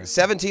studio for a second.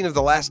 17 of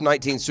the last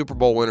 19 Super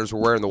Bowl winners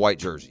were wearing the white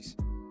jerseys.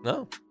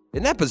 No.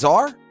 Isn't that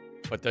bizarre?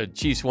 But the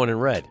Chiefs won in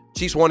red.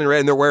 Chiefs won in red,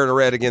 and they're wearing a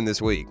red again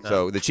this week. Oh.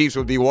 So the Chiefs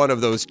would be one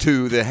of those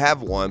 2 that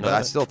have won, but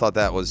I still thought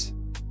that was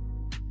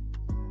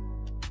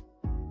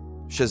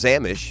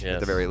Shazamish at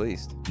the very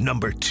least.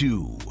 Number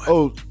 2.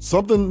 Oh,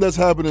 something that's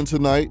happening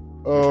tonight.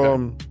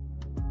 The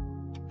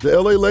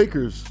LA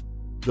Lakers,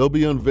 they'll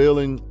be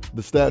unveiling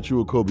the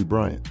statue of Kobe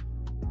Bryant.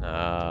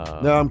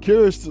 Now, I'm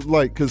curious,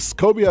 because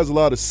Kobe has a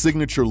lot of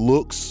signature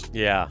looks.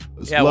 Yeah.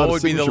 A lot what of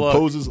would be the signature look?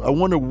 poses. I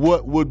wonder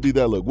what would be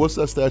that look. What's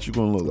that statue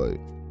going to look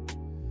like?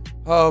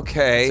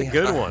 Okay. It's a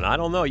good one. I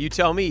don't know. You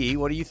tell me, E.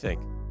 What do you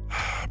think?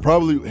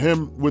 Probably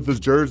him with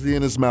his jersey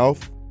in his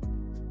mouth.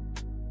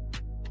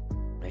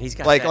 He's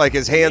got like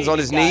his hands on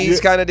his knees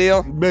kind of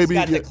deal? Maybe.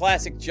 He's got the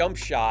classic jump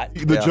shot.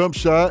 The jump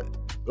shot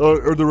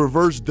or the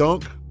reverse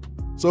dunk.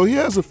 So he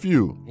has a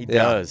few. He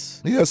does.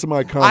 He has some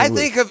iconic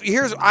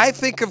I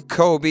think of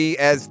Kobe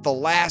as the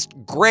last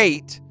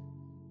great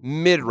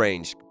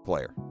mid-range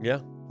player. Yeah.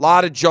 A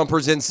lot of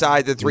jumpers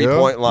inside the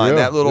three-point line.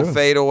 That little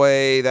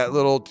fadeaway, that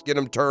little get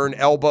him turn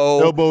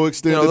elbow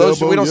extended.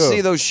 We don't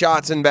see those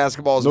shots in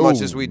basketball as much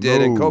as we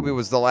did, and Kobe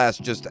was the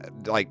last just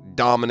like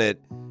dominant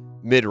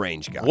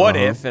mid-range guy. What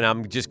if, and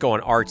I'm just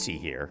going artsy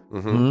here,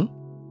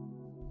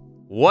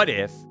 what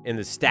if in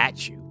the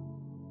statue,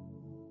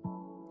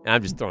 and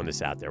I'm just throwing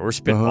this out there, we're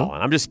spitballing.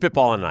 I'm just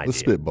spitballing an idea. The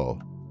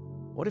spitball.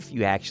 What if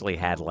you actually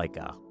had like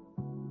a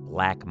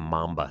black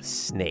mamba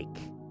snake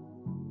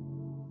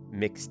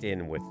mixed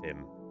in with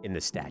him in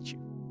the statue?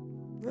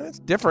 That's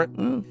different.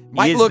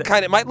 Might look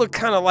kind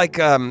of like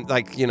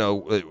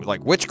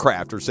like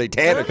witchcraft or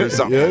satanic or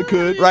something. Yeah, it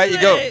could. Right?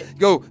 You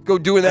go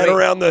doing that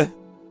around the.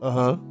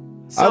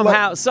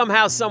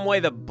 Somehow, some way,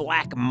 the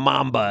black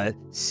mamba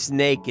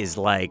snake is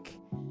like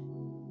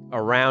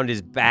around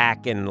his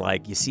back, and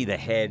like you see the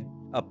head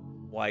up.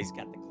 Why he's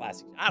got the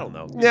classic. I don't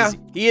know. Yeah,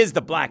 he is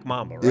the black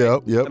mamba,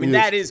 right? Yep. I mean,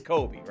 that is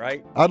Kobe,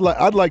 right?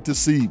 I'd like to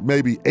see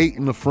maybe 8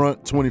 in the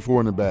front, 24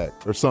 in the back,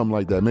 or something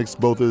like that. Mix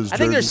both of his jerseys. I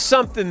think there's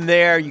something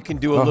there you can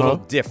do a little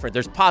different.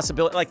 There's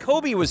possibility. Like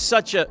Kobe was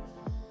such a.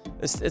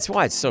 That's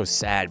why it's so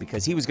sad,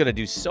 because he was going to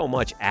do so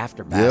much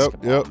after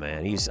basketball,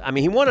 man.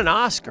 He won an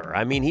Oscar.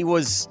 I mean, he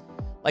was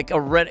like a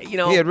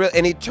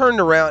and he turned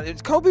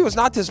around. Kobe was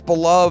not this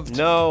beloved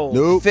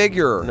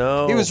figure.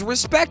 No, he was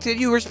respected.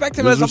 You respect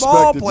him as a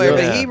ball player,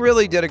 but he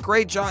really did a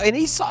great job, and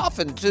he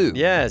softened too.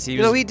 Yes, he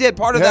did.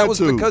 Part of that was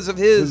because of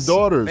his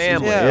daughters,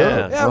 family.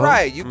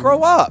 Right. You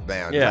grow up,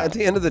 man. Yeah. At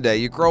the end of the day,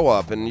 you grow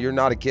up, and you're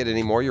not a kid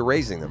anymore. You're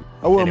raising them.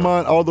 I wouldn't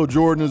mind, although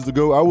Jordan is the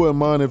GOAT, I wouldn't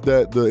mind if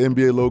the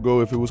NBA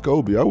logo, if it was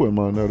Kobe. I wouldn't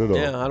mind that at all.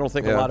 Yeah, I don't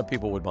think a lot of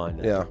people would mind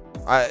it.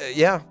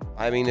 Yeah.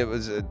 I mean, it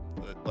was a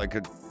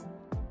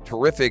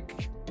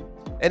terrific,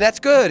 and that's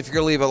good if you're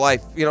going to leave a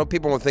life.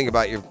 People won't think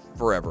about you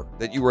forever,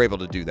 that you were able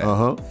to do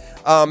that.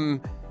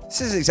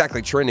 This isn't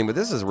exactly trending, but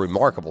this is a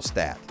remarkable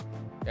stat.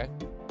 Okay.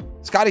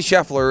 Scottie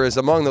Scheffler is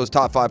among those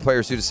top 5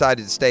 players who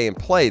decided to stay and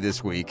play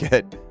this week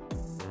at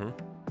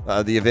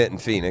the event in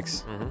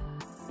Phoenix.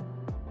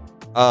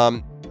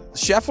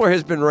 Scheffler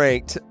has been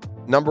ranked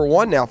number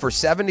 1 now for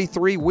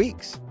 73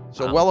 weeks,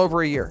 so well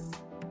over a year.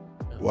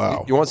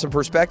 Wow. You want some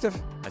perspective?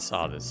 I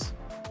saw this.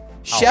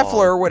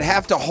 Scheffler would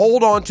have to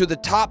hold on to the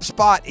top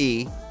spot,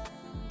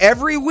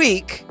 every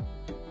week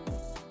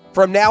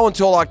from now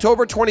until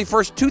October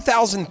 21st,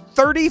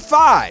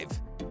 2035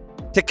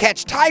 to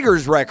catch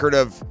Tiger's record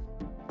of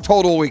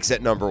total weeks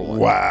at number 1.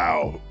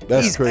 Wow.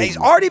 That's crazy. He's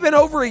already been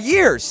over a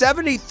year,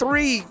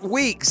 73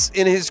 weeks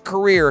in his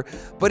career,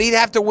 but he'd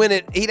have to win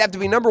it. He'd have to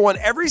be number one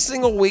every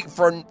single week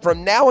from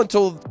now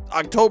until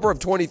October of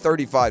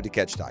 2035 to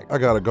catch Tiger. I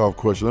got a golf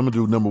question. I'm going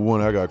to do number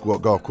one. I got a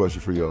golf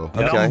question for y'all.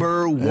 Okay.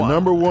 Number one. And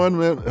number one,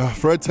 man,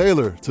 Fred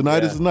Taylor.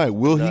 Tonight is the night.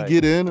 Will he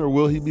get in or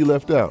will he be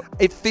left out?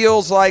 It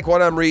feels like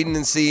what I'm reading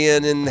and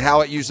seeing and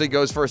how it usually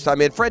goes first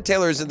time in. Fred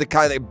Taylor isn't the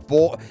kind of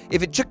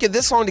if it took you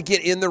this long to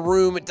get in the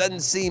room, it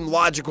doesn't seem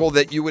logical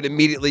that you would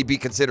immediately be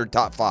considered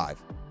top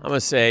 5. I'm going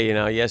to say,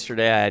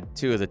 yesterday I had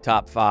 2 of the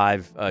top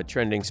 5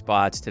 trending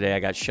spots. Today I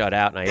got shut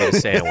out and I ate a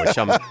sandwich.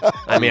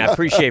 I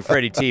appreciate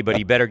Freddie T, but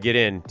he better get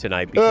in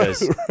tonight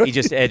because he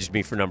just edged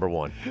me for number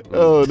 1.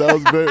 Oh, that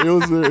was very,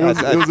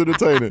 it was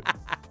entertaining.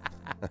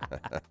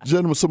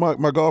 Gentlemen, so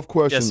my golf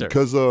question,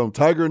 because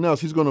Tiger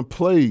announced he's going to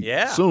play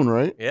soon,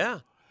 right? Yeah.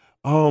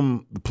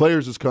 The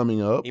Players is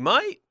coming up. He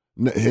might.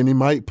 And he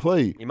might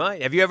play. He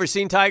might. Have you ever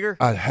seen Tiger?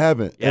 I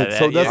haven't. Yeah,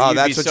 that's you'd be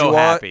what so you want?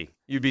 happy.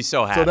 You'd be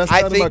so happy. So that's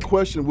kind of my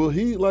question. Will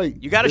he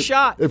You got a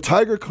shot. If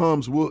Tiger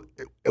comes, will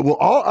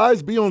all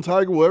eyes be on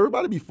Tiger? Will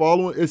everybody be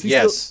following? Is he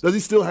Yes. does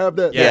he still have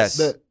that? Yes.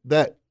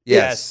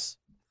 Yes.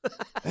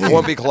 It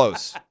won't be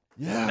close.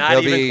 Yeah. Not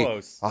There'll even be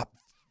close.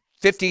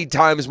 50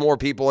 times more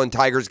people in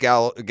Tiger's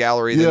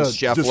gallery than just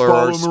Scheffler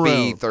follow or him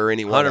Spieth or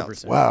anyone 100%.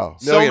 else. Wow.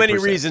 So many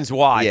reasons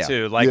why, Yeah.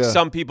 too. Like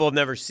some people have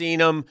never seen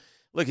him.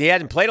 Look, he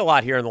hadn't played a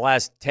lot here in the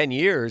last 10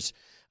 years.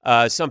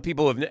 Some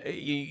people have.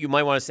 You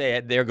might want to say,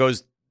 there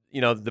goes,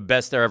 the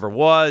best there ever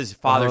was.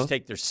 Fathers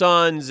take their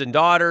sons and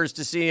daughters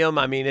to see him.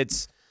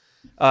 it's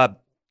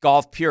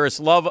golf purists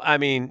love.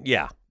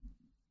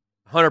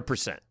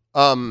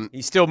 100%.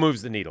 He still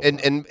moves the needle.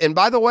 And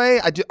by the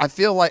way, I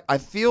feel like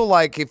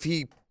if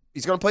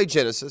he's going to play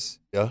Genesis,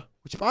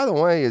 which by the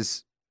way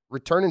is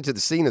returning to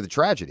the scene of the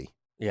tragedy.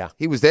 Yeah,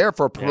 he was there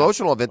for a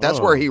promotional event. That's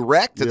where he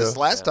wrecked this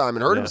last time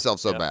and hurt himself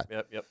so bad.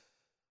 Yep.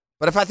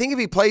 But if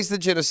he plays the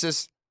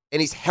Genesis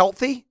and he's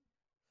healthy,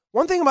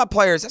 one thing about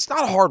players, that's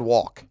not a hard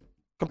walk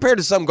compared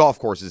to some golf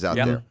courses out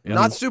there. Yep.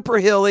 Not super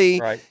hilly.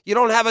 Right. You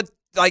don't have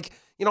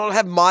you don't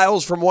have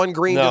miles from one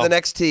green to the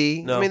next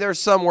tee. No. There's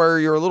some where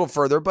you're a little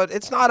further, but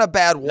it's not a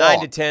bad walk.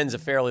 9 to 10 is a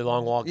fairly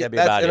long walk. That'd be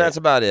about it. That's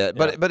about it.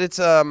 Yeah. But it's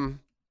so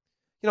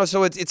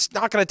it's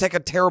not going to take a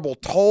terrible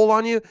toll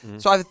on you. Mm-hmm.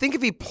 So I think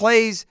if he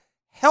plays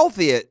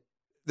healthy at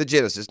the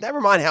Genesis,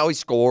 never mind how he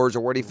scores or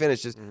where he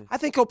finishes, I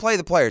think he'll play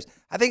the Players.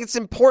 I think it's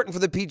important for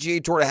the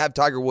PGA Tour to have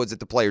Tiger Woods at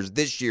the Players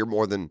this year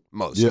more than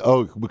most.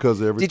 Yeah.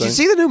 Because of everything. Did you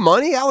see the new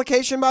money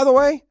allocation, by the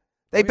way?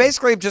 They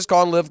basically have just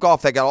gone live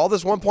golf. They got all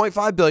this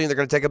 $1.5 billion. They're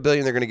going to take $1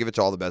 billion. They're going to give it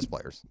to all the best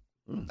players.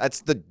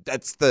 That's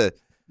the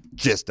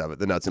gist of it,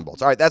 the nuts and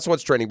bolts. All right, that's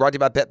what's trending. Brought to you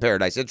by Pet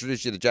Paradise.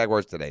 Introduce you to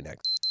Jaguars today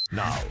next.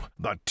 Now,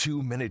 the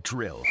 2-minute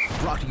drill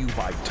brought to you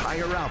by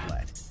Tire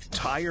Outlet.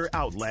 Tire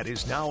Outlet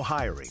is now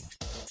hiring.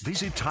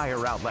 Visit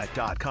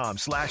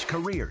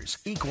TireOutlet.com/careers.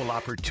 Equal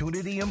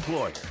opportunity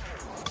employer.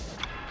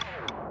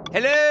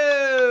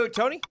 Hello,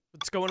 Tony.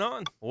 What's going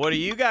on? What do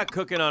you got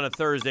cooking on a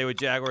Thursday with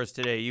Jaguars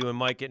today? You and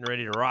Mike getting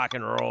ready to rock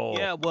and roll.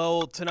 Yeah,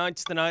 well,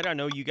 tonight's the night. I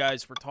know you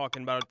guys were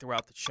talking about it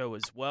throughout the show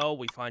as well.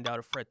 We find out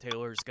if Fred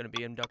Taylor is going to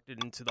be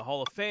inducted into the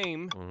Hall of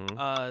Fame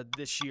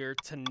this year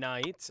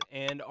tonight.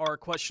 And our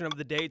question of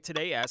the day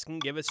today asking,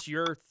 give us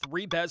your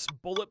 3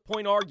 best bullet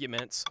point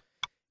arguments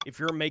if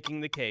you're making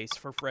the case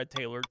for Fred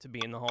Taylor to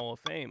be in the Hall of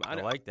Fame. I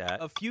like that.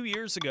 A few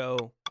years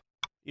ago,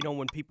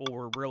 when people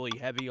were really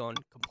heavy on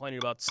complaining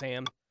about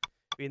Sam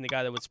being the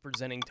guy that was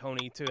presenting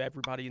Tony to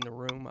everybody in the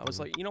room, I was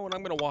like, you know what,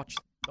 I'm going to watch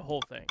the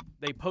whole thing.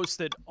 They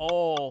posted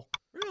all,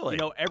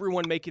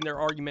 everyone making their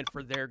argument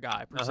for their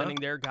guy, presenting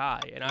their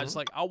guy. And I was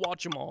like, I'll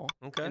watch them all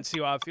and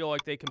see how I feel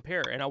like they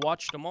compare. And I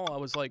watched them all. I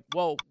was like,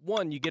 well,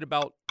 one, you get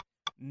about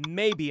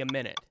maybe a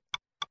minute,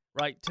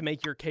 right, to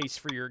make your case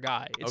for your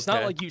guy. It's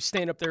not like you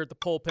stand up there at the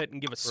pulpit and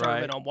give a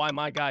sermon on why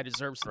my guy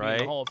deserves to be in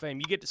the Hall of Fame.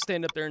 You get to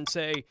stand up there and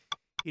say,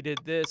 he did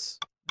this,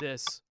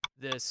 this,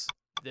 this,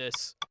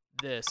 this,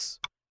 this.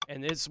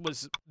 And this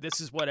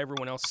is what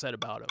everyone else said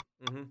about him,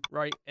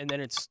 right? And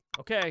then it's,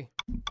 okay,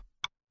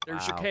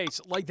 there's your case.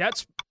 Like,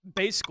 that's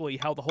basically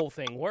how the whole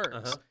thing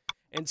works.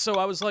 And so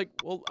I was like,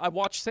 well, I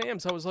watched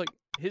Sam's. I was like,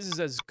 his is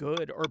as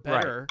good or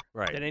better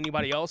than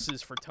anybody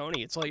else's for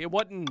Tony. It's like, it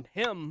wasn't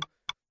him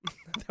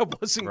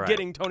that wasn't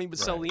getting Tony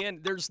Baselli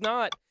in.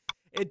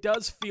 It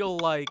does feel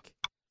like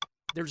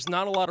there's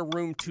not a lot of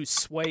room to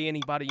sway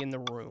anybody in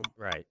the room.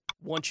 Right.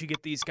 Once you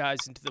get these guys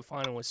into the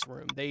finalist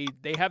room, they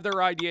have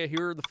their idea.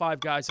 Here are the 5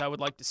 guys I would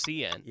like to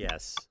see in.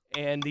 Yes.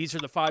 And these are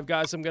the 5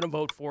 guys I'm going to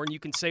vote for. And you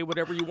can say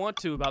whatever you want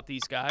to about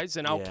these guys,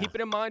 and I'll keep it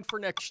in mind for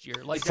next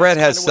year. Like, Fred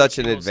has such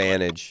an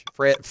advantage.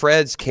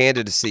 Fred's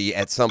candidacy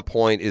at some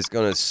point is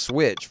going to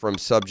switch from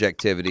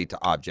subjectivity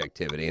to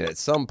objectivity. And at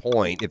some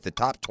point, if the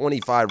top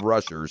 25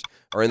 rushers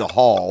are in the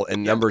Hall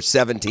and number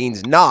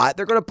 17's not,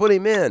 they're going to put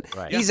him in.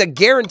 Right. He's a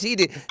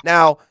guaranteed.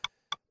 Now,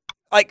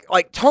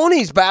 like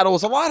Tony's battle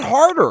is a lot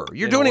harder.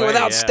 You're doing it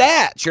without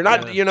stats. You're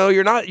not,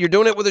 you're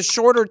doing it with a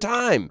shorter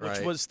time. Which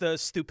was the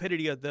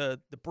stupidity of the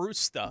Bruce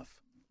stuff,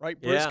 Right?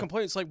 Bruce Yeah.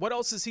 complains. It's like, what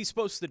else is he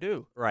supposed to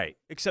do? Right.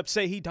 Except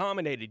say he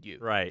dominated you.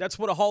 Right. That's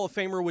what a Hall of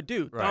Famer would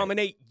do. Right.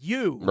 Dominate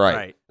you.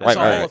 Right. That's Right, a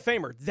right. Hall of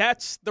Famer.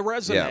 That's the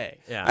resume.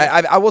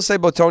 Yeah. I will say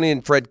both Tony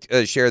and Fred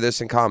share this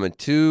in common.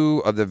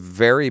 Two of the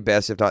very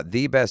best, if not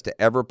the best,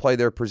 to ever play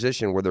their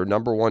position were their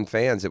number one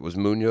fans. It was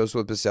Munoz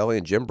with Baselli,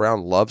 and Jim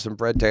Brown loves him.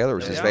 Fred Taylor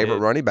was his favorite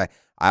running back.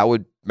 I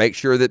would make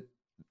sure that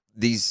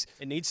these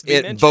It needs to be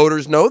mentioned.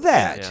 voters know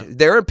that. Yeah.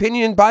 Their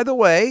opinion, by the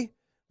way,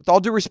 with all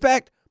due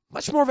respect,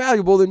 much more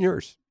valuable than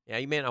yours. Yeah,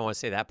 you may not want to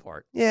say that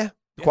part. Yeah.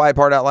 The quiet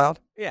part out loud.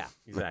 Yeah,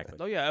 exactly.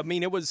 Oh, yeah. I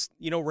mean, it was,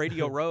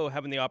 Radio Row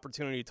having the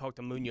opportunity to talk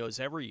to Munoz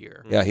every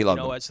year. Yeah, he loved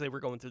him. as they were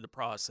going through the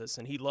process,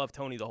 and he loved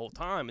Tony the whole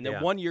time. And then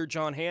Yeah. one year,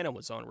 John Hanna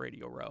was on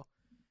Radio Row.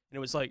 And it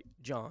was like,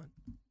 John,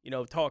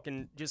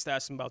 talking, just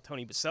asking about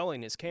Tony Baselli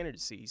and his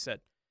candidacy. He said,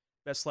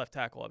 best left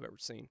tackle I've ever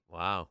seen.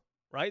 Wow.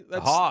 Right?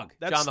 The Hog.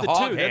 That's John the the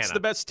Hog two. That's Hanna. the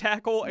best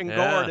tackle and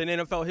guard in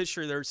NFL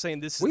history. They're saying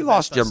this is We the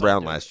lost best I Jim saw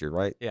Brown do it. last year,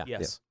 right? Yeah.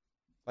 Yes.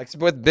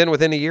 Like been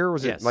within a year?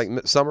 Was Yes. it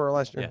like summer or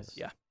last year? Yes.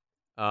 Yeah.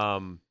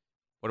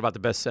 What about the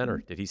best center?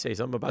 Did he say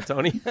something about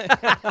Tony?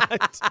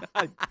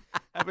 I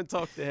haven't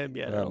talked to him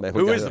yet. Oh, man, we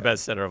Who got is it. the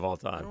best center of all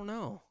I time? don't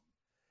know.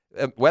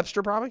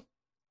 Webster, probably?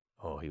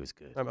 Oh, he was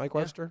good. Mike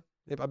Webster?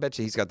 Yep, I bet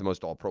you he's got the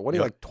most All-Pro. What, he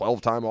like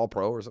 12-time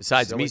All-Pro or something?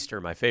 Besides silly?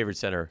 Meester, my favorite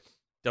center,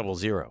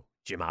 00,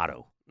 Jim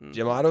Otto.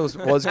 Jim Otto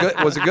was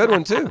a good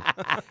one, too.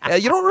 Yeah,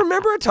 you don't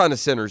remember a ton of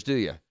centers, do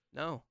you?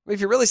 No. I mean,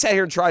 if you really sat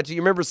here and tried to,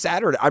 you remember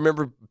Saturday. I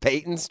remember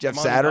Peyton's, Jeff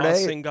Monty Saturday.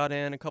 Dawson got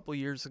in a couple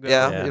years ago.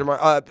 Yeah. You know,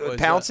 Was,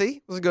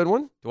 Pouncey was a good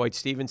one. Dwight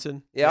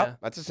Stevenson. Yeah,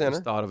 that's a center.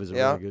 Just thought of as a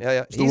Yeah, really good. yeah,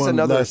 yeah. It's the He's one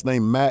another. last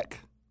name Mack.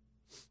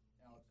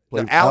 No,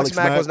 Played Alex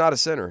Mack was not a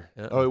center.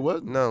 Yeah. Oh, it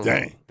wasn't? No.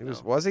 Dang. He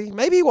was he?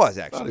 Maybe he was,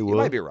 actually. Thought he You was.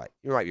 might be right.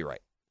 You might be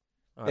right.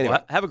 All right, Anyway.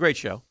 well, have a great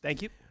show.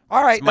 Thank you.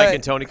 All right. It's Mike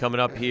and Tony coming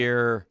up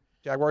here.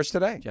 Jaguars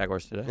today.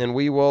 Jaguars today. And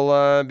we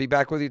will be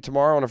back with you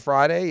tomorrow on a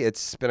Friday.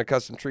 It's been a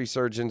Custom Tree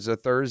Surgeons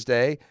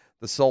Thursday.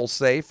 The soul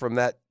safe from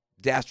that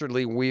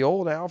dastardly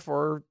wheel now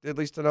for at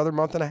least another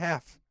month and a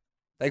half.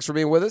 Thanks for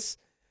being with us.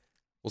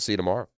 We'll see you tomorrow.